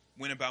away,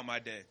 went about my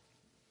day.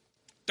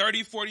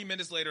 30, 40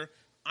 minutes later,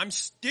 I'm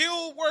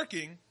still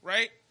working,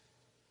 right?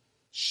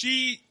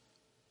 She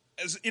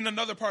is in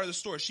another part of the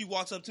store. She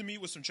walks up to me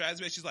with some trash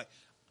bags. She's like,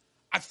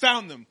 "I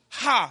found them.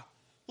 Ha!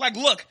 Like,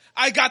 look,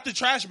 I got the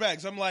trash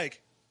bags." I'm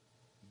like,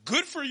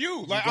 good for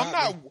you. Like,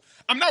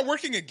 I'm not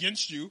working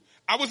against you.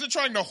 I wasn't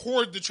trying to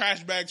hoard the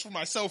trash bags for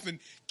myself and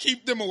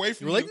keep them away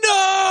from you. You're like,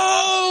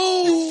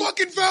 "No! You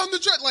fucking found the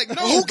trash." Like,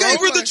 no, who gave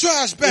her like, the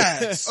trash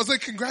bags? I was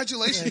like,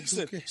 congratulations.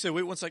 He said,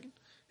 "Wait 1 second.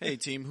 Hey,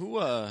 team, who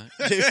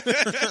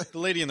the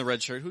lady in the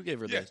red shirt, who gave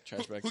her the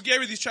trash bags? Who gave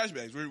her these trash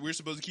bags? We're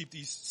supposed to keep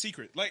these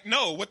secret." Like,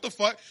 no, what the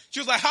fuck? She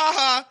was like, "Ha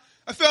ha,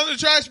 I found the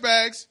trash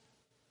bags."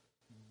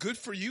 Good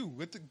for you.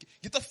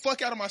 Get the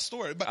fuck out of my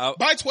store.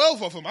 Buy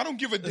 12 of them. I don't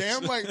give a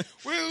damn. Like,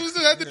 what does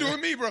that have to do with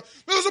me, bro?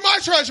 Those are my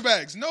trash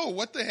bags. No,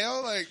 what the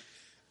hell? Like,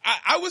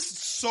 I was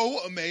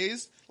so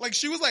amazed. Like,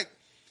 she was like,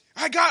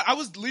 I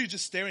was literally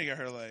just staring at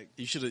her like.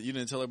 You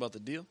didn't tell her about the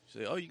deal? She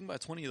said, "Oh, you can buy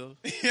 20 of those."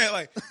 Yeah,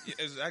 like,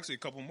 it's actually a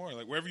couple more.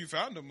 Like, wherever you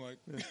found them, like,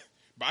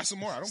 buy some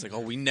more. I don't It's like, "Oh,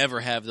 we never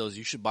have those.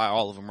 You should buy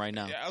all of them right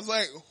now." Yeah, I was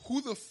like,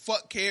 who the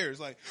fuck cares?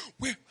 Like,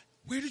 where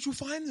did you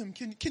find them?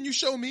 Can you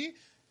show me?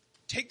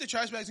 Take the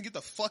trash bags and get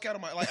the fuck out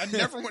of my... Like, I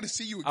never want to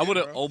see you again, I would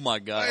have... bro. Oh, my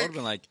God. Like, I would have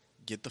been like,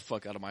 "Get the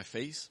fuck out of my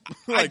face."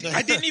 Like,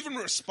 I didn't even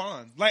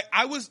respond. Like,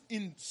 I was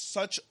in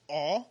such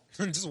awe.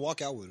 Just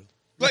walk out with her.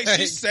 Like,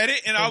 she said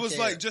it, and I was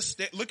like,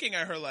 just looking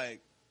at her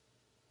like...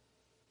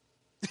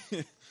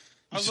 I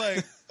was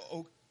like,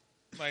 oh,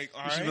 like,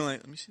 all right. She'd been like,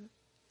 "Let me see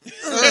that."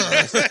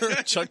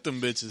 Chuck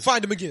them bitches.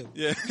 Find them again.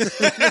 Yeah.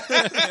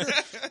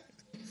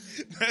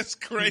 That's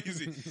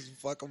crazy.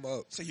 Fuck them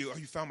up. So you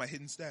found my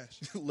hidden stash.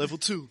 Level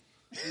 2.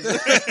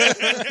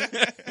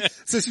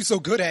 Since you're so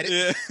good at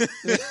it.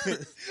 Yeah.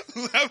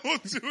 Level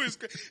 2 is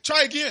crazy.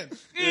 Try again.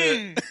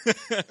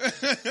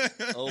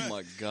 Oh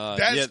my God.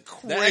 That's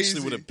crazy. That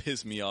actually would have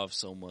pissed me off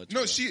so much.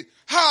 No, bro.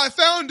 I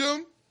found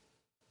him.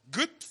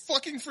 Good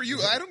fucking for you.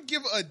 I don't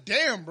give a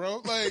damn,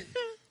 bro. Like,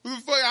 who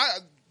the fuck?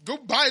 Go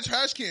buy a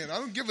trash can. I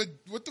don't give a,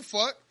 what the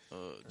fuck?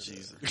 Oh,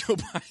 Jesus. Go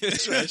buy a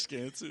trash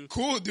can, too.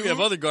 Cool, dude. We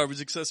have other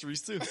garbage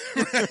accessories, too.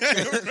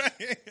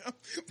 right.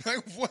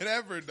 Like,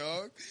 whatever,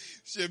 dog.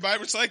 Shit, buy a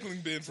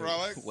recycling bin for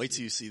all I... Wait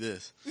till you see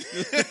this.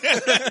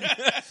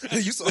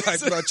 You so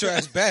hyped about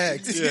trash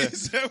bags.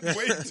 Yeah.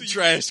 Wait till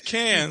Trash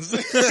cans.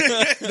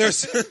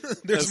 There's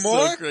That's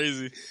more? so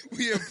crazy.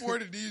 we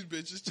imported these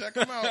bitches. Check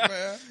them out,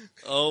 man.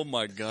 Oh,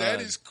 my God.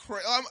 That is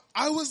crazy.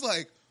 I was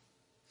like,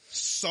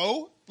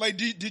 so? Like,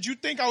 did you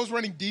think I was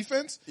running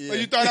defense? Yeah.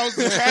 Like, you thought I was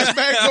the trash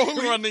bag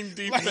goalie? Running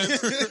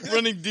defense.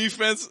 Running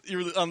defense.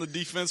 You were on the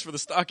defense for the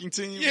stocking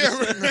team? Yeah,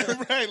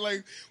 right.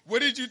 Like, what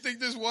did you think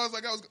this was?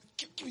 Like, I was,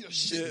 give me your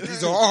shit. Yeah.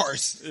 These are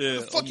ours. Yeah.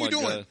 What the fuck oh you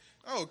doing? God.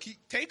 Oh,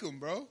 take them,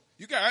 bro.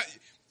 You got,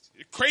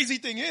 crazy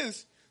thing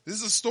is, this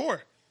is a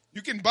store.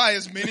 You can buy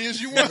as many as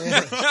you want,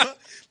 bro.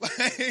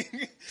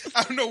 Like,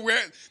 I don't know where,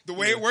 the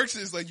way it works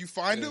is like, you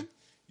find them,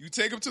 you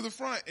take them to the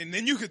front, and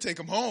then you can take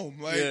them home.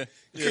 Like,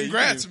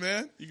 congrats,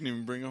 man. You can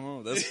even bring them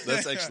home.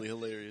 That's actually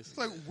hilarious. It's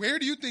like, where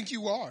do you think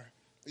you are?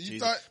 You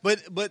Jesus. thought,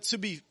 but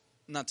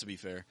not to be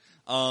fair,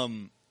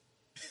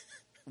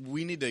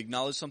 we need to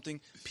acknowledge something.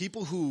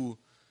 People who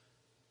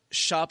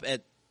shop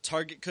at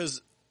Target,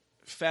 because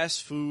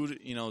fast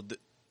food,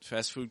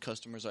 fast food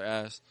customers are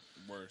ass.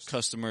 Worse.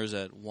 Customers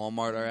at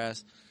Walmart are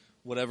ass.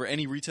 Whatever,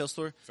 any retail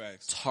store.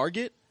 Facts.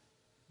 Target,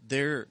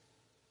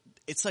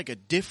 it's like a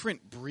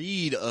different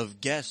breed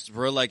of guests,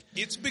 bro. Like,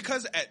 it's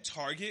because at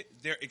Target,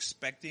 they're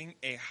expecting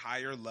a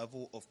higher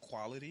level of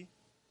quality.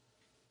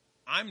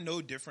 I'm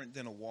no different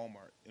than a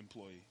Walmart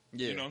employee.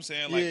 Yeah. You know what I'm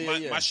saying?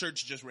 Like, my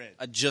shirt's just red.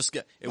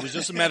 It was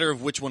just a matter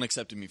of which one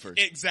accepted me first.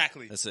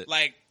 Exactly. That's it.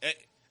 Like,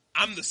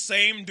 I'm the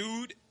same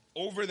dude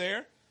over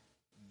there.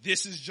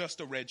 This is just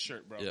a red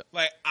shirt, bro. Yeah.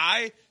 Like,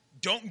 I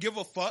don't give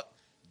a fuck,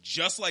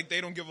 just like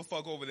they don't give a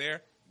fuck over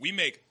there. We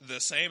make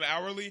the same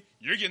hourly.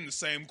 You're getting the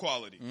same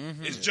quality.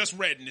 Mm-hmm. It's just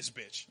red in this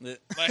bitch. Yeah.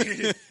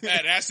 Like,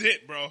 that's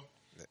it, bro.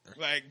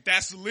 Like,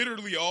 that's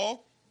literally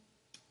all.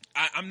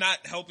 I'm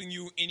not helping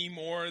you any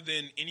more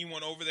than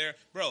anyone over there.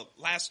 Bro,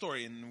 last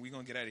story, and we're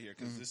going to get out of here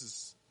because this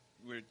is,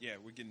 we're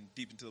getting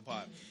deep into the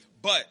pod.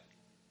 But,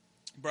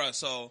 bro,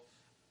 so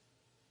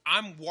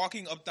I'm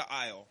walking up the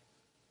aisle.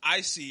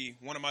 I see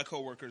one of my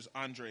coworkers,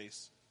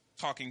 Andres,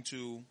 talking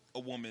to a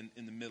woman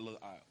in the middle of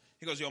the aisle.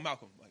 He goes, yo,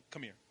 Malcolm, like,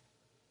 come here.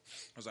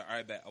 I was like, all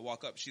right, bet. I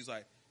walk up. She's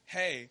like,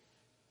 hey.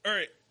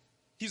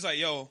 He's like,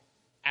 yo,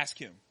 ask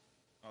him.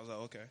 I was like,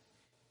 okay.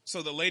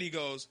 So the lady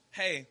goes,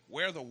 hey,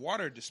 where are the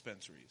water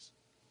dispensaries?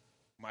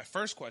 My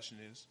first question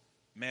is,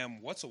 ma'am,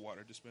 what's a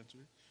water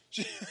dispensary?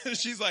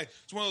 She's like,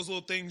 it's one of those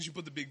little things. You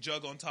put the big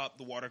jug on top,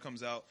 the water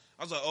comes out.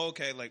 I was like, oh,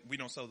 okay, like, we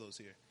don't sell those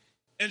here.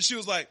 And she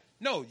was like,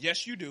 no,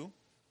 yes, you do.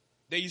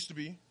 They used to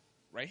be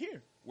right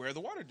here. Where are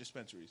the water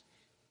dispensaries?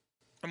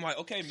 I'm like,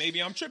 okay,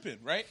 maybe I'm tripping,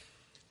 right?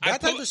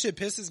 That type of shit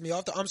pisses me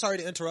off. I'm sorry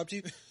to interrupt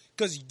you,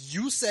 because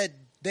you said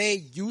they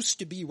used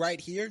to be right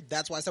here.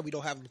 That's why I said we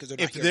don't have them, because they're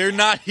not here. If they're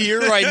not here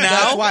right now,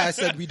 that's why I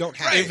said we don't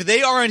have them. If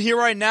they aren't here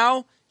right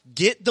now,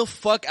 get the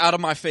fuck out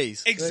of my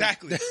face.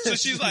 Exactly. So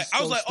she's like,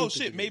 I was like, oh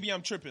shit, maybe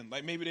I'm tripping.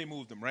 Like, maybe they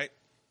moved them, right?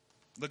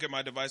 Look at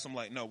my device. I'm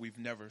like, no, we've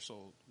never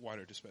sold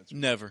water dispensaries.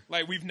 Never.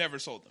 Like, we've never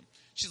sold them.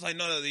 She's like,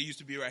 no, they used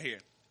to be right here.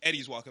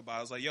 Eddie's walking by.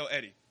 I was like, yo,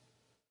 Eddie,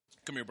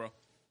 come here, bro.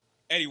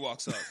 Eddie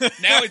walks up.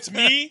 Now it's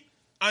me,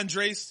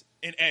 Andres,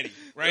 and Eddie,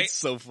 right? That's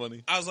so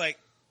funny. I was like,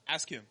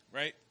 ask him,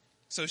 right?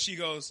 So she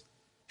goes,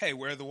 hey,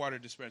 where are the water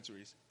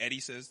dispensaries? Eddie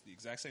says the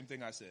exact same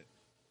thing I said.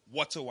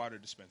 What's a water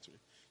dispensary?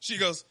 She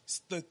goes,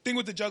 the thing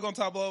with the jug on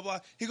top, blah, blah, blah.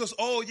 He goes,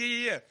 oh,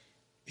 yeah.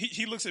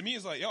 He looks at me and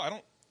is like, yo, I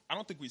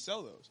don't think we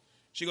sell those.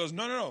 She goes,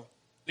 no.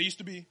 They used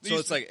to be. So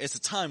it's like, it's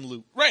a time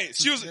loop. Right.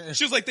 She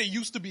was like, they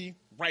used to be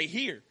right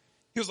here.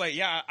 He was like,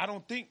 yeah, I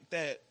don't think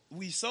that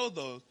we sold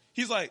those.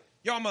 He's like,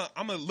 yo, I'm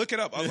gonna look it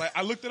up. I was like,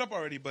 I looked it up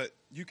already, but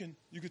you can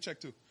check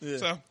too. Yeah.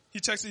 So he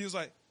texted. He was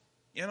like,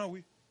 yeah, no,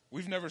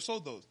 we've never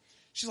sold those.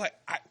 She's like,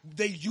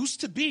 they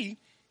used to be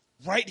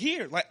right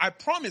here. Like, I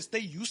promise, they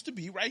used to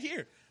be right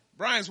here.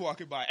 Brian's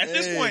walking by. At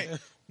this point,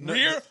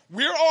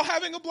 we're all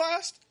having a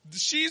blast.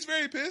 She's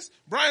very pissed.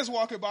 Brian's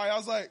walking by. I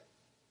was like,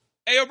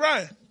 hey, yo,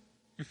 Brian,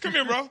 come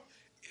here, bro.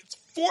 It's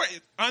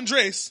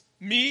Andres,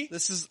 me,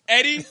 this is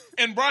Eddie,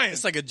 and Brian.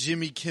 It's like a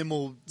Jimmy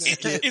Kimmel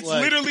skit. It's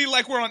literally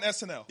like we're on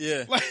SNL.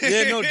 Yeah. Like,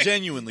 no,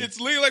 genuinely. It's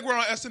literally like we're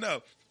on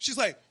SNL. She's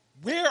like,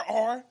 where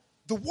are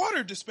the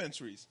water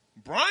dispensaries?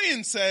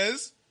 Brian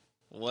says,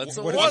 what's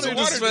a water water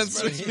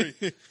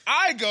dispensary?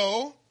 I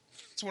go,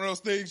 it's one of those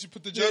things, you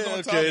put the jug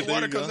on top, the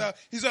water comes out.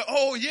 He's like,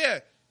 oh, yeah.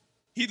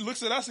 He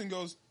looks at us and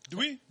goes, do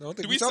we sell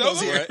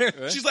them?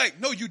 Right. She's like,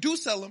 no, you do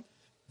sell them.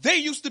 they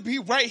used to be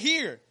right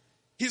here.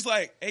 He's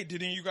like, hey,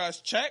 didn't you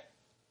guys check?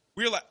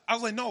 We were like, I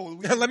was like, no.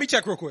 Let me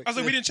check real quick. I was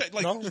like, we didn't check.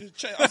 Like, no?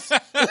 check.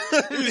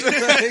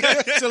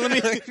 So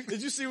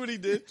did you see what he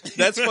did?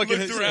 That's fucking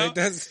his, like,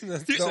 that's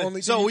the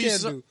only thing you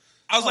can do.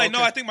 I was like,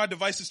 no, I think my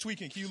device is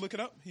tweaking. Can you look it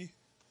up? He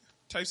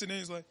types it in.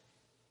 He's like,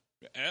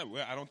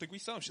 well, I don't think we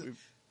saw him. She's like,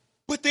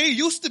 but they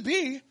used to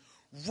be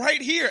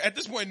right here. At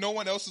this point, no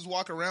one else is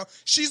walking around.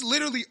 She's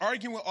literally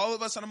arguing with all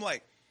of us. And I'm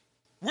like,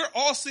 we're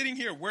all sitting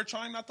here. We're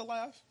trying not to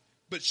laugh.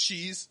 But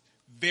she's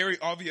very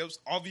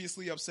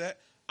obviously upset.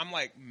 I'm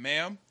like,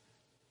 ma'am,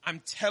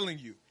 I'm telling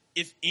you,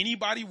 if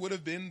anybody would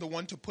have been the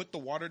one to put the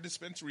water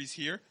dispensaries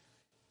here,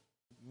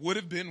 would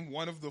have been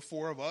one of the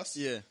four of us.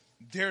 Yeah.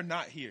 They're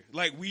not here.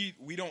 Like,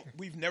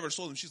 we've never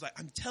sold them. She's like,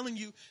 I'm telling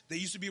you, they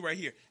used to be right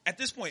here. At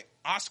this point,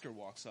 Oscar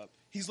walks up.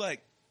 He's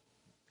like,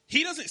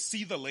 he doesn't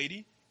see the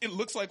lady. It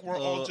looks like we're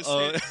all just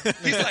standing.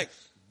 He's like,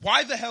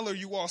 why the hell are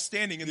you all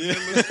standing in the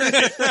middle of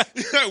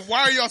the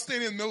why are y'all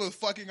standing in the middle of the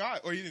fucking aisle?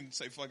 Or he didn't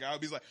say fucking aisle.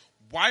 He's like,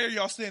 why are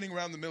y'all standing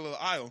around the middle of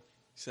the aisle?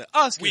 He said,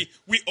 Oscar.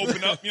 We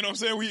open up, you know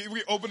what I'm saying?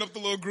 We open up the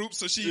little group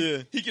so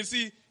he can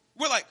see.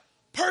 We're like,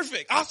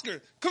 perfect,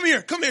 Oscar, come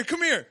here.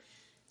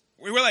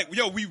 We were like,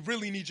 yo, we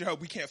really need your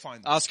help. We can't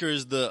find them. Oscar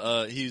is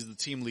he's the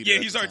team leader. Yeah,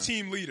 he's our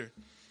team leader.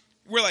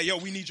 We're like, yo,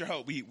 we need your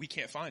help. We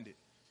can't find it.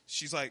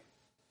 She's like,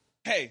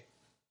 hey,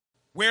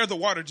 where are the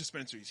water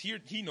dispensaries?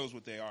 He knows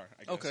what they are,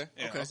 I guess. Okay.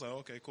 I was like,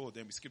 okay, cool.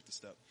 Then we skipped the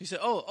step. He said,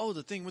 oh,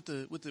 the thing with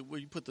the where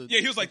you put the. Yeah,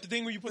 he was like, the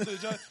thing where you put the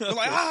jar. We're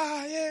like,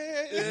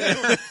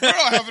 yeah. We're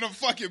all having a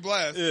fucking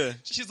blast. Yeah.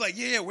 She's like,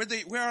 yeah,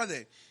 where are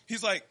they?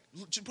 He's like,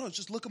 bro,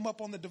 just look them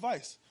up on the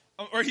device.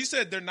 Or he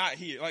said they're not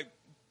here. Like,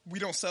 we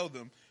don't sell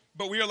them.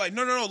 But we were like,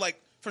 no.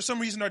 Like, for some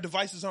reason our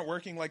devices aren't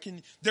working. Like,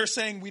 they're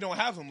saying we don't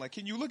have them. Like,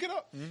 can you look it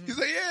up? Mm-hmm. He's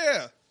like,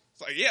 yeah.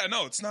 It's like, yeah,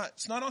 no, it's not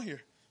on here.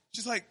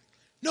 She's like,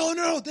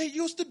 no, they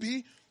used to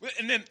be.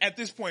 And then at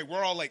this point,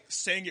 we're all like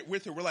saying it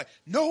with her. We're like,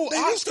 no, they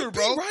Oscar,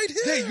 bro. Right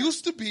here. They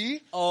used to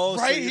be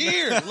right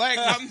here. Like,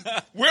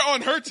 we're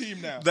on her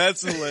team now.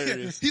 That's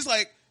hilarious. He's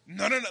like,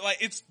 no. Like,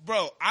 it's,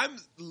 bro, I've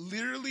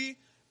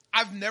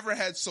never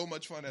had so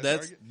much fun at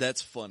Target.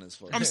 That's fun as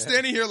fuck. I'm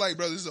standing here like,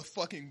 bro, this is a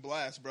fucking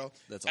blast, bro.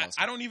 That's awesome.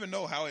 I don't even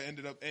know how it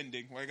ended up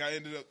ending. Like,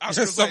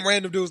 some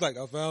random dude was like,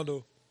 I found her.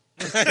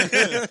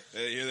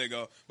 Here they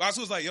go. But I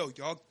was like, yo,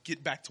 y'all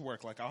get back to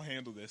work. Like, I'll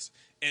handle this.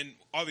 And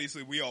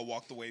obviously, we all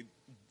walked away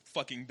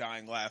fucking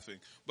dying laughing.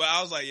 But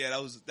I was like, yeah,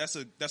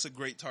 that's a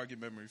great Target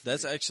memory for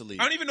That's me. Actually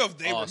I don't even know if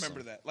they awesome.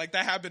 remember that. Like,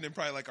 that happened in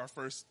probably like our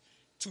first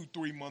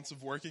 2-3 months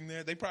of working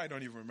there. They probably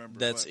don't even remember.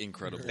 That's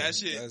incredible. That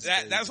shit,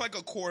 that's like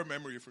a core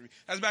memory for me.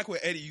 That's back when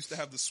Eddie used to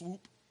have the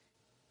swoop.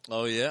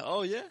 Oh yeah.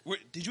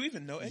 Did you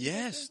even know Eddie?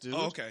 Yes, dude.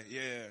 Oh, okay,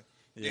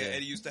 yeah.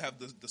 Eddie used to have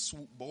the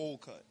swoop bowl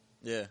cut.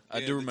 Yeah, I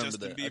do remember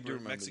that. Bieber, I do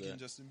remember Mexican that.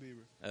 Justin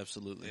Bieber.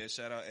 Absolutely. Yeah,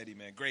 shout out Eddie,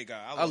 man. Great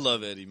guy. I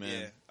love Eddie,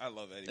 man. Yeah, I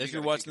love Eddie. If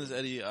you're watching this,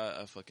 Eddie,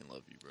 I fucking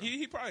love you, bro.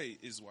 He probably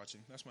is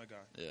watching. That's my guy.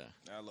 Yeah.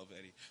 I love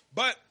Eddie.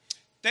 But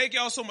thank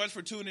y'all so much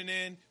for tuning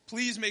in.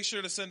 Please make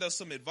sure to send us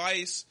some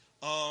advice,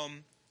 or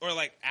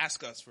like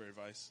ask us for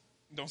advice.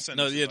 Don't send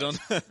us advice.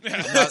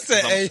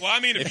 Don't. Well, I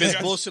mean, if it's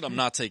bullshit, I'm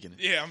not taking it.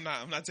 Yeah, I'm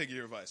not taking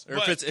your advice. Or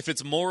if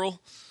it's moral,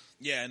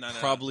 yeah,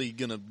 probably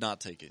gonna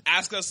not take it.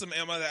 Ask us some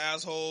Am I the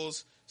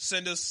Assholes?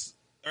 Send us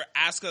or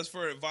ask us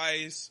for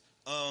advice.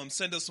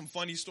 Send us some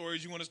funny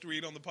stories you want us to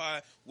read on the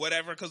pod,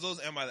 whatever, because those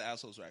Am I the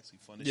Assholes are actually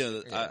funny. Yeah,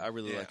 I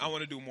really like them. I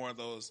want to do more of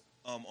those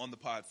on the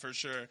pod for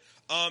sure.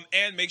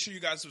 And make sure you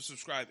guys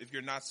subscribe. If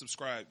you're not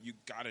subscribed, you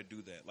got to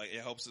do that. Like,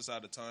 it helps us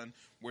out a ton.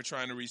 We're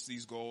trying to reach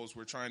these goals.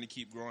 We're trying to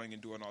keep growing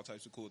and doing all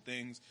types of cool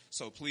things.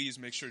 So please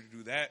make sure to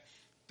do that.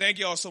 Thank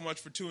you all so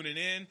much for tuning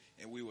in,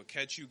 and we will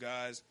catch you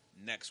guys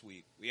next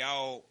week. We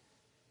out.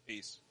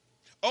 Peace.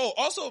 Oh,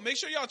 also, make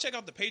sure y'all check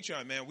out the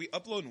Patreon, man. We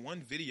upload one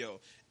video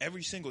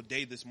every single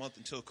day this month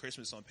until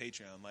Christmas on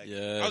Patreon. Like,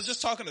 yes. I was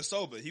just talking to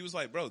Soba. He was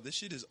like, bro, this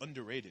shit is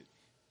underrated.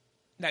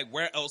 Like,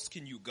 where else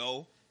can you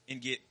go and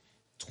get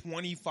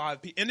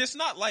 25 people? And it's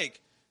not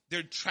like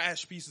they're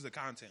trash pieces of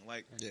content.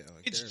 Like,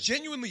 it's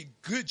genuinely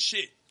good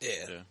shit.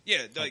 Yeah.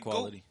 Like,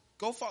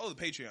 go follow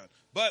the Patreon.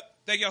 But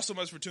thank y'all so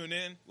much for tuning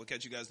in. We'll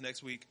catch you guys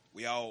next week.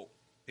 We out.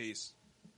 Peace.